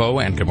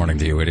 KUFO, and good morning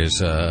to you. It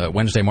is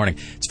Wednesday morning.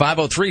 It's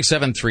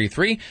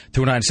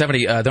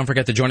 503-733-2970. Don't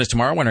forget to join us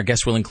tomorrow when our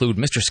guests will include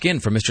Mr.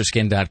 Skin from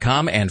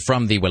MrSkin.com, and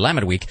from the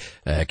Willamette Week,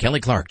 Kelly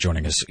Clark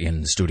joining us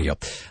in studio.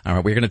 All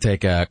right, we're going to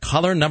take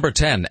caller number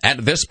 10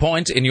 at this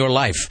point in your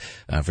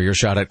life for your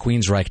shot at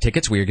Queensryche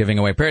tickets. We are giving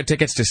away a pair of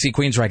tickets to see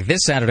Queensryche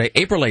this Saturday,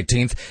 April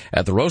 18th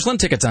at the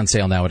Roseland. Tickets on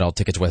sale now at all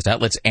Tickets West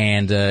outlets,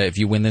 and if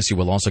you win this, you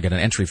will also get an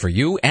entry for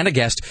you and a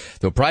guest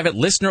to a private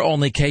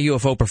listener-only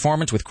KUFO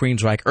performance with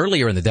Queensryche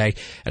earlier in the day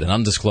at an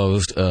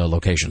undisclosed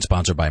location.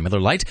 Sponsored by Miller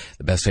Lite,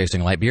 the best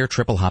tasting light beer,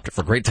 triple hopped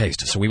for great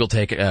taste. So we will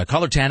take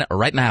caller 10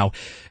 right now,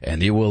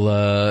 and you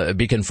will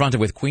be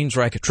confronted with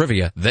Queensryche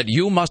trivia that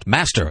you must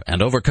master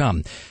and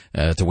overcome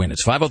to win.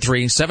 It's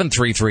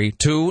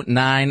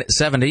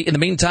 503-733-2970. In the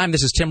meantime,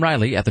 this is Tim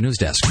Riley at the news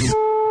desk.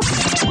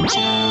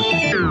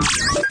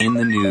 In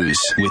the news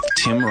with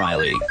Tim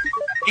Riley.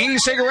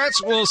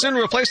 E-cigarettes will soon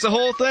replace the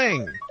whole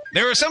thing.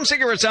 There are some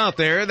cigarettes out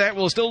there that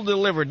will still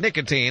deliver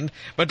nicotine,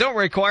 but don't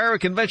require a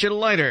conventional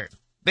lighter.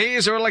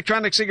 These are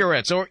electronic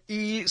cigarettes, or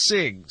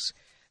e-cigs.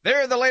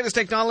 They're the latest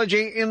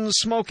technology in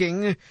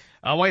smoking.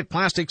 A white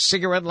plastic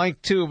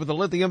cigarette-like tube with a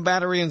lithium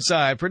battery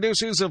inside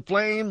produces a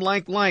flame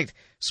like light,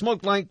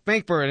 smoke like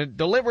vapor, and it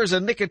delivers a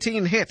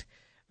nicotine hit.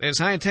 This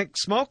high-tech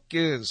smoke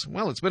is,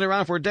 well, it's been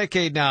around for a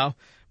decade now,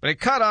 but it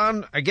caught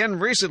on again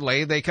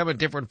recently. They come in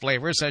different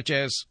flavors such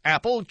as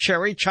apple,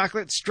 cherry,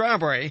 chocolate,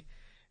 strawberry,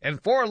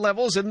 and 4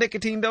 levels of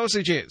nicotine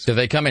dosages. Do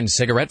they come in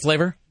cigarette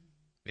flavor?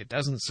 It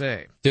doesn't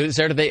say. Is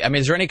there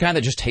any kind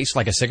that just tastes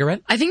like a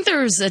cigarette? I think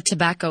there's a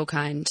tobacco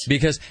kind.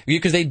 Because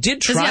they did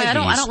try I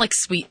these. don't like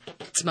sweet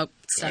smoke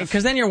stuff.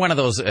 Because then you're one of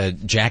those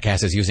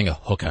jackasses using a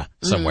hookah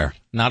somewhere.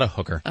 Not a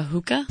hooker. A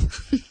hookah?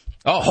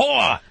 Oh,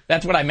 hoa!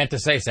 That's what I meant to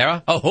say,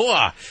 Sarah. Oh,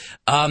 hoa!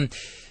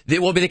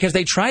 Because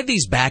they tried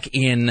these back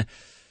in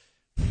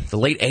the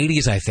late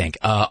 80s, I think.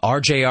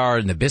 RJR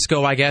and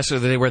Nabisco, I guess,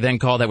 they were then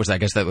called. That was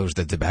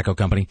the tobacco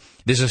company.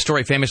 This is a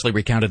story famously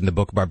recounted in the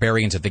book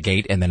Barbarians at the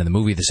Gate, and then in the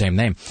movie the same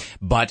name.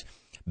 But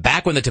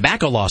back when the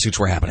tobacco lawsuits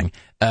were happening,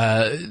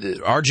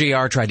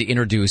 RJR tried to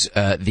introduce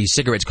these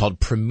cigarettes called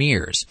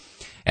Premiers.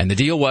 And the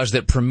deal was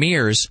that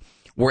Premiers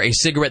were a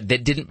cigarette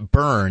that didn't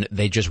burn,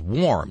 they just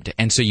warmed.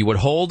 And so you would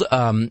hold,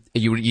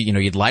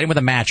 you'd light them with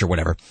a match or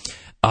whatever,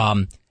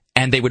 and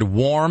they would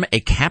warm a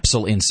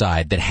capsule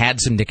inside that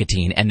had some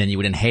nicotine, and then you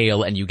would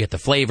inhale and you get the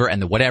flavor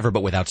and the whatever,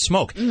 but without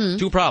smoke. Mm-hmm.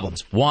 2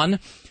 problems. One,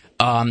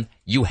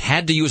 you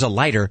had to use a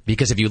lighter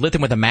because if you lit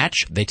them with a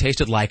match, they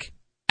tasted like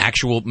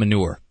actual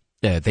manure.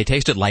 They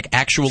tasted like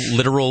actual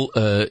literal,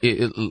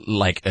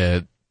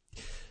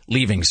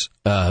 leavings.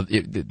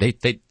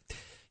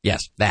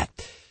 Yes, that.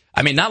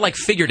 I mean, not like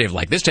figurative,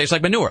 like this tastes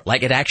like manure.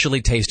 Like it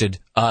actually tasted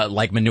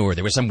like manure.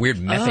 There was some weird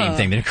methane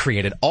thing that it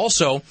created.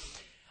 Also,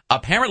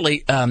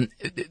 apparently,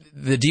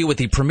 the deal with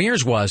the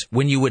Premiers was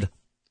when you would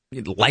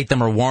light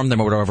them or warm them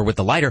or whatever with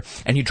the lighter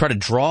and you try to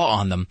draw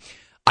on them,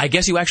 I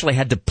guess you actually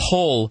had to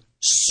pull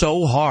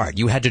so hard.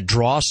 You had to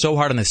draw so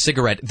hard on the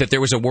cigarette that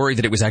there was a worry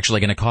that it was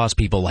actually going to cause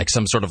people like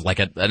some sort of like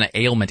an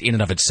ailment in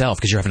and of itself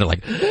because you're having to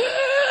like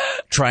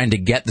trying to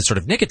get the sort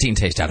of nicotine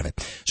taste out of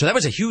it. So that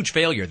was a huge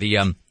failure.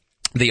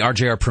 The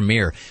RJR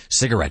Premier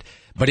cigarette.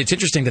 But it's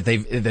interesting that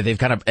they've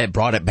kind of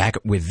brought it back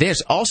with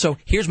this. Also,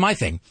 here's my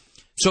thing.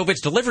 So if it's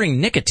delivering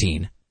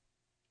nicotine,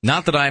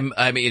 not that I'm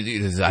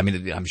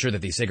sure that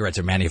these cigarettes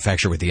are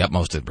manufactured with the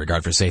utmost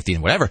regard for safety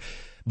and whatever.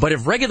 But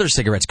if regular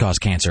cigarettes cause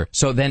cancer,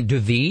 so then do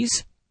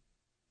these?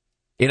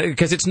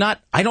 Because it's not,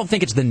 I don't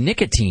think it's the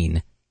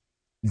nicotine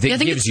that I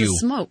think gives it's you the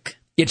smoke.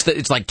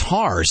 It's like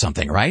tar or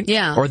something, right?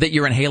 Yeah. Or that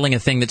you're inhaling a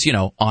thing that's,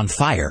 on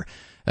fire.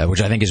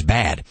 Which I think is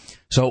bad.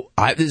 So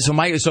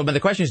the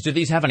question is, do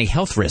these have any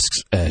health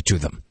risks to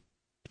them?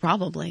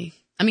 Probably.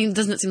 I mean,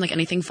 doesn't it seem like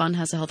anything fun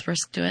has a health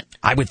risk to it?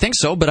 I would think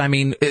so, but I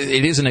mean,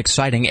 it is an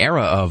exciting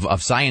era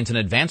of science and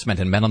advancement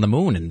and men on the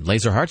moon and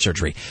laser heart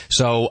surgery.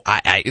 So,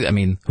 I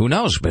mean, who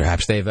knows?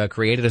 Perhaps they've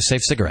created a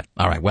safe cigarette.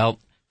 All right, well,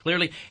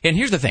 clearly. And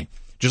here's the thing.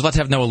 Just let's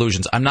have no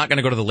illusions. I'm not going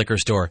to go to the liquor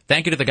store.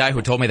 Thank you to the guy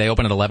who told me they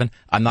open at 11.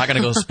 I'm not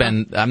going to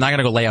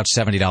go lay out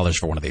 $70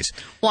 for one of these.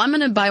 Well, I'm going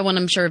to buy one,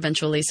 I'm sure,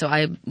 eventually, so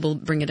I will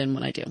bring it in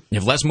when I do.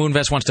 If Les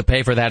Moonves wants to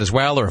pay for that as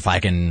well, or if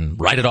I can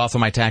write it off on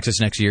my taxes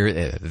next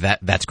year,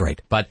 that's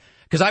great. But,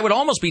 because I would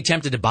almost be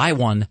tempted to buy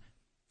one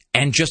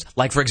and just,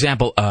 like, for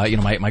example,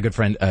 my good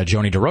friend,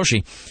 Joni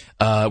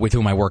DeRoshi, with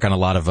whom I work on a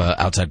lot of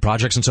outside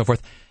projects and so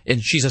forth,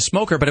 and she's a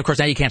smoker, but of course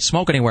now you can't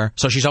smoke anywhere,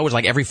 so she's always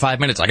like every 5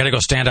 minutes, I got to go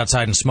stand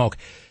outside and smoke.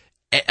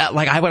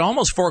 Like, I would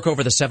almost fork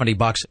over the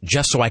 $70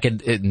 just so I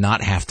could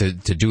not have to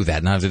do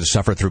that, not have to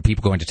suffer through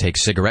people going to take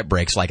cigarette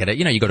breaks. Like,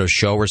 you go to a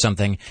show or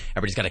something,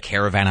 everybody's got a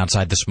caravan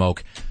outside to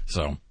smoke.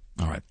 So,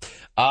 all right.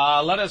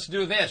 Let us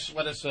do this.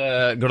 Let us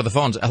go to the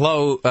phones.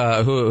 Hello,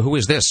 who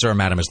is this, sir,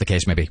 madam, as the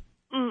case may be?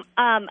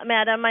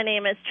 Madam, my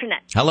name is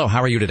Trinette. Hello,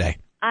 how are you today?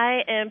 I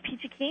am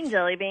Peachy Keen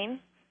Jelly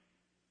Bean.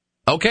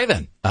 Okay,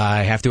 then.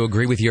 I have to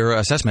agree with your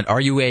assessment. Are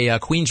you a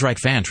Queensryche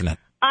fan, Trinette?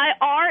 I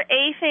are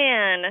a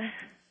fan.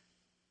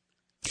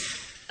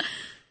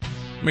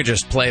 Let me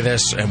just play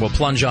this, and we'll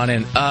plunge on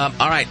in. All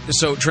right,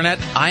 so, Trinette,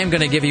 I am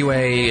going to give you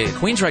a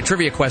Queensryche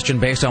trivia question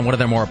based on one of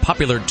their more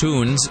popular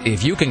tunes.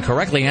 If you can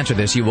correctly answer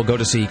this, you will go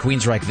to see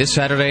Queensryche this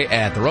Saturday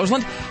at the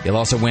Roseland. You'll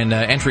also win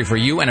entry for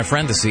you and a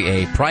friend to see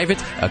a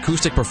private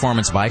acoustic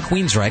performance by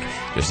Queensryche.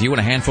 Just you and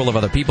a handful of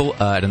other people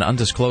at an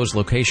undisclosed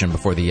location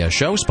before the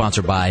show,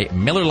 sponsored by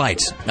Miller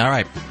Lights. All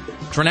right,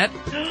 Trinette?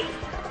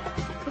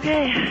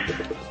 Okay.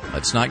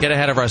 Let's not get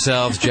ahead of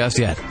ourselves just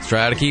yet. Let's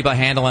try to keep a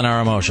handle on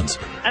our emotions.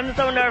 I'm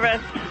so nervous.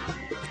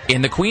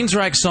 In the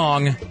Queensryche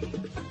song,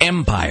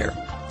 Empire,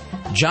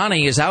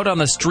 Johnny is out on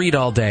the street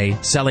all day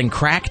selling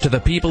crack to the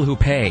people who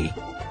pay.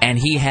 And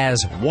he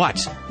has what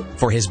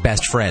for his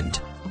best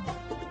friend?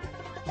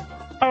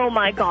 Oh,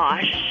 my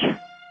gosh.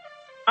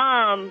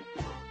 Oh,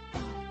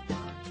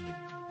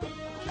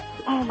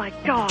 my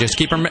gosh. Just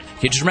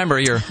remember,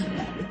 you're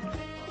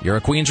a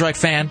Queensryche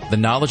fan. The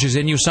knowledge is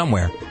in you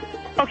somewhere.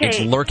 Okay. It's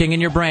lurking in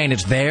your brain.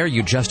 It's there.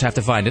 You just have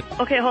to find it.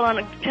 Okay, hold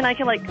on. Can I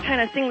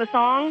kind of sing the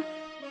song?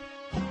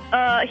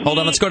 Hold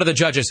on. Let's go to the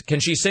judges.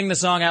 Can she sing the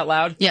song out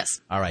loud? Yes.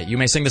 All right. You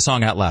may sing the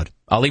song out loud.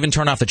 I'll even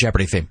turn off the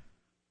Jeopardy theme.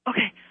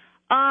 Okay.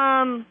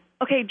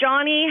 Okay.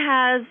 Johnny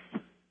has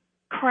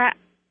crack.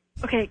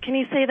 Okay. Can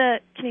you say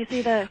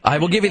the? I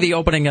will give you the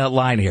opening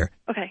line here.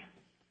 Okay.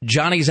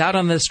 Johnny's out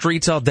on the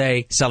streets all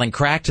day selling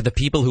crack to the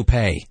people who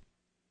pay.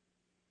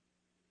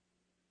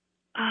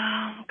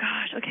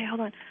 Okay,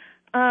 hold on.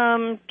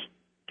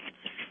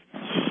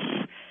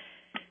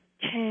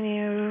 Can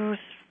you...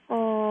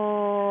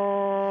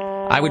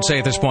 I would say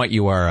at this point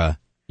you are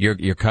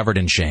you're covered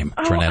in shame,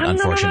 Trinette.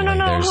 Unfortunately,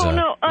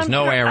 there's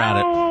no way around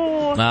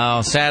it.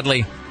 No,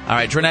 sadly. All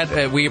right,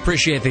 Trinette, we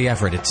appreciate the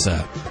effort. It's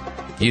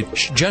you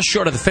just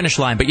short of the finish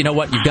line, but you know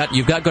what?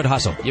 You've got good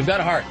hustle. You've got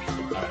a heart.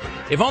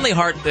 If only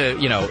heart,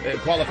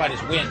 qualified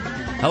as win.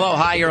 Hello,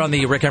 hi. You're on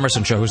the Rick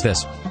Emerson Show. Who's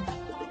this?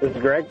 This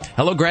is Greg.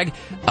 Hello, Greg.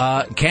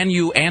 Can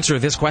you answer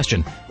this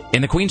question?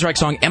 In the Queensryche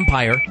song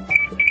Empire,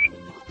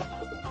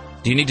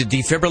 do you need to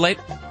defibrillate?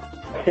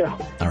 Yeah.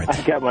 All right.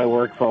 I've got my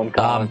work phone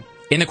calling.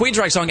 In the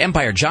Queensryche song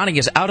Empire, Johnny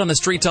is out on the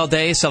streets all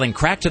day selling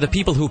crack to the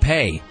people who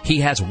pay. He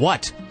has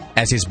what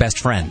as his best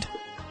friend?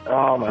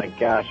 Oh, my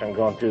gosh. I'm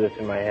going through this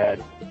in my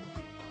head.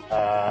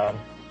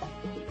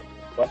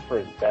 What for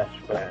his best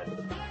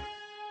friend?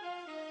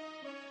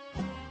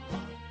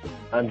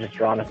 I'm just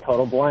drawing a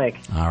total blank.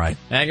 All right.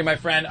 Thank you, my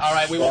friend. All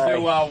right, we will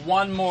do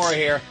one more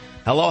here.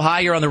 Hello,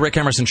 hi. You're on the Rick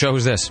Emerson Show.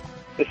 Who's this?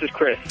 This is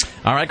Chris.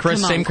 All right,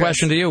 Chris, same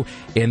question to you.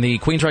 In the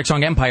Queensryche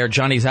song Empire,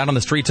 Johnny's out on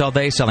the streets all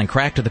day selling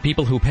crack to the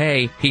people who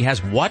pay. He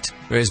has what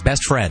for his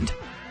best friend?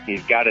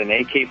 He's got an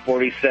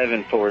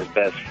AK-47 for his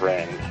best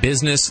friend.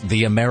 Business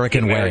the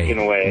American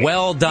way.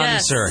 Well done,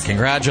 sir.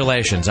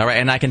 Congratulations. All right,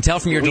 and I can tell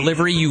from your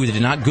delivery you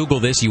did not Google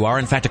this. You are,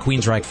 in fact, a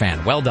Queensryche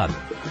fan. Well done.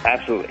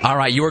 Absolutely. All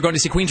right, you are going to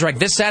see Queensryche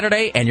this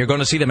Saturday, and you're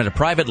going to see them at a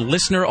private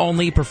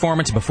listener-only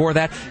performance before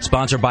that,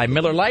 sponsored by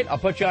Miller Lite. I'll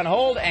put you on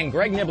hold, and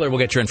Greg Nibbler will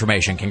get your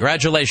information.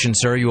 Congratulations,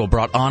 sir. You will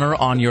brought honor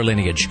on your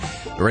lineage.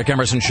 The Rick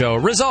Emerson Show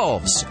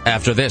resolves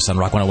after this on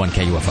Rock 101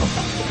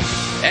 KUFO.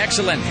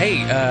 Excellent.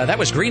 Hey, that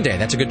was Green Day.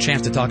 That's a good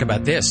chance to talk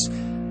about this.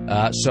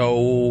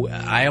 So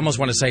I almost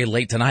want to say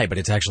late tonight, but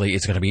it's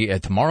going to be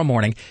tomorrow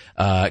morning.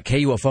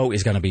 KUFO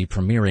is going to be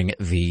premiering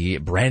the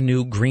brand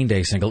new Green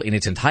Day single in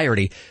its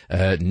entirety.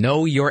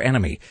 Know Your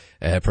Enemy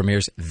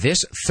premieres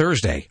this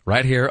Thursday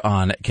right here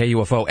on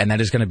KUFO, and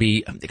that is going to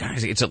be,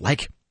 guys.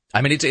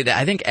 I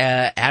think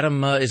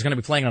Adam is going to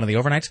be playing on the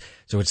overnights.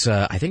 So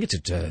I think it's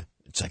at.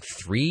 It's like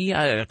 3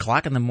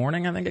 o'clock in the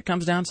morning, I think it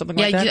comes down, something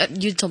like that. Yeah,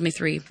 you told me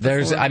 3.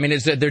 They're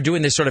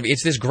doing this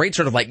it's this great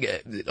sort of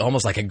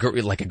almost like a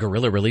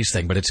guerrilla release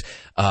thing, but it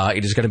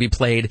is going to be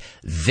played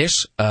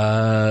this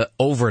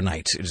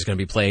overnight. It is going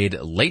to be played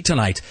late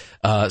tonight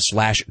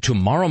 /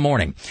 tomorrow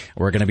morning.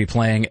 We're going to be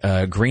playing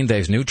Green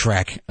Day's new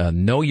track,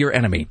 Know Your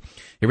Enemy.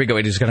 Here we go.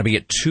 It is going to be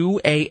at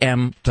 2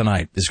 a.m.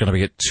 tonight. It's going to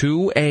be at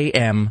 2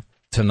 a.m.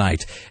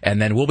 tonight,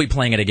 and then we'll be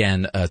playing it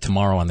again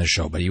tomorrow on this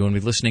show. But you will be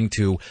listening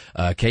to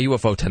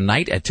KUFO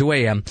tonight at 2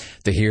 a.m.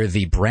 to hear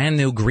the brand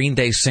new Green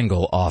Day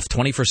single off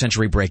 21st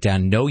Century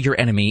Breakdown, Know Your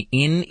Enemy,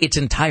 in its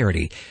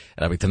entirety.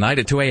 That'll be tonight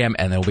at 2 a.m.,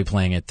 and then we'll be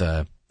playing it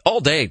all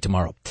day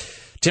tomorrow.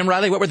 Tim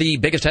Riley, what were the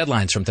biggest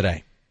headlines from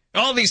today?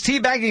 All these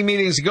teabagging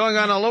meetings going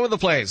on all over the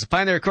place.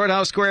 Pioneer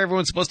Courthouse Square,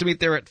 everyone's supposed to meet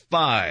there at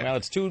 5. Well,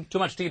 it's too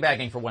much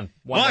teabagging for one.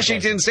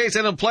 Washington State's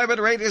unemployment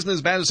rate isn't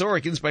as bad as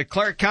Oregon's, but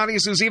Clark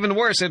County's is even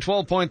worse at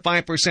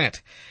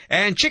 12.5%.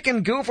 And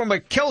chicken goo from a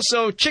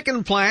Kelso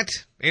chicken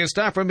plant is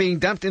stopped from being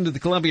dumped into the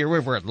Columbia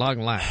River at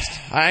long last.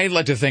 I'd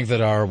like to think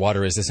that our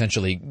water is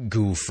essentially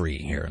goo-free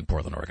here in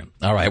Portland, Oregon.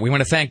 All right, we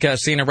want to thank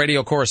CNN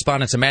radio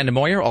correspondents Amanda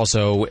Moyer,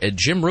 also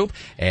Jim Roop,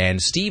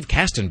 and Steve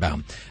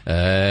Kastenbaum.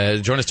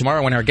 Join us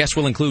tomorrow when our guests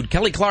will include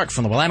Kelly Clark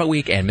from the Willamette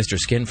Week and Mr.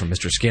 Skin from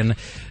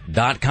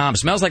MrSkin.com.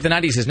 Smells Like the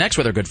 90s is next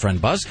with our good friend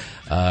Buzz.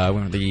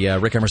 The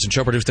Rick Emerson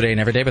Show produced today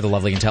and every day by the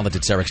lovely and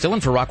talented Sarah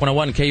Stillen. For Rock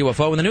 101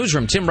 KUFO in the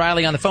newsroom, Tim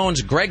Riley on the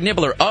phones, Greg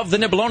Nibbler of the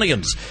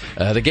Nibblonians.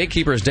 The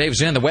gatekeeper is Dave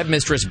Zinn, the web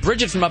mistress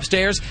Bridget from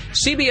upstairs,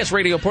 CBS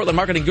Radio Portland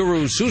marketing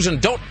guru Susan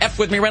Don't F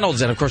With Me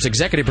Reynolds, and of course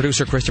executive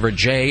producer Christopher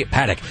J.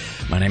 Paddock.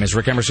 My name is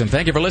Rick Emerson.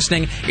 Thank you for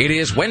listening. It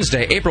is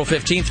Wednesday, April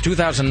 15th,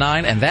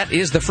 2009, and that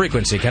is The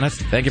Frequency.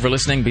 Kenneth, thank you for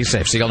listening. Be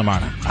safe. See you all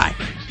tomorrow night. Bye.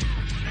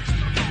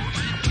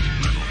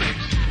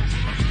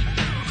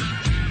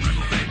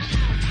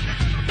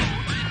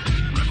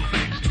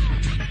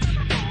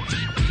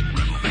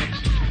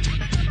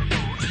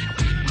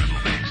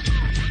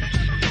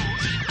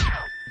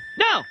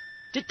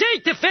 To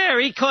take the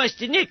ferry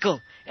cost a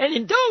nickel, and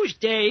in those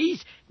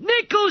days,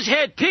 nickels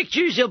had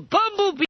pictures of bumblebees.